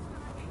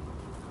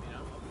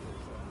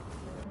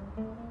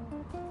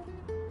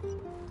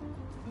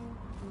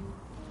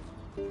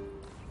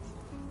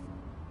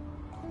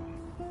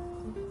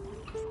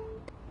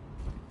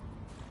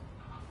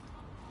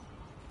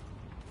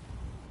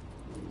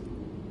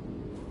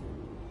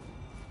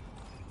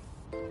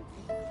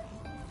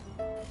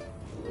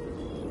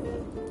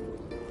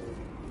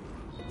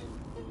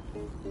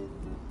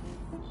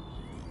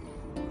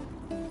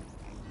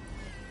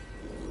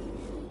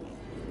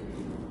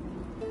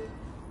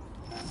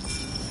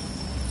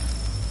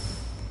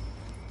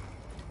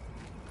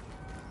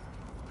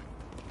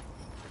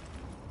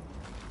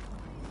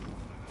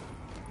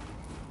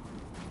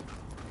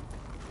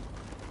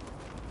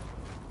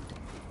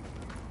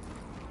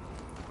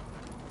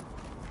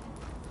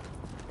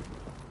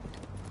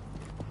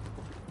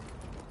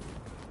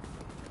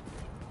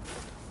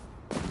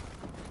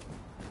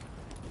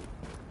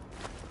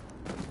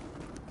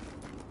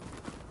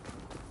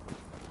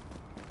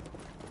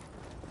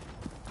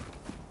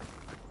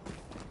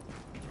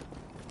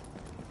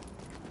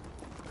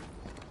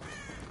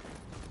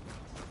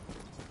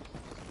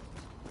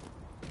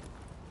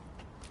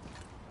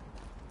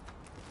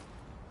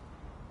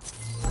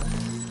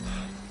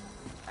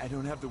 I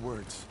don't have the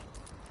words.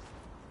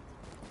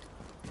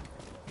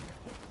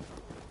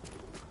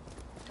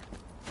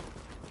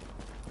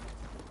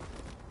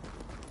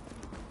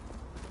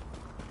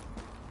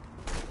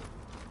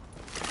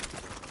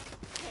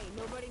 Hey,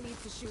 nobody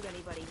needs to shoot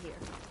anybody here.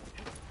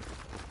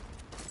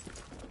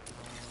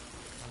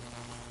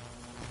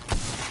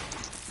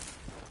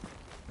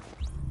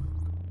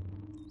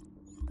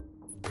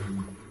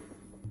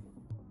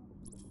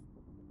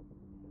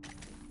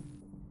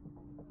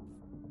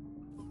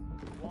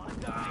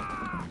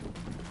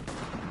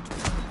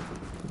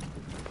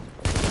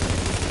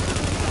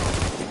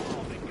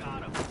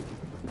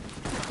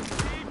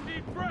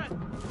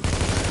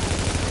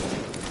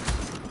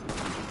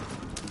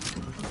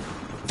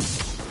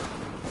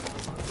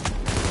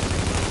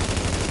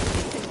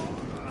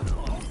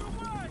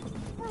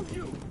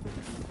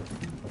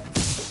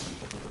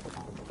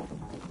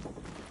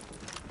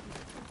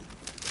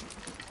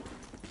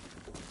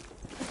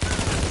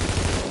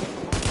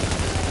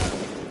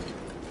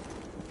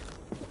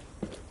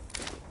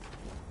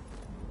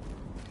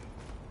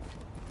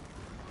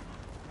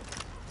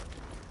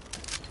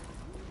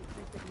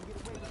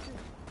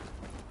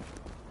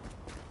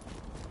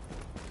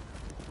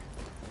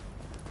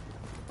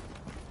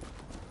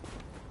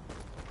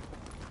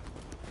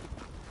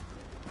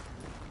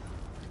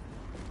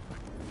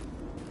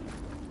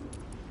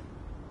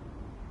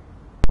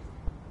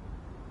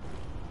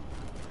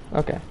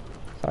 Okay,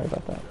 sorry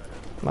about that.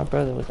 My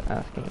brother was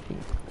asking if he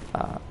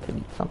could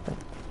eat something.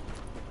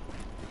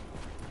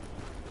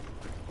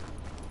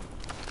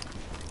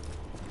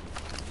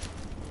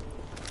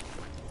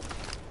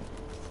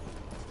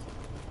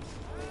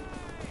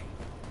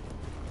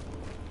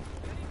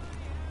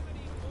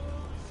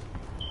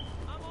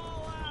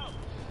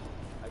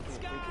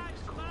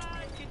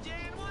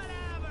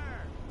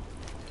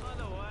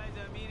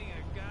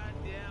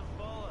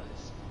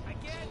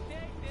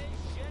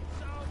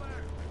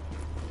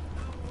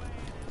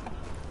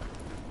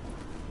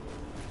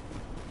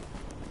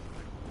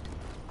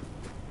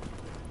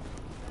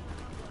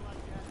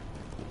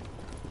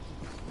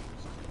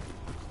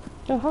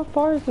 Yo, how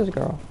far is this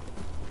girl?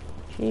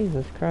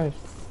 Jesus Christ.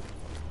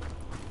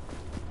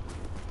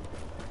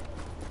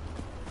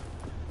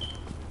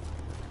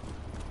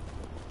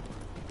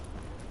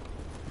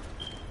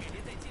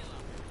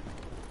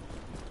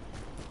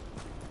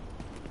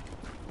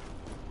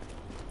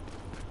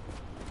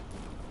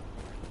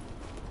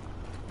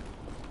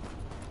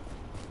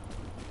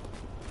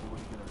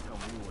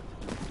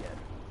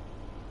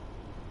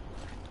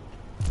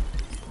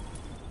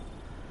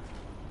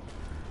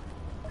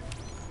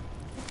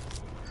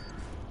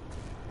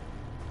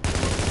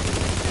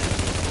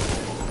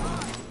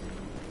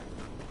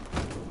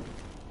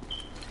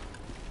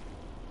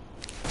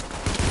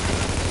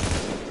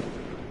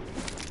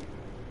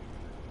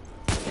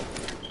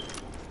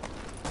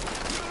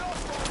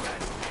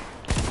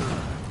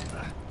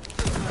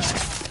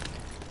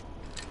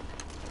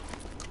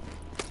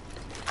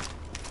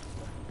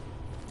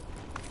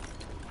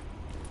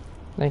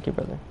 Thank you,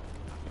 brother.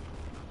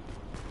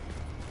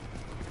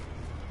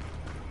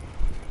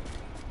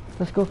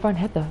 Let's go find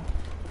Heather.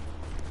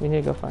 We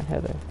need to go find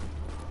Heather.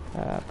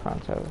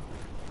 Pronto.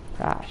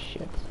 Ah,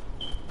 shit.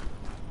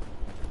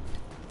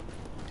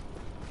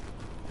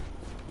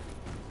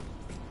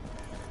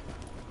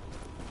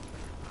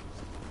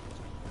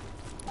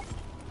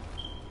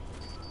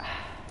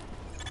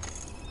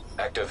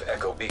 Active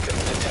echo beacon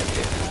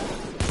detected.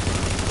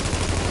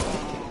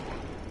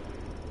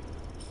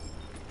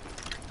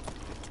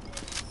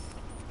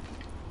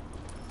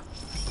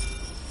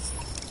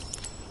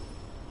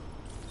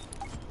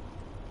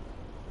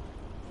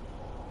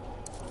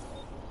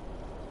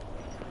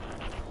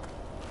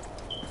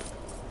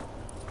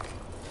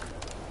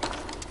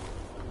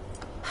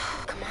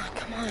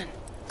 Come on.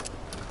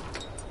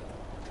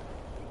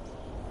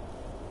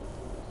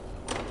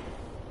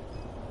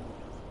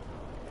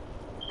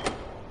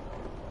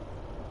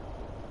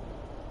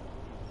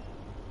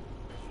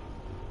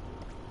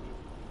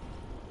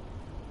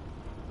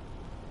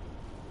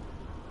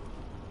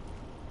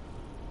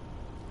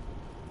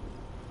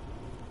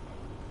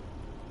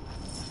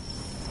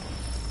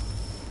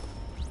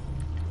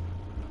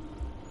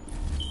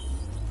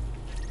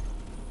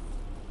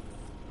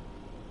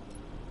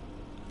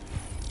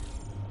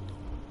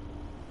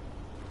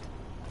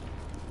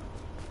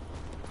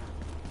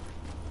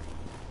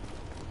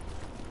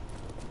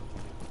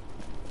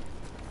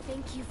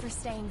 Thank you for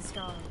staying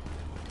strong.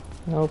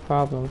 No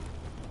problem.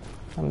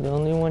 I'm the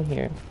only one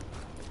here.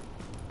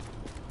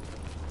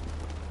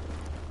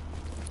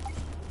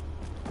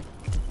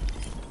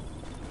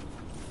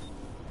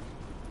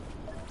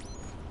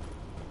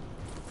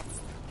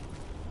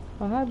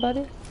 Oh, hi,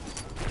 buddy.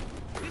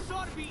 This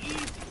ought to be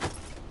easy.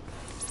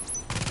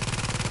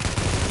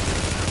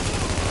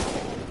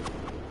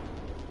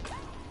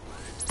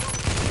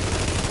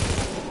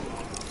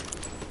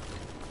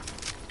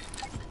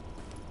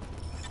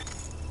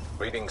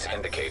 Readings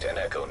indicate an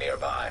echo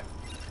nearby.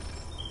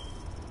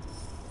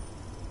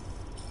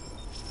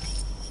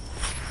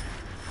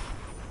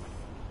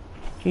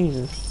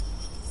 Jesus.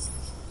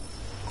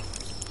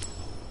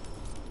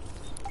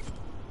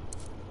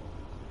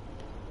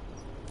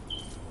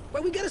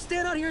 Why we gotta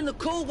stand out here in the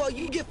cold while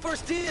you get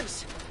first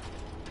dibs?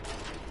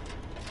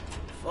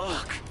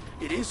 Fuck,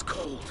 it is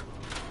cold.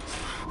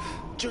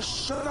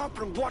 Just shut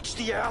up and watch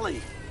the alley.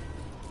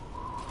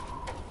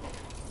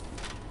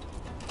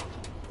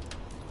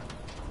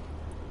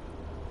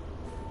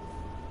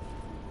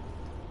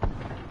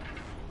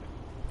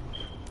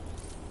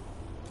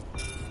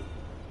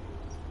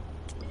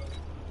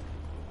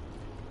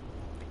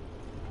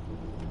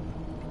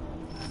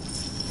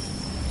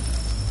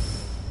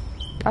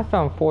 I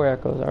found 4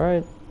 echoes,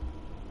 alright?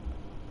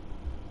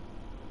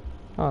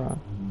 Hold on.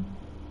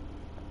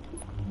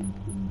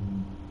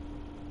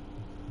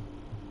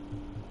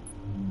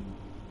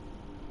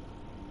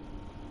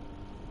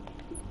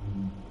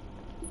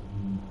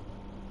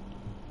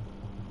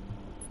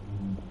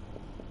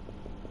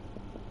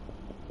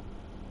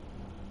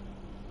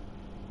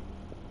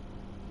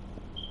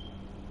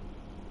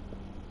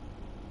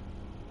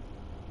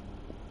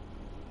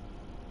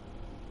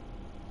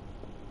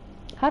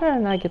 How did I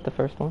not get the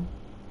first one?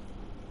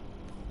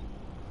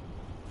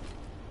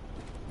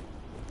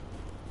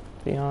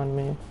 Beyond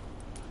me.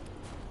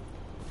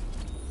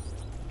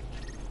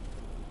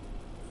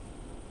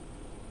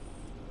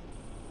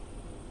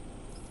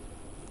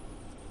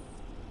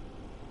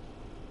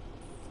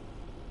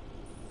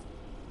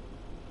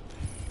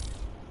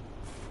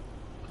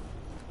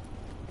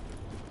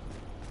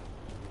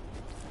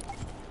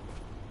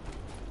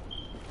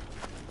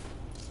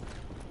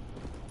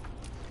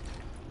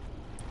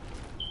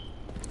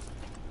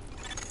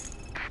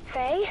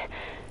 Faye?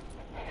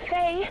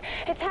 Faye,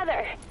 it's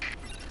Heather.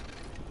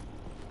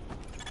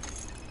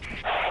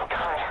 Thank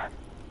God.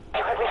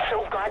 You had me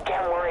so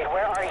goddamn worried.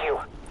 Where are you?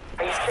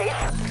 Are you safe?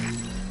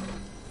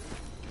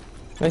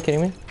 Are you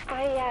kidding me?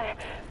 I,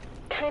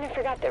 kind of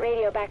forgot the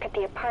radio back at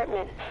the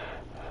apartment.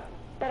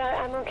 But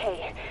I'm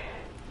okay.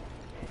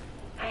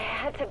 I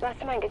had to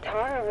bust my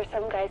guitar over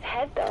some guy's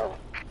head, though.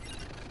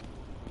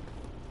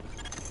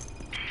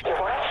 You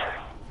what?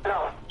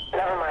 No,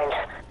 never mind.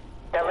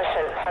 Now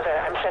listen,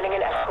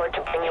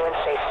 work to bring you in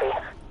safely.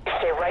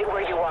 Stay right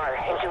where you are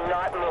and do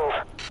not move.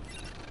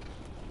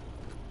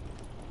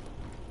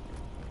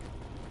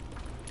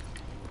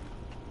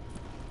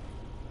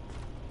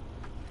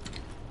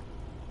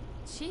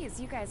 Jeez,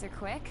 you guys are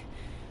quick.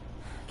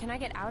 Can I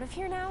get out of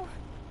here now?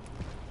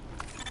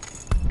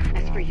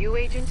 As for you,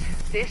 Agent,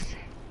 this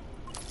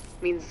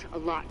means a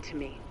lot to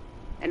me.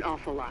 An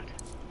awful lot.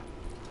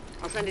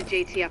 I'll send a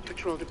JTF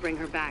patrol to bring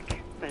her back,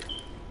 but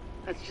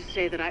let's just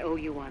say that I owe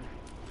you one.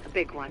 A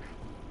big one.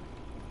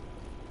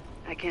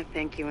 I can't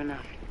thank you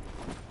enough.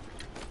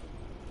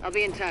 I'll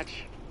be in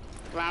touch.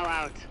 Lao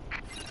out.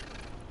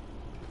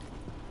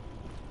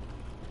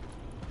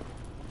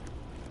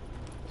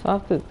 So I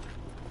have to...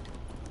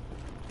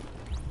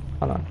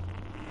 Hold on.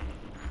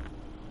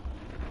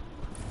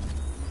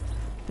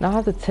 Now I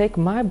have to take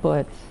my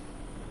butts.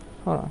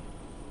 Hold on.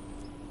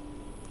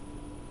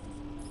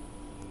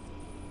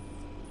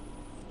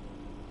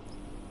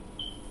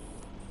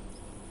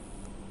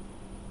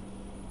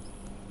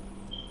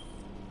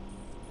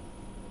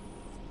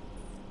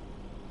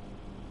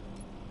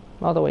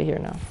 I'm all the way here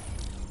now.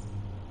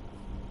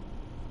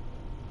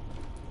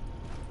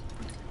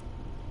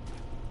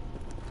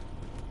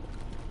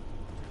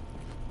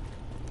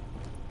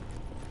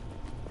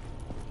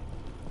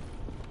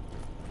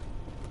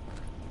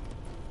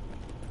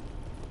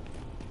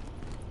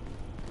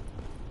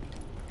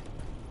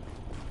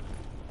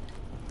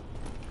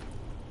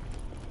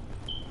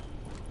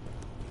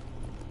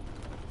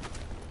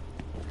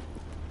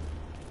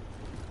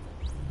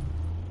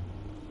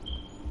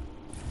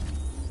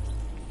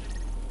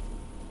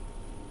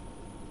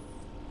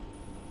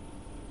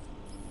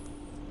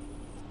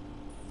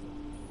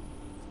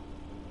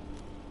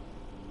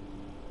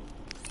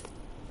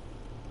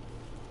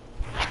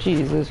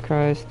 Jesus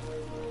Christ.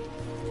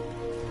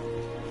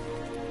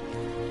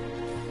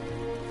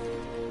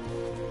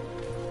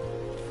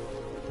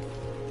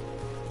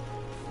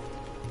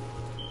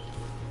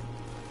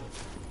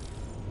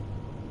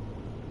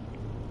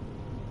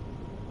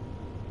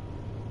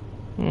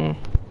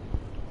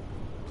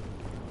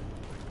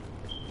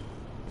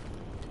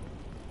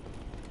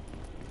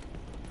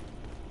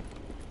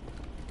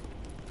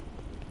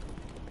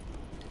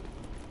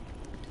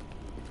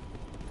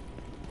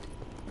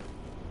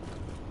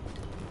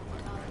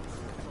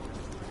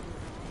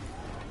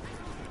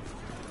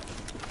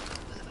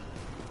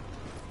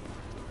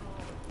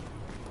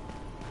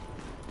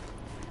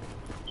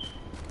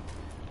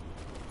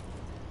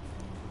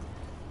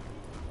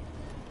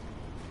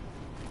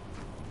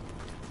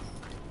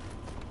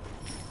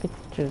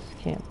 Just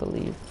can't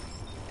believe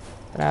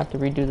that I have to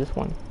redo this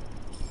one.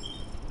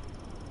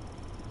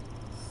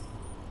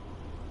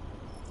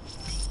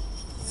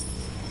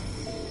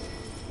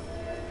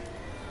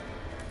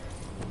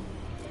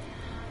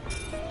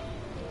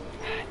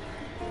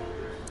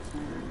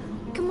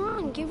 Come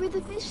on, give her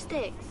the fish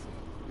sticks.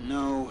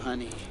 No,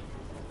 honey.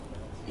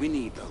 We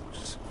need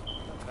those.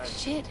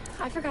 Shit,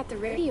 I forgot the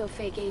radio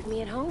Faye gave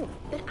me at home.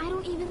 But I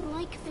don't even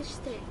like fish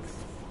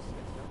sticks.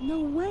 No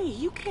way,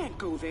 you can't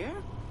go there.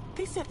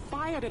 They set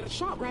fire to the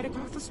shop right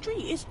across the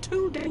street. It's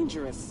too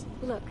dangerous.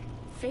 Look,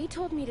 Faye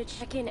told me to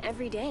check in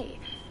every day.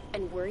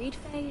 And worried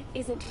Faye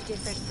isn't too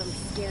different from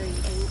scary,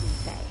 angry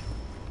Faye.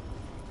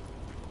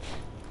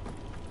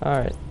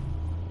 Alright.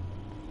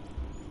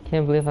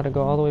 Can't believe I had to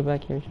go all the way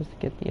back here just to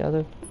get the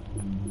other.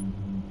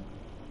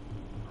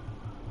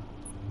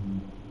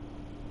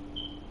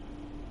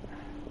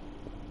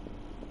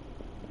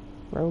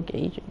 Rogue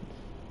agents.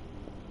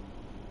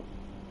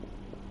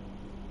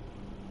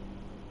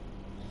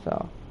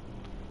 So,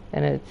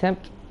 in an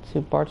attempt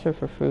to barter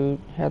for food,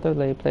 Heather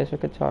Lay plays her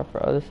guitar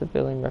for other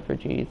civilian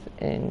refugees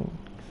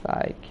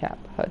inside Cap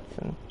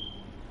Hudson.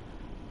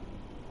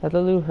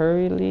 Heather Lou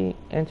hurriedly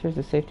enters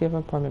the safety of an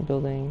apartment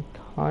building,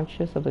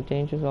 conscious of the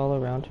dangers all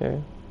around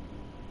her.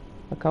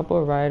 A couple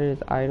of rioters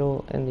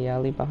idle in the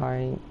alley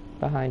behind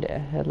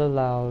Heather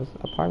Lau's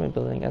apartment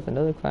building as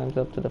another climbs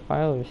up to the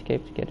fire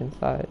escape to get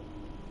inside.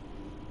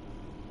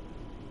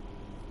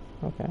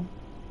 Okay.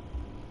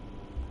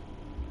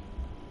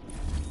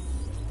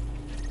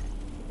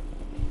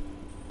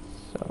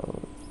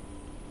 So,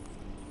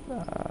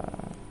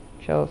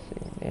 Chelsea,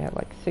 they had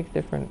like 6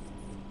 different.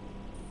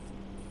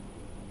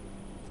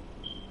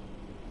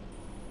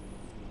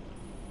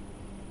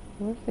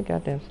 Where's the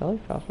goddamn selling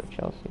files for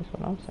Chelsea is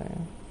what I'm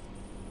saying.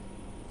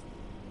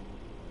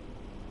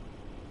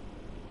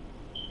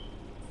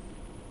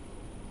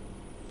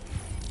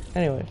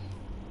 Anyways,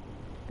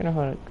 I'm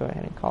gonna go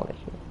ahead and call it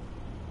here.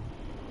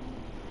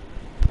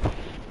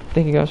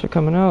 Thank you guys for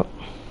coming out.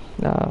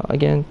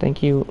 Again,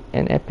 thank you,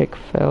 an epic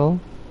fail,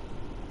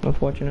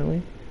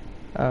 unfortunately,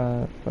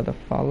 for the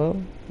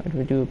follow. I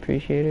do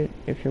appreciate it.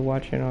 If you're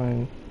watching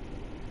on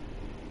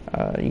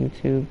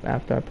YouTube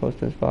after I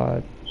post this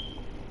VOD,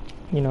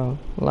 you know,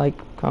 like,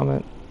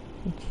 comment,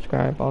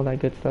 subscribe, all that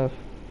good stuff.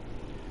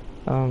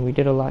 We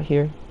did a lot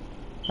here.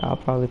 I'll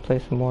probably play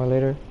some more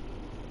later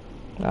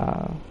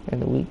in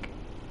the week.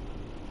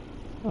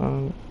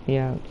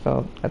 Yeah,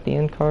 so at the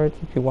end cards,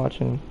 if you're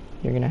watching,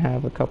 you're gonna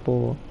have a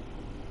couple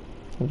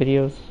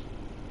videos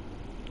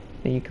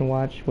that you can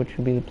watch, which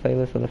would be the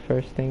playlist of the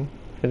first thing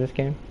for this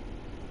game,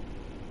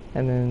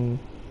 and then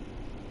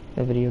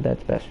the video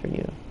that's best for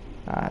you.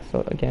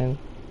 So again,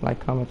 like,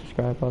 comment,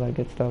 subscribe, all that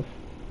good stuff.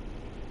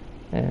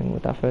 And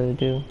without further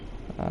ado,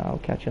 I'll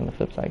catch you on the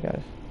flip side,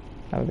 guys.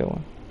 Have a good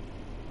one.